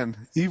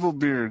 man. Evil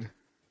Beard.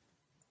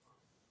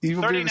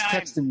 Evil Beard is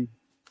 39. texting me.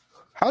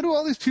 How do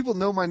all these people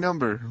know my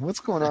number? What's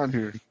going on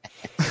here?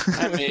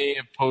 I may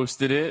have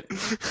posted it.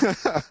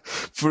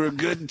 For a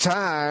good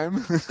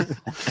time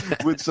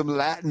with some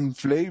Latin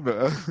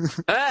flavor.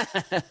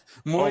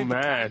 Oh,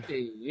 man.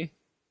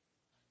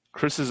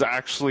 Chris has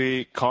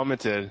actually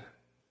commented,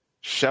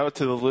 shout out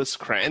to the list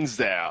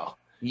Cransdale.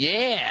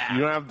 Yeah. You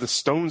don't have the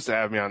stones to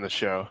have me on the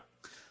show.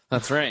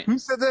 That's right. Who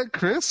said that,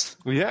 Chris?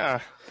 Yeah.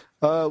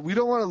 We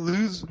don't want to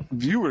lose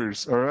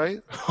viewers, all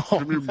right?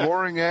 From your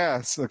boring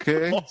ass,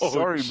 okay?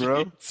 Sorry,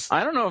 bro.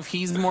 I don't know if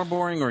he's more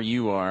boring or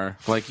you are.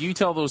 Like, you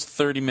tell those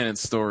 30-minute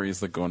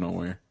stories that go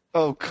nowhere.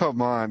 Oh,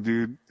 come on,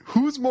 dude.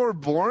 Who's more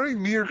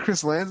boring, me or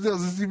Chris Lansdale?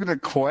 Is this even a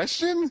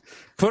question?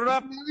 Put it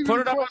up. Put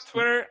it up on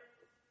Twitter.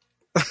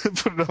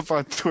 Put it up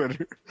on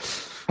Twitter.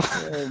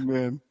 Oh,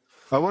 man.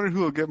 I wonder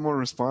who will get more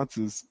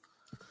responses.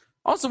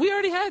 Also, we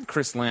already had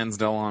Chris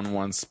Lansdale on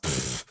once.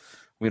 Pfft,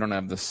 we don't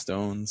have the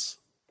stones.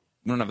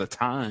 We don't have the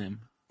time.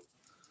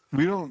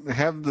 We don't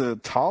have the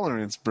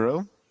tolerance,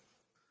 bro.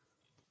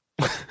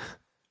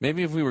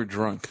 Maybe if we were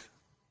drunk.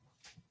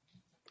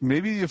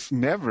 Maybe if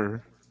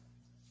never.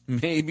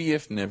 Maybe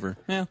if never.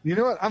 Yeah. You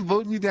know what? I'm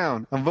voting you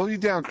down. I'm voting you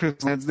down,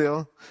 Chris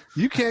Lansdale.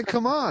 You can't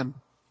come on.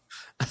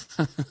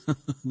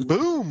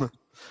 Boom.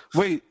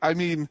 Wait, I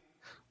mean,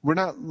 we're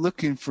not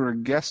looking for a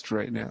guest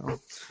right now.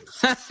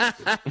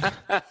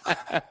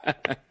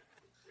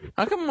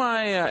 How come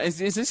my is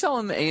this all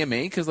in the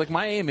AMA? Because like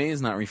my AMA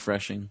is not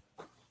refreshing.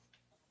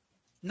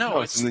 No,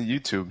 it's in the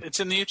YouTube.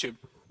 It's in the YouTube.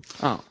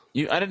 Oh,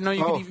 I didn't know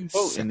you could even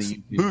vote in the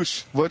YouTube.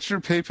 Boosh, what's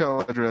your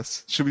PayPal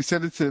address? Should we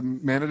send it to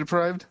Mana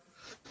Deprived?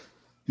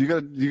 You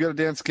got to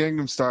dance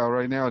Gangnam Style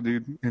right now,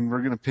 dude, and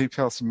we're gonna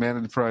PayPal some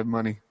Mana Deprived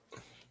money.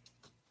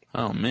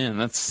 Oh man,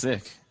 that's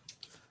sick.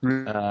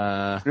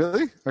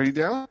 Really? Are you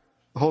down?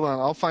 Hold on,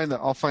 I'll find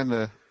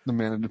the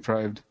Mana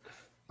Deprived.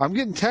 I'm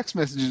getting text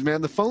messages,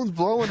 man. The phone's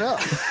blowing up.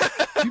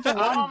 People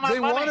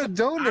want to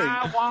donate.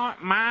 I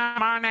want my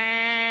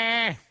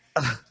money.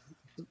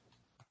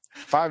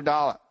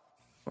 $5.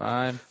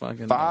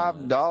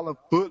 $5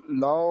 foot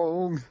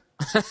long.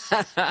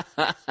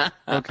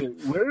 Okay,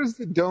 where's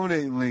the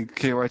donate link,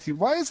 KYT?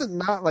 Why is it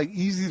not like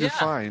easy to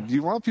find? Do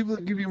you want people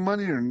to give you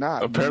money or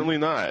not? Apparently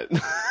not.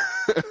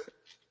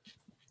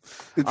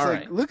 It's All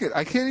like, right. look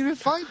I can't even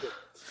find it.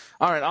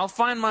 All right, I'll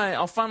find my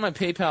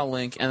PayPal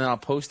link and then I'll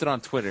post it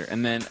on Twitter.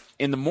 And then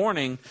in the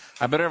morning,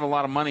 I better have a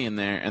lot of money in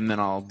there, and then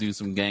I'll do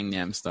some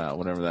Gangnam Style,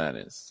 whatever that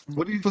is.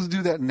 What are you supposed to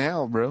do that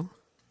now, bro?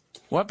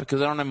 What?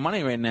 Because I don't have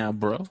money right now,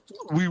 bro.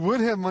 We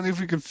would have money if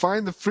we could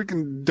find the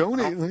freaking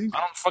donate link. I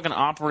don't fucking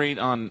operate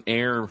on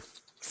air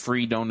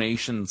free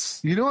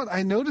donations. You know what?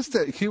 I noticed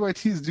that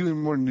KYT is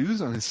doing more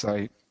news on his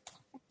site.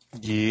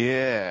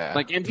 Yeah.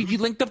 Like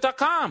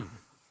MPGlinkedup.com.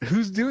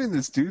 Who's doing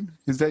this, dude?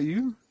 Is that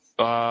you?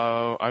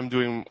 I'm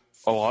doing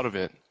a lot of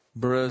it.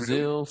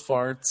 Brazil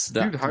farts.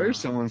 Dude, hire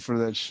someone for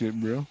that shit,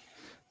 bro.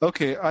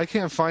 Okay, I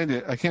can't find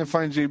it. I can't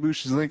find Jay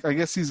Bush's link. I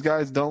guess these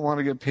guys don't want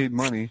to get paid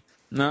money.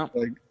 No.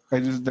 Like, I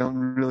just don't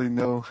really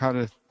know how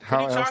What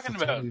are you talking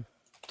about?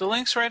 The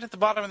link's right at the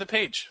bottom of the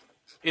page.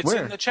 It's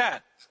Where? in the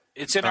chat.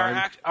 It's in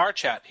our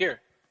chat here.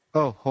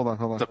 Oh, hold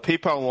on. The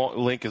PayPal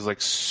link is like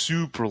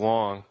super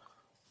long.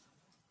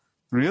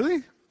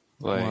 Really?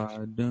 Like,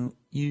 Why don't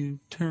you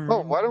turn? Oh,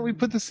 why don't we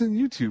put this in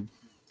YouTube?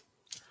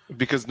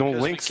 because no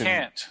Because links we in.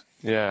 can't.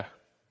 Yeah.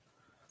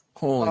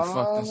 Holy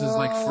fuck! This is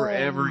like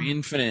forever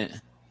infinite.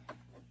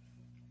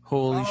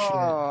 Holy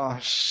Oh,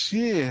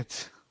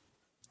 shit.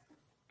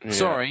 Yeah.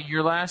 Sorry,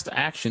 your last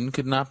action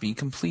could not be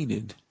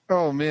completed.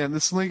 Oh, man,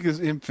 this link is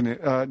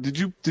infinite. Did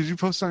you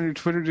post on your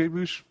Twitter, Jay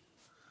Bush?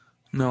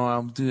 No,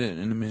 I'll do it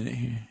in a minute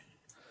here.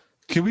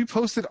 Can we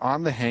post it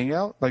on the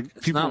Hangout? Like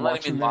It's people not letting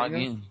watching me the log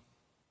Hangout? in.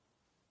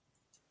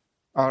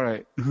 All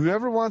right.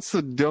 Whoever wants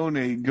to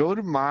donate, go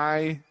to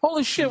my...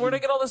 Holy shit, where'd I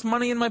get all this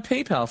money in my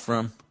PayPal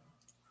from?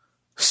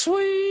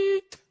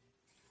 Sweet!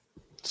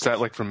 Is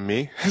that like from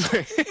me?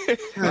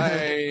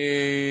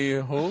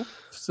 I hope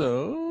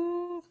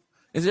so.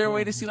 Is there a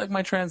way to see like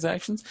my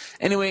transactions?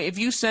 Anyway, if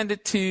you send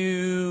it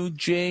to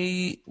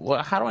J...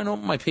 Well, how do I know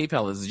what my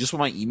PayPal is? Is it just what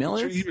my email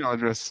What's is? your email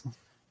address?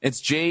 It's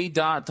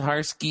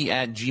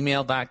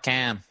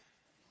j.taharski@gmail.com.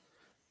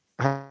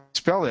 How do you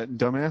spell it,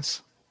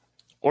 dumbass?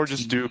 Or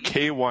just do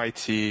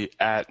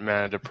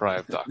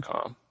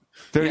kyt@manadeprived.com.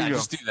 There Yeah, you go.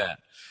 just do that.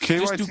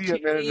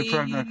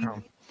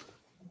 KYT@manadeprived.com.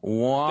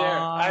 Wow. There.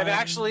 I've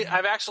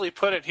actually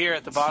put it here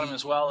at the bottom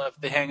as well of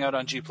the Hangout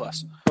on G+.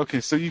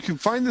 Okay, so you can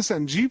find this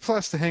on G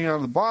Plus to hang out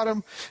on the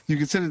bottom. You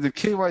can send it to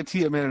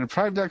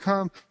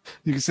KYT@manadeprived.com.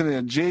 You can send it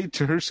to Jay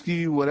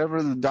Tahersky, whatever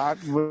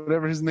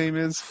his name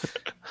is. See,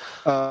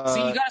 you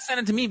gotta send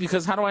it to me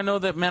because how do I know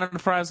that Man of the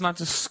Prize is not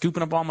just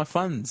scooping up all my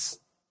funds?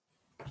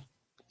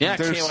 Yeah,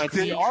 KYT.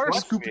 They are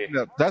Trust scooping me.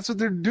 it up. That's what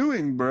they're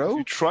doing, bro.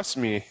 You trust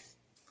me.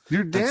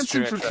 You're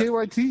dancing true, for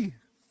I KYT.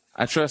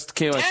 I trust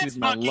KYT with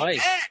my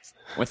life.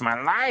 With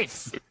my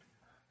life.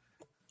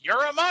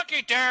 You're a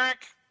monkey, Derek.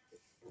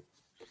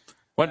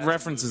 What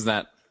reference is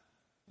that?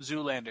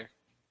 Zoolander.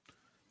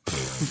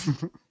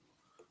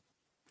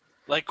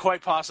 Like,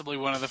 quite possibly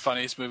one of the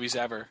funniest movies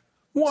ever.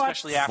 What?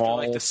 Especially after,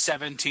 like, the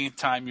 17th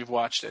time you've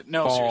watched it.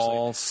 No,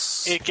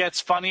 seriously. It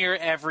gets funnier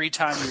every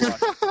time you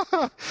watch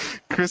it.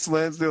 Chris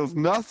Lansdale's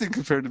nothing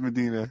compared to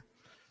Medina.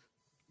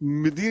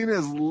 Medina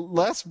is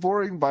less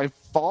boring by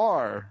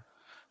far.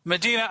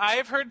 Medina, I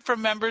have heard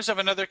from members of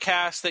another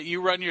cast that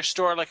you run your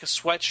store like a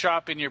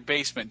sweatshop in your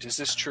basement. Is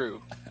this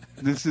true?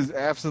 This is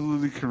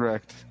absolutely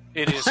correct.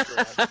 It is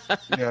correct.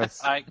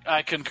 Yes.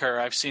 I concur.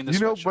 I've seen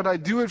this. But I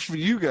do it for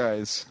you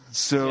guys.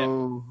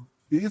 So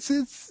it's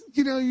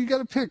you got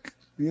to pick,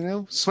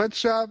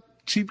 sweatshop,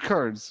 cheap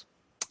cards,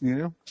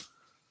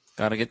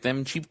 Gotta get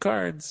them cheap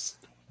cards.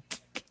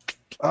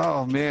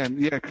 Oh man,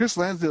 yeah, Chris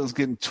Lansdale is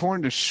getting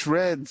torn to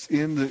shreds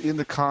in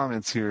the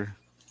comments here.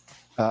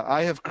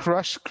 I have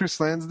crushed Chris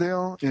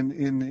Lansdale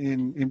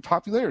in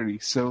popularity,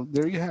 so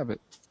there you have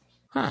it.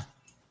 Huh.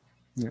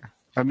 Yeah.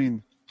 I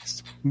mean,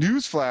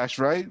 newsflash,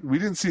 right? We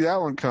didn't see that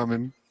one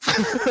coming.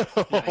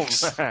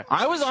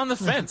 I was on the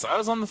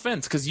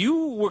fence because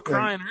you were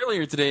crying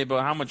earlier today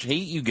about how much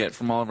hate you get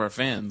from all of our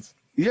fans.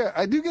 Yeah,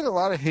 I do get a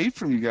lot of hate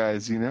from you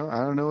guys, I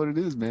don't know what it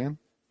is, man.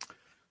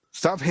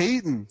 Stop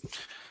hating.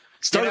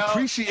 Start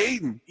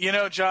appreciating.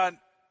 John,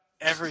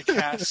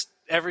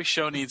 every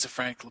show needs a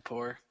Frank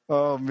Lepore.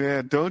 Oh,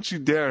 man, don't you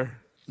dare.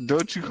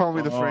 Don't you call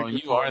me the Frank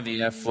Lepore. You are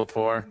the F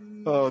Lepore.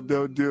 Oh,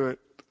 don't do it.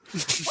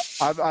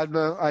 I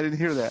didn't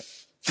hear that.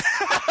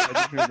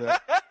 I didn't hear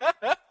that.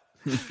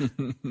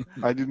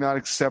 I do not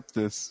accept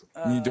this.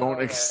 You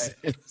don't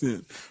accept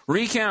it.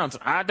 Recount.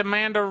 I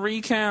demand a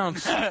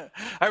recount.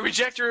 I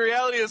reject your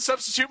reality and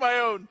substitute my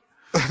own.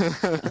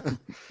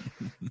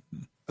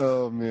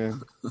 Oh,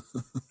 man.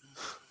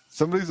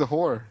 Somebody's a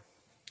whore.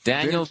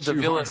 Daniel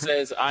Davila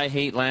says, I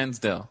hate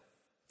Lansdale.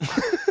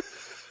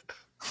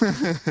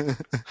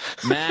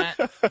 Matt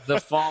the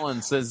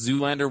Fallen says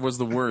Zoolander was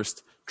the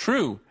worst.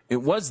 True, it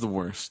was the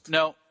worst.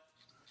 No.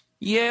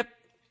 Yep.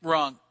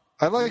 Wrong.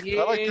 I like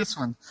this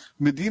one.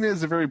 Medina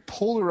is a very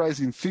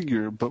polarizing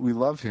figure, but we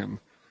love him.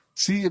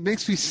 See, it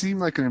makes me seem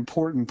like an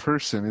important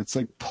person. It's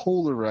like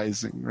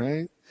polarizing,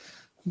 right?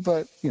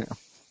 But,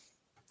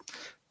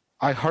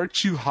 I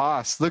heart you,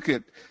 Haas. Look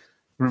at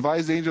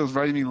Revised Angels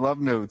writing me love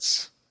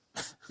notes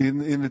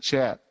in the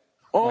chat.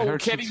 Oh,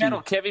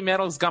 Kevy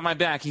Metal's got my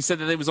back. He said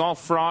that it was all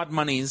fraud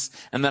monies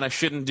and that I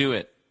shouldn't do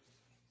it.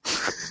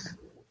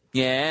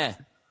 Yeah,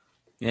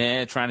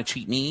 trying to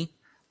cheat me.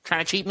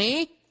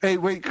 Hey,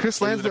 wait, Chris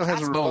Lansdale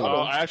has a rebuttal.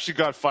 Oh, I actually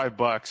got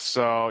 $5,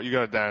 so you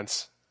gotta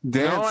dance.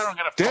 Dance? No, I don't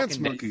got a dance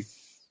fucking monkey.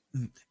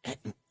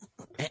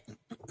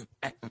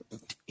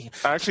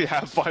 I actually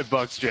have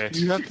 $5, Jay.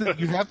 You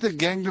have to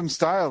Gangnam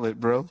Style it,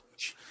 bro.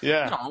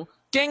 Yeah. No,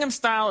 Gangnam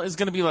Style is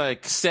gonna be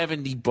like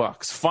 $70.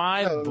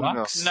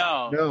 $5?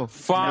 No.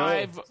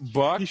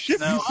 $5?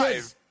 No.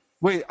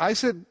 Wait,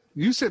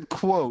 you said,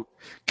 quote,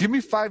 give me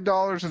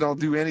 $5 and I'll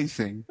do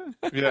anything.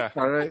 Yeah.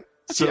 All right?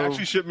 So, he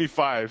actually shipped me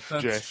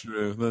 5, Jay. That's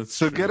true.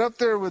 So get up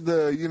there with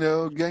the,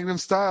 Gangnam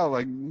Style.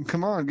 Like,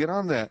 come on, get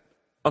on that.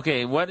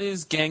 Okay, what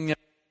is Gangnam?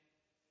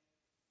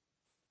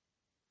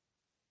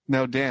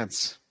 Now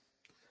dance.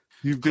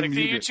 You've been Click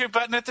the muted. YouTube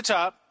button at the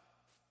top.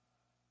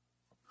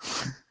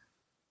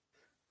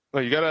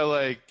 Well, you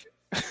gotta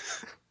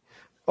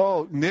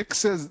Oh, Nick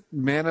says,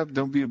 man up,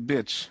 don't be a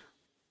bitch.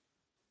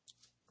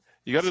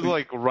 You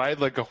gotta ride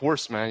like a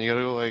horse, man. You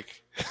gotta go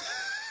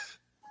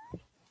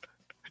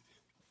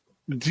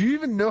Do you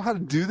even know how to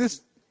do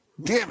this?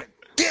 Damn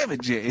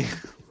it, Jay.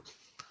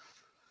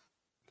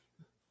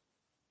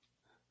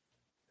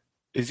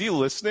 Is he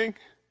listening?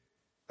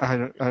 I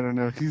don't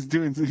know. He's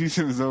in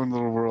his own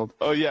little world.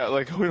 Oh yeah,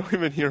 we don't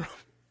even hear him.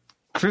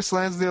 Chris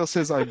Lansdale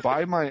says, I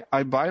buy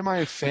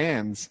my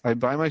fans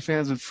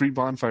with free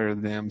bonfire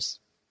of the dams.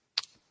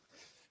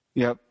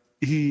 Yep.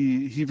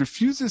 He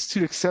refuses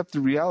to accept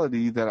the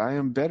reality that I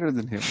am better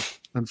than him,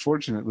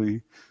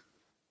 unfortunately.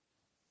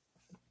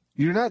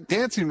 You're not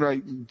dancing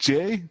right,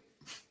 Jay.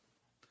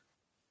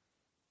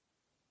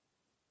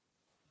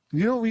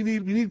 You know what we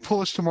need? We need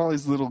Polish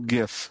Tamale's little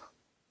gif.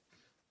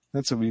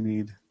 That's what we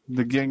need.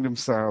 The Gangnam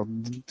Style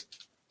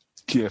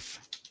gif.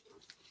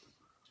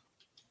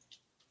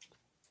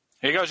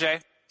 Here you go, Jay.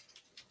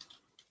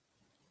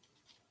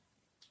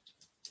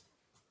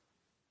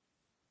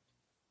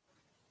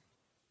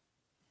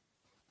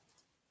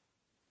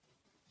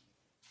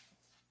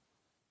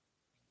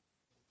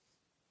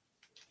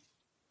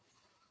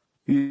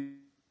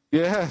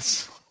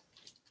 Yes.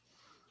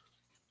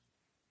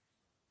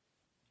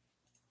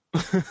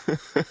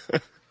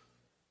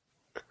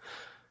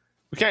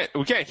 We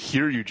can't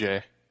hear you,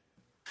 Jay.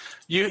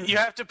 You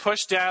have to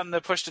push down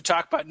the push to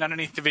talk button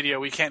underneath the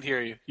video. We can't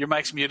hear you. Your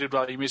mic's muted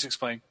while your music's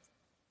playing.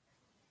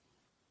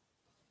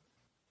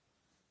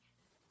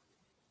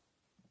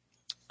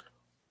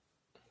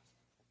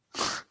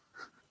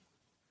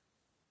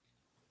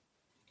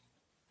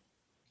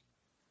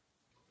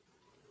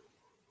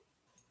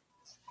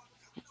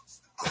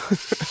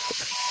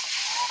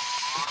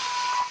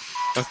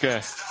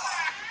 Okay.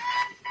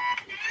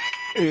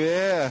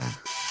 Yeah.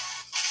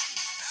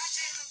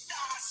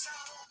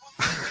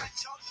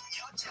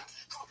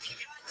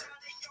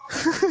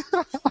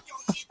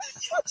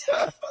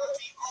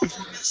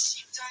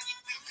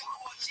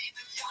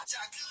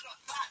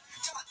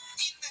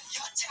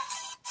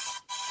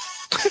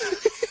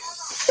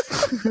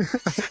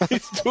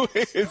 He's doing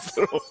his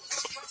little.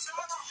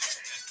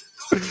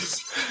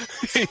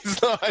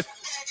 He's not.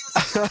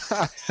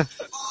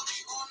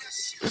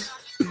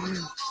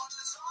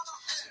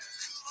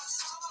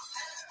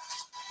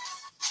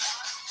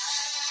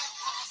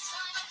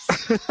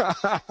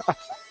 I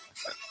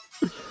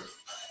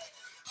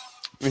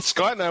mean,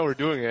 Scott and I were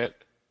doing it.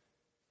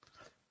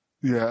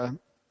 Yeah.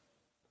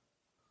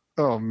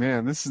 Oh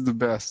man, this is the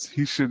best.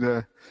 He should.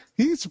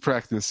 He needs to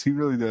practice. He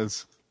really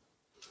does.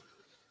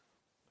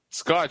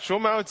 Scott, show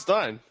him how it's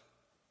done.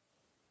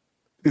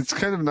 It's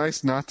kind of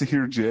nice not to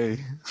hear Jay.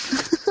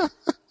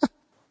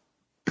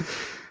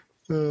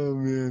 Oh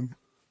man.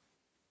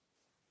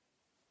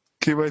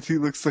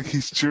 KYT looks like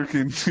he's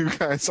jerking two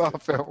guys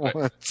off at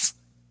once.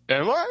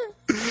 Am I?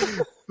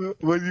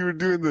 When you were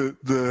doing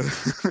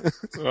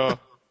the Oh.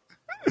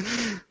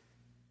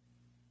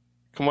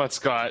 Come on,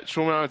 Scott.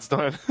 Show him how it's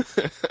done.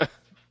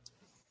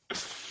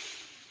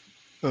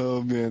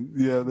 Oh man,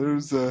 yeah. There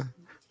was a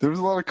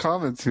lot of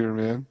comments here,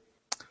 man.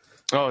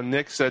 Oh,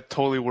 Nick said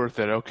totally worth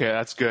it. Okay,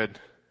 that's good.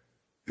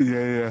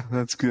 Yeah,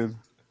 that's good.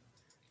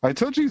 I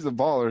told you he's a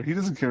baller. He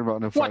doesn't care about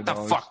no $5. What the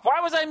fuck?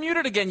 Why was I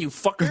muted again, you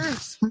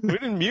fuckers? We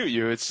didn't mute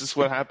you. It's just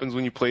what happens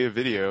when you play a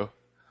video.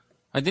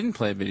 I didn't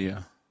play a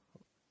video.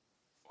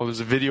 Well, there's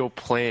a video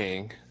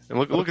playing. And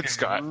look at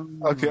Scott.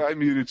 Okay, I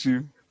muted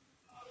you.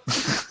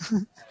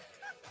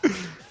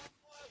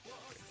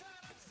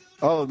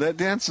 Oh, that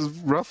dance was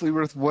roughly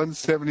worth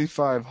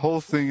 $175.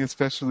 Whole thing,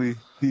 especially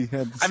he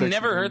had. I've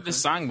never heard this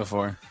song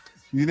before.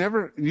 You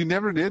never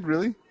did,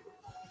 really?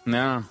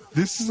 No.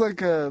 This is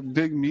like a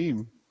big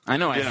meme. I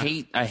know. I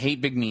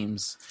hate big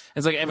memes.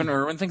 It's like Evan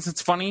Irwin thinks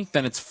it's funny,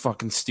 then it's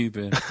fucking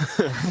stupid.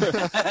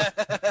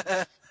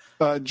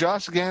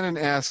 Josh Gannon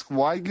asks,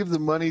 why give the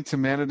money to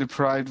Mana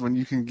Deprived when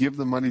you can give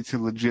the money to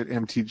legit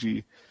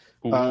MTG?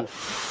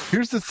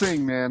 Here's the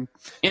thing, man.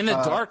 In the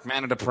dark,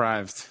 Mana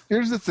Deprived.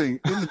 Here's the thing.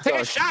 In the Take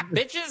dark, a shot,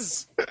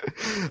 bitches!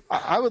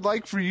 I would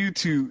like for you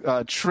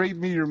to trade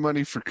me your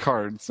money for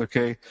cards,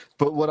 okay?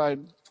 But what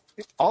I'd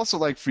also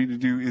like for you to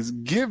do is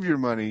give your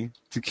money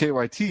to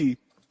KYT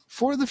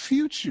for the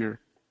future,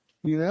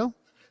 you know?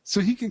 So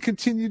he can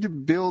continue to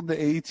build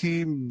the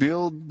A-team,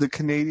 build the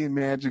Canadian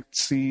Magic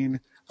scene,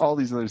 all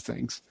these other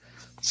things.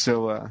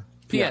 So,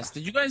 P.S.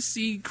 Did you guys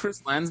see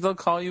Chris Lansdale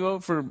call you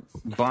out for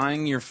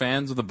buying your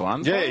fans with a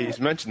bonfire? Yeah, he's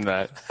mentioned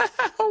that.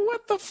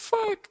 What the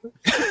fuck?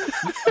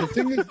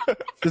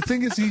 The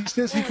thing is, he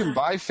says he can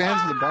buy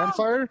fans with a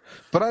bonfire,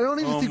 but I don't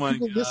even think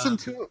people listen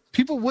to him.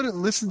 People wouldn't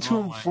listen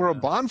to him for a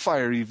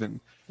bonfire even.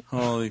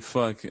 Holy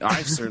fuck.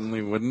 I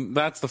certainly wouldn't.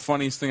 That's the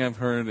funniest thing I've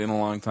heard in a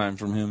long time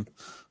from him.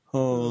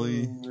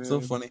 Holy. So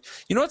funny.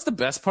 You know what's the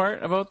best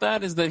part about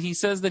that is that he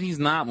says that he's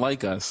not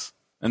like us.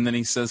 And then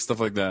he says stuff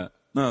like that.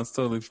 No, it's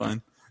totally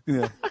fine.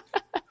 Yeah.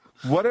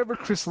 Whatever,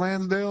 Chris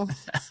Lansdale.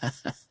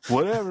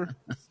 Whatever.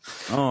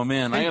 Oh,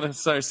 man. I got to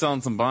start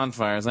selling some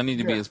bonfires. I need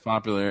to be as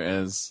popular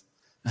as...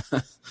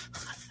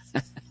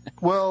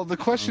 Well, the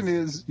question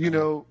is, you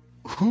know,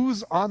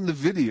 who's on the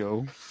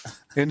video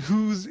and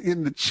who's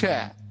in the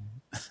chat?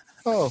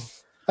 Oh.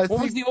 What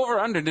was the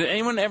over-under? Did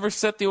anyone ever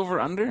set the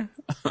over-under?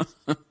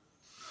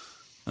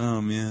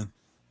 Oh, man.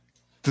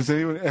 Does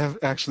anyone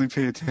actually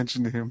pay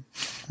attention to him?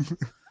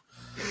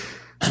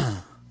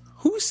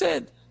 Who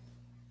said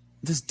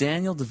this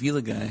Daniel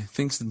Davila guy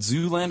thinks that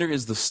Zoolander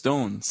is the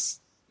Stones?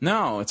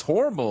 No, it's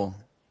horrible.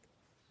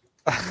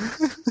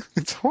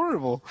 It's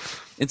horrible.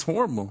 It's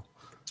horrible.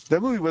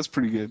 That movie was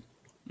pretty good.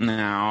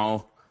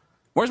 No.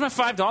 Where's my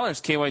 $5,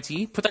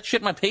 KYT? Put that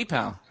shit in my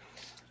PayPal.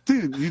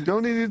 Dude, you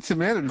donated to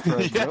Mana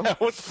Deprived, bro. Yeah,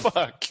 what the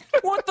fuck?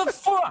 What the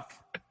fuck?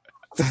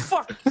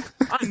 Fuck.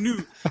 I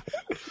knew.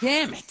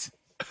 Damn it.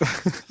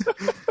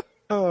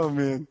 Oh,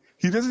 man.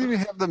 He doesn't even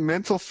have the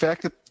mental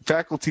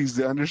faculties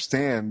to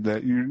understand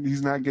that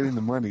he's not getting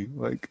the money.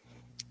 Like,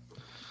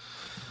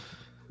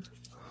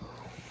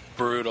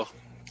 Brutal.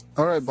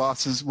 all right,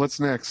 bosses, what's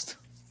next?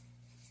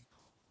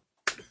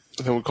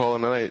 Then we call it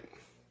a night.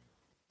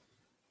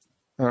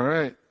 All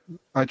right.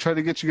 I tried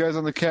to get you guys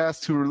on the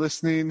cast who are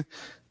listening.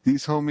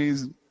 These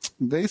homies,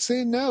 they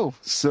say no.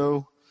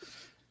 So,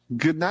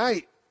 good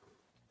night.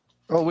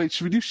 Oh, wait,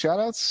 should we do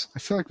shout-outs? I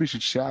feel like we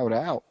should shout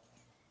out.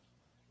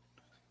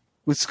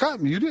 Was Scott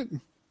muted?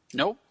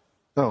 Nope.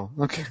 Oh,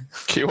 okay.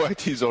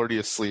 KYT's already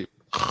asleep.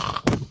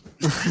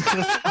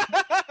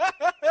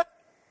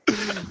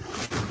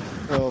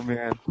 Oh,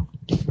 man.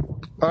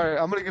 All right,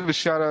 I'm going to give a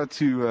shout-out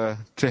to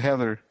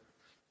Heather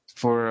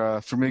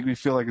for making me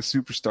feel like a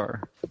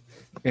superstar.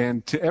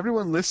 And to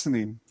everyone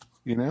listening,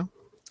 you know,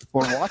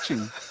 or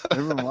watching.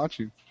 Everyone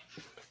watching.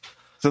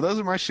 So those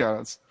are my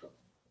shout-outs.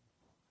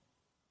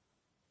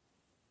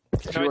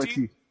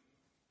 KYT.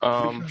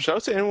 Shout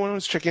out to anyone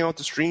who's checking out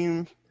the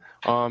stream.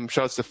 Shout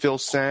outs to Phil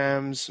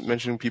Sams,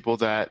 mentioning people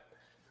that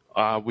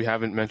We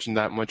haven't mentioned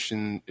that much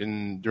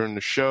in during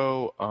the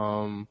show.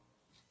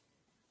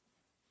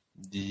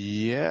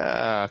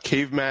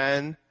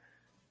 Caveman,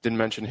 didn't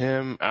mention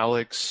him.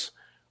 Alex.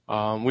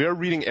 We are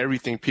reading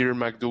everything. Peter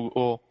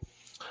McDougall.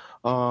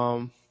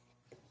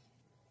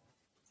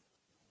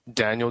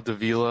 Daniel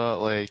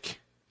Davila,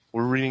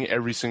 we're reading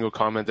every single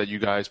comment that you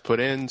guys put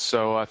in.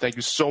 So thank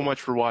you so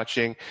much for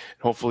watching.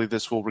 Hopefully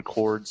this will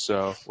record,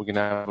 so we can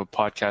have a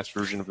podcast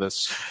version of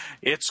this.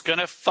 It's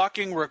gonna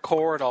fucking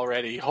record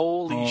already.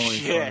 Holy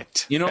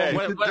shit! You know Hey,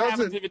 what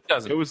happens if it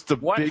doesn't? It was the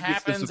what biggest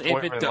happens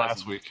disappointment if it last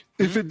doesn't? week.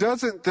 If it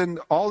doesn't, then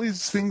all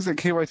these things that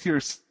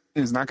KYT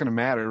is not going to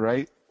matter,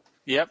 right?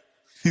 Yep.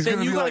 He's Then going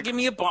to you be gotta like, give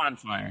me a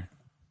bonfire.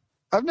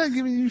 I'm not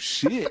giving you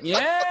shit.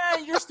 Yeah,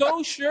 you're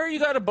so sure you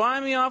got to buy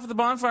me off of the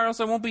bonfire, else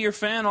I won't be your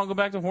fan. I'll go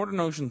back to Horde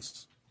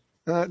Notions.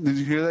 Did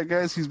you hear that,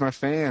 guys? He's my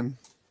fan.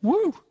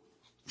 Woo!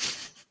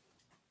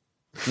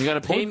 You got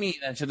to pay me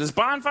that shit. There's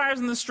bonfires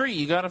in the street.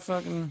 You got to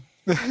fucking.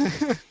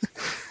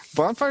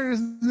 Bonfire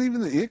isn't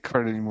even the it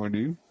card anymore,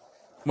 dude.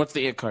 What's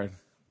the it card?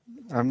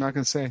 I'm not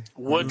going to say.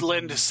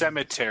 Woodland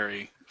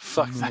Cemetery.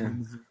 Fuck that.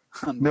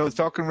 No, it's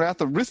Falcon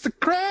Wrath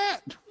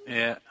Aristocrat!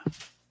 Yeah.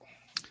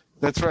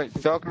 That's right,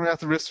 Falcon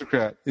Wrath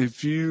Aristocrat.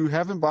 If you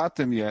haven't bought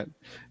them yet,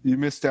 you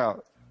missed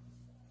out.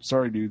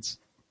 Sorry, dudes.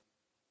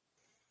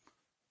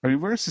 Are you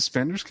wearing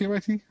suspenders,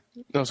 KYT?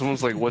 No,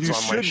 someone's like, what's You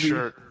on my should be.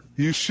 shirt?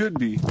 You should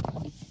be.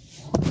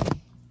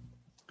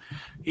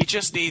 He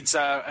just needs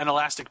an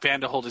elastic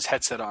band to hold his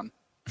headset on.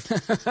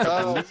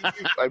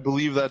 I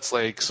believe that's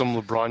like some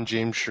LeBron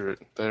James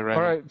shirt that I ran.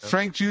 All right,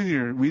 Frank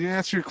Jr., we didn't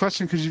answer your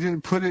question because you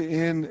didn't put it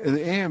in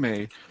the AMA.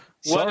 What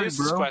Sorry, is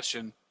this bro.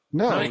 question?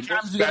 No. How many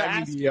times do you got to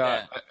ask The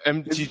that?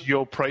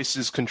 MTGO price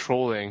is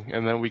controlling,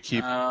 and then we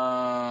keep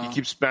he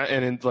keeps spam,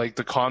 and then,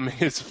 the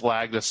comment is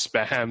flagged as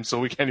spam, so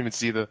we can't even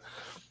see the.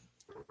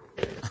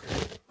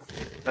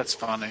 That's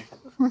funny.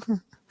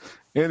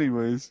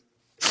 Anyways.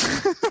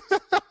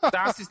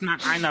 Das ist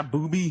not eine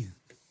booby.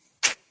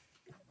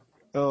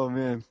 Oh,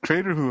 man.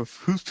 Crater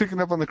Hoof. Who's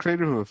picking up on the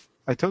Crater Hoof?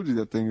 I told you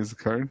that thing is a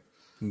card.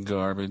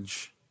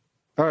 Garbage.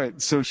 All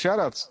right, so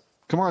shout-outs.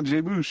 Come on,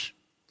 Jay Boosh.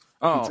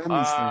 Oh, Let's end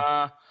this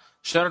thing.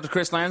 shout out to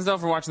Chris Lansdale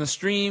for watching the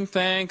stream.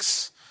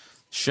 Thanks.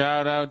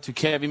 Shout out to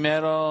Kevy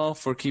Metal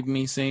for keeping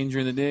me sane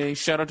during the day.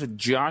 Shout out to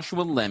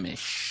Joshua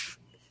Lemish.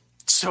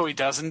 So he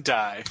doesn't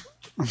die.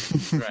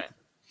 Right.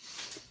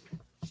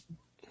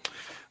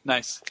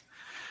 Nice.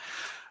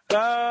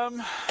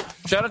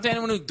 Shout out to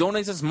anyone who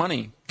donates us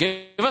money.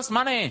 Give us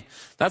money.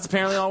 That's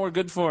apparently all we're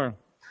good for.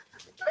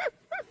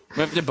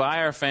 We have to buy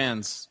our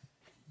fans.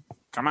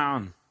 Come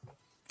on.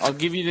 I'll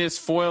give you this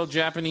foil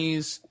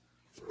Japanese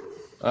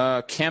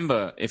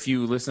Kemba if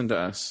you listen to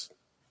us.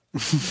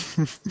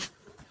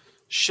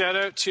 Shout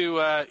out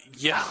to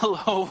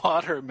Yellow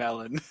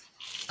Watermelon.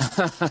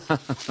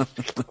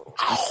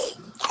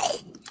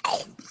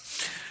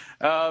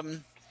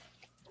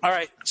 All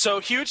right,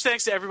 so huge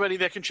thanks to everybody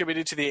that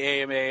contributed to the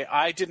AMA.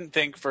 I didn't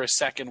think for a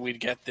second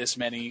we'd get this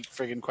many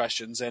friggin'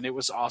 questions, and it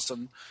was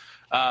awesome.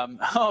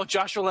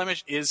 Joshua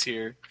Lemish is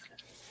here.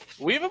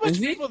 We have a bunch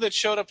of people that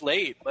showed up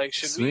late.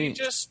 Should we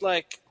just,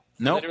 Nope.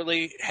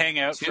 literally hang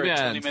out for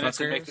 20 minutes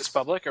and make this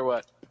public, or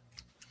what?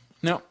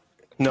 No.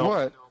 No.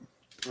 What?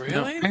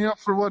 Really? Hang out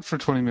for what for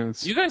 20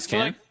 minutes? You guys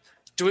can.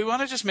 Do we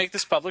want to just make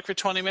this public for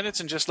 20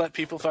 minutes and just let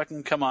people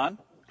fucking come on?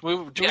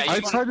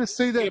 I tried to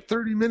say that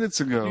 30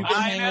 minutes ago. You can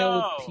I hang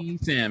know. out with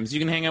P-Sams. You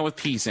can hang out with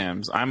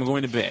P-Sams. I'm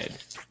going to bed.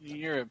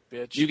 You're a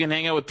bitch. You can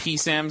hang out with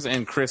P-Sams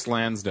and Chris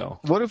Lansdale.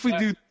 What if we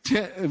do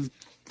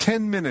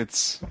 10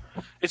 minutes?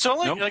 It's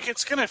only, Nope.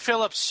 it's going to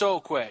fill up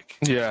so quick.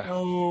 Yeah.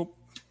 Oh.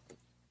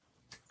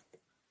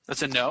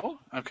 That's a no?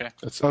 Okay.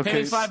 Pay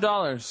Okay. me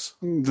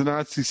 $5. The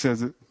Nazi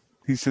says it.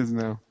 He says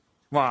no.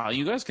 Wow,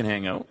 you guys can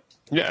hang out.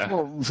 Yeah.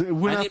 Well,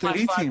 we're I not need the my A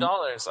team.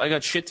 $5. I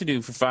got shit to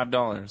do for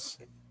 $5.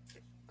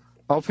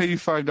 I'll pay you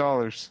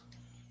 $5.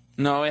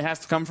 No, it has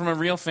to come from a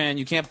real fan.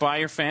 You can't buy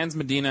your fans,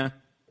 Medina.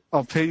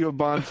 I'll pay you a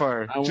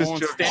bonfire. I Just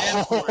won't joking.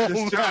 stand for it.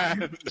 Just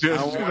joking. Just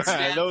I won't joking.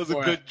 stand That was a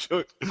for good it.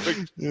 joke.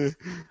 Yeah,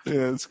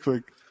 it's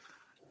quick.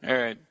 All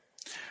right.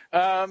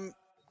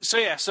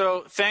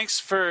 So thanks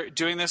for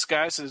doing this,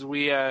 guys. As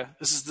we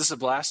this is a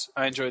blast.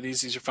 I enjoy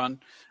these. These are fun.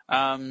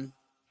 And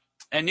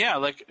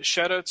yeah,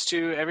 shout outs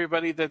to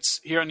everybody that's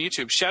here on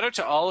YouTube. Shout out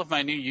to all of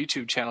my new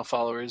YouTube channel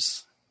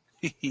followers.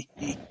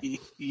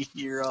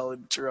 You're all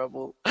in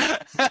trouble. Yeah.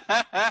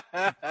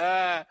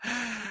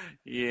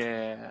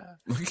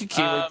 Look at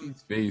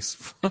KYT's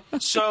face.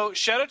 So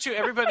shout out to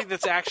everybody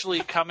that's actually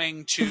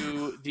coming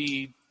to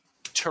the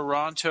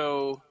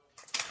Toronto.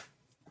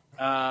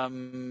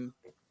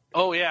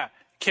 Oh yeah,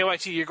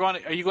 KYT. Are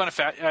you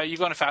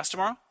going to Fast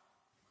tomorrow?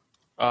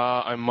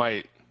 I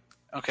might.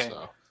 Okay.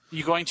 So.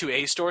 You going to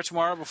A Store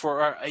tomorrow?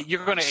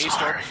 You're going to A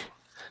Store?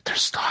 They're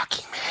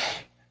stalking me.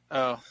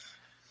 Oh.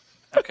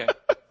 Okay.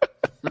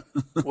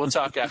 We'll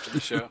talk after the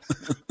show.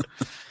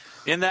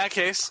 In that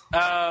case,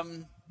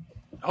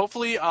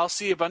 hopefully I'll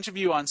see a bunch of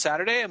you on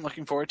Saturday. I'm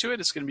looking forward to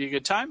it. It's going to be a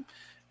good time.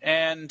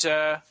 And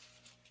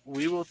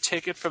we will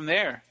take it from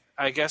there.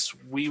 I guess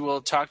we will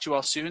talk to you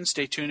all soon.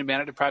 Stay tuned to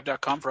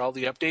ManaDeprived.com for all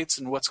the updates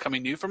and what's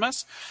coming new from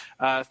us.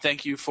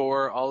 Thank you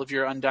for all of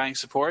your undying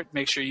support.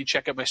 Make sure you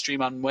check out my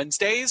stream on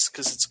Wednesdays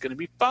because it's going to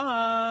be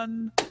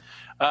fun.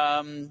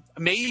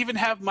 May even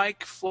have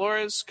Mike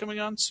Flores coming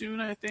on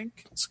soon, I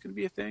think. It's going to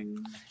be a thing.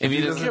 If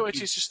he doesn't,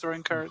 he's just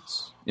throwing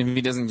cards. If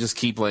he doesn't just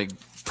keep, like,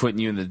 putting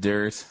you in the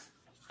dirt.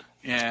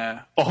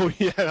 Yeah. Oh,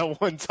 yeah,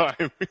 that one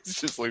time. It's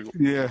just like,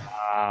 Yeah.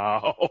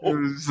 wow. It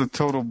was a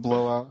total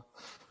blowout.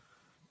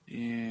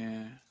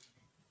 Yeah.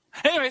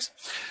 Anyways,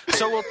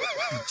 so we'll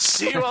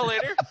see you all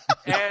later,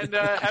 and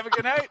have a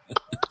good night.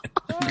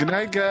 Good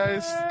night,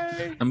 guys.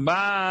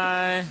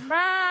 Bye.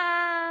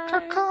 Bye.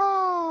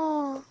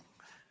 Caw-caw.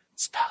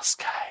 Spell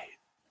Sky.